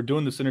we're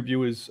doing this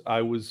interview is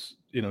I was,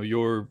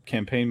 your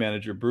campaign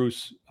manager,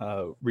 Bruce,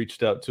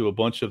 reached out to a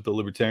bunch of the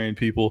libertarian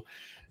people.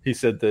 He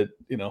said that,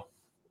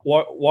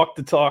 walk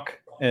the talk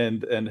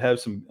and have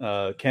some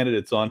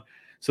candidates on.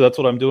 So that's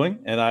what I'm doing.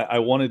 And I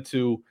wanted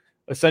to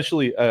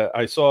essentially,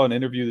 I saw an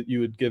interview that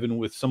you had given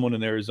with someone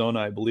in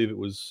Arizona. I believe it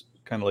was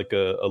kind of like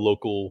a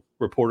local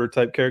reporter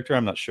type character.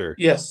 I'm not sure.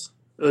 Yes,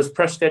 it was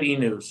Prescott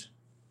News.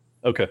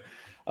 Okay.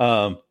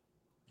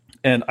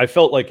 And I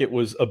felt like it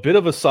was a bit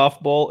of a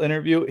softball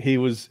interview. He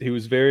was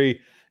very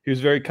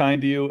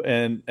kind to you.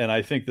 And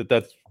I think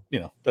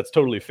that's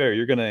totally fair.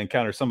 You're going to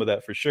encounter some of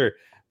that for sure.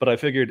 But I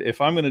figured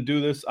if I'm going to do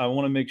this, I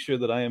want to make sure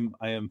that I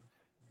am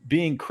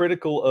being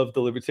critical of the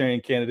libertarian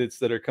candidates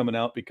that are coming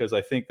out, because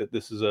I think that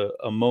this is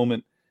a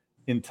moment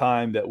in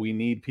time that we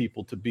need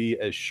people to be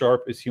as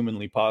sharp as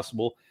humanly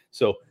possible.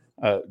 So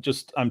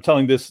I'm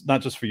telling this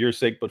not just for your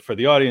sake, but for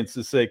the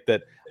audience's sake,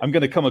 that I'm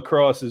going to come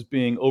across as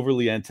being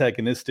overly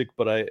antagonistic,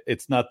 but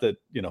it's not that,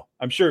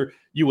 I'm sure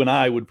you and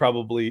I would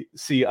probably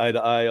see eye to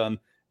eye on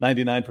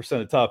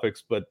 99% of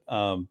topics, but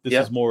this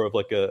is more of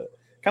like a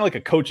kind of like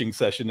a coaching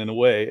session in a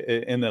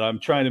way, in that I'm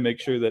trying to make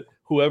sure that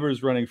whoever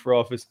is running for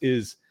office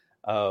is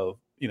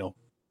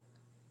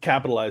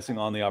capitalizing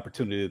on the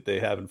opportunity that they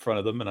have in front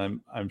of them. And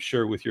I'm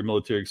sure with your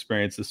military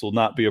experience, this will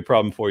not be a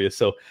problem for you.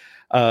 So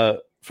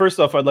first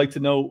off, I'd like to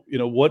know,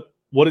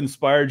 what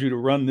inspired you to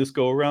run this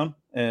go around?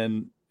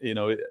 And,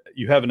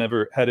 you haven't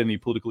ever had any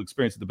political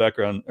experience in the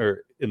background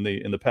or in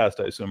the past,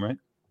 I assume, right?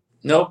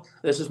 Nope.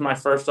 This is my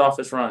first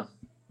office run.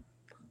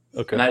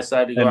 Okay. And I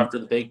decided to go after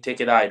the big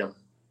ticket item.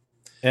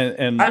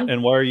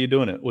 And why are you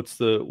doing it? What's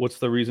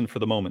the reason for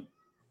the moment?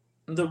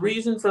 The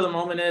reason for the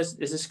moment is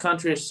this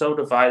country is so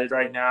divided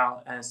right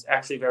now, and it's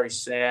actually very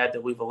sad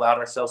that we've allowed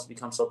ourselves to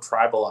become so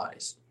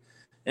tribalized.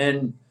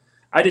 And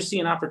I just see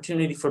an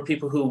opportunity for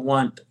people who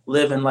want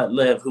live and let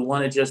live, who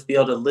want to just be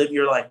able to live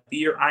your life, be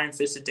your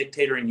iron-fisted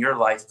dictator in your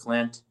life,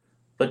 Clint,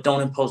 but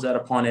don't impose that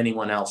upon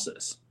anyone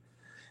else's.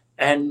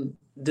 And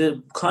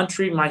the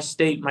country, my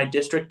state, my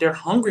district, they're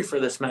hungry for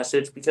this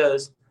message,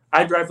 because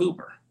I drive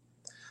Uber.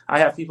 I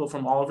have people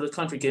from all over the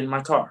country get in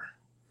my car.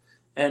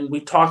 And we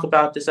talk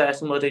about this, ask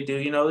them what they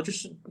do, they're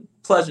just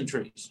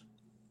pleasantries.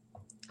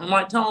 And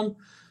I tell them,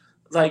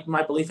 like,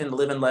 my belief in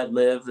live and let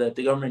live, that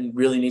the government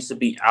really needs to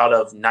be out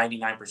of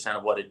 99%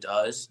 of what it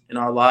does in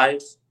our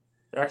lives.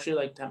 They're actually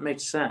like, that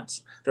makes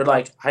sense. They're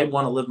like, I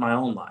want to live my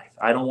own life.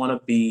 I don't want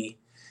to be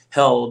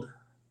held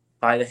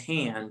by the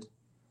hand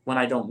when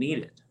I don't need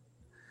it.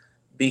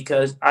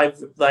 Because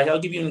I'll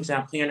give you an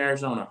example. Here in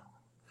Arizona,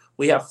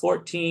 we have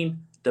 14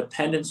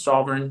 dependent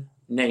sovereign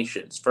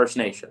nations, First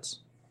Nations.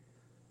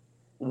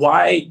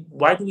 Why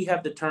do we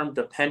have the term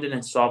dependent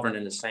and sovereign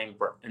in the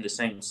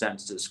same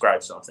sentence to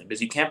describe something?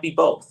 Because you can't be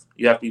both.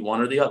 You have to be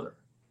one or the other.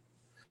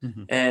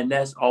 Mm-hmm. And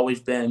that's always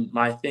been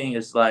my thing,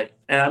 is like,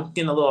 and I'm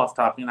getting a little off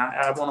topic, and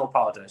I want to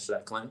apologize for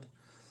that, Clint.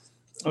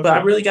 Okay. But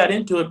I really got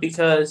into it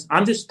because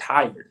I'm just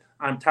tired.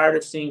 I'm tired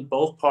of seeing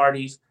both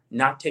parties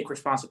not take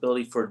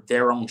responsibility for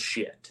their own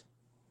shit.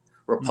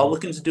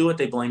 Republicans do it,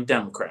 they blame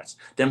Democrats.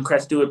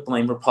 Democrats do it,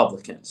 blame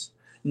Republicans.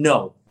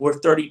 No, we're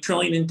 $30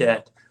 trillion in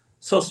debt.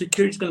 Social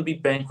Security is going to be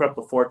bankrupt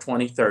before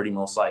 2030,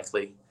 most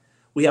likely.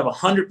 We have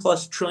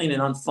 $100+ trillion in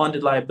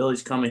unfunded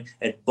liabilities coming,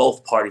 and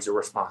both parties are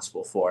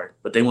responsible for it.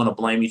 But they want to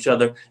blame each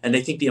other, and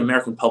they think the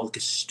American public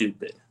is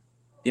stupid.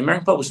 The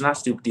American public is not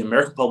stupid. The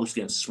American public is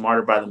getting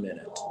smarter by the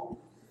minute.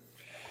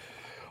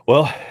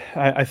 Well,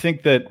 I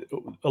think that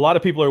a lot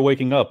of people are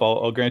waking up.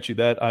 I'll grant you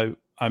that.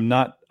 I'm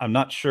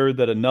not sure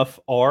that enough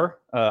are.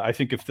 I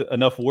think if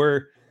enough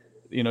were,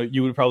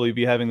 you would probably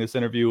be having this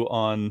interview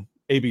on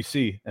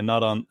ABC and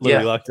not on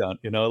Liberty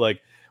Lockdown.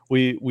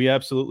 We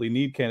absolutely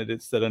need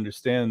candidates that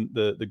understand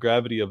the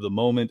gravity of the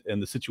moment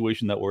and the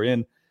situation that we're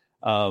in.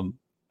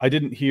 I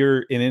didn't hear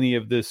in any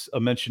of this a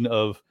mention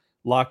of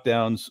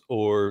lockdowns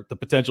or the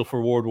potential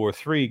for World War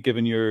III.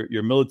 Given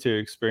your military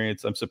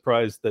experience, I'm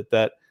surprised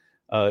that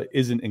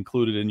isn't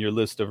included in your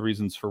list of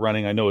reasons for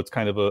running. I know it's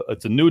kind of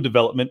it's a new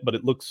development, but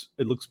it looks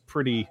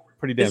pretty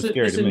damn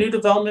scary. It's a new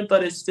development,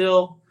 but it's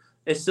still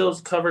it still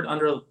is covered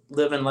under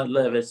live and let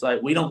live. It's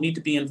like we don't need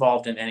to be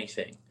involved in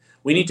anything.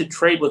 We need to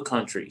trade with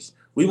countries.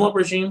 We want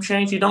regime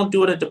change. You don't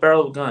do it at the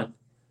barrel of a gun.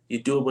 You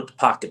do it with the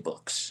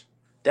pocketbooks.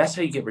 That's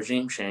how you get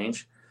regime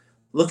change.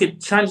 Look at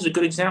China's a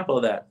good example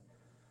of that.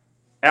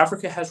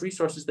 Africa has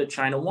resources that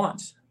China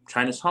wants.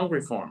 China's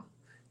hungry for them.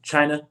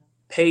 China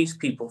pays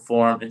people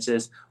for them and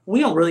says, we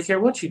don't really care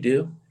what you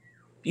do.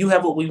 You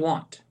have what we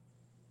want.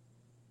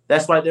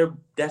 That's why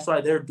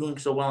they're doing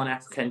so well in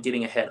Africa and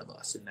getting ahead of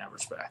us in that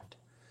respect.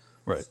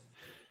 Right.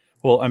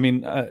 Well, I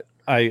mean,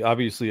 I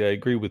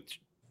agree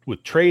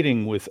with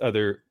trading with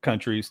other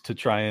countries to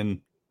try and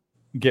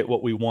get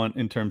what we want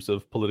in terms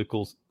of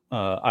political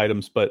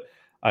items, but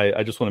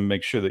I just want to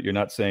make sure that you're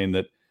not saying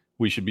that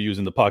we should be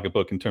using the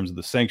pocketbook in terms of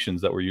the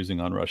sanctions that we're using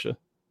on Russia.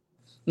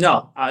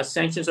 No,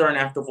 sanctions are an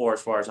act of war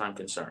as far as I'm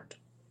concerned.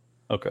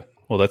 Okay.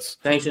 Well, that's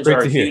sanctions are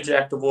a huge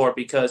act of war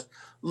because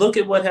look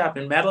at what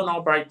happened. Madeleine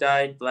Albright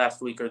died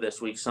last week or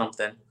this week,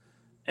 something.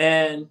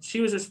 And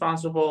she was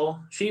responsible,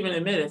 she even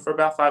admitted, for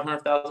about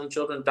 500,000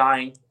 children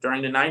dying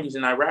during the 90s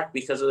in Iraq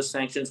because of the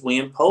sanctions we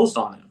imposed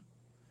on him.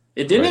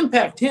 It didn't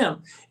impact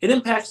him. It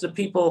impacts the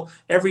people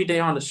every day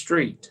on the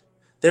street.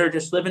 They're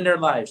just living their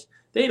lives.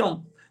 They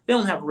don't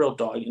have a real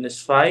dog in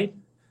this fight.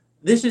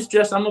 This is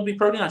just, I'm going to be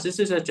pretty honest, this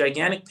is a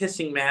gigantic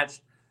pissing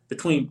match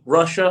between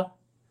Russia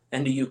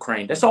and the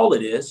Ukraine. That's all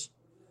it is.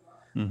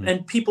 Mm-hmm.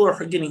 And people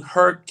are getting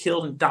hurt,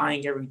 killed, and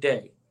dying every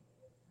day.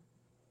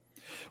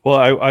 Well,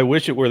 I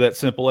wish it were that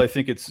simple. I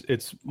think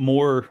it's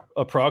more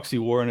a proxy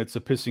war, and it's a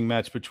pissing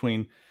match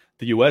between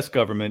the U.S.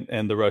 government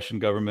and the Russian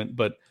government.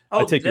 But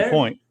I take your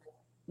point.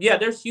 Yeah,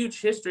 there's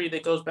huge history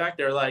that goes back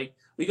there. Like,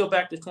 we go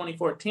back to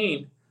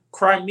 2014.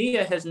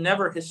 Crimea has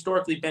never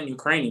historically been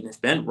Ukrainian. It's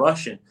been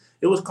Russian.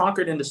 It was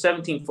conquered in the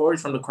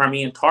 1740s from the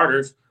Crimean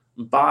Tatars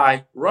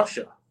by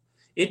Russia.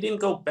 It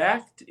didn't go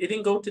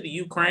to the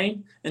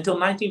Ukraine until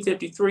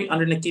 1953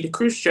 under Nikita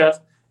Khrushchev,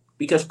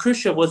 because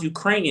Khrushchev was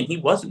Ukrainian. He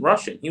wasn't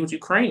Russian. He was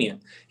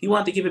Ukrainian. He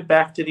wanted to give it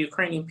back to the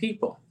Ukrainian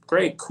people.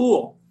 Great,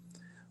 cool.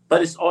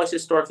 But it's always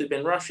historically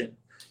been Russian.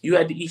 You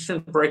had the Eastern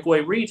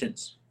breakaway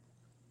regions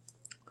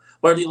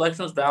where the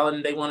election was valid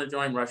and they want to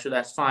join Russia.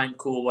 That's fine,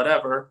 cool,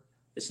 whatever.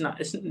 It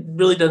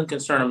really doesn't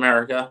concern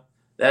America.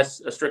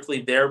 That's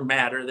strictly their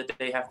matter that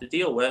they have to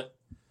deal with.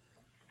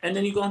 And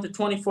then you go into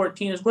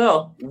 2014 as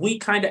well. We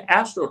kind of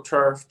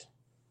astroturfed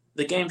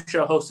the game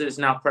show host that is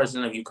now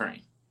president of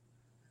Ukraine.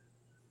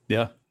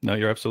 Yeah, no,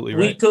 you're absolutely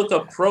right. We took a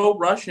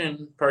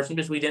pro-Russian person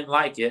because we didn't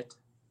like it,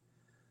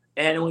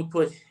 and we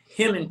put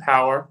him in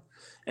power.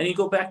 And you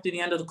go back to the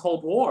end of the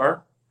Cold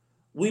War,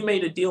 we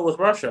made a deal with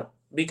Russia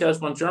because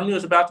when Germany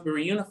was about to be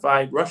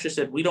reunified, Russia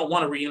said, we don't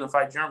want to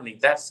reunify Germany.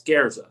 That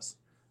scares us.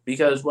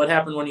 Because what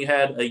happened when you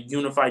had a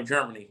unified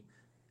Germany?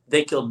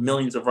 They killed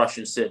millions of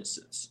Russian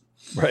citizens.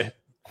 Right.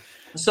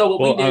 So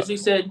what we did is we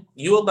said,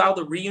 you allow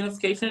the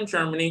reunification in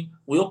Germany,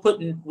 we'll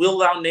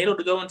allow NATO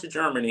to go into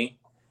Germany,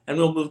 and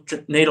we'll move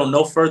NATO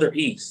no further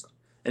east.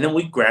 And then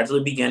we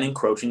gradually began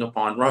encroaching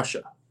upon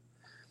Russia.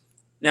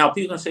 Now,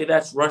 people are going to say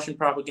that's Russian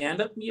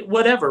propaganda,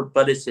 whatever,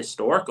 but it's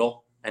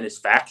historical and it's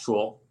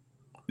factual.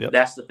 Yep.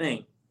 That's the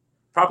thing.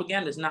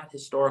 Propaganda is not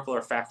historical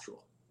or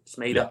factual. It's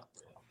made up.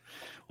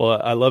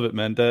 Well, I love it,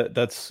 man.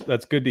 That's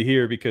good to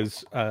hear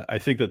because I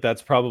think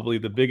that's probably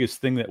the biggest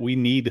thing that we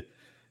need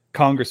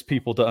Congress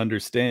people to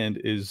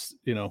understand is,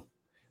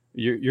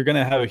 you're going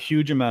to have a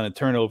huge amount of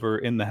turnover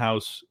in the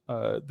House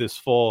this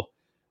fall.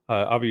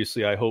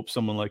 Obviously, I hope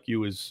someone like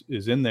you is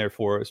in there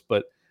for us,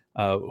 but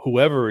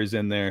whoever is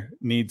in there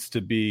needs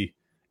to be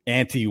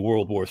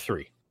anti-World War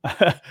III.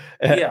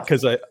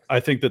 Because I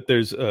think that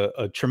there's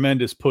a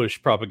tremendous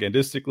push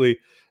propagandistically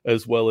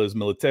as well as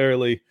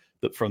militarily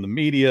that from the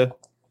media.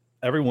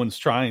 Everyone's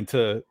trying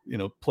to,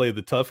 play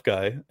the tough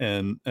guy.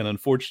 And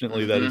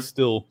unfortunately,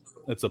 mm-hmm.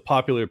 That's a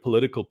popular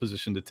political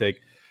position to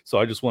take. So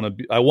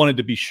I wanted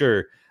to be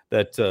sure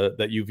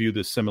that you view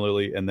this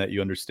similarly and that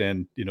you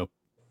understand,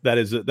 that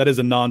is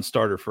a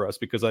non-starter for us,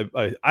 because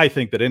I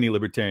think that any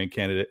libertarian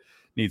candidate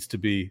needs to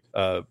be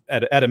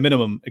at a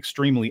minimum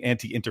extremely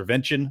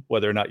anti-intervention,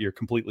 whether or not you're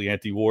completely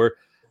anti-war,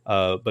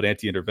 but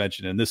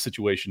anti-intervention. In this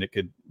situation, it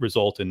could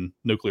result in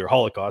nuclear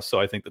holocaust. So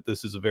I think that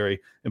this is a very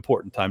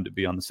important time to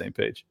be on the same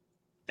page.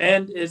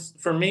 And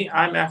for me,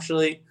 I'm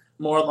actually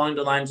more along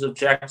the lines of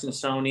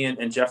Jacksonian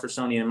and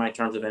Jeffersonian in my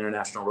terms of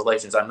international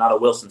relations. I'm not a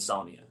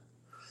Wilsonsonian.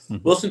 Mm-hmm.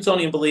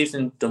 Wilsonsonian believes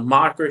in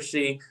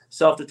democracy,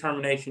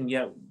 self-determination,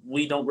 yet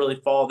we don't really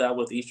follow that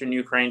with Eastern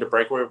Ukraine, the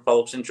breakaway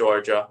republics in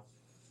Georgia.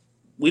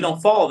 We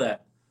don't follow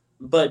that.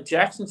 But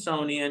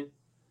Jacksonian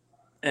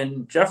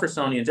and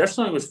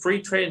Jeffersonian was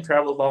free trade and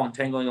travel law,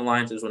 entangling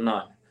alliances with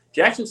none.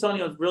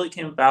 Jacksonian really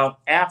came about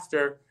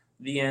after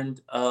the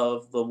end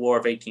of the War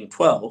of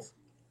 1812.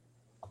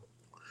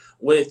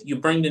 With you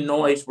bring the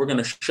noise, we're going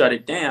to shut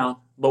it down,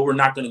 but we're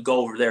not going to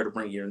go over there to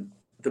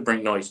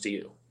bring noise to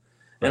you.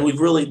 Right. And we've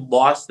really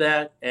lost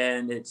that,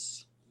 and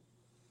it's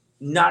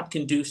not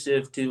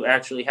conducive to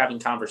actually having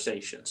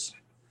conversations.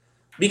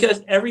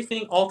 Because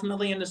everything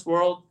ultimately in this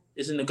world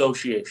is a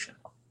negotiation.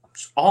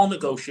 It's all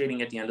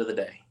negotiating at the end of the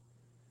day.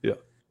 Yeah.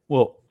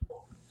 Well,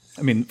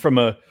 I mean, from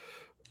a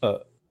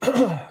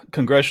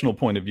congressional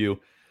point of view,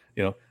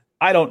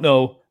 I don't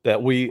know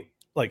that we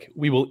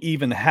will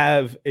even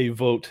have a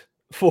vote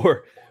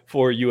for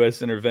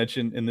U.S.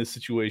 intervention in this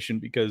situation,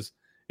 because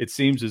it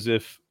seems as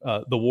if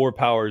the war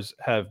powers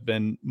have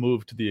been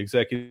moved to the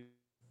executive,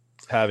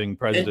 having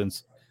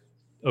presidents.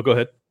 Go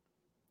ahead.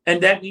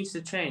 And that needs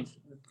to change.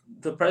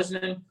 The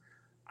president,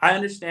 I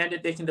understand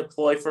that they can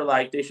deploy for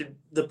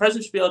the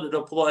president should be able to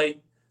deploy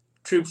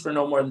troops for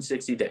no more than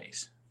 60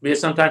 days,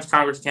 because sometimes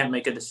Congress can't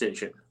make a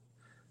decision.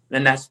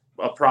 And that's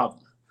a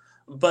problem.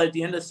 But at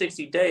the end of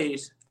 60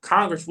 days,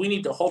 Congress, we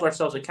need to hold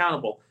ourselves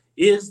accountable.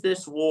 Is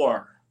this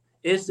war,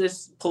 is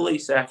this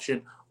police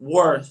action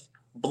worth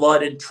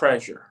blood and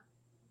treasure?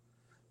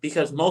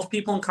 Because most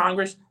people in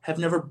Congress have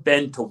never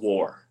been to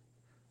war,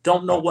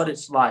 don't know what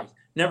it's like,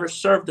 never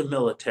served the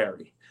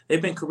military.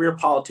 They've been career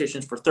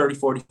politicians for 30,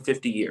 40,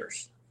 50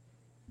 years.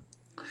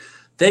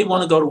 They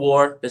want to go to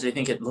war because they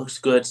think it looks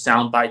good,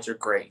 sound bites are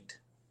great.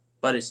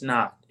 But it's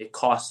not. It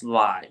costs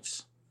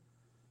lives.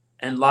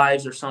 And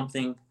lives are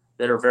something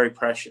that are very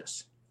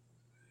precious.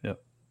 Yeah.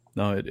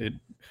 No, it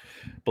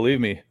believe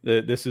me,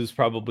 this is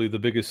probably the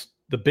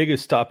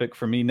biggest topic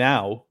for me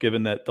now,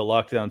 given that the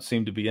lockdowns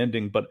seem to be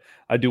ending. But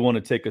I do want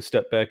to take a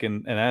step back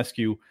and ask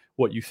you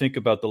what you think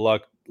about the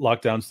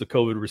lockdowns, the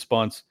COVID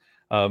response.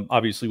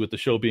 Obviously, with the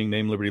show being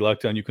named Liberty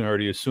Lockdown, you can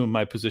already assume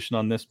my position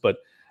on this. But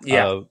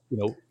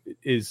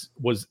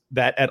was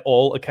that at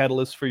all a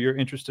catalyst for your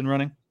interest in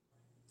running?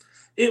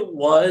 It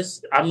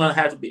was.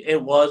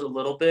 It was a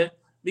little bit,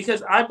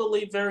 because I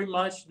believe very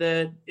much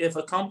that if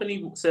a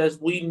company says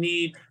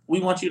we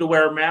want you to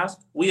wear a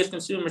mask, we as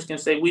consumers can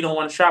say we don't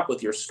want to shop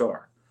with your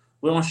store.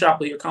 We don't want to shop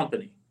with your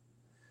company.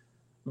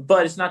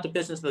 But it's not the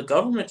business of the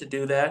government to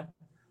do that,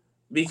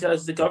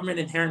 because the government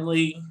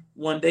inherently,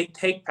 when they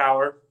take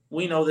power,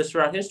 we know this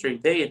throughout history,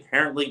 they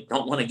inherently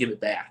don't want to give it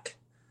back.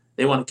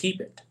 They want to keep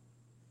it.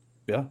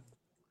 Yeah.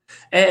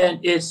 And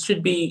it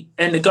should be,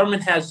 and the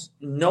government has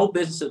no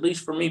business, at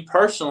least for me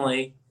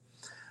personally,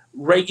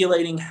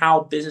 regulating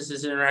how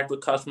businesses interact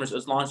with customers,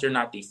 as long as they're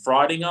not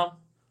defrauding them,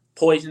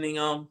 poisoning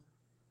them,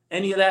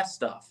 any of that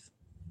stuff.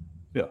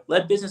 Yeah.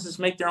 Let businesses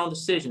make their own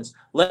decisions.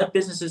 Let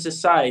businesses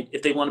decide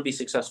if they want to be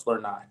successful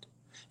or not.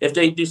 If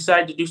they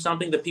decide to do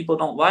something that people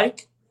don't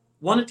like,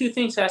 one of two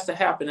things has to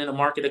happen in a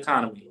market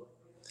economy.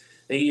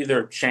 They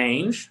either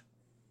change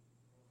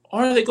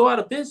or they go out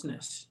of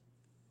business.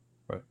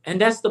 Right. And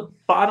that's the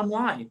bottom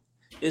line,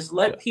 is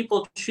let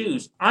people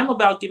choose. I'm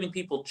about giving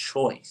people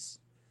choice.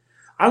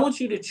 I want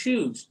you to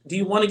choose. Do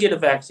you want to get a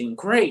vaccine?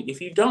 Great.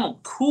 If you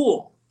don't,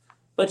 cool.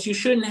 But you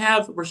shouldn't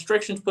have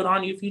restrictions put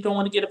on you if you don't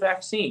want to get a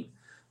vaccine.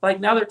 Like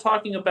now they're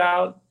talking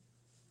about,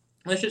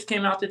 this just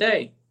came out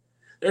today,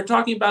 they're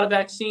talking about a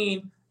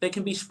vaccine that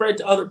can be spread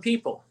to other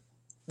people.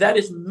 That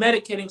is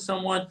medicating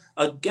someone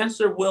against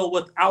their will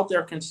without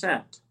their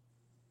consent.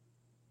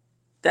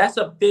 That's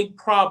a big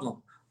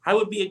problem. I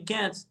would be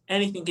against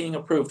anything getting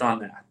approved on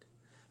that,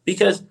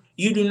 because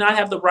you do not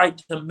have the right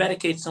to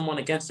medicate someone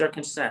against their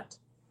consent.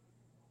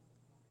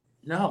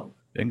 No.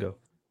 Bingo.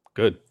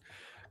 Good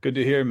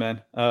to hear,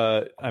 man.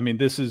 I mean,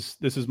 this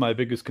is my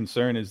biggest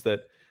concern, is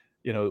that,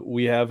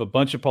 we have a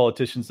bunch of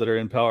politicians that are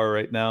in power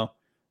right now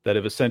that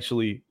have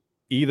essentially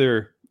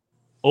either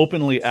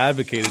openly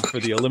advocated for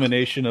the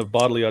elimination of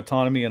bodily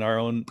autonomy and our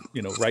own,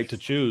 right to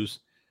choose,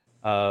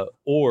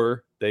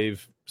 or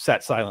they've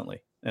sat silently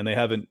and they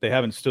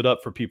haven't stood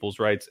up for people's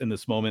rights in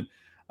this moment.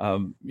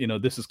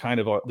 This is kind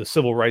of the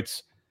civil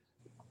rights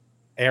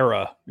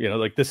era.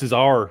 This is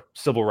our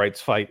civil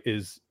rights fight,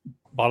 is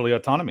bodily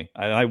autonomy.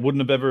 I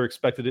wouldn't have ever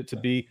expected it to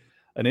be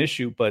an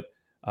issue, but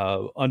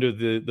under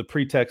the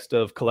pretext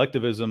of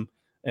collectivism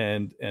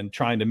and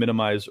trying to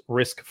minimize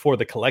risk for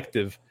the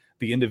collective,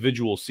 the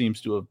individual seems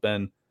to have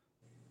been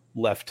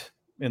left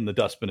in the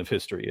dustbin of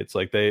history. It's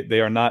like they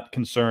are not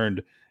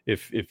concerned.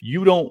 If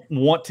you don't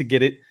want to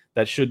get it,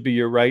 that should be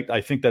your right.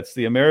 I think that's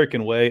the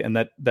American way, and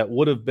that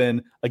would have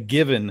been a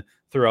given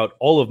throughout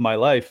all of my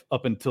life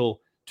up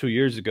until 2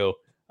 years ago.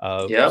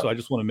 So I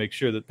just want to make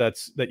sure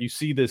that you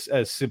see this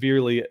as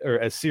severely or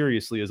as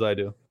seriously as I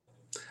do.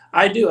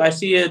 I do. I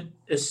see it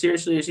as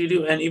seriously as you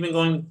do. And even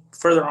going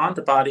further on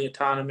to body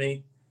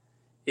autonomy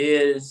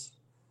is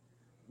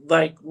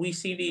like we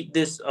see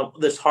this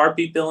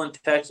heartbeat bill in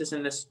Texas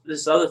and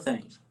this other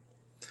thing.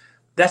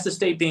 That's the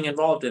state being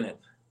involved in it.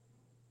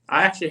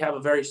 I actually have a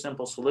very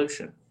simple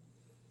solution.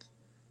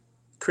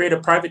 Create a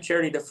private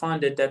charity to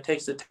fund it that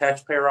takes the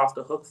taxpayer off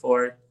the hook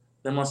for it.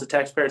 Then once the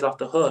taxpayer's off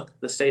the hook,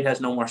 the state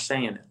has no more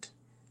say in it.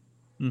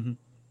 Mm-hmm.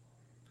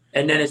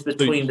 And then it's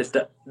between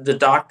the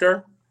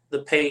doctor, the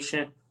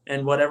patient,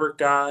 and whatever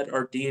God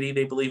or deity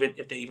they believe in,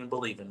 if they even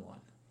believe in one.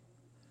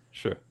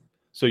 Sure.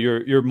 So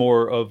you're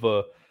more of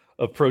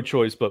a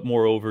pro-choice, but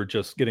moreover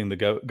just getting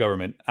the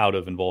government out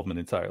of involvement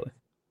entirely.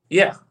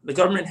 Yeah, the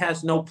government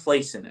has no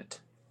place in it.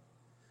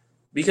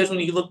 Because when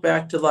you look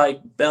back to like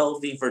Bell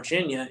v.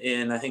 Virginia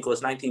in, I think it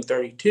was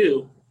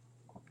 1932,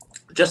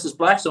 Justice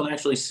Blackstone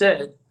actually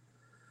said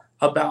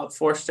about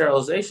forced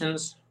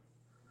sterilizations,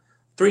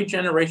 3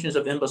 generations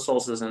of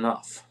imbeciles is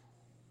enough.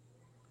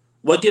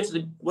 What gives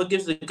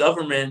the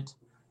government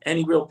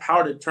any real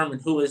power to determine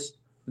who is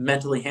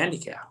mentally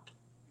handicapped?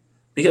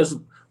 Because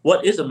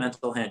what is a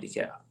mental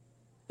handicap?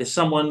 Is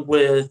someone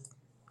with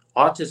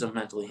autism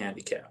mentally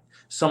handicapped?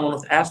 Someone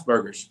with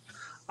Asperger's?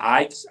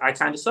 I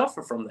kind of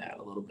suffer from that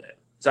a little bit.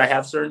 So I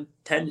have certain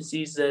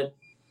tendencies that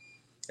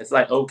it's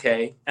like,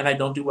 okay, and I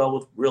don't do well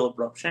with real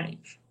abrupt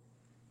change.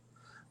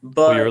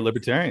 But well, you're a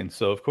libertarian,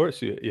 so of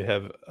course you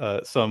have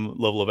some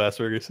level of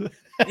Asperger's.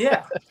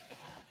 Yeah.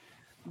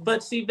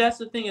 But see, that's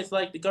the thing. It's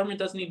like the government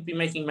doesn't need to be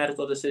making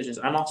medical decisions.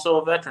 I'm also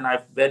a veteran.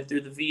 I've been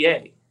through the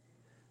VA.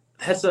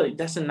 That's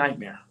a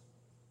nightmare.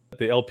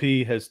 The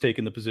LP has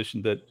taken the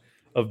position that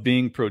of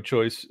being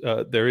pro-choice,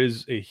 there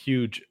is a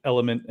huge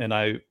element, and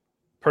I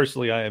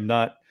am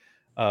not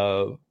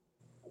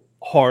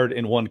hard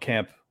in one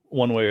camp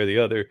one way or the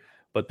other,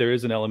 but there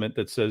is an element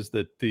that says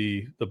that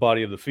the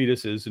body of the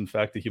fetus is in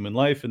fact a human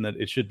life, and that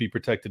it should be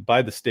protected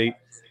by the state,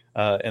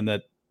 and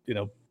that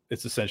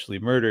it's essentially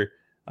murder.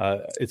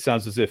 It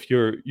sounds as if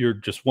you're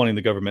just wanting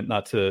the government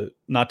not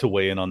to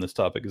weigh in on this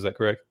topic. Is that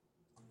correct?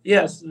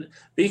 Yes,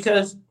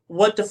 because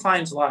what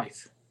defines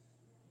life?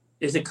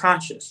 Is it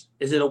conscious?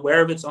 Is it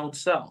aware of its own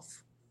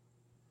self?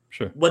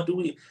 Sure. What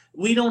do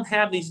we don't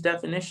have these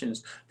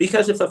definitions,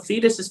 because if a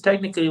fetus is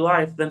technically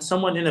life, then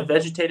someone in a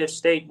vegetative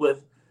state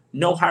with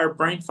no higher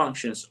brain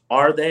functions,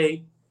 are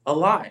they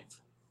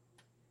alive?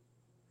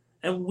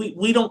 And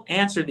we don't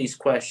answer these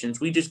questions.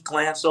 We just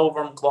glance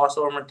over them, gloss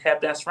over them, and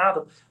tap dance around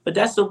them. But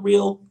that's the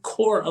real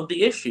core of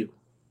the issue.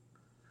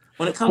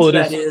 When it comes to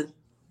that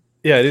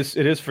yeah, it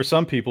is for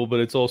some people, but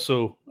it's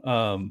also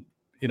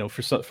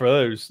for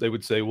others, they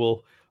would say,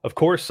 well, of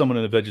course, someone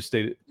in a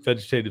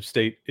vegetative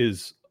state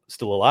is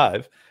still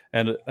alive,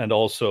 and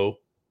also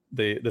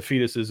the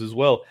fetus is as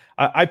well.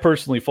 I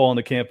personally fall in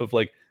the camp of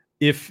like,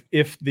 if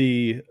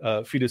the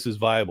fetus is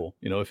viable,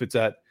 if it's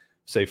at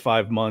say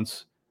 5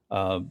 months,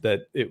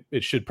 that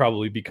it should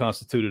probably be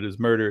constituted as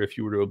murder if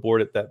you were to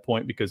abort at that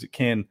point, because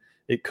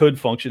it could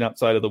function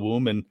outside of the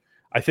womb. And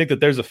I think that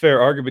there's a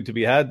fair argument to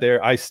be had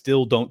there. I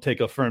still don't take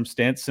a firm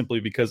stance simply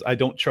because I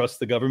don't trust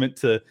the government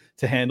to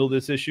handle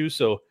this issue.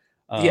 So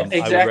yeah,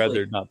 exactly. I would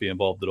rather not be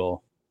involved at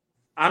all.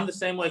 I'm the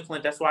same way,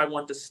 Clint. That's why I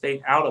want the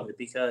state out of it,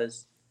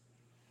 because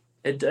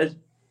it does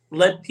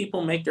let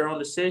people make their own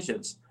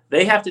decisions.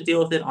 They have to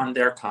deal with it on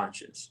their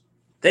conscience.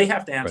 They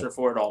have to answer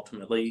for it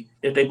ultimately.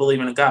 If they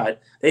believe in a God,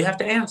 they have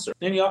to answer.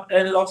 And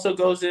it also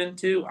goes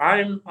into,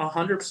 I'm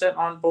 100%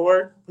 on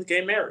board with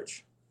gay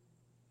marriage,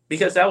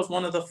 because that was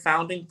one of the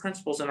founding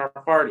principles in our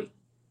party.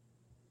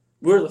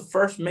 We were the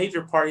first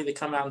major party to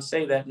come out and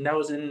say that, and that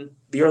was in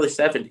the early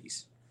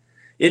 70s.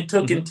 It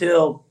took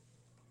until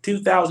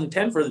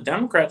 2010 for the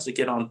Democrats to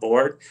get on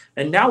board,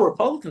 and now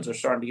Republicans are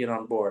starting to get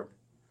on board.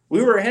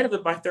 We were ahead of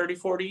it by 30,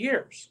 40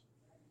 years.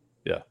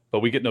 Yeah, but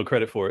we get no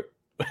credit for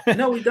it.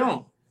 No, we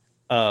don't.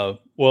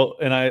 Well,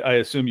 and I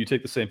assume you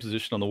take the same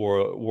position on the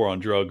war on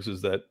drugs,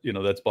 is that,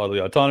 that's bodily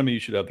autonomy. You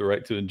should have the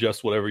right to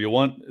ingest whatever you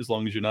want as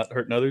long as you're not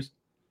hurting others.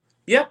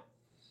 Yep.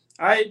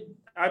 I'm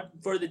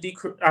for the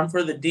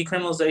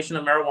decriminalization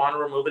of marijuana,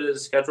 remove it as a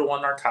Schedule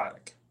I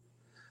narcotic,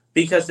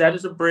 because that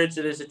is a bridge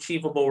that is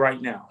achievable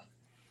right now.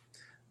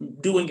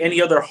 Doing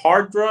any other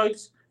hard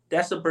drugs,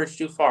 that's a bridge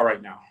too far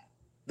right now.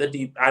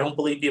 I don't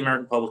believe the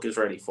American public is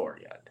ready for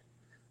it yet.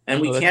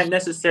 And we can't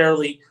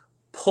necessarily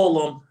pull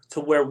them to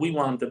where we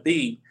want them to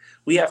be.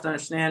 We have to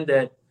understand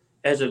that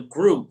as a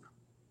group,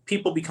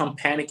 people become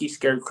panicky,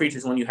 scared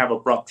creatures when you have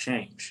abrupt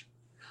change.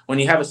 When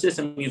you have a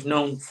system you've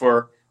known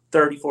for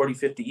 30, 40,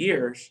 50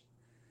 years,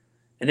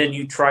 and then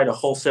you try to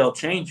wholesale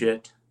change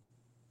it,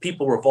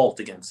 people revolt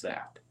against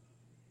that.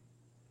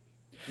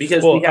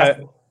 Because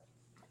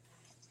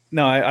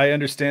I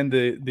understand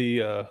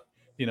the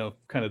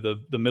kind of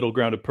the middle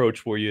ground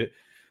approach where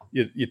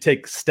you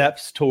take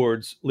steps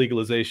towards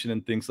legalization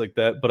and things like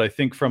that. But I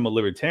think from a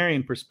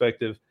libertarian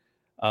perspective,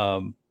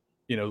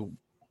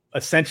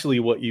 essentially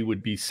what you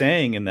would be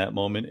saying in that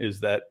moment is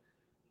that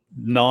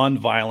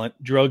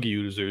non-violent drug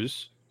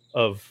users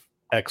of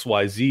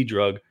XYZ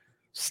drug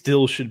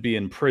still should be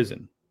in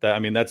prison.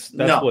 That's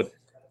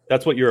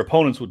what your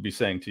opponents would be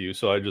saying to you.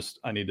 So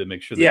I need to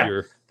make sure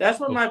that that's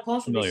what my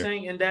opponents would be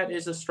saying, and that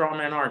is a straw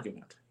man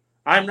argument.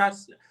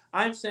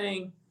 I'm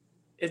saying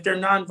if they're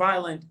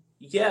non-violent,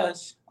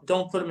 yes,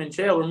 don't put them in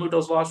jail, remove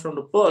those laws from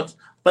the books,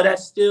 but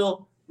that's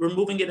still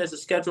removing it as a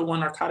Schedule I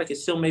narcotic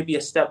is still maybe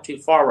a step too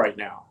far right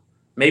now.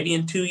 Maybe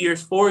in 2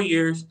 years, 4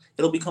 years,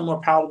 it'll become more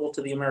palatable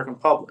to the American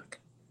public.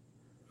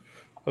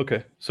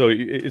 Okay, so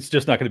it's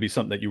just not going to be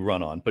something that you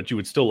run on, but you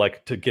would still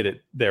like to get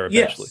it there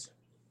eventually. Yes,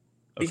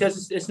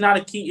 because it's not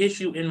a key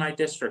issue in my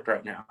district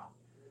right now.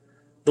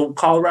 The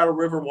Colorado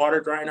River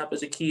water drying up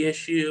is a key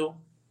issue.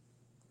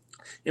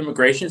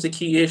 Immigration is a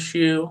key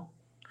issue.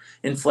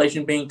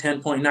 Inflation being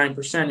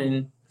 10.9%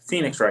 in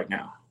Phoenix right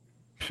now.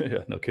 Yeah,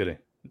 no kidding.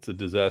 It's a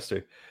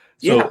disaster.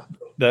 So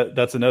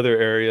that's another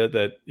area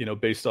that,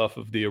 based off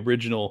of the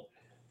original,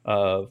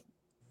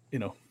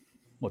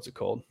 what's it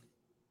called?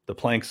 The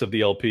planks of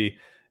the LP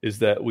is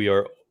that we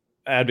are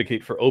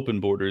advocate for open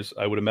borders.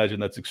 I would imagine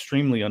that's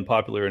extremely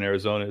unpopular in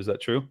Arizona. Is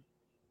that true?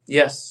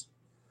 Yes.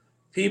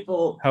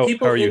 People How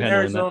are you in handling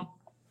Arizona.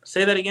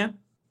 Say that again.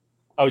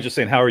 I was just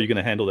saying, how are you going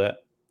to handle that?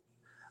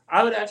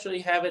 I would actually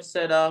have it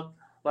set up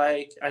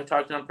like I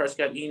talked on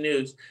Prescott E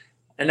News,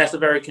 and that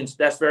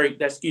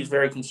skews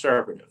very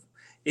conservative.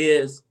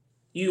 Is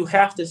you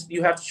have to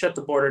shut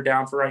the border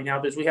down for right now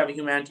because we have a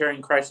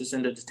humanitarian crisis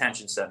in the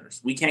detention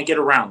centers. We can't get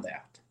around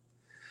that.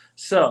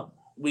 So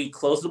we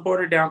close the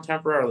border down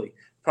temporarily,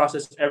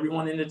 process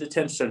everyone into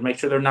detention centers, make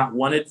sure they're not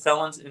wanted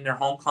felons in their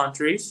home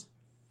countries,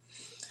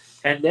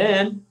 and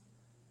then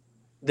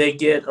they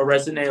get a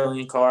resident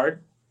alien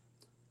card,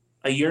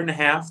 a year and a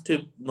half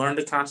to learn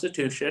the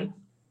Constitution,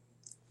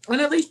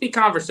 and at least be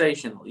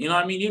conversational. You know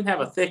what I mean? You can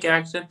have a thick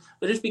accent,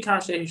 but just be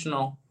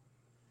conversational.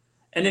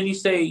 And then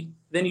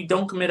you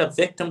don't commit a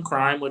victim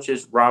crime, which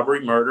is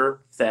robbery,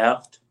 murder,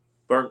 theft,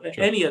 or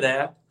any of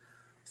that.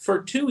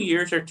 For 2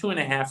 years or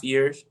 2.5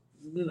 years,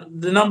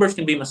 the numbers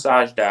can be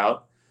massaged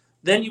out.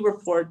 Then you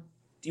report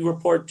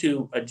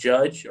to a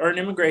judge or an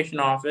immigration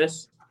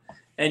office,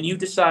 and you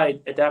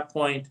decide at that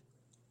point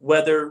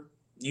whether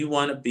you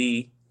want to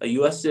be a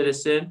U.S.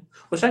 citizen,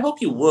 which I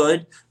hope you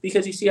would,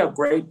 because you see how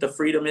great the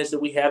freedom is that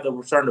we have, that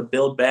we're starting to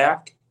build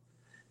back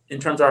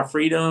in terms of our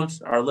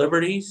freedoms, our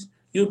liberties.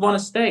 You'd want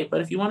to stay. But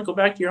if you want to go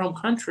back to your home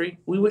country,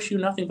 we wish you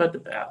nothing but the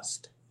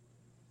best.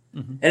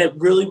 Mm-hmm. And it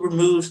really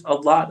removes a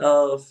lot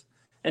of,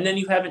 and then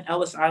you have an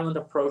Ellis Island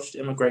approach to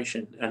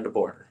immigration and the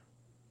border.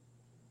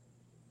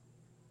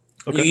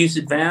 Okay. You use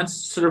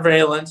advanced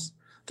surveillance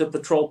to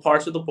patrol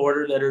parts of the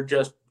border that are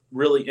just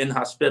really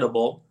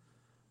inhospitable,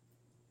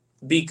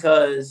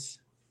 because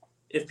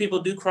if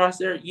people do cross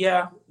there,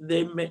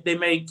 they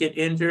may get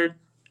injured,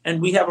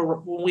 and we have a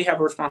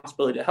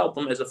responsibility to help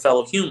them as a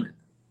fellow human.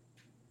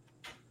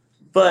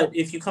 But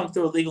if you come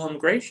through a legal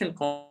immigration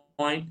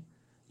point,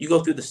 you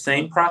go through the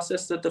same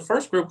process that the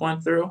first group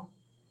went through,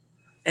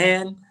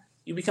 and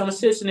you become a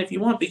citizen if you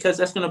want, because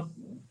that's going to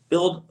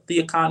build the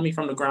economy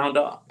from the ground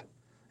up.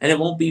 And it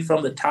won't be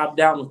from the top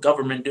down with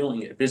government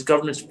doing it, because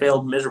government's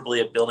failed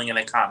miserably at building an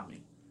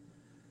economy.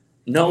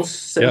 No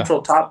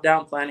central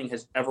top-down planning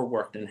has ever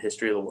worked in the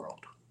history of the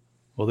world.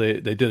 Well, they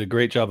did a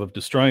great job of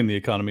destroying the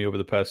economy over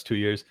the past 2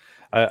 years.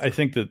 I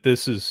think that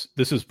this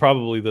is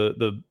probably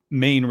the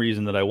main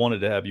reason that I wanted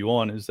to have you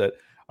on, is that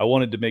I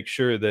wanted to make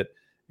sure that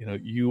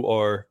you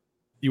are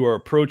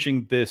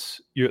approaching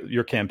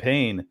your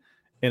campaign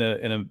in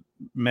a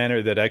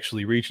manner that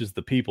actually reaches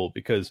the people,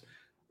 because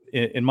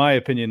in my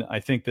opinion,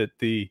 I think that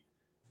the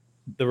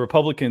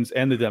Republicans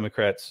and the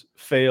Democrats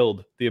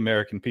failed the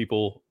American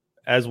people,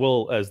 as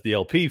well as the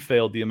LP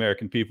failed the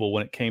American people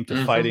when it came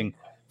to fighting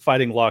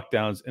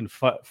lockdowns and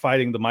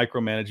fighting the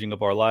micromanaging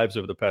of our lives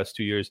over the past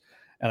 2 years.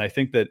 And I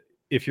think that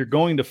if you're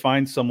going to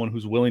find someone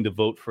who's willing to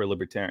vote for a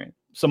libertarian,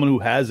 someone who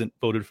hasn't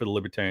voted for the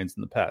libertarians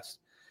in the past,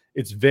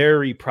 it's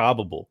very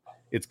probable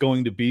it's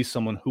going to be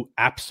someone who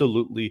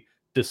absolutely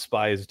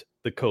despised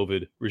the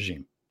COVID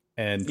regime.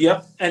 And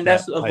and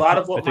that's a lot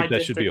of what I think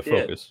that should be a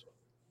focus.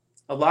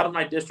 A lot of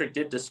my district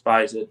did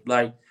despise it.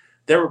 Like,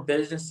 there were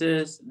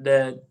businesses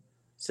that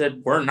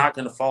said, we're not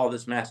going to follow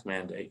this mask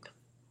mandate.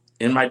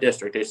 In my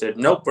district, they said,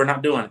 nope, we're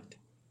not doing it.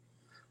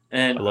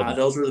 And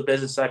those were the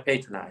businesses I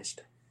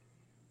patronized.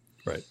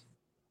 Right.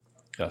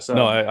 Yeah. So,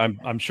 no,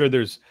 I'm sure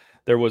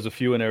there was a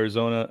few in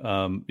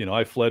Arizona.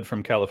 I fled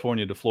from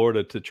California to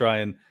Florida to try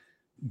and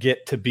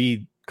get to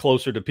be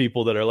closer to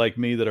people that are like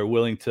me, that are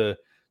willing to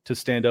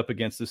stand up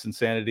against this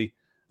insanity.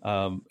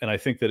 And I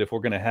think that if we're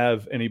going to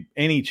have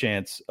any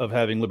chance of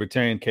having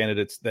libertarian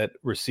candidates that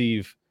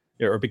receive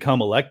or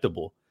become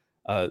electable,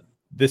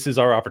 this is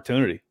our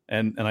opportunity.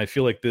 And I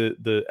feel like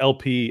the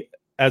LP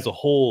as a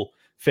whole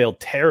failed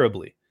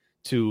terribly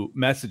to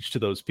message to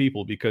those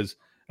people, because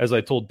as I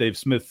told Dave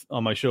Smith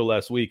on my show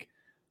last week,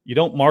 you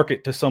don't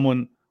market to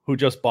someone who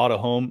just bought a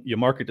home. You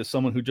market to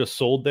someone who just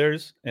sold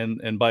theirs.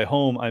 And by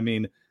home, I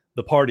mean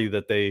the party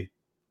that they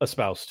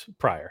espoused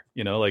prior.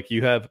 Like,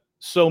 you have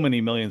so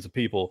many millions of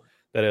people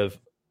that have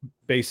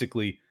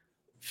basically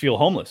feel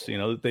homeless.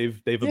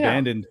 They've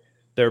abandoned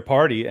their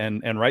party,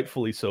 and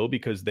rightfully so,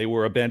 because they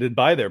were abandoned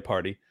by their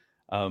party.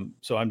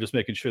 So I'm just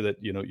making sure that,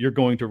 you're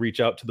going to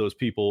reach out to those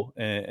people.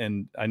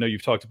 And I know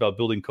you've talked about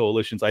building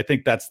coalitions. I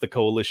think that's the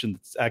coalition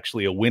that's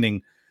actually a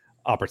winning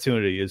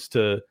opportunity, is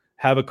to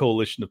have a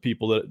coalition of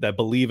people that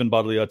believe in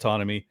bodily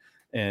autonomy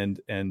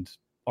and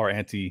are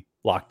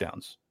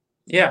anti-lockdowns.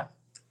 Yeah.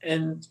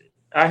 And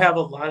I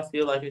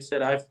feel like I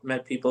said, I've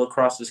met people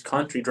across this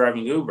country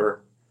driving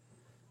Uber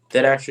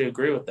that actually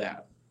agree with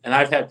that. And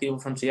I've had people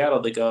from Seattle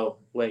that go,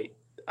 wait,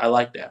 I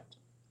like that.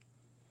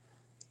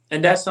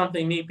 And that's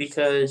something neat,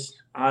 because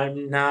I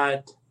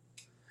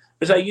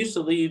used to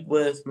lead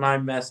with my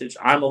message,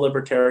 I'm a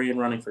libertarian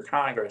running for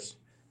Congress.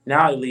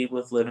 Now I lead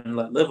with live and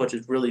let live, which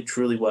is really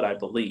truly what I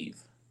believe.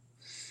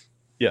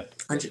 Yeah.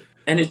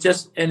 And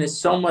it's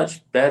so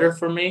much better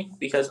for me,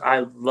 because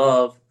I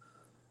love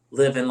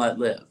live and let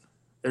live.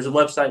 There's a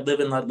website,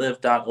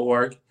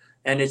 liveandletlive.org,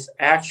 and it's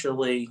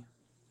actually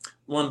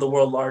one of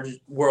the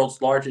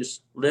world's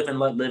largest live and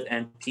let live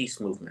and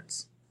peace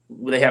movements.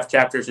 They have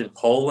chapters in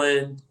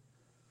Poland,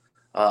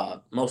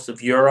 most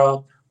of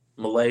Europe,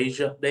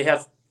 Malaysia. They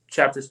have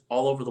chapters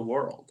all over the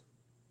world.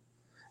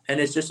 And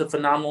it's just a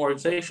phenomenal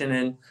organization.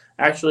 And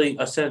actually,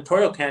 a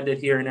senatorial candidate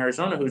here in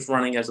Arizona who's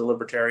running as a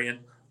libertarian,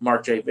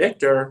 Mark J.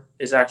 Victor,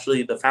 is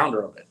actually the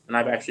founder of it. And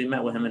I've actually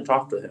met with him and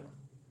talked with him.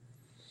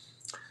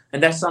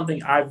 And that's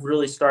something I've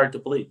really started to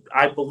believe.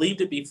 I believed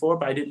it before,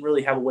 but I didn't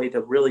really have a way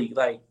to really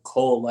like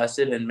coalesce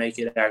it and make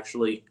it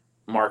actually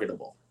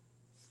marketable.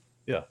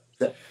 Yeah.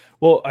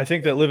 Well, I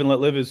think that Live and Let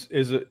Live is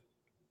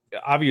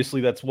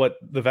obviously that's what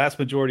the vast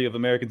majority of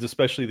Americans,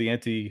 especially the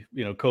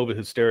COVID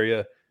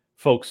hysteria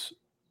folks,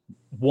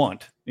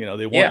 want. They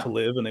want to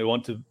live, and they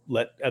want to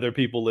let other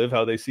people live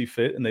how they see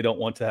fit, and they don't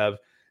want to have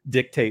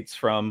dictates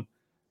from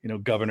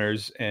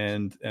governors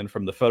and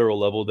from the federal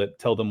level that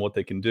tell them what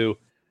they can do.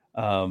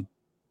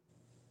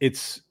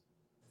 It's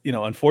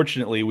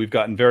unfortunately we've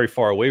gotten very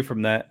far away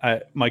from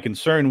that. My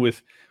concern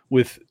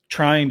with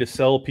trying to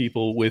sell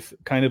people with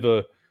kind of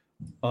a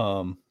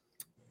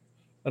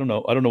I don't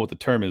know what the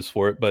term is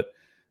for it, but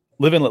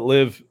Live and Let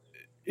Live,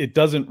 it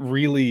doesn't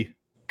really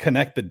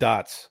connect the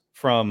dots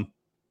from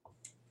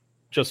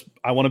just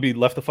I want to be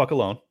left the fuck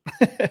alone.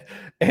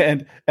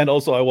 and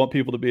also I want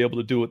people to be able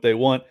to do what they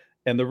want.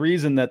 And the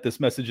reason that this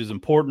message is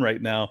important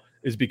right now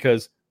is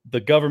because the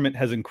government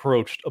has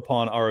encroached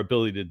upon our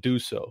ability to do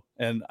so.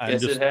 And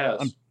it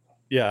has.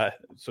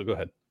 So go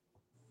ahead.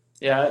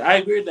 Yeah, I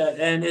agree with that.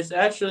 And it's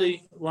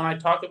actually, when I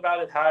talk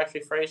about it, how I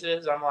actually phrase it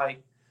is, I'm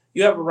like,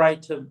 you have a right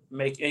to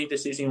make any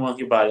decision you want with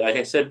your body. Like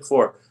I said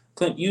before,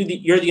 Clint,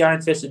 you're the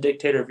iron-fisted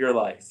dictator of your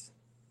life.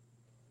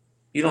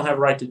 You don't have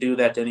a right to do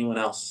that to anyone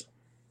else.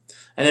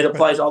 And it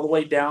applies all the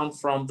way down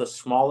from the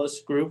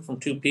smallest group, from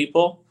 2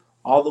 people,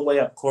 all the way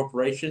up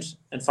corporations,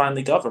 and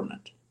finally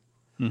government.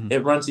 Mm-hmm.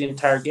 It runs the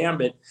entire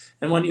gambit.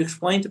 And when you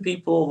explain to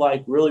people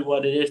like really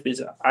what it is,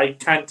 because I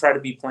kind of try to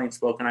be plain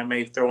spoken, I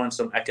may throw in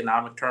some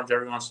economic terms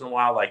every once in a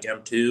while, like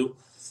M2.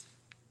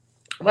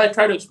 But I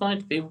try to explain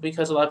to people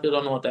because a lot of people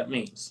don't know what that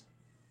means.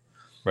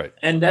 Right.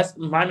 And that's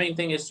my main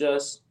thing is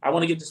just, I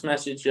want to get this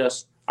message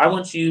I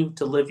want you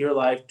to live your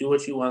life, do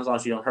what you want as long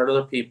as you don't hurt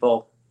other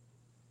people.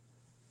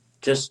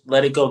 Just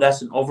let it go.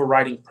 That's an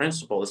overriding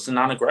principle. It's a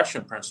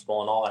non-aggression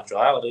principle in all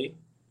actuality.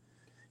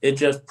 It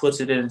just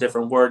puts it in a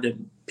different word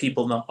and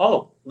people know,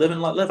 oh, live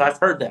and let live. I've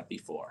heard that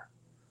before.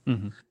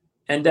 Mm-hmm.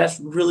 And that's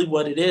really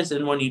what it is.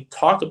 And when you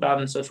talk about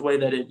it in such a way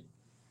that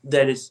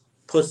it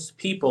puts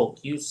people,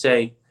 you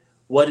say,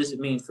 what does it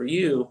mean for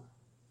you?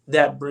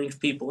 That brings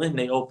people in.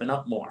 They open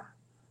up more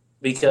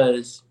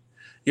because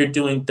you're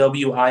doing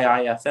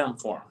WIIFM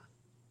for them.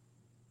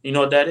 You know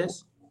what that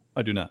is?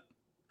 I do not.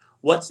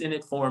 What's in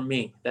it for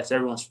me? That's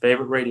everyone's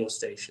favorite radio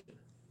station.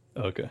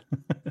 Okay.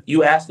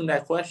 You ask them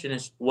that question,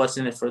 is what's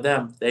in it for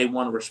them? They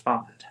want to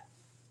respond.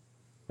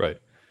 Right.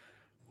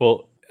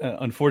 Well,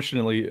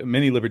 unfortunately,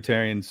 many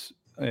libertarians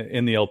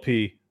in the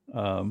LP,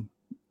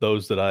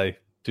 those that I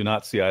do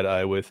not see eye to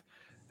eye with,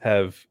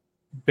 have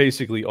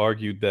basically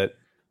argued that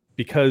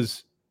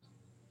because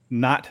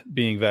not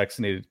being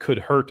vaccinated could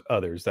hurt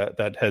others,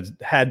 that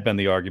had been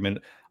the argument.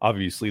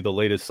 Obviously, the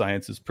latest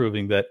science is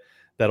proving that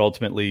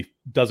ultimately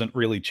doesn't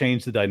really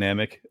change the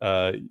dynamic.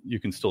 You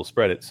can still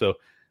spread it. So,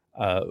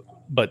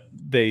 but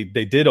they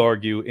did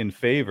argue in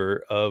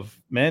favor of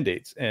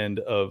mandates and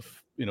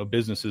of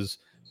businesses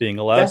being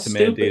allowed to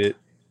mandate it.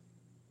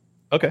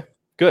 Okay,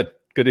 good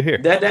to hear.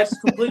 That's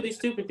completely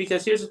stupid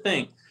because here's the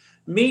thing: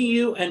 me,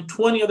 you, and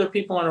 20 other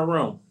people in a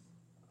room.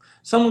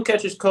 Someone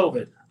catches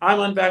COVID.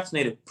 I'm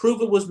unvaccinated.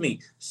 Prove it was me.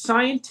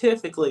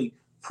 Scientifically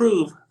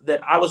prove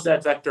that I was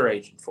that vector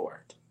agent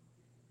for it.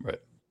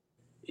 Right.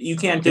 You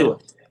can't do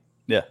it.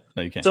 Yeah,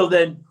 no, you can't. So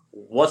then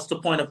what's the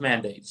point of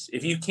mandates?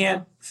 If you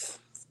can't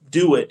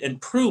do it and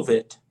prove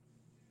it,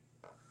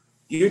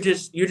 you're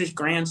just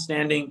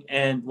grandstanding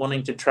and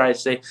wanting to try to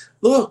say,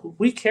 look,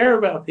 we care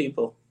about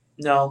people.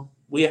 No,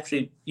 you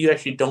actually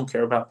don't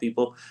care about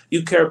people.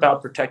 You care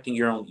about protecting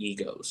your own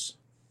egos.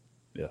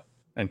 Yeah,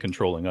 and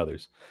controlling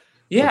others.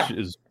 Yeah. Which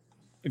is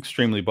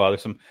extremely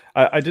bothersome.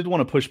 I did want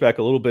to push back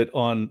a little bit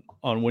on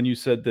when you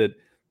said that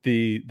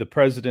the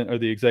president or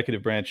the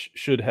executive branch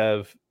should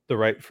have the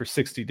right for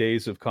 60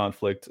 days of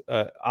conflict.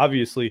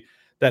 Obviously,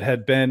 that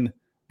had been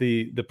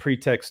the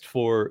pretext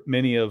for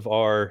many of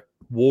our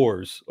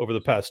wars over the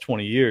past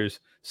 20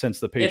 years since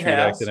the Patriot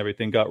Act and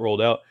everything got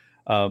rolled out.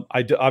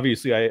 I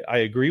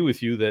agree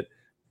with you that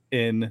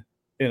in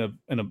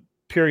a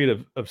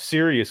period of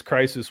serious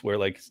crisis where,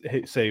 like,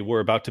 say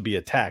we're about to be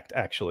attacked,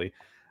 actually,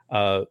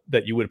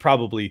 that you would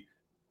probably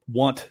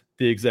want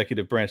the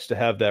executive branch to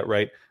have that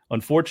right.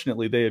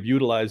 Unfortunately, they have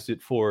utilized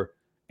it for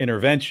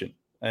intervention,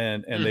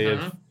 and they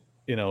have,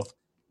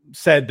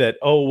 said that,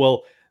 oh,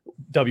 well,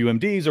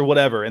 WMDs or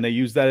whatever, and they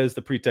use that as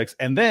the pretext.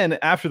 And then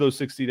after those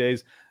 60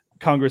 days,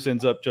 Congress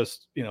ends up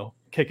just,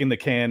 kicking the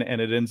can, and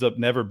it ends up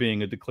never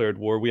being a declared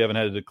war. We haven't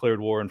had a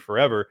declared war in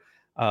forever.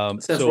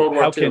 Since World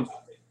War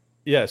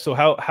II. So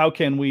how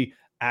can we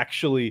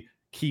actually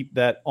keep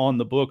that on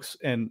the books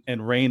and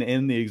rein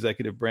in the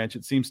executive branch?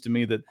 It seems to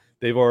me that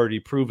they've already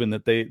proven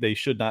that they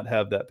should not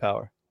have that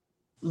power.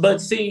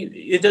 But see,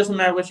 it doesn't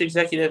matter which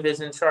executive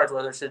is in charge,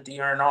 whether it's a D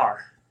or an R,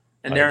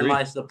 and therein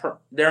lies the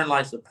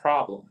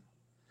problem.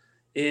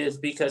 is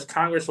because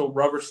Congress will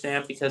rubber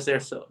stamp because they're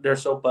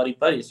so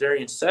buddy-buddy. It's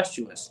very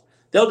incestuous.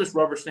 They'll just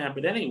rubber stamp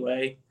it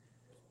anyway.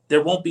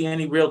 There won't be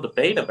any real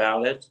debate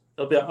about it.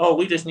 They'll be like, oh,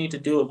 we just need to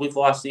do it. We've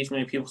lost these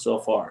many people so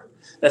far.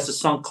 That's a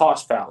sunk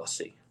cost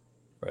fallacy.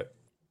 Right.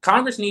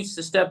 Congress needs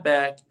to step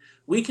back.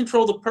 We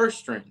control the purse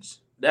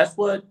strings. That's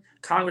what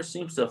Congress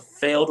seems to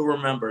fail to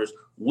remember is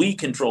we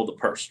control the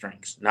purse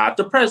strings, not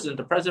the president.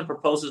 The president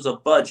proposes a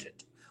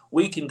budget.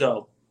 We can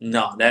go,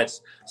 no,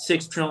 that's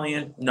 $6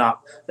 trillion. No,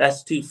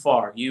 that's too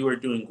far. You are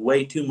doing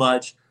way too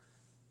much,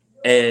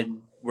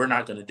 and we're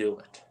not going to do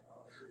it.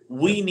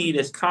 We need,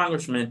 as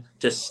congressmen,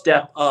 to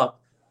step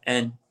up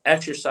and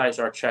exercise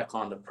our check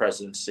on the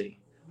presidency.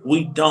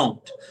 We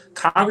don't.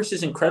 Congress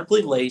is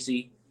incredibly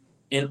lazy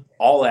in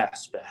all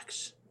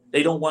aspects.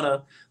 They don't want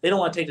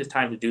to take the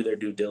time to do their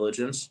due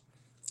diligence.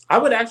 I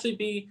would actually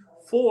be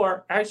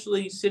for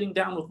actually sitting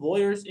down with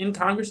lawyers in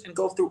Congress and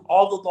go through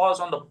all the laws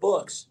on the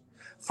books.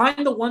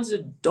 Find the ones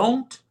that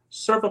don't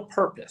serve a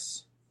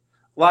purpose.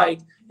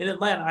 Like in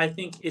Atlanta, I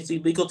think it's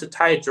illegal to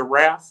tie a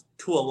giraffe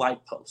to a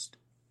light post.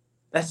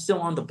 That's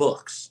still on the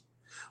books.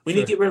 We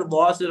need to get rid of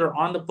laws that are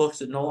on the books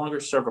that no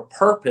longer serve a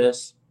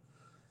purpose,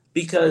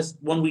 because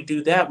when we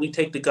do that, we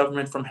take the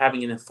government from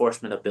having an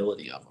enforcement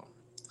ability of them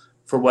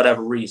for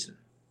whatever reason.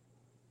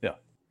 Yeah.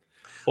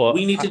 Well,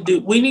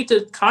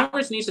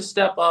 Congress needs to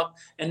step up,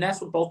 and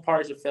that's what both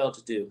parties have failed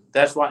to do.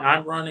 That's why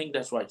I'm running.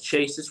 That's why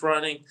Chase is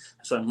running.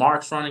 That's why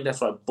Mark's running.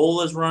 That's why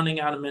Bull is running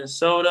out of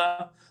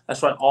Minnesota.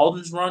 That's why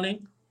Alden's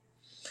running.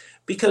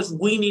 Because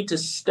we need to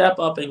step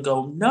up and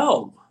go,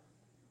 no.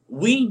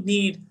 We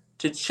need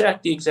to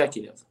check the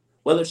executive,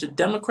 whether it's a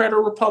Democrat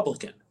or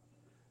Republican.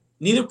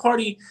 Neither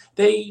party,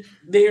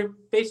 they're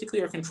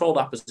basically are controlled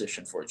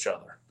opposition for each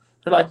other.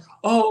 They're like,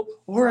 oh,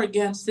 we're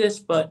against this,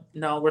 but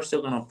no, we're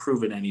still going to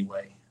approve it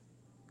anyway.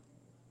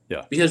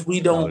 Yeah. Because we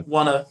don't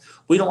want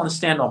to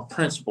stand on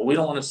principle. We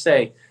don't want to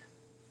say,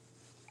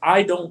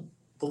 I don't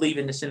believe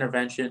in this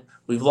intervention.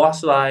 We've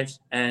lost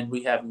lives and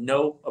we have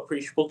no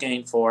appreciable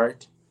gain for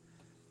it.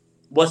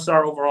 What's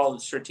our overall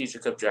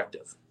strategic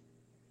objective?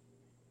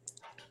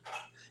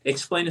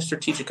 Explain a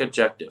strategic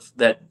objective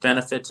that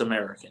benefits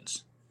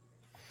Americans.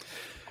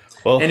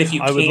 Well, and if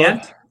you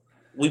can't,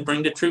 we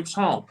bring the troops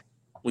home.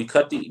 We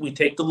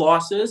take the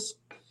losses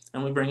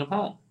and we bring them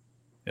home.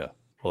 Yeah.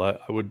 Well,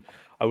 I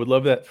would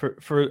love that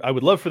I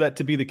would love for that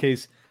to be the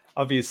case.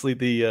 Obviously,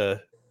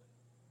 the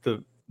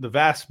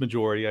vast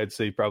majority, I'd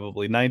say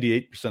probably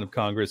 98% of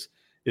Congress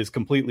is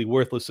completely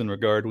worthless in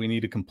regard. We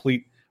need a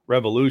complete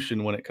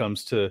revolution when it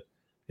comes to,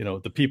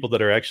 the people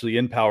that are actually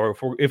in power.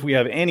 If we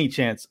have any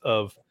chance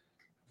of,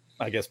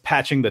 I guess,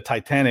 patching the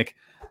Titanic.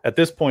 At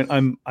this point,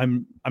 I'm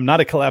not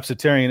a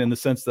collapsitarian in the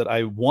sense that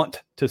I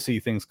want to see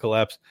things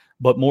collapse,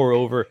 but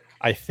moreover,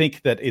 I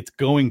think that it's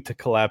going to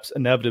collapse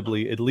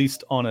inevitably, at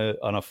least on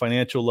a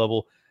financial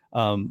level.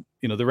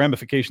 The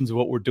ramifications of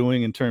what we're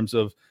doing in terms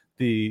of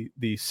the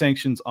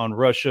sanctions on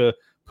Russia,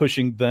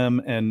 pushing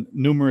them and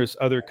numerous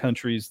other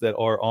countries that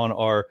are on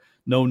our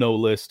no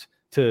list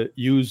to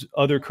use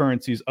other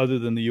currencies other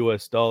than the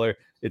US dollar.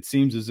 It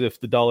seems as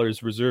if the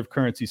dollar's reserve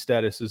currency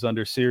status is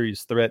under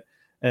serious threat.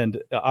 And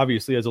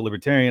obviously, as a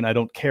libertarian, I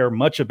don't care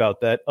much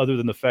about that other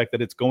than the fact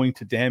that it's going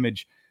to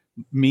damage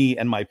me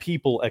and my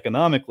people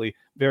economically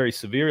very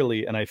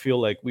severely. And I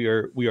feel like we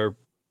are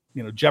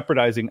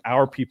jeopardizing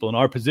our people and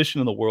our position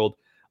in the world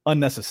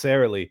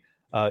unnecessarily.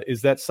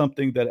 Is that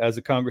something that as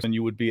a congressman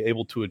you would be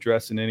able to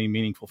address in any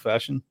meaningful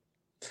fashion?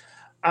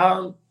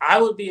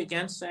 I would be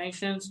against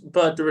sanctions,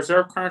 but the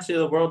reserve currency of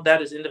the world,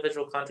 that is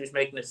individual countries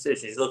making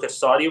decisions. You look at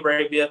Saudi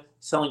Arabia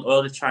selling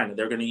oil to China.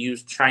 They're going to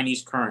use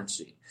Chinese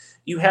currency.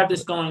 You have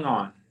this going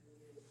on.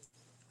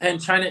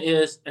 And China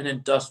is an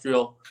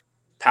industrial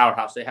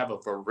powerhouse. They have a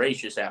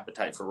voracious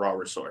appetite for raw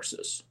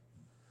resources.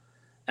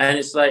 And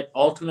it's like,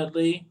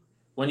 ultimately,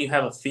 when you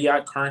have a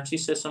fiat currency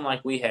system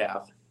like we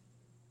have,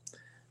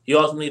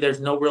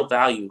 there's no real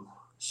value.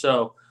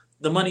 So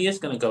the money is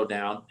going to go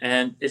down,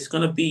 and it's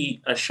going to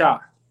be a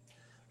shock.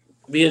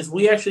 Because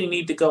we actually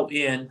need to go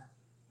in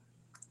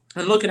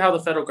and look at how the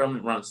federal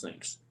government runs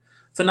things.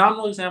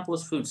 Phenomenal example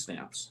is food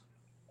stamps.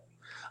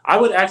 I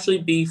would actually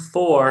be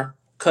for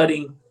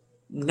cutting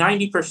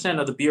 90%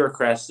 of the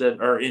bureaucrats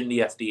that are in the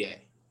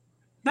FDA.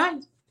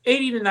 Not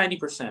 80 to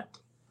 90%.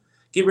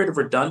 Get rid of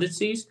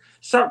redundancies.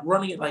 Start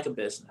running it like a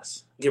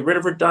business. Get rid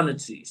of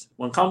redundancies.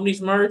 When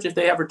companies merge, if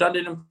they have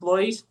redundant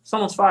employees,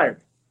 someone's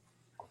fired.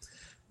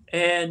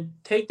 And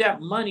take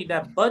that money,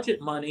 that budget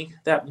money,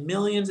 that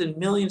millions and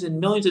millions and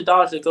millions of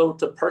dollars that go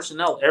to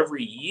personnel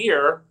every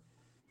year,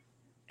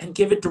 and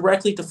give it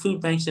directly to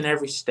food banks in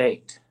every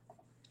state,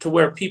 to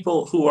where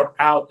people who are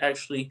out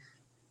actually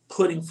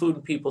putting food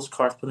in people's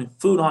cars, putting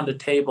food on the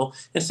table,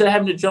 instead of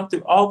having to jump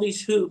through all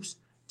these hoops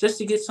just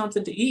to get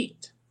something to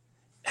eat.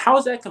 How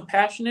is that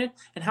compassionate,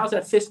 and how is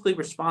that fiscally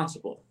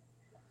responsible?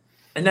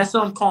 And that's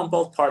what I'm calling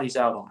both parties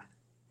out on.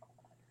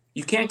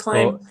 You can't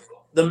claim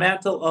the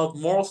mantle of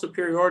moral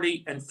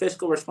superiority and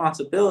fiscal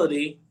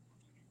responsibility,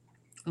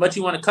 but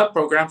you want to cut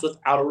programs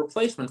without a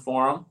replacement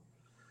for them.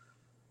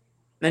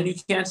 Then you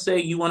can't say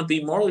you want to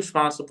be morally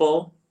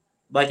responsible,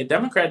 like a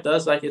Democrat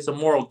does, like it's a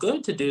moral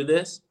good to do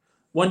this.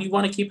 When you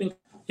want to keep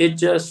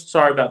it,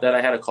 sorry about that.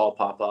 I had a call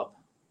pop up.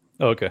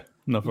 Okay,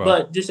 no problem.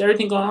 But just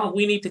everything going on,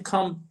 we need to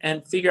come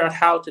and figure out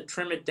how to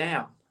trim it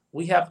down.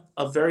 We have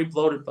a very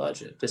bloated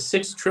budget. The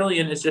 $6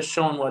 trillion is just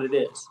showing what it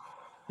is.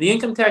 The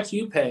income tax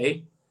you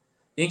pay,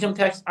 the income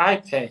tax I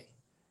pay,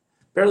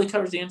 barely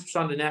covers the interest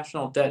on the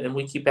national debt, and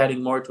we keep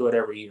adding more to it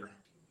every year.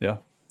 Yeah.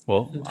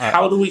 Well,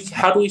 how do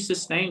we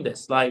sustain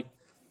this? Like,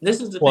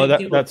 this is the thing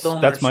people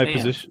don't that's understand. my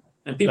position.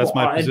 And people,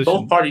 and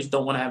both parties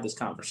don't want to have this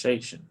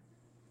conversation.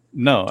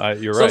 No,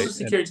 you're right. Social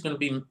Security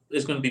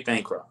is going to be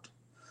bankrupt.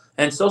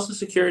 And Social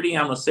Security,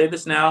 I'm going to say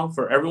this now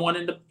for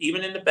everyone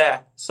even in the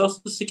back,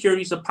 Social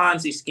Security is a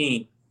Ponzi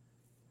scheme.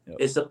 Yep.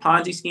 It's a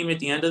Ponzi scheme at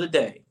the end of the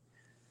day.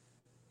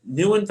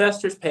 New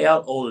investors pay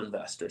out old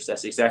investors.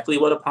 That's exactly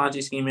what a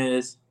Ponzi scheme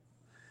is.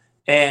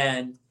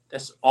 And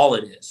that's all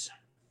it is.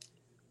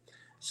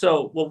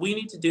 So what we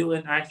need to do,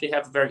 and I actually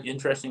have a very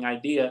interesting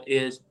idea,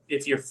 is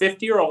if you're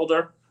 50 or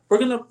older, we're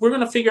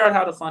gonna figure out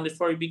how to fund it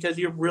for you because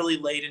you're really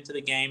late into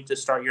the game to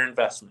start your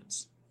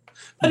investments.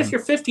 But if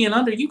you're 50 and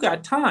under, you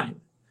got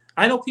time.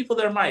 I know people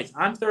that are my age.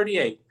 I'm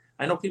 38.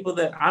 I know people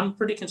that I'm a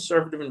pretty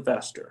conservative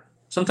investor.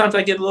 Sometimes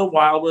I get a little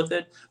wild with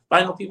it,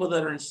 but I know people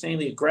that are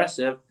insanely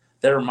aggressive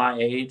that are my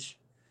age,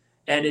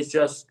 and it's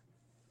just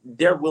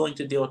they're willing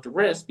to deal with the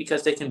risk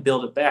because they can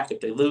build it back if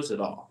they lose it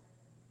all.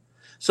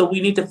 So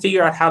we need to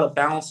figure out how to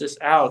balance this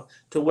out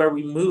to where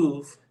we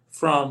move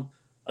from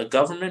a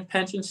government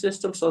pension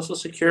system, Social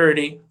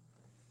Security,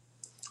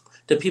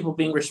 to people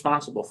being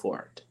responsible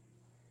for it,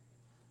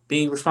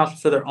 being responsible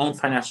for their own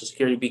financial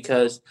security,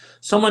 because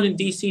someone in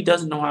DC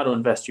doesn't know how to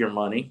invest your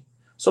money.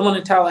 Someone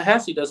in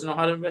Tallahassee doesn't know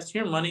how to invest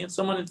your money, and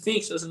someone in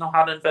Phoenix doesn't know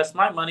how to invest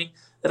my money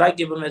that I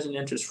give them as an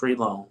interest-free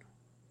loan.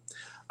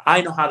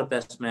 I know how to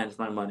best manage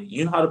my money.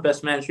 You know how to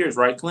best manage yours,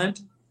 right,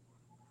 Clint?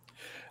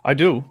 I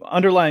do.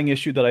 Underlying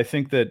issue that I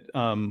think that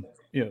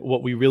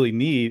what we really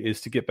need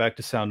is to get back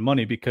to sound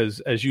money, because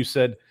as you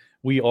said,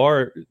 we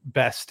are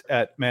best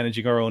at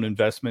managing our own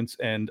investments.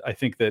 And I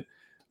think that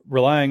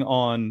relying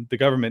on the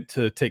government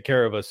to take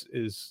care of us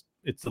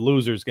it's the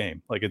loser's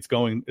game. Like it's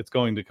going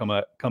to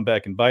come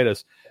back and bite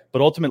us.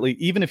 But ultimately,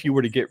 even if you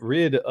were to get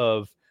rid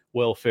of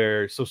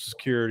welfare, Social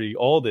Security,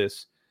 all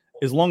this,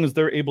 as long as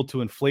they're able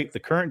to inflate the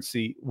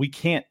currency, we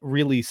can't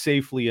really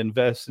safely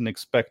invest and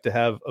expect to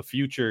have a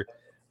future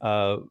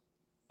of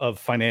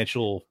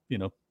financial,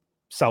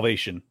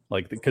 salvation,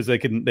 like because they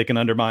can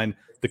undermine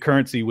the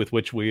currency with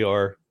which we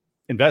are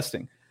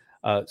investing.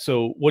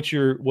 So what's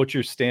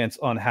your stance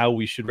on how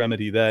we should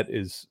remedy that?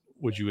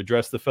 Would you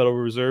address the Federal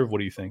Reserve? What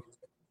do you think?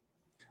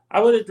 I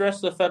would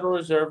address the Federal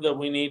Reserve that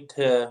we need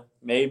to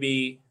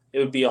it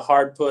would be a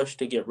hard push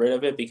to get rid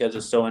of it because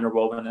it's so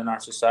interwoven in our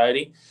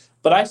society.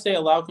 But I say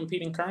allow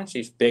competing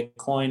currencies,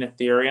 Bitcoin,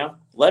 Ethereum.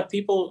 Let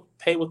people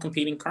pay with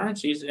competing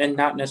currencies and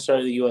not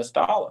necessarily the US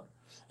dollar.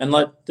 And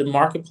let the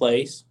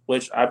marketplace,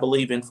 which I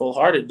believe in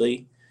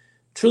full-heartedly,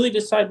 truly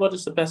decide what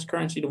is the best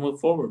currency to move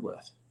forward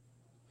with.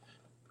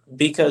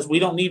 Because we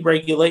don't need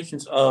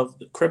regulations of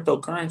the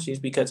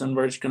cryptocurrencies, because then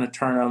we're just going to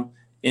turn them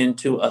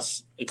into a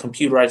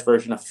computerized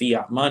version of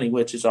fiat money,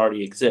 which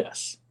already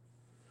exists.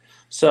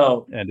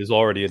 So and is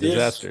already a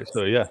disaster.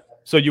 So yeah.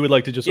 So you would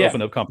like to just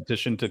open up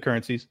competition to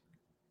currencies?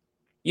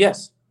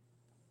 Yes.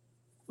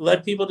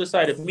 Let people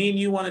decide. If me and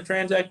you want to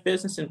transact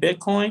business in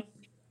Bitcoin,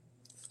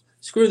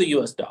 screw the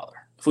US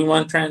dollar. If we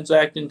want to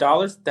transact in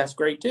dollars, that's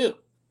great too.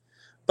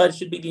 But it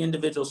should be the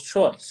individual's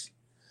choice.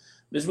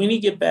 Because we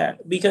need to get back.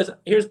 Because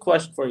here's a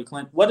question for you,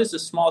 Clint. What is the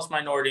smallest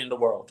minority in the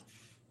world?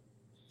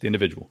 The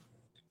individual.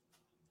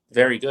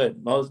 Very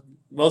good.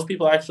 Most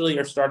people actually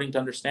are starting to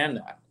understand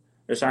that.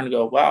 They're starting to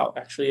go, wow,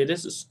 actually it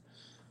is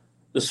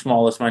the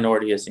smallest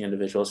minority is the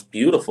individual. It's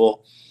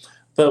beautiful.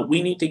 But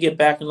we need to get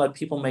back and let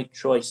people make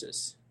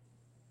choices.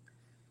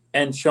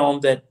 And show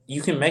them that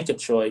you can make a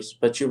choice,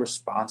 but you're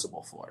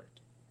responsible for it.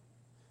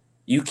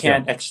 You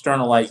can't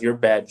externalize your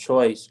bad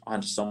choice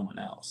onto someone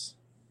else,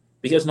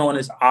 because no one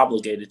is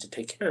obligated to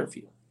take care of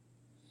you.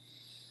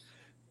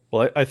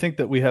 Well, I think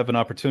that we have an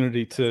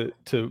opportunity to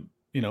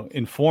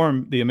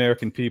inform the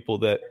American people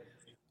that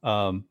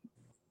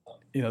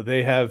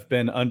they have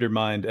been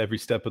undermined every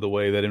step of the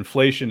way. That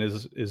inflation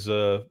is it's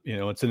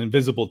an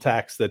invisible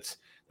tax that's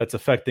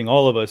affecting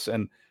all of us.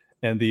 And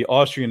the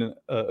Austrian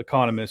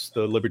economists,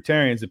 the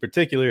libertarians in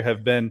particular,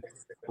 have been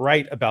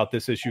right about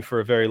this issue for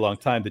a very long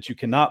time, that you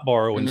cannot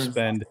borrow and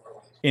spend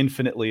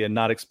infinitely and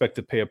not expect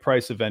to pay a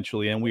price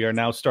eventually. And we are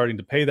now starting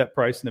to pay that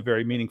price in a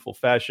very meaningful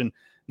fashion,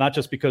 not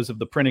just because of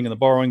the printing and the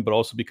borrowing, but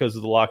also because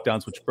of the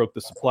lockdowns, which broke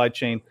the supply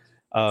chain.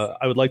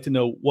 I would like to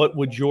know, what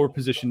would your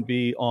position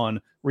be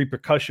on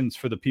repercussions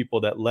for the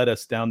people that led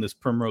us down this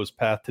primrose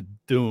path to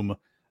doom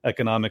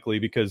economically?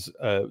 Because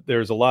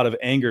there's a lot of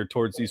anger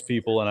towards these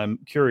people, and I'm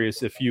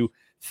curious if you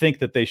think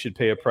that they should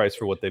pay a price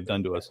for what they've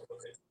done to us.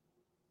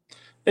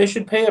 They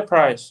should pay a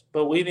price,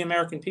 but we, the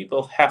American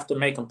people, have to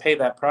make them pay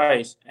that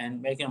price,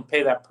 and making them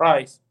pay that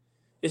price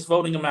is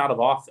voting them out of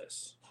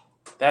office.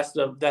 That's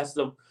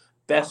the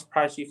best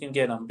price you can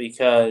get them,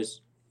 because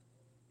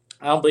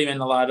I don't believe in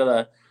a lot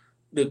of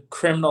the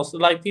criminals.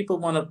 Like, people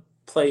want to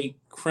play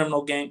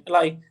criminal game.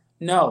 Like,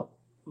 no,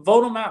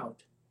 vote them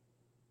out.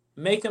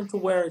 Make them to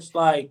where it's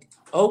like,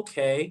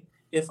 okay,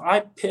 if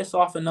I piss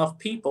off enough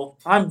people,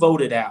 I'm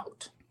voted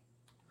out.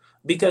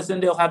 Because then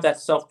they'll have that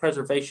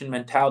self-preservation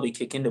mentality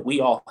kick in that we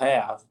all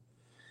have.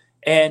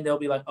 And they'll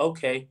be like,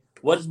 okay,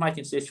 what does my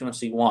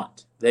constituency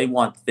want? They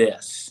want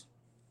this.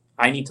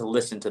 I need to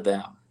listen to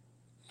them.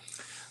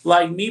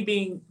 Like me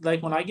being,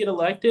 like when I get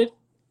elected,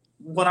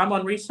 when I'm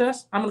on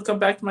recess, I'm going to come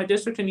back to my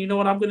district, and you know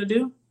what I'm going to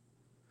do?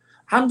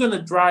 I'm going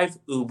to drive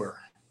Uber.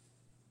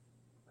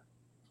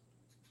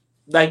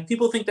 Like,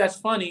 people think that's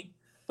funny,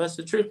 but it's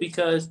the truth,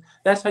 because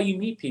that's how you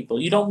meet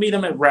people. You don't meet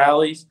them at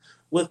rallies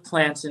with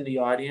plants in the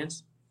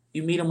audience.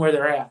 You meet them where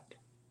they're at.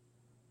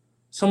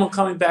 Someone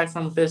coming back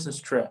from a business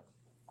trip,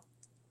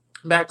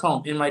 back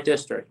home in my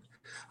district,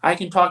 I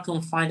can talk to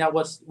them, find out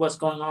what's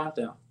going on with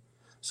them.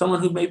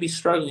 Someone who may be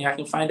struggling, I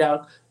can find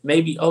out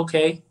maybe,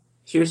 okay,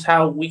 here's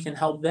how we can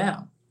help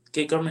them.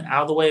 Get government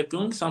out of the way of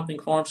doing something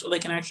for them so they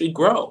can actually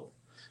grow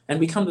and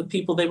become the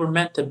people they were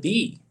meant to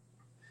be.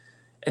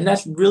 And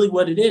that's really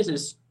what it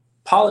is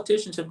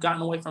politicians have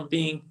gotten away from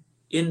being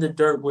in the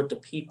dirt with the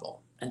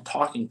people and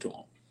talking to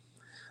them.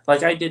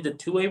 Like, I did the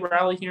 2A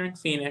rally here in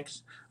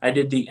Phoenix, I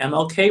did the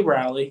MLK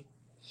rally,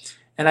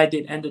 and I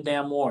did End the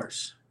Damn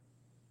Wars.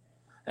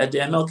 At the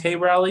MLK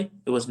rally,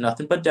 it was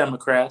nothing but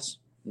Democrats,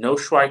 no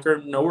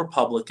Schweiker, no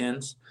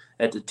Republicans.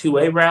 At the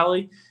 2A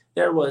rally,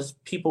 there was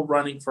people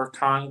running for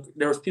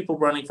there was people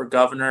running for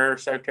governor,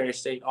 secretary of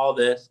state, all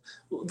this.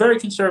 Very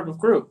conservative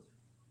group.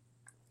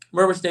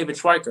 Where was David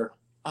Schweiker?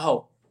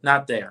 Oh,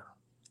 not there.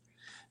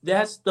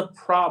 That's the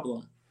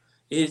problem,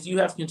 is you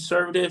have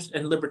conservatives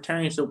and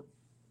libertarians. So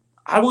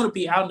I want to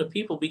be out in the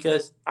people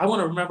because I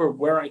want to remember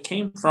where I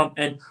came from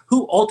and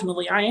who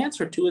ultimately I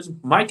answer to is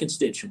my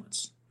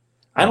constituents.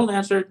 I don't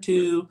answer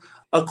to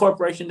a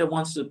corporation that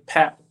wants to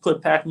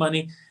put PAC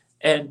money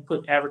and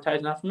put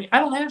advertising out for me. I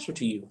don't answer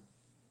to you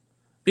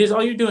because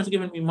all you're doing is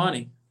giving me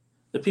money.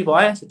 The people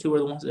I answer to are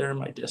the ones that are in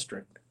my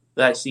district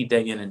that I see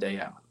day in and day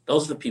out.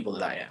 Those are the people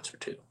that I answer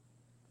to.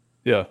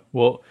 Yeah.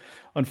 Well,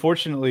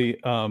 unfortunately,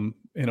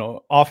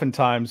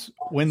 oftentimes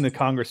when the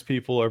Congress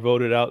people are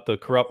voted out, the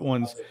corrupt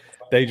ones,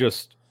 they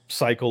just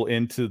cycle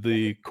into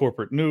the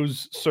corporate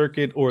news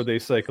circuit or they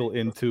cycle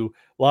into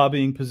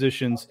lobbying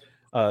positions.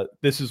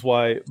 This is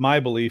why my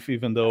belief,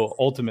 even though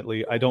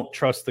ultimately I don't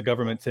trust the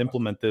government to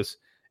implement this,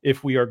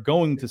 if we are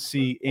going to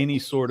see any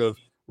sort of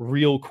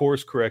real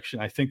course correction,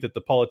 I think that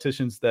the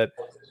politicians that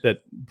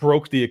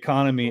broke the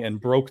economy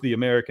and broke the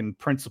American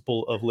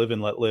principle of live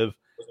and let live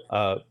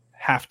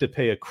have to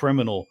pay a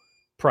criminal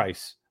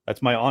price.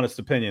 That's my honest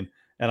opinion.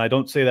 And I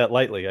don't say that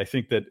lightly. I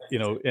think that,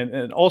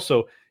 and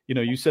also,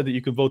 you said that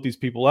you could vote these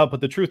people out,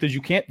 but the truth is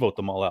you can't vote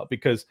them all out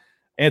because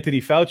Anthony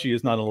Fauci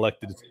is not an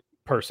elected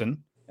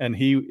person. And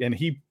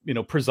he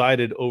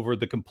presided over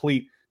the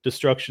complete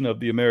destruction of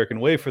the American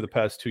way for the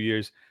past 2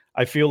 years.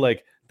 I feel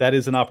like that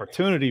is an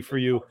opportunity for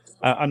you.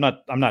 I'm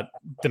not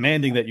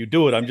demanding that you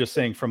do it. I'm just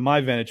saying from my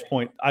vantage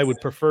point, I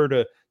would prefer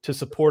to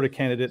support a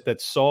candidate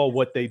that saw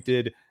what they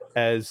did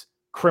as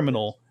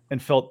criminal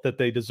and felt that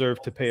they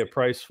deserved to pay a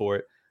price for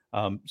it.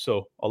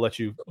 So I'll let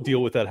you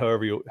deal with that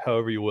however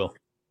you will.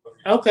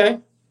 Okay.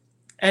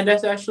 And I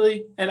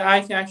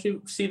can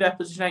actually see that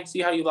position. I can see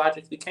how you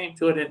logically came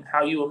to it and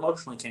how you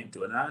emotionally came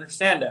to it. And I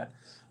understand that.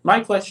 My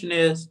question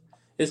is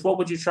what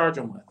would you charge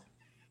him with?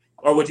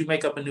 Or would you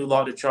make up a new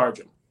law to charge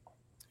him?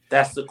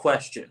 That's the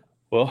question.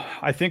 Well,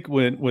 I think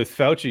with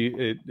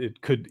Fauci,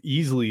 it could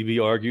easily be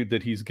argued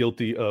that he's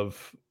guilty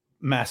of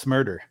mass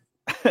murder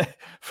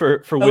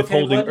for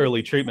withholding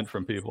early treatment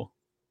from people.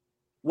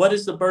 What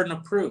is the burden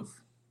of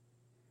proof?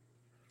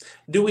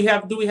 Do we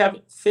have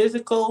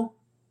physical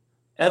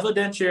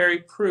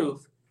evidentiary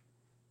proof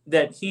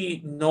that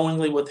he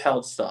knowingly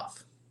withheld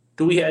stuff?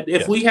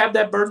 If we have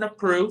that burden of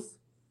proof,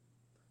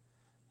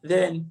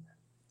 then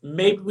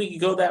maybe we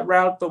could go that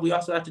route, but we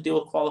also have to deal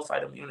with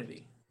qualified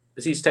immunity.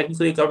 Because he's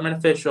technically a government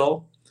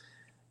official,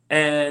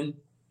 and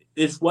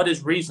what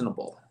is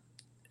reasonable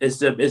is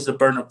the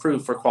burden of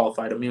proof for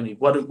qualified immunity.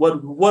 What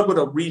would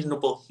a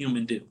reasonable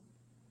human do?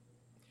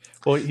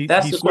 Well,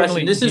 that's the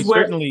question.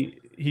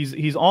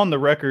 He's on the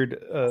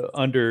record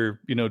under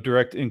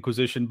direct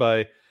inquisition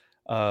by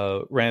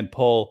Rand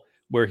Paul,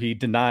 where he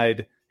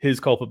denied his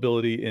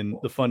culpability in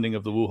the funding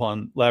of the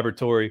Wuhan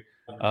laboratory,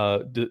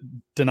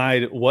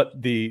 denied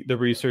what the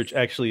research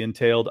actually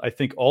entailed. I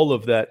think all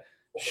of that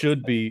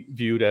should be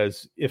viewed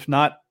as, if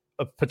not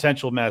a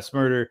potential mass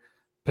murder,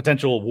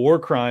 potential war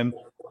crime,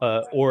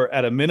 or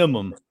at a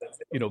minimum,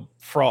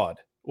 fraud,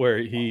 where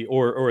he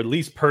or at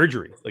least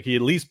perjury. Like he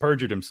at least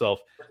perjured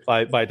himself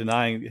by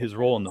denying his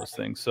role in those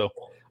things. So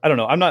I don't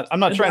know. I'm not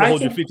trying to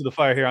hold your feet to the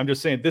fire here. I'm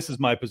just saying this is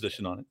my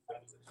position on it.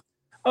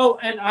 Oh,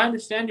 and I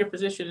understand your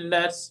position,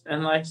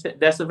 and like I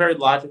said, that's a very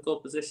logical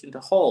position to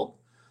hold.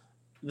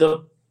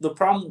 The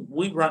problem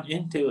we run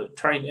into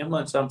trying to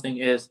implement something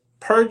is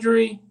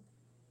perjury.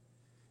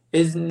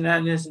 That's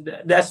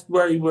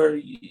where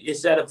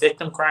is that a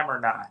victim crime or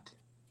not?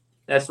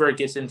 That's where it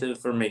gets into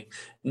for me.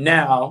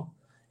 Now,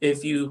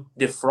 If you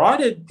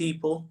defrauded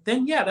people,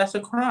 then yeah, that's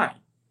a crime.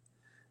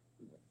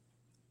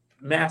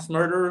 Mass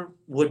murder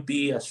would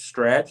be a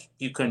stretch.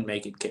 You couldn't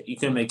make it. You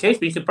couldn't make a case,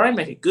 but you could probably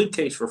make a good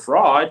case for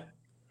fraud,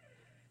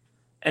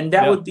 and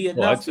that would be enough.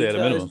 Well, I'd say at a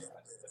minimum.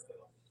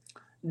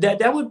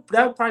 That would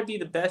probably be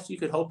the best you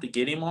could hope to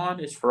get him on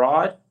is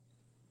fraud,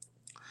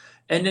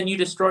 and then you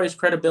destroy his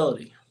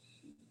credibility.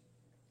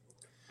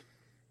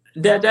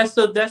 That's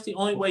the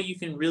only way you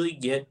can really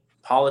get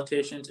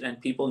politicians and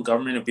people in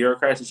government and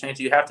bureaucrats to change.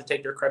 You have to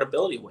take their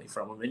credibility away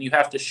from them, and you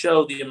have to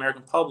show the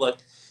American public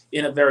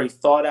in a very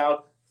thought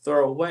out,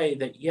 thorough way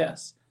that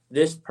yes,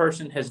 this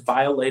person has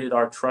violated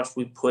our trust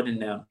we put in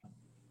them.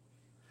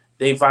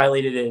 They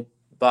violated it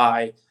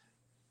by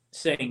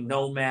saying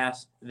no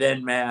mask,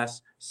 then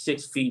mask,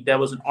 6 feet. That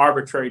was an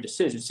arbitrary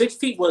decision. 6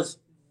 feet was,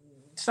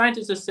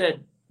 scientists have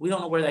said, we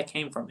don't know where that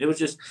came from. It was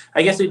just,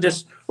 I guess they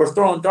just were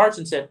throwing darts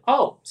and said,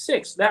 oh,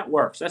 6, that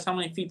works. That's how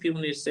many feet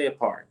people need to stay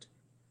apart.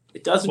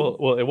 It doesn't.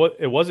 Well,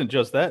 it wasn't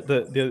just that.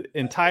 The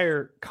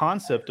entire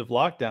concept of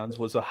lockdowns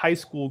was a high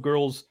school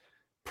girls'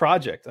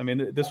 project. I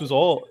mean, this was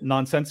all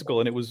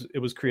nonsensical, and it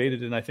was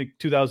created in, I think,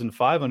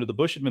 2005 under the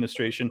Bush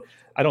administration.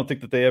 I don't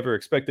think that they ever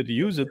expected to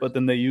use it, but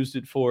then they used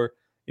it for,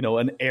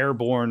 an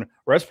airborne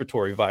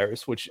respiratory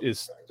virus, which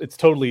it's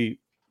totally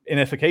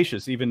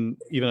inefficacious, even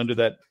under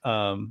that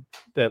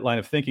line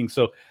of thinking.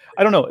 So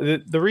I don't know.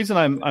 The reason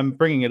I'm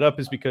bringing it up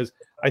is because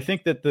I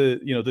think that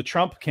the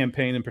Trump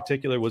campaign in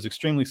particular was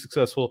extremely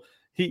successful.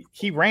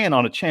 He ran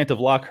on a chant of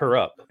lock her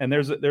up, and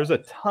there's a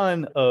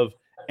ton of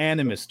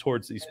animus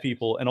towards these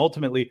people, and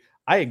ultimately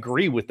I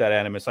agree with that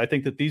animus. I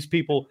think that these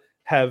people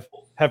have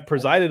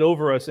presided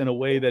over us in a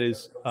way that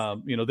is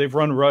they've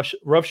run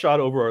roughshod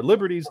over our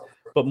liberties,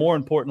 but more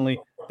importantly,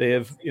 they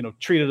have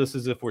treated us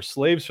as if we're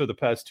slaves for the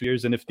past 2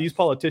 years. And if these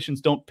politicians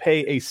don't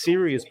pay a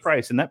serious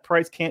price, and that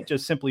price can't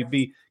just simply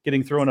be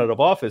getting thrown out of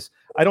office,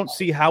 I don't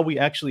see how we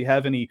actually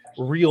have any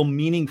real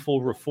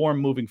meaningful reform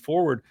moving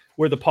forward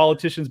where the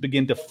politicians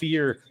begin to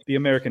fear the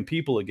American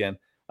people again.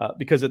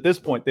 Because at this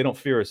point, they don't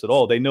fear us at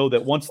all. They know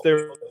that once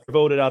they're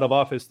voted out of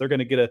office, they're going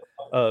to get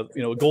a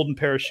golden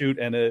parachute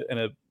and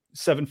a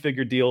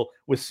 7-figure deal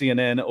with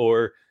CNN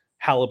or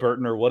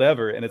Halliburton or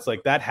whatever. And it's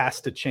like, that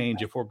has to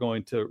change if we're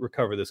going to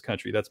recover this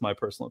country. That's my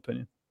personal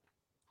opinion.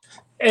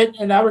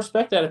 And I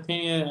respect that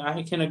opinion.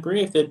 I can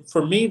agree with it.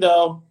 For me,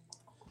 though,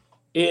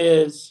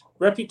 is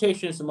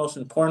reputation is the most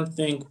important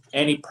thing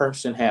any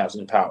person has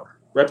in power.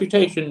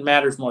 Reputation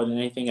matters more than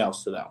anything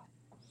else to them.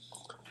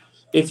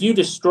 If you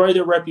destroy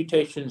their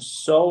reputation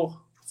so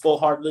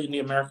full-heartedly in the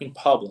American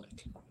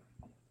public,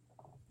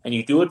 and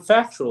you do it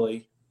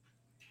factually,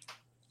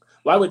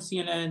 why would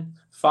CNN,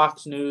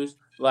 Fox News,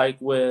 like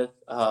with,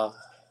 who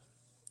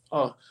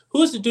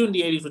was the dude in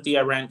the 80s with the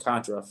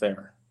Iran-Contra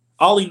affair?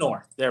 Ollie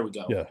North. There we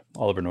go. Yeah,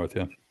 Oliver North,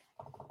 yeah.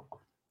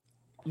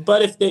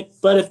 But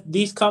if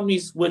these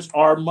companies, which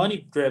are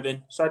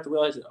money-driven, start to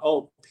realize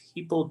that,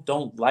 people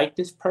don't like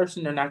this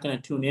person, they're not going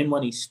to tune in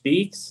when he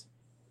speaks,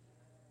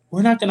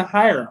 we're not going to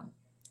hire him.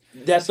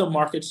 That's a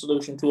market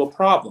solution to a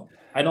problem.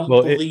 I don't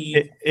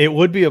believe it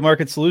would be a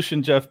market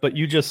solution, Jeff, but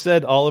you just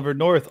said Oliver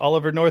North.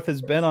 Oliver North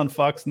has been on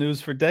Fox News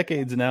for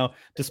decades now,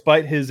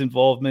 despite his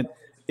involvement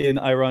in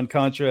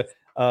Iran-Contra.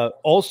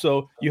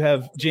 Also, you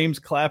have James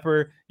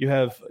Clapper, you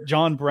have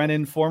John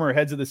Brennan, former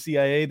heads of the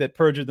CIA that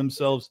perjured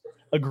themselves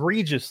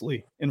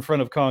egregiously in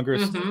front of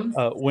Congress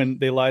when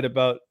they lied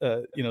about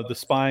the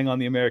spying on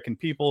the American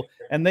people,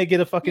 and they get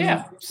a fucking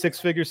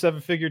 6-figure,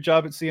 7-figure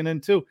job at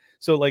CNN too.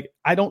 So like,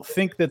 I don't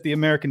think that the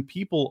American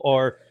people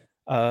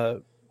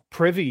are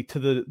privy to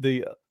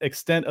the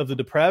extent of the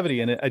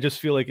depravity, and I just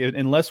feel like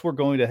unless we're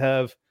going to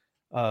have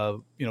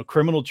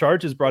criminal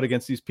charges brought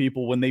against these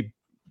people when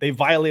they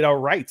violate our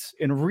rights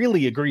in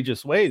really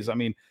egregious ways. I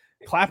mean,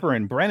 Clapper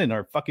and Brennan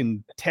are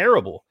fucking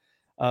terrible.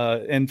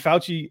 And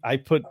Fauci, I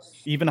put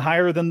even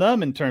higher than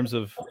them in terms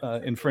of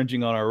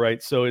infringing on our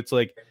rights. So it's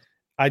like,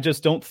 I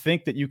just don't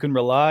think that you can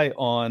rely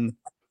on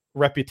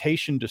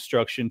reputation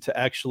destruction to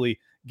actually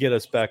get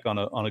us back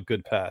on a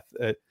good path.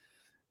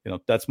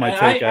 That's my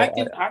take.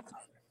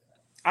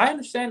 I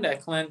understand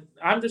that, Clint.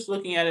 I'm just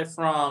looking at it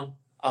from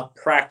a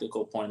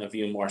practical point of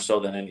view more so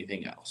than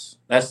anything else.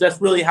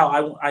 That's really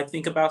how I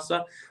think about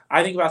stuff.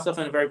 I think about stuff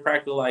in a very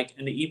practical, like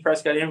in the E.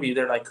 Prescott interview,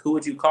 they're like, who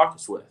would you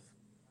caucus with?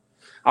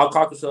 I'll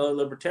caucus with other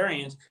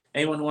libertarians.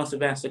 Anyone who wants to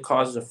advance the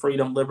causes of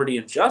freedom, liberty,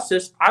 and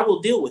justice, I will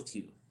deal with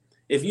you.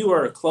 If you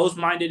are a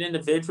closed-minded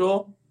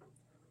individual,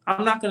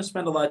 I'm not going to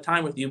spend a lot of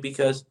time with you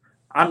because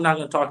I'm not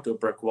going to talk to a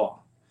brick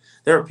wall.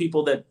 There are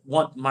people that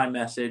want my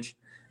message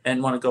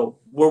and want to go,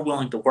 we're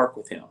willing to work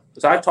with him.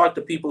 Because I've talked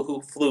to people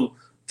who flew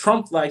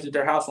Trump flags at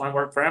their house when I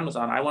worked for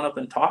Amazon. I went up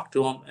and talked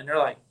to them, and they're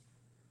like,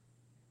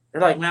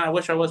 man, I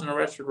wish I wasn't a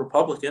registered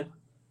Republican.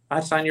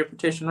 I'd sign your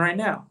petition right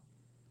now.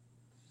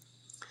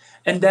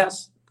 And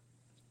that's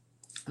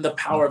the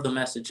power of the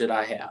message that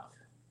I have.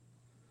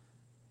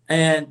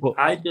 And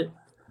I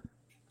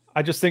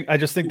just think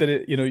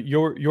that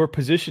your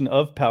position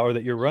of power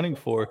that you're running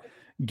for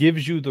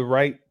gives you the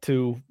right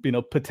to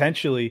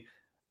potentially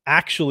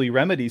actually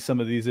remedy some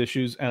of these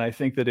issues. And I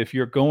think that if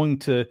you're going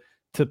to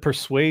to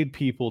persuade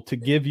people to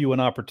give you an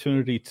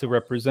opportunity to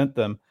represent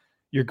them,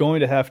 you're going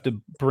to have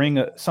to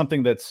bring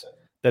something that's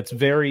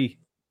very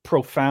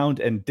profound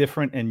and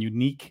different and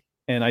unique.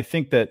 And I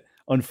think that,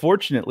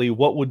 unfortunately,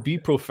 what would be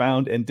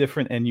profound and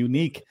different and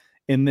unique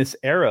in this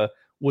era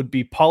would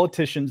be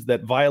politicians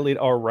that violate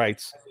our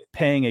rights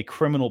paying a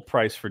criminal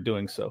price for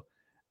doing so.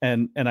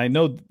 And I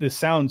know this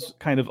sounds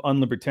kind of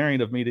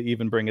unlibertarian of me to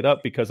even bring it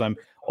up, because I'm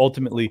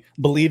ultimately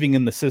believing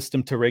in the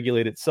system to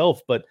regulate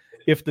itself. But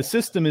if the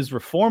system is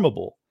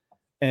reformable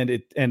and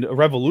a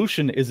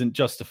revolution isn't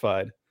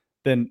justified,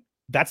 then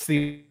that's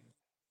you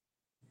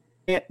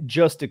can't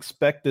just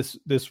expect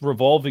this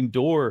revolving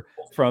door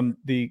from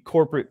the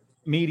corporate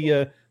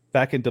media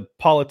back into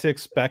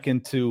politics, back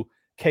into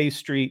K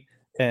Street,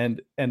 and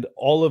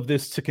all of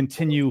this to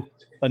continue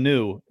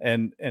anew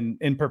and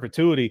in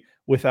perpetuity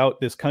without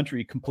this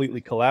country completely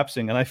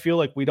collapsing. And I feel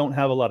like we don't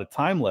have a lot of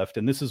time left.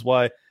 And this is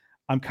why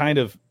I'm kind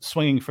of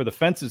swinging for the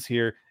fences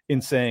here in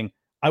saying,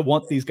 I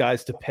want these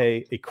guys to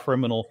pay a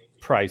criminal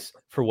price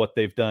for what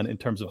they've done in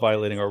terms of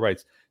violating our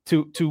rights.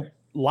 To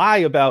lie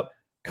about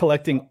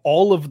collecting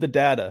all of the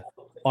data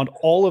on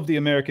all of the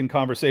American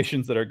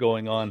conversations that are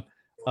going on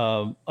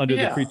under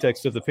the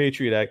pretext of the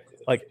Patriot Act,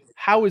 like,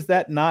 how is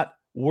that not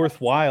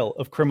worthwhile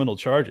of criminal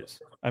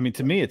charges? I mean,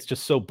 to me, it's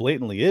just so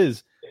blatantly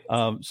is.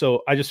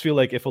 So I just feel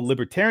like if a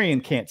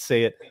libertarian can't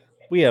say it,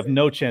 we have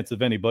no chance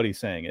of anybody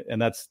saying it.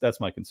 And that's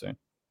my concern.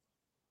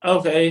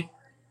 Okay.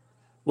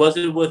 Was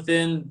it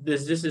within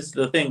this is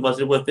the thing, was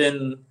it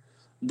within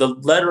the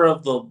letter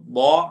of the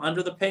law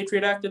under the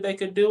Patriot Act that they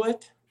could do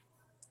it?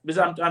 Because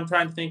I'm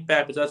trying to think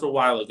back, because that's a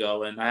while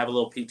ago, and I have a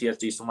little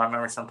PTSD, so my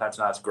memory sometimes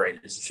not as great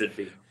as it should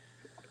be.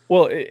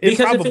 Well, it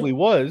probably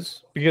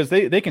was, because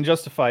they can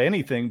justify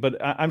anything. But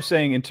I'm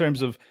saying in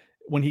terms of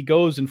when he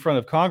goes in front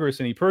of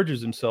Congress and he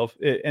perjures himself,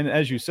 and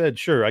as you said,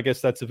 sure, I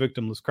guess that's a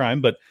victimless crime.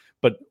 But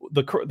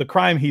the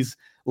crime he's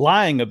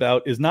lying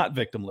about is not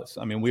victimless.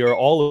 I mean, we are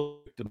all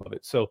a victim of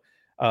it. So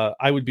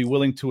I would be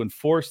willing to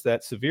enforce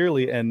that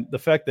severely. And the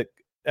fact that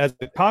as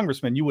a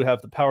congressman, you would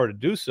have the power to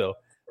do so,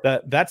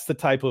 that's the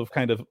type of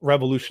kind of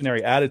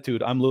revolutionary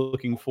attitude I'm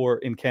looking for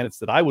in candidates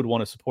that I would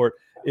want to support,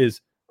 is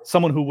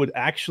someone who would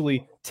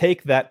actually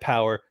take that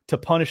power to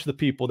punish the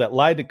people that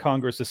lied to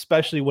Congress,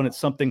 especially when it's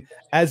something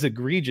as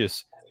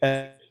egregious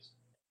as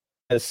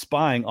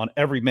spying on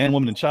every man,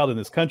 woman, and child in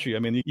this country. I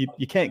mean,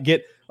 you can't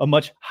get a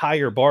much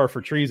higher bar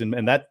for treason,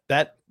 and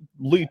that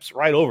leaps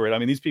right over it. I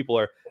mean, these people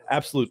are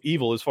absolute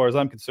evil as far as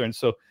I'm concerned.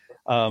 So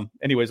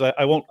anyways,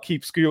 I won't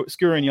keep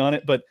skewering you on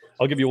it, but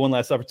I'll give you one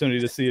last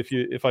opportunity to see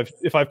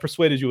if I've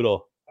persuaded you at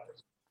all.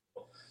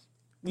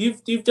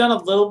 You've done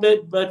a little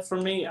bit, but for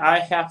me, I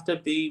have to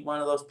be one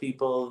of those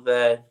people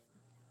that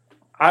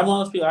I'm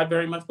one of those people. I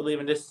very much believe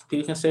in this.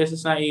 People can say this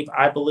is naive.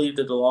 I believe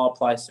that the law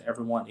applies to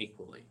everyone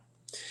equally.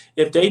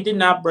 If they did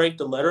not break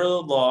the letter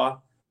of the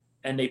law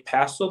and they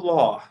passed the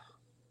law,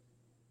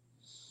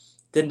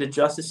 then the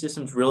justice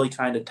system's really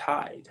kind of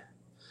tied.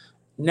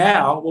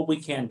 Now, what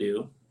we can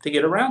do to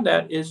get around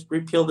that is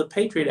repeal the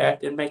Patriot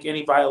Act and make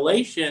any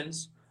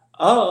violations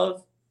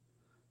of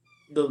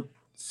the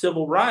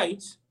civil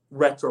rights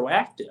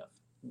retroactive.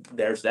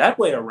 There's that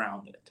way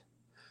around it.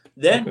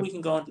 Then we can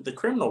go into the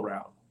criminal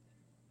route.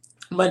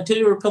 But until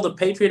you repeal the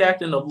Patriot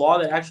Act and the law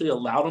that actually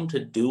allowed them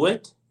to do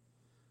it,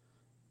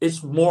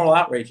 it's moral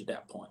outrage at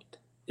that point.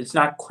 It's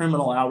not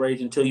criminal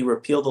outrage until you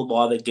repeal the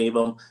law that gave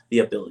them the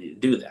ability to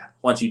do that.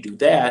 Once you do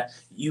that,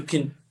 you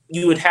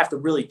would have to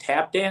really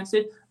tap dance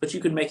it, but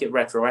you can make it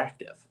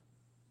retroactive.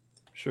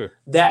 Sure.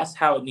 That's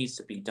how it needs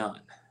to be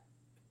done.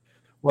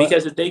 Well,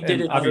 because if they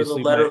did it under the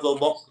letter of the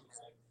law.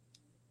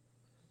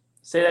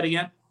 Say that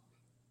again.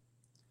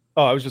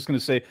 Oh, I was just going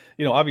to say,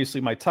 obviously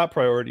my top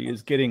priority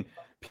is getting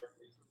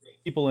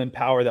people in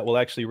power that will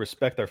actually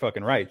respect their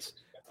fucking rights.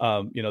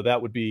 That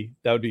would be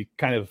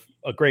kind of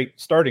a great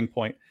starting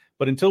point.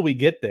 But until we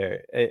get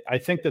there, I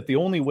think that the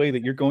only way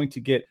that you're going to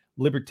get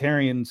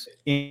libertarians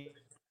in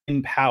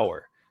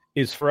power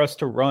is for us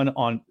to run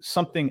on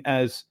something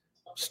as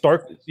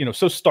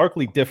so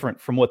starkly different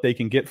from what they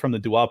can get from the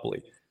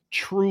duopoly.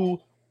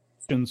 True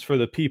for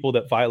the people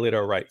that violate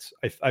our rights.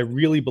 I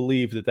really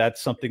believe that that's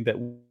something that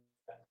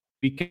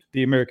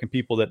the American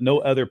people, that no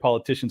other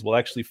politicians will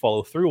actually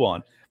follow through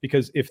on.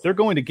 Because if they're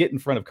going to get in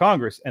front of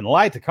Congress and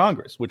lie to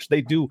Congress, which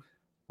they do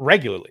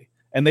regularly,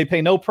 and they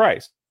pay no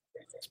price,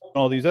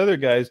 all these other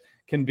guys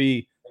can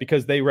be,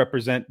 because they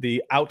represent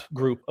the out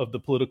group of the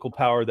political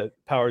powers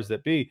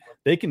that be,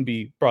 they can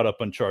be brought up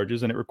on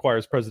charges, and it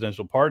requires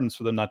presidential pardons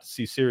for them not to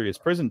see serious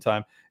prison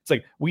time. It's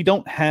like, we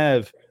don't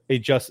have a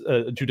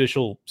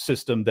judicial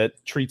system that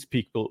treats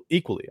people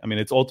equally. I mean,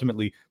 it's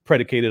ultimately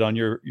predicated on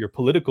your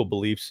political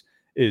beliefs,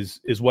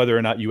 is whether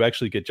or not you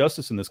actually get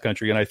justice in this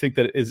country. And I think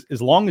that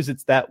as long as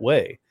it's that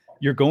way,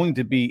 you're going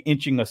to be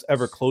inching us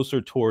ever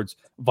closer towards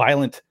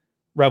violent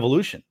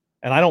revolution.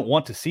 And I don't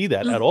want to see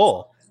that at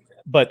all.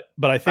 But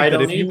I think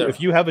that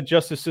if you have a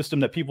justice system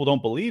that people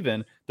don't believe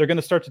in, they're going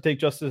to start to take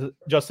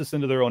justice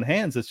into their own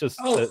hands. It's just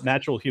a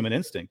natural human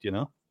instinct,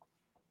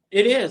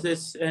 It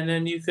is. And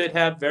then you could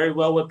have very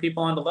well what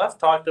people on the left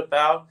talked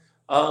about.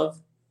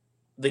 of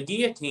the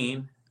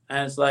guillotine.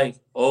 And it's like,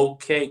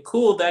 okay,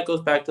 cool. That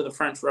goes back to the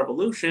French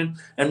Revolution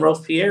and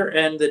Robespierre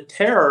and the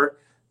terror,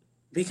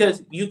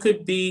 because you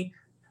could be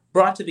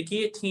brought to the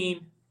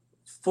guillotine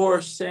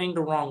for saying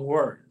the wrong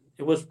word.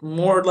 It was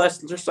more or less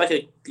just like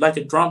a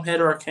drumhead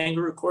or a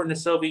kangaroo court in the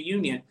Soviet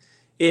Union.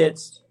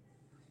 It's,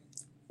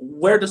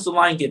 where does the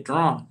line get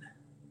drawn?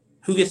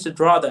 Who gets to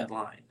draw that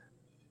line?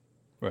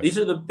 Right. These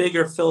are the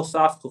bigger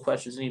philosophical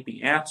questions that need to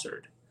be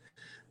answered.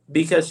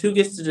 Because who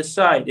gets to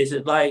decide? Is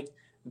it like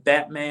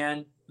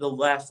Batman, the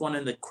last one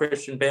in the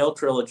Christian Bale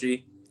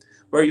trilogy,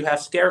 where you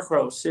have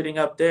Scarecrow sitting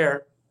up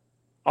there,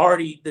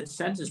 already the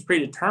sentence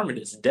predetermined,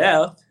 it's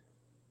death?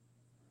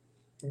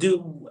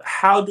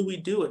 How do we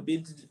do it?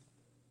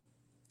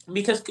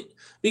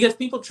 Because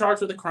people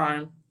charged with a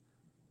crime,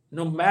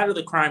 no matter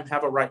the crime,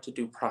 have a right to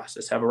due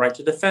process, have a right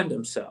to defend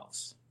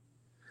themselves.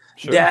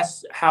 Sure.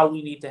 That's how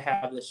we need to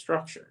have this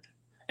structured.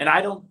 And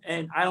I don't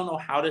know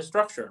how to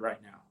structure it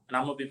right now. And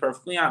I'm gonna be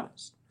perfectly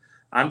honest.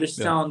 I'm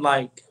just telling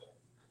like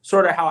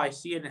sort of how I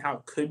see it and how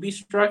it could be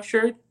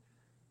structured.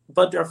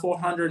 But there are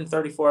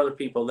 434 other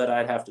people that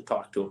I'd have to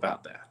talk to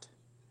about that,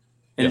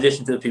 in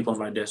addition to the people in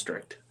my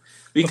district.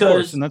 Because, of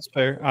course, and that's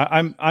fair.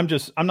 I'm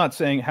not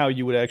saying how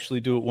you would actually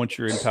do it once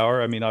you're in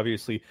power. I mean,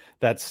 obviously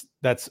that's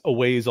a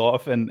ways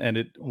off, and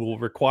it will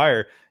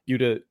require you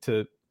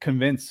to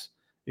convince,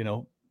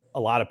 a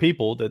lot of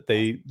people that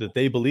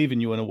they believe in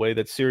you in a way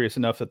that's serious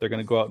enough that they're going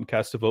to go out and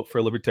cast a vote for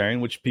a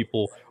libertarian, which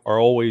people are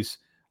always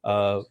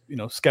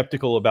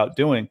skeptical about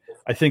doing.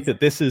 I think that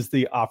this is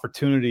the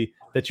opportunity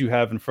that you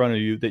have in front of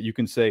you, that you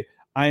can say,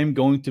 I am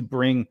going to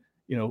bring,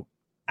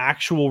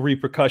 actual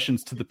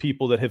repercussions to the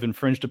people that have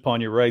infringed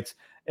upon your rights.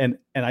 And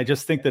I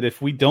just think that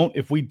if we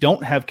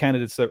don't have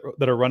candidates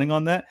that are running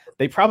on that,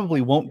 they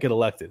probably won't get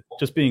elected.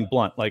 Just being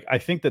blunt. Like, I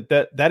think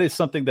that is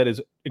something that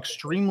is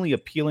extremely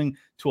appealing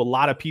to a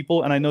lot of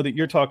people. And I know that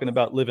you're talking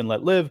about live and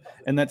let live.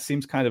 And that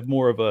seems kind of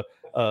more of a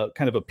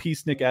kind of a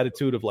peacenik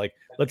attitude of like,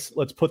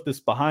 let's put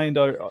this behind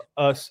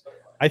us.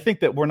 I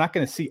think that we're not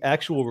going to see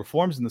actual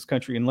reforms in this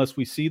country unless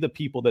we see the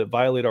people that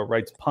violate our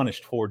rights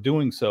punished for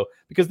doing so,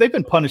 because they've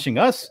been punishing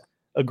us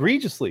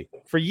egregiously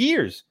for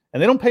years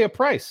and they don't pay a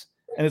price.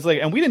 And it's like,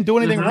 and we didn't do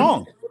anything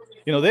wrong.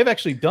 They've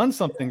actually done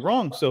something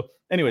wrong. So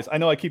anyways, I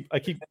know I keep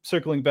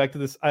circling back to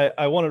this.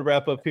 I wanted to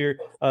wrap up here.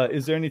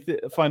 Is there any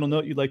final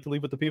note you'd like to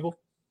leave with the people?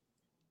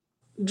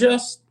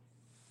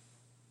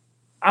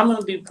 I'm going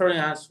to be pretty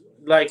honest.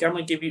 Like, I'm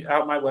going to give you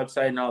out my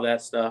website and all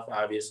that stuff,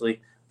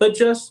 obviously, but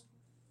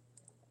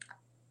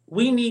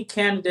we need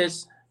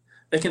candidates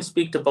that can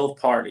speak to both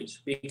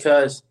parties,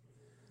 because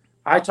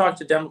I talk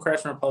to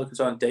Democrats and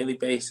Republicans on a daily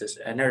basis,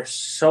 and they're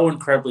so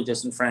incredibly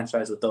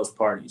disenfranchised with those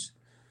parties.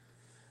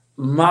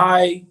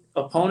 My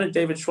opponent,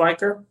 David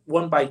Schweiker,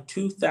 won by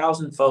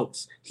 2,000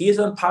 votes. He is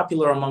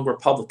unpopular among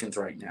Republicans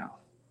right now.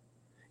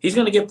 He's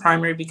going to get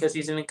primary because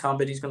he's an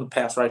incumbent. He's going to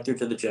pass right through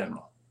to the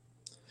general.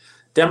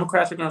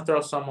 Democrats are going to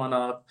throw someone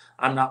up.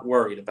 I'm not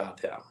worried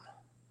about them.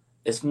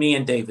 It's me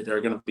and David that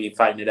are going to be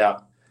fighting it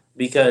out,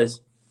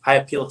 because I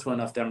appeal to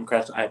enough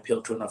Democrats. I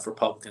appeal to enough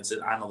Republicans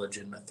that I'm a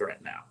legitimate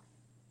threat now.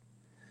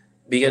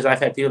 Because I've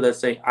had people that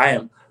say, I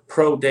am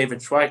pro David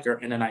Schweiker,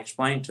 and then I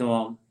explain to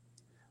them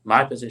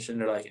my position.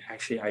 They're like,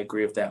 actually, I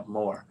agree with that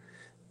more.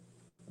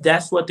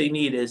 That's what they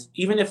need, is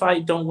even if I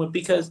don't win,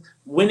 because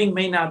winning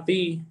may not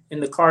be in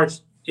the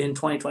cards in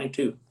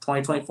 2022,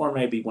 2024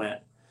 maybe win.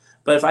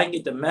 But if I can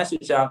get the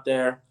message out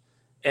there,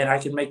 and I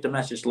can make the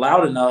message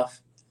loud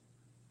enough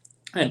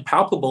and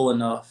palatable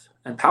enough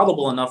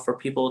for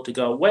people to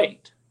go,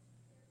 wait,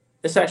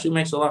 this actually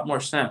makes a lot more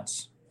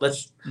sense.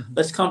 Let's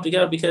come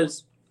together,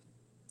 because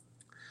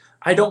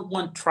I don't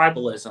want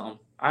tribalism.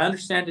 I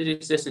understand it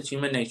exists. It's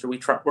human nature.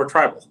 We're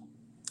tribal.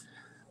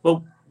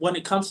 But when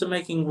it comes to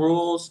making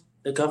rules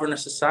that govern a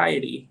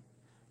society,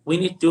 we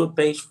need to do it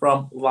based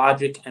from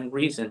logic and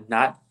reason,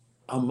 not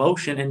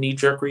emotion and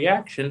knee-jerk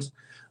reactions,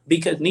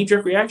 because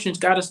knee-jerk reactions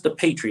got us the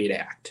Patriot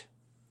Act.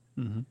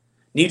 Mm-hmm.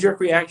 Knee-jerk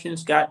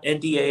reactions got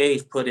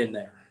NDAAs put in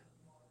there.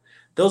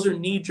 Those are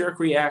knee-jerk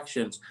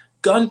reactions.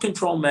 Gun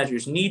control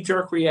measures,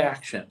 knee-jerk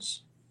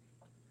reactions.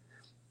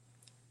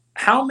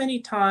 How many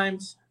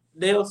times...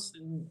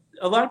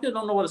 a lot of people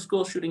don't know what a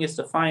school shooting is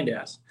defined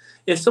as.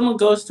 If someone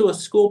goes to a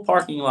school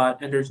parking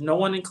lot and there's no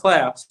one in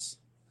class,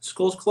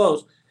 school's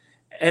closed,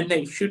 and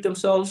they shoot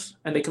themselves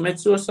and they commit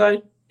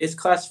suicide, it's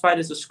classified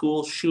as a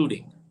school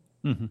shooting.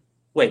 Mm-hmm.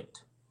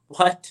 Wait,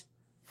 what?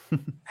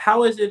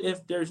 How is it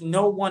if there's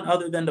no one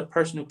other than the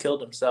person who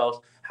killed themselves?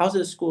 How's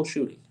it a school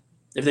shooting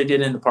if they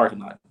did it in the parking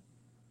lot?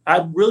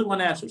 I really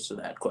want answers to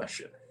that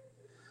question.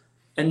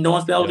 And no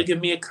one's been able to give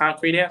me a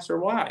concrete answer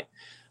why.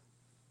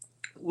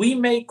 We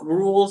make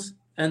rules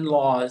and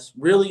laws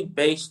really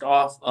based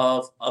off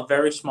of a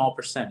very small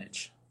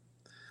percentage,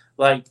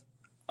 like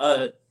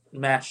a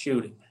mass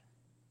shooting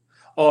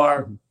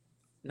or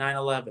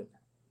 9/11.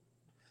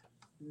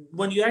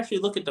 When you actually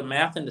look at the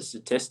math and the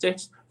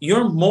statistics,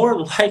 you're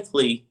more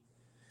likely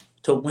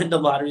to win the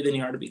lottery than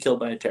you are to be killed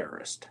by a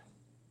terrorist.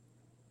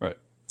 Right.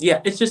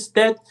 Yeah, it's just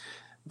that.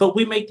 But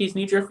we make these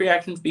knee-jerk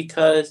reactions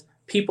because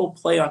people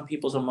play on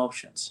people's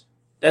emotions.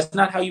 That's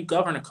not how you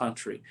govern a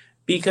country,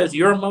 because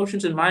your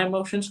emotions and my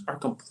emotions are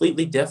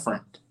completely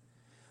different.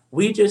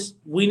 We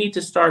need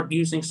to start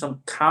using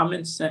some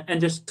common sense and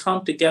just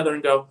come together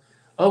and go,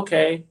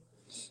 okay,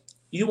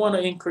 you want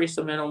to increase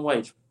the minimum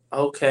wage.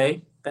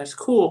 Okay, that's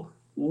cool.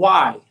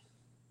 Why?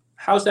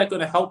 How's that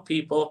going to help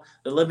people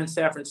that live in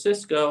San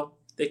Francisco?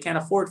 They can't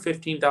afford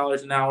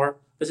 $15 an hour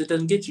because it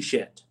doesn't get you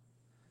shit.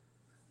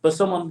 But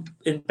someone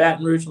in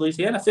Baton Rouge,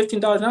 Louisiana,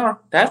 $15 an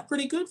hour, that's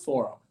pretty good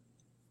for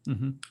them.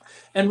 Mm-hmm.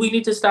 And we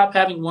need to stop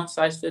having one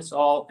size fits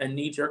all and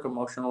knee-jerk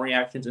emotional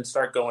reactions and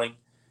start going,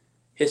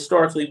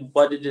 historically,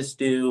 what did this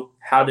do?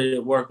 How did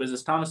it work? Because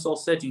as Thomas Sowell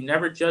said, you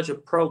never judge a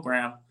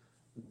program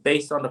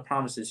based on the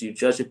promises. You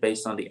judge it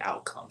based on the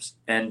outcomes.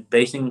 And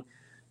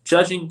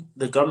judging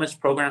the government's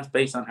programs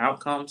based on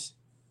outcomes,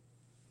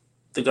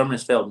 the government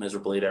has failed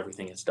miserably at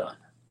everything it's done.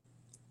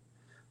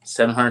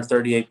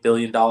 $738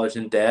 billion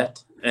in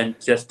debt and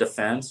just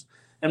defense.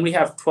 And we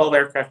have 12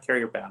 aircraft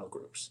carrier battle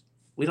groups.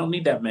 We don't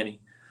need that many.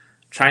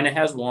 China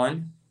has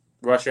one,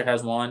 Russia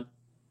has one,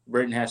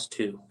 Britain has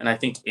two, and I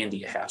think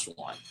India has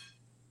one.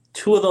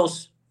 Two of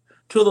those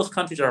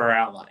countries are our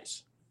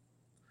allies.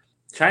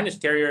 China's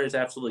carrier is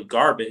absolutely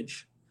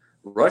garbage.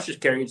 Russia's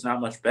carrier is not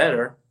much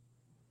better.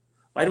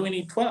 Why do we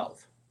need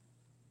 12?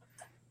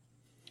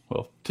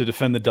 Well, to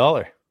defend the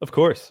dollar, of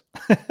course.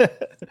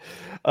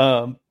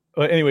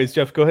 Anyways,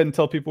 Jeff, go ahead and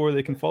tell people where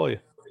they can follow you.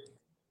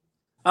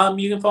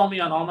 You can follow me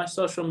on all my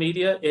social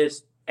media.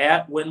 It's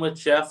at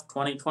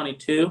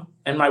WinWithJeff2022,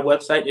 and my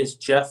website is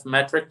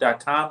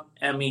jeffmetrick.com,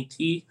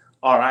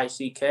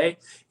 METRICK.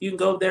 You can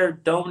go there,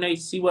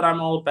 donate, see what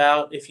I'm all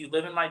about. If you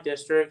live in my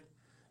district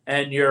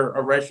and you're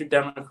a registered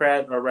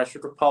Democrat or a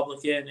registered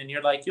Republican, and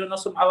you're like,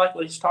 I like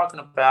what he's talking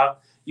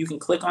about, you can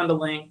click on the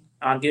link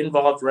on Get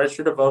Involved,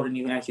 register to vote, and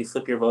you can actually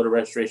flip your voter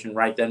registration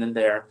right then and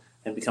there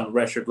and become a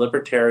registered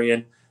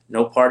Libertarian,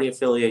 no party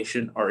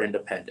affiliation, or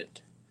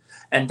independent.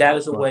 And that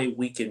is a way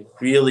we can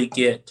really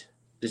get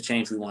the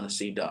change we want to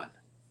see done.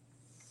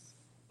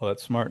 Well,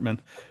 that's smart,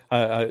 man.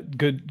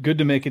 Good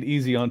to make it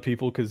easy on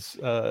people, because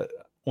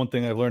one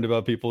thing I've learned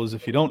about people is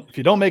if you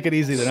don't make it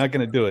easy, they're not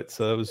going to do it.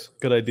 So that was a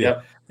good idea.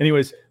 Yep.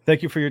 Anyways,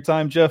 thank you for your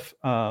time, Jeff.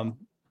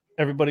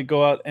 Everybody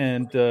go out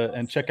and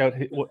check out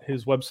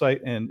his website,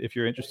 and if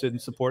you're interested in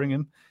supporting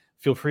him,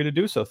 feel free to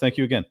do so. Thank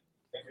you again.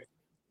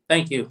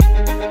 Thank you.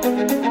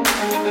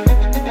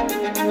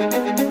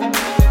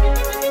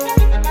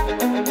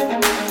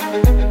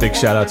 Big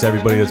shout out to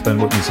everybody that's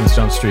been with me since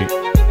Jump Street.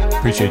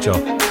 Appreciate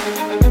y'all.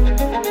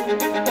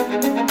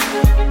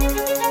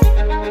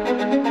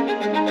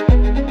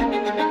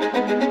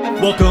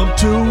 Welcome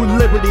to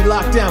Liberty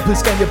Lockdown. Please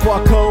scan your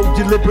barcode.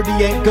 Your liberty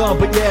ain't gone,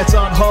 but yeah, it's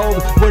on hold.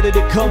 Where did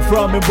it come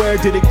from and where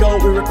did it go?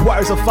 It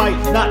requires a fight,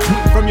 not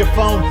tweeting from your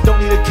phone.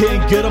 Don't need a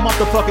king, get him off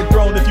the fucking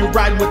throne. If you're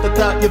riding with the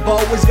thought, you've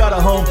always got a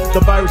home.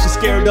 The virus you're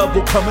scared of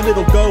will come and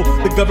it'll go.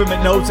 The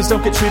government knows, just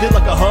don't get treated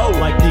like a hoe.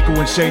 Like Nico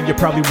and Shane, you're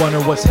probably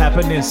wondering what's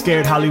happening.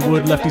 Scared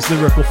Hollywood lefties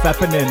lyrical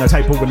fappening. A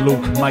typo with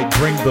Luke might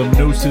bring the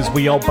nooses.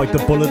 We all bite the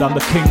bullet, I'm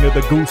the king of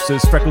the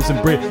gooses. Freckles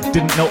and Brit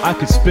didn't know I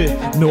could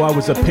spit. Knew I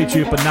was a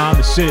patriot, but now I'm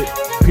the shit.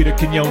 Peter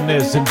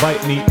Quinones,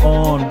 invite me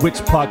on. Which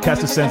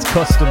podcaster sends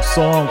custom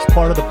songs?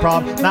 Part of the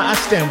problem? Nah, I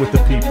stand with the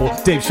people.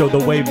 Dave showed the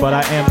way, but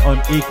I am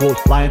unequal.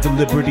 Lions of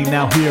Liberty,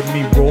 now hear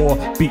me roar.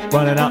 Beat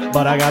running out,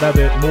 but I got a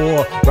bit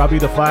more. Robbie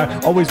the Fire,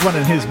 always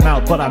running his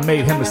mouth, but I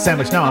made him a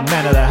sandwich, now I'm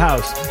man of the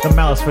house. The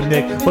malice for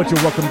Nick, but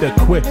you're welcome to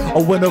quit. I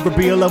went over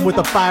BLM with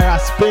the fire I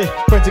spit.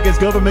 Friends against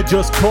government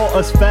just call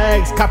us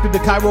fags. Copied the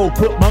Cairo,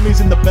 put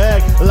mummies in the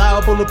bag.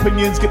 Liable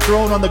opinions get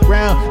thrown on the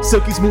ground.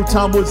 Silky Smooth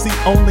Tom was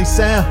the only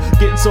sound.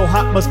 Getting so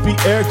hot must be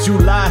Eric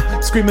July.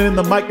 Screaming in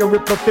the mic, a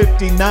rip for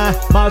 59.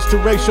 Miles to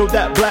Ray showed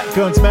that black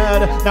guns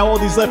matter. Now all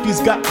these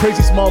lefties got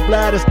crazy small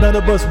bladders. None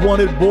of us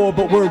wanted war,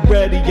 but we're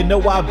ready. You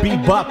know I be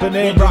bopping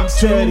and rock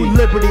steady.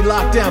 Liberty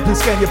Lockdown, please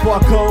scan your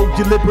barcode.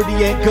 Your liberty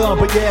ain't gone,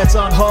 but yeah, it's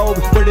on hold.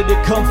 Where did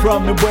it come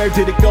from and where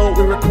did it go?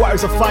 It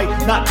requires a fight,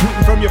 not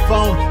tweeting from your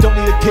phone. Don't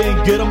need a king,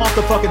 get him off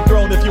the fucking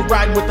throne. If you're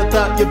riding with the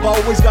thought, you've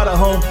always got a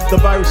home. The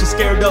virus you're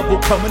scared of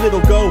will come and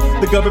it'll go.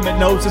 The government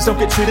knows, just don't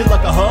get treated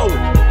like a hoe.